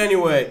did it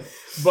anyway.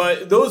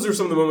 But those are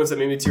some of the moments that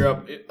made me tear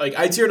up. Like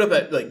I teared up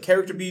at like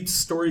character beats,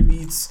 story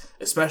beats,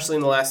 especially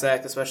in the last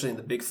act, especially in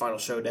the big final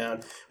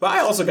showdown. But I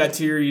also got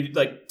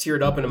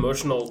teared up and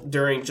emotional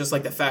during just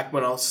like the fact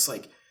when I was just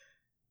like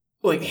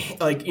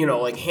you know,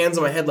 like hands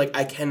on my head, like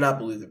I cannot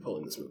believe they're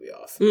pulling this movie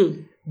off.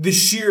 The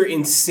sheer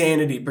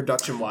insanity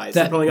production wise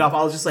they're pulling off.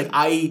 I was just like,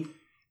 I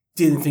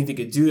didn't think they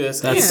could do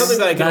this. And it's something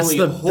that I can only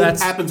hope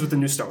happens with the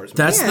new Star Wars movie.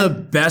 That's the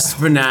best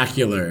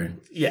vernacular.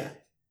 Yeah.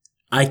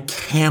 I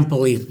can't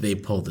believe they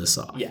pulled this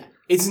off. Yeah.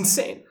 It's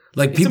insane.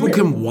 Like, It's people a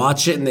miracle. can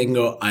watch it and they can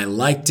go, I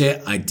liked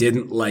it, I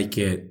didn't like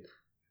it.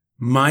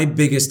 My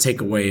biggest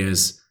takeaway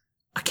is,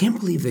 I can't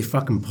believe they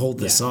fucking pulled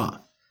this off.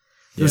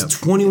 There's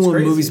 21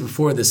 crazy. movies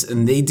before this,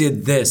 and they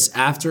did this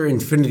after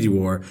Infinity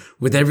War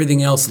with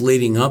everything else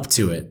leading up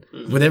to it,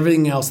 with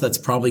everything else that's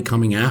probably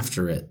coming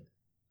after it.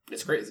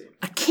 It's crazy.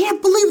 I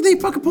can't believe they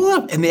fucking pulled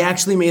it up. And they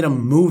actually made a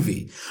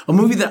movie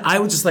that I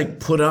would just like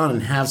put on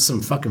and have some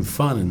fucking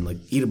fun and like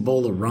eat a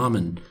bowl of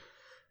ramen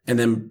and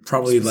then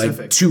probably like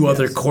Specific, 2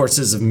 other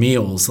courses of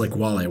meals like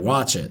while I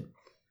watch it.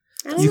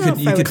 I don't know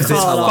if I would fit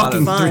call it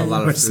a fun.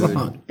 lot of food.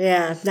 Long.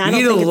 Yeah, I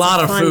You don't eat think a it's lot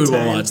of fun food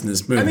time. while watching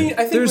this movie. I mean,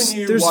 I think when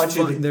you watch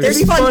it, There's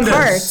It'd be fun to-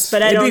 parts,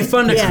 but I don't. It'd be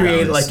fun to yeah.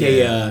 create like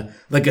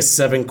a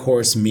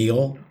 7-course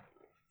meal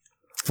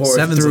for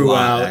 7's a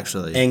throughout lot,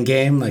 actually.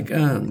 Endgame, like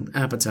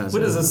appetizer.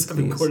 what is a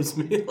 7-course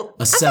meal?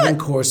 A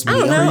 7-course meal. I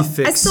don't know. I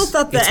Prefix. still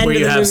thought the It's end where of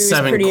you the have movie was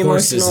 7 pretty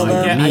courses emotional. like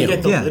Though. that. I meal.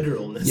 get the Yeah.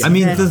 literalness. I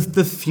mean,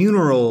 the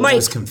funeral. I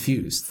was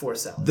confused. For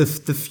salad. The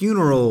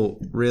funeral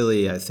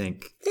really, I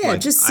think. Yeah,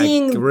 like, just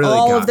seeing really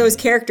all got of those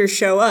me. characters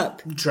show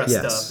up. Dressed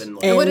Yes. up and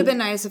like. it would have been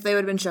nice if they would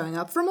have been showing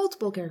up for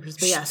multiple characters,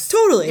 but yes.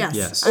 Totally.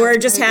 Yes. Or I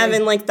just agree.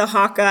 having like the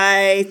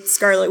Hawkeye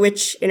Scarlet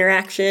Witch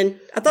interaction.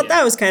 I thought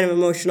that was kind of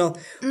emotional.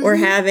 Or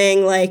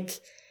having like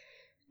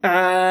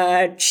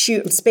I'm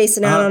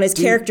spacing out on his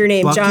character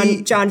name.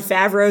 Bucky? John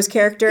Favreau's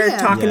character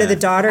talking to the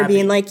daughter,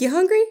 being like, "You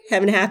hungry?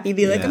 Having Happy?"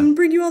 Be like, "I'm gonna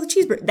bring you all the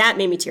cheeseburgers." That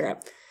made me tear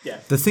up.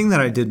 The thing that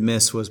I did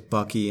miss was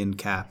Bucky and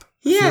Cap.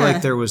 I Yeah. feel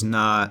like there was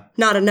not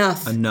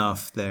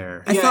enough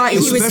there. I thought he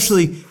was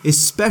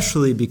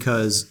especially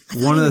because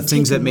one of the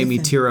things that made me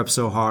tear up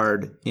so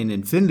hard in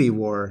Infinity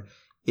War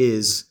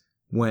is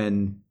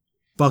when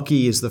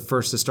Bucky is the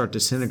first to start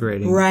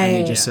disintegrating, and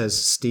he just says,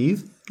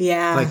 "Steve."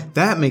 Yeah. Like,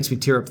 that makes me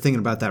tear up thinking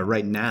about that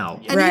right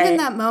now. And even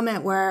that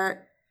moment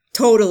where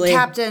totally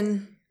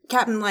Captain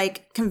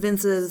like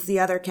convinces the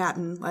other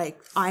captain, like,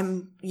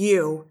 I'm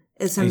you,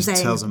 is him saying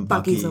tells him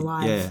Bucky's Bucky.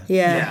 alive.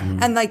 Yeah.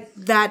 And like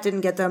that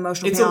didn't get the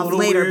emotional It's a payoff little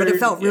later, but it weird,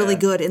 felt really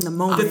good in the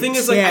moment. The thing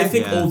is, like, I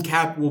think old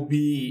Cap will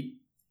be.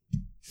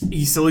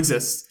 He still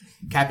exists.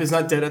 Cap is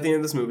not dead at the end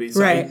of this movie.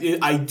 So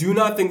I do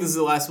not think this is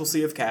the last we'll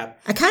see of Cap.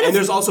 And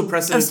there's also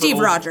precedent of Steve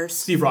for Rogers.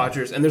 Steve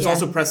Rogers. And there's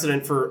also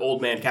precedent for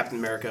old man Captain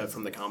America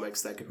from the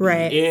comics that could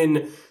be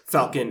in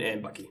Falcon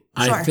and Bucky.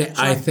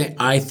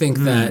 I think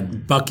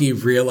that Bucky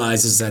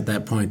realizes at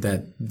that point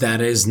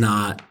that is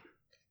not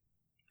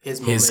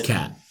his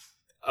Cap.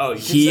 Oh,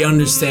 he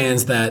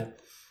understands that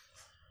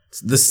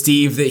the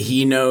Steve that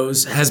he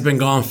knows has been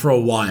gone for a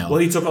while. Well,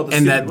 he took out the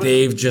and Steve that with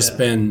they've him. just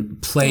been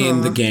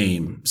playing the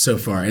game so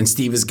far. And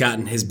Steve has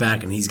gotten his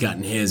back and he's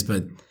gotten his,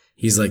 but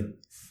he's like,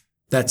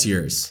 "That's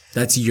yours.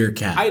 That's your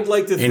Cap." I'd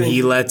like to and think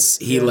he lets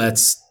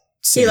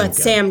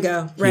Sam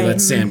go. Right. He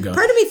lets Sam go.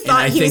 Part of me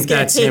thought he was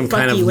going to take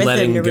Bucky with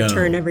him to go.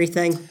 return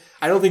everything.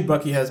 I don't think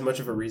Bucky has much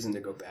of a reason to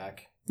go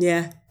back.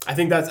 Yeah. I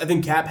think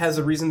Cap has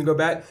a reason to go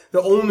back.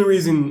 The only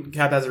reason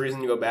Cap has a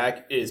reason to go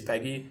back is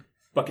Peggy.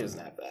 Bucky doesn't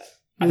have that.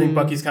 I think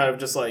Bucky's kind of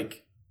just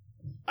like,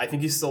 I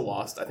think he's still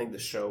lost. I think the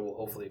show will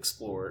hopefully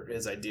explore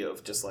his idea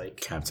of just like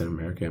Captain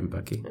America and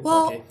Bucky.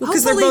 Well,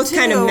 because they're both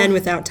kind of men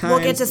without time. We'll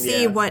get to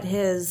see what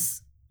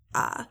his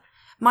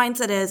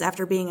mindset is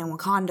after being in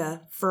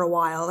Wakanda for a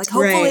while. Like,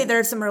 hopefully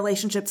there's some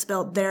relationships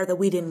built there that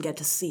we didn't get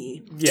to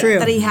see. True.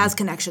 That he has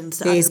connections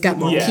to he's got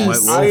more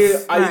peace.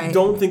 I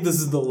don't think this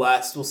is the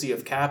last we'll see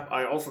of Cap.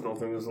 I also don't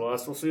think this is the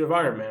last we'll see of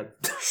Iron Man.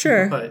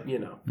 Sure. But,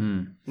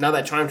 now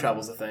that time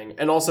travel's a thing.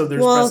 And also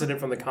there's precedent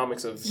from the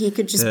comics of he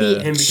could just be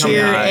him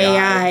sheer becoming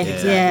AI.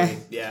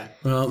 Exactly. Yeah.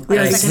 Well, are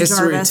as second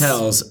history Jarvis.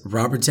 tells,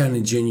 Robert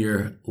Downey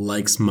Jr.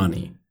 likes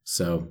money.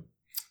 So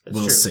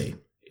we'll true. see.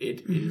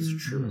 It is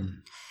true.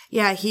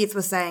 Yeah, Heath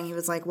was saying, he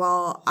was like,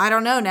 well, I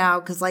don't know now,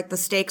 because like the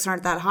stakes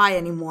aren't that high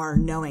anymore,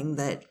 knowing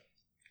that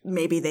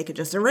maybe they could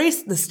just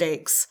erase the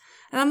stakes.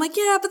 And I'm like,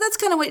 yeah, but that's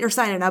kind of what you're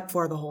signing up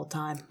for the whole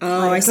time.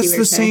 Oh, I see That's what you're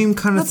the saying. same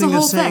kind of That's the thing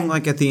whole as saying, thing.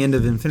 like, at the end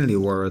of Infinity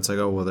War, it's like,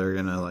 oh, well, they're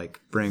going to, like,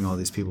 bring all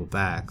these people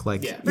back.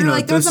 Like, They're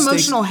like, there's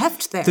emotional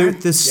heft there.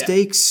 The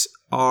stakes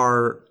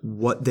are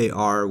what they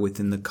are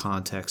within the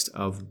context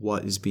of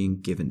what is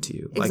being given to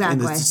you. Like, and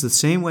Exactly. it's the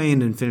same way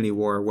in Infinity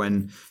War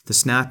when the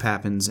snap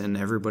happens and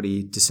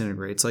everybody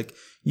disintegrates. Like,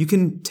 you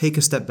can take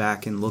a step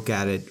back and look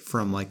at it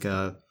from, like,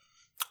 an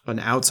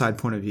outside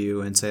point of view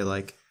and say,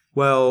 like,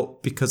 well,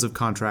 because of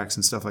contracts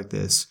and stuff like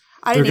this,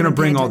 they're going to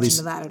bring all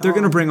these. They're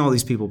going to bring all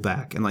these people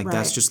back, and like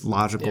that's just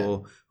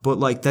logical. Yeah. But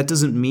like that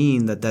doesn't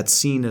mean that that's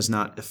seen as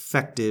not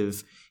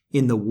effective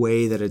in the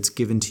way that it's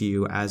given to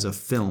you as a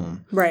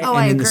film, right? Oh, and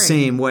I in agree. the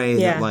same way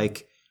that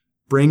like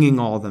bringing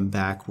all of them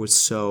back was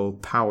so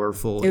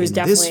powerful. It was in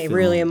definitely this film.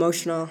 really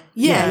emotional.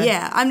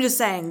 Yeah. I'm just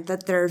saying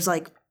that there's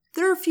like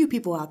there are a few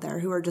people out there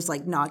who are just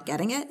like not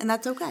getting it, and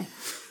that's okay.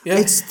 Yeah.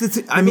 It's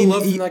the I mean,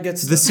 love to not get the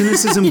stuff.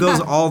 cynicism goes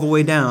all the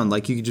way down.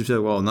 Like you could just be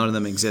like, well, none of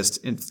them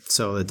exist, and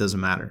so it doesn't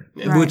matter.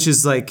 Right. Which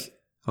is like,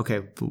 okay,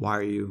 but why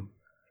are you?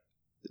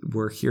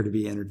 We're here to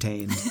be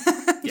entertained.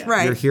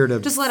 Right. You're here to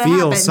just let it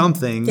feel happen.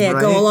 something. Yeah,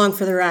 right? go along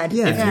for the ride.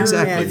 Yeah,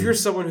 exactly. If you're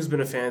someone who's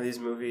been a fan of these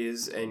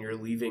movies and you're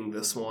leaving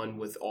this one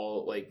with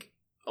all like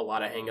a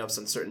lot of hangups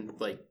on certain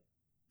like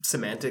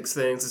semantics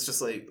things, it's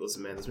just like,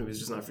 listen, man, this movie's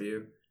just not for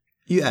you.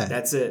 Yeah,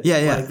 That's it.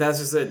 Yeah. Like, that's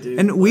just it, dude.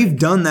 And we've Like,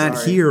 done that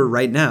sorry. here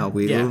right now.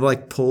 We've Yeah.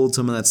 like pulled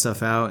some of that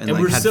stuff out and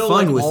like we're had still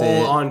fun like with all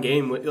it. on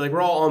game. Like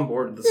we're all on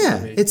board with this Yeah,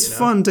 movie. it's you know?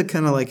 fun to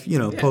kind of like,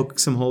 poke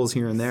some holes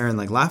here and there and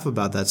like laugh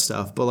about that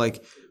stuff. But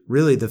like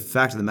really the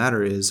fact of the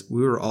matter is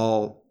we were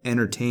all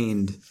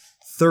entertained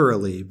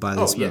thoroughly by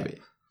this movie.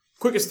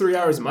 Quickest 3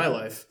 hours of my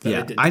life.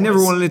 That I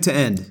never wanted it to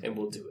end. And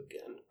we'll do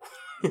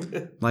it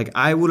again. Like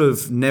I would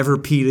have never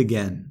peed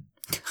again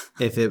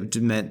if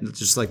it meant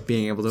just like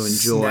being able to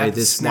enjoy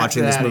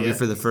watching this movie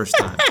for the first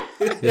time.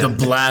 The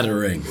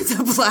bladdering.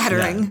 The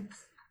blattering.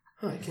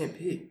 Oh, I can't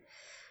pee.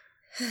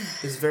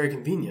 It's very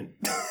convenient.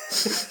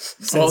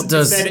 Well,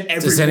 does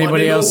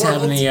anybody else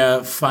have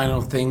any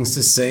final things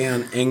to say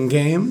on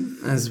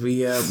Endgame as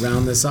we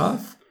round this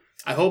off?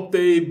 I hope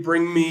they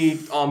bring me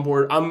on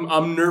board.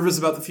 I'm nervous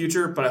about the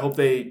future, but I hope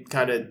they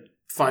kind of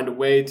find a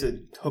way to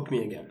hook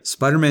me again.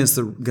 Spider-Man's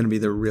going to be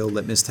the real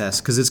litmus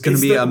test because it's going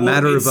to be a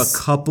matter of a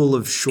couple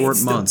of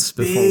short months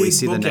before we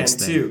see the next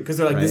thing. Because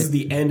they're like, this is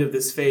the end of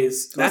this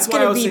phase. That's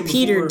going to be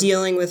Peter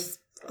dealing with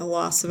a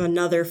loss of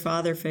another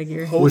father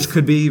figure. Which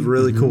could be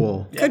really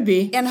cool. Could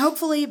be. And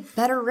hopefully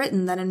better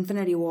written than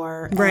Infinity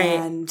War Right.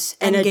 and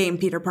And a- Endgame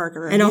Peter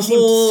Parker. and a He seemed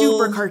whole-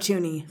 super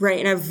cartoony. Right,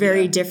 and a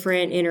very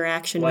different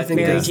interaction Well, I with think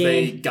Mary because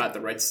they Jane. got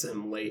the rights to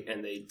him late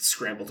and they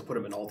scrambled to put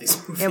him in all these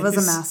movies. It was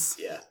a mess.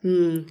 Yeah.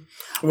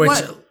 Which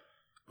What?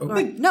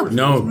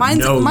 No,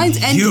 mine's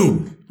ending.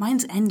 you.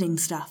 Mine's ending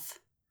stuff.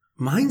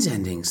 Mine's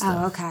ending stuff.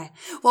 Oh, okay.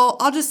 Well,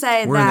 I'll just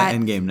say We're in the that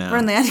end game now. We're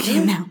in the end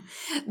game now.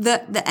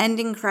 The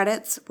ending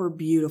credits were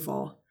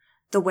beautiful.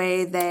 The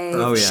way they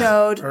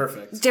showed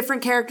Perfect.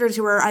 different characters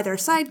who were either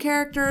side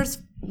characters,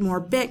 more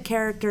bit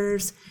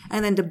characters,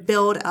 and then to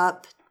build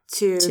up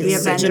to the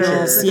Avengers,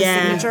 signatures. the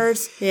Yeah.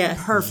 signatures. Yeah.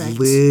 Perfect.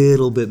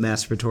 Little bit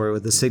masturbatory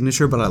with the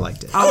signature, but I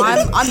liked it. Oh,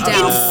 I'm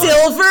down.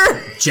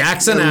 Silver.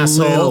 Jackson little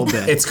asshole.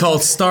 bit. It's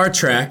called Star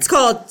Trek. It's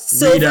called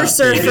Silver up,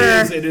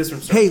 Surfer. It is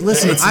from Star Hey, Trek.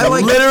 listen, It's I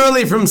like.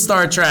 literally from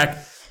Star Trek.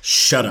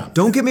 Shut up.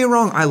 Don't get me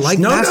wrong. I like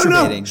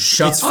masturbating.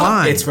 Shut it's up.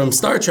 fine. It's from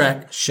Star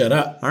Trek. Shut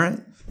up. All right.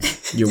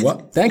 You're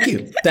what? Thank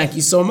you. Thank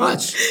you so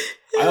much.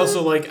 I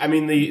also like, I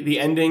mean,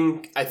 the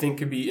ending, I think,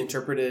 could be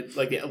interpreted,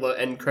 like the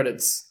end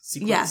credits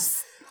sequence.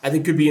 Yes. I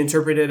think could be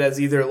interpreted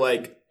as either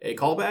like a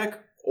callback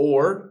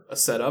or a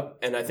setup.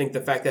 And I think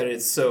the fact that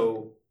it's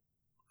so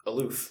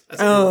aloof. As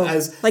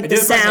Like the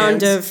identified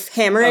sound hands of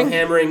hammering.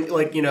 hammering,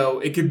 like, you know,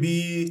 it could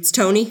be, It's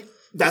Tony.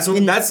 I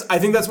think that's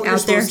what you're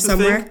out there supposed to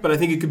somewhere. think, but I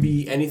think it could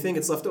be anything.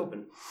 It's left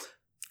open.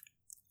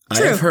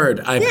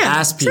 I've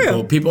asked people.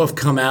 true. People have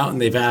come out and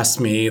they've asked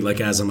me,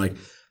 like, as I'm like,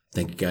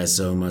 thank you guys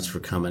so much for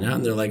coming out.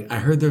 And they're like, I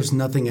heard there's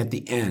nothing at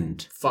the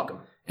end. Fuck them.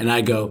 And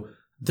I go,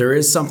 there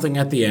is something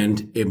at the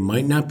end. It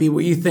might not be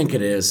what you think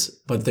it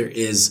is, but there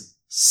is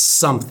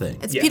something.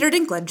 It's Peter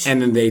Dinklage.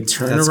 And then they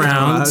turn That's kinda what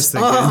I around. was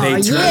thinking.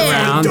 And they turn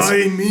around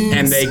Dying memes.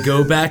 and they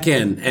go back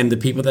in. And the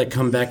people that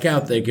come back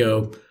out, they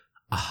go,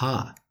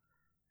 aha.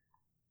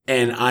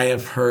 And I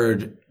have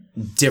heard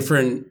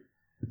different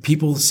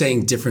people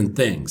saying different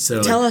things.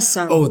 So Tell like, us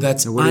some. oh,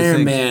 that's what do you Iron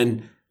think?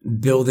 Man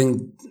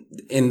building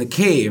in the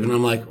cave. And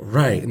I'm like,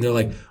 right. And they're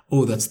like,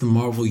 oh, that's the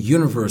Marvel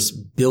Universe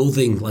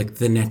building like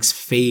the next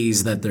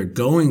phase that they're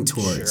going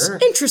towards. Sure.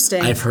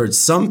 Interesting. I've heard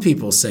some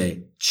people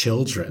say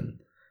children.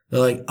 They're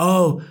like,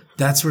 oh,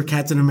 that's where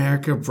Captain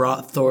America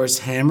brought Thor's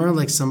hammer.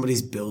 Like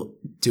somebody's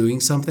doing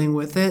something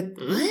with it.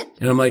 What?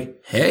 And I'm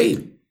like,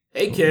 hey,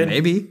 kid.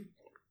 Maybe.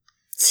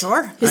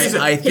 Sure.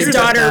 I think his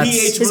daughter,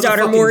 that's- his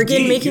daughter motherfucking Morgan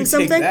geek, making you take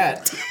something.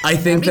 that. I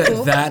think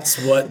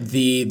that's what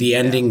the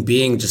ending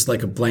being just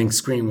like a blank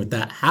screen with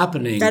that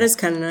happening. That is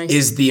kind of nice.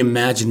 Is the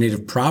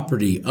imaginative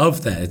property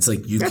of that. It's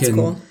like That's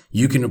cool.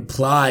 you can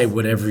apply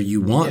whatever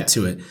you want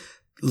to it.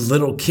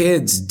 Little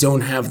kids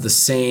don't have the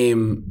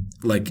same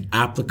like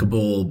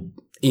applicable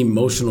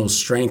emotional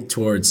strength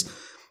towards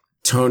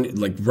Tony,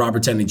 like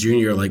Robert Downey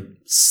Jr. like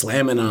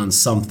slamming on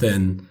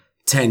something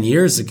 10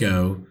 years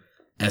ago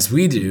as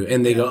we do,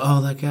 and they go, oh,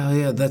 like, oh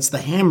yeah, that's the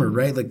hammer,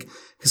 right? Like,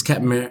 because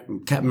Captain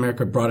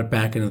America brought it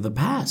back into the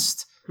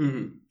past.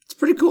 Mm-hmm. It's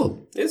pretty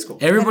cool. It is cool.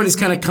 Everybody's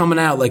kind of coming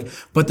out like,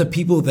 but the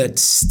people that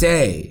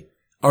stay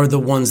are the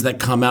ones that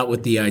come out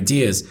with the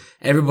ideas.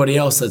 Everybody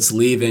else that's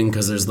leaving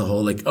because there's the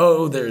whole like,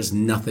 oh, there's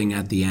nothing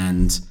at the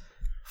end.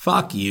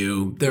 Fuck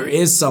you. There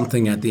is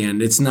something at the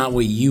end. It's not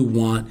what you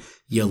want,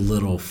 you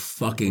little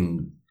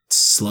fucking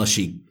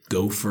slushy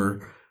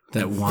gopher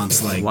that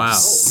wants like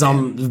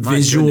some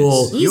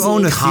visual. You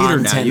own a theater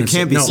now. content You and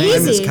can't be shit.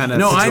 saying this Easy. kind of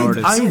No,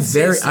 pejorative. I'm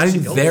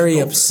very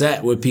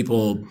upset with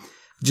people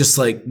just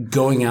like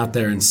going out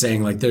there and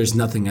saying like there's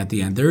nothing at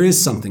the end. There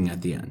is something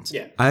at the end.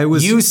 Yeah. I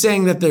was You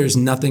saying that there's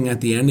nothing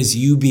at the end is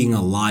you being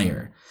a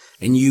liar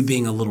and you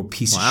being a little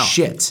piece of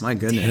shit. My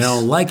goodness. And I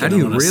don't like it. How do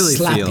you I'm gonna really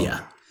slap feel? ya.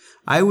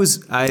 I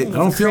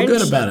don't feel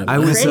good about it. I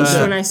was Cringed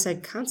when I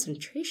said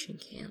concentration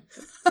camp.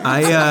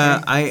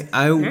 I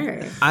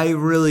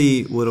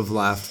really would have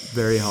laughed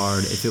very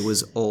hard if it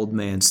was old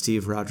man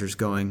Steve Rogers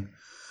going,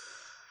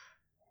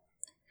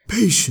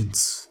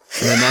 patience.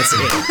 And then that's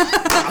it.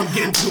 I'm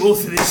getting too old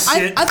for this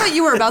shit. I thought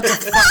you were about to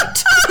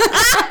fight.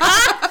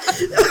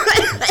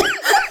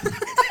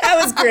 That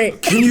was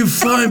great. Can you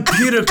find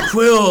Peter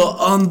Quill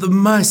on the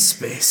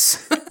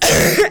MySpace?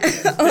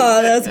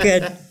 Oh, that was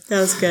good. That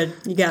was good.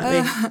 You got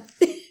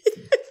me.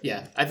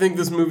 Yeah, I think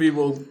this movie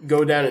will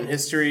go down in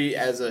history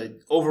as an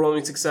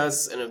overwhelming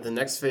success, and if the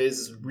next phase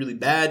is really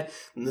bad,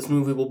 then this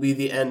movie will be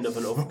the end of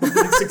an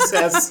overwhelming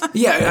success.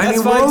 Yeah, And I that's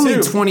mean, we're fine, only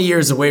too. 20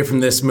 years away from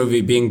this movie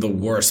being the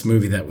worst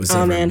movie that was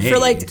ever Oh man, made. for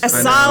like a I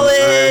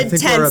solid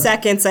think 10 we're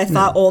seconds, I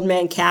thought Old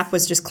Man Cap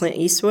was just Clint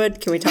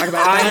Eastwood. Can we talk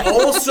about I that?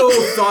 also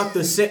thought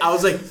the same. I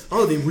was like,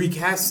 oh, they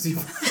recast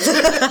Steve.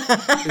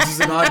 This is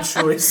an odd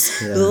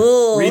choice.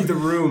 Read the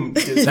room.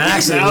 That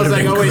actually I would was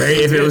have been like, oh, wait, great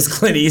if it was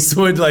Clint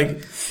Eastwood.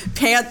 Like,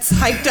 Pants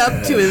hiked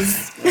up to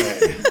his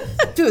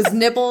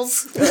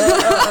nipples.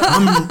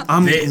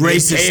 I'm they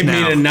racist paid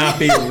now. me to not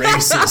be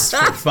racist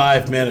for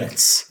 5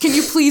 minutes. Can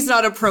you please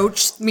not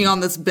approach me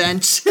on this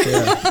bench?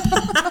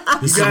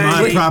 This is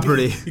my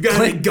property. You got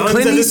any guns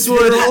Clint at this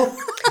Eastwood. funeral?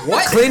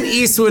 What? Clint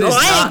Eastwood is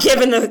I not. ain't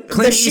giving the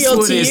Clint shield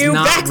Eastwood to is you.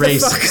 not Back the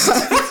fuck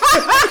racist.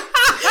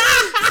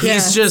 up.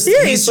 He's just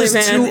Seriously,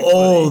 man. too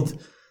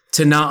old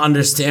to not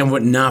understand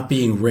what not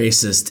being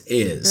racist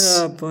is.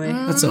 Oh boy.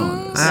 That's all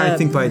it is. I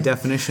think by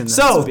definition. That's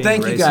So, being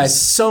thank you racist. guys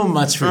so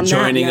much for On that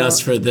joining note- us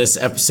for this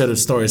episode of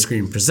Story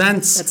Screen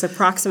Presents. That's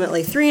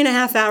approximately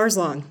 3.5 hours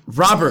long.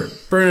 Robert,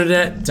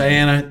 Bernadette,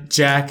 Diana,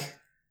 Jack,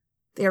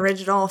 The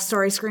original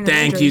Story Screen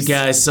thank Avengers. you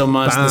guys so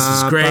much. This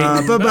was great.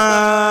 Ba, ba,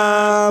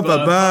 ba,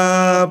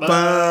 ba,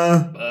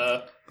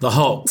 ba. The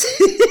Hulk.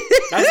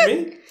 That's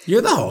me.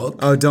 You're the Hulk.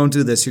 Oh, don't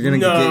do this. You're gonna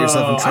get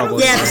yourself in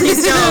trouble. Yeah,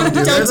 please don't.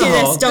 Don't do this.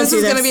 Don't This do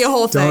is this. going to be a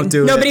whole thing. Don't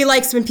do Nobody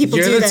likes when people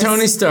You're do the this.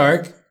 Tony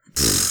Stark.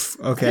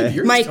 Okay.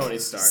 You're Mike, Tony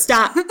Stark.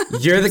 stop.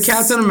 You're the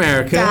Captain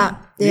America. Stop.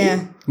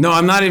 Yeah. No,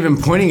 I'm not even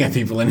pointing at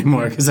people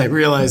anymore because I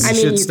realized I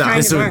mean, should you stop. kind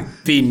this of would are.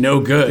 be no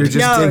good. You're just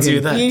No, digging.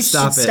 do that. you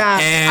Stop should it.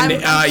 stop. And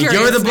I'm you're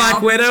curious the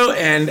Black now. Widow,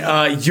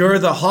 and you're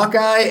the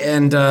Hawkeye,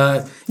 and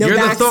you're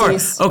the Thor.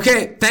 backsies.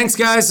 Okay, thanks,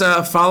 guys.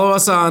 Follow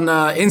us on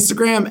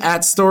Instagram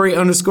at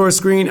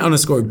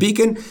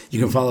story_screen_beacon. You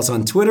can follow us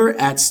on Twitter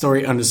at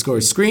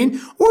story_screen,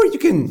 or you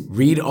can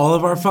read all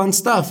of our fun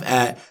stuff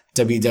at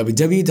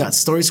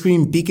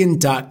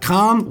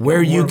www.storyscreenbeacon.com,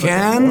 where you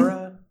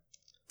can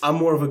I'm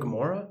more of a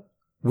Gamora.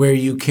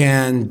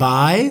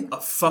 buy. A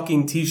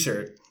fucking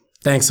t-shirt.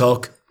 Thanks,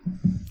 Hulk.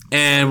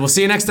 And we'll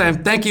see you next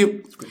time. Thank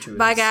you.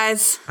 Bye,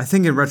 guys. I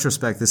think in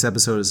retrospect, this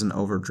episode is an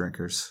over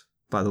drinkers.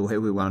 By the way,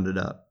 we wound it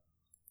up.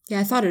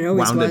 Yeah, I thought it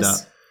always Wound it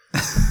was. up.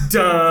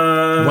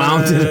 Dun.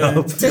 Wound it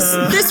up.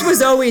 This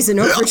was always an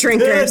over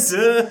drinkers.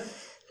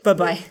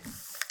 Bye-bye.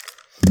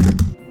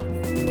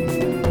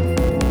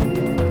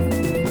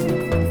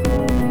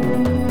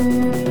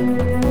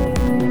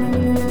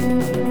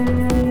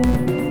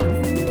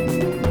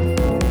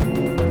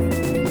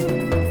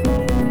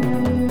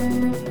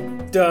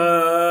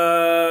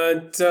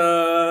 Dun,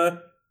 dun.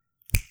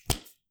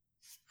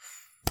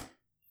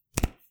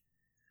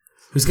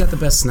 Who's got the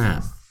best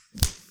snap?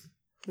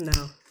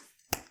 No.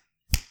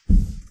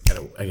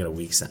 I got a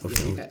weak snap.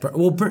 Okay.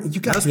 Well, you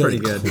got was really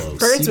pretty good. close.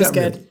 Burns You was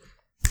got good.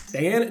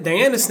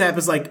 Diana's snap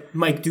is like,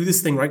 Mike, do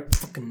this thing right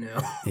fucking now.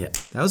 Yeah,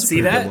 That was a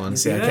See pretty that? good one. You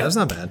see that? That was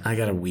not bad. I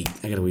got a weak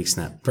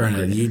snap.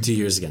 Bernard, you do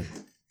yours again.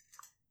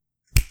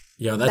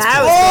 Yo, that's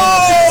That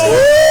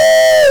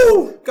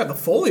was Got the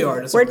Foley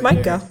artist. Where'd over Mike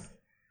here. go?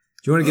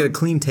 Do you want to get a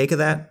clean take of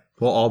that?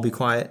 We'll all be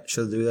quiet.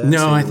 Should I do that? No,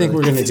 So I you think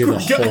really- we're gonna do the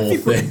whole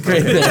thing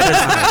right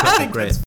there. Great.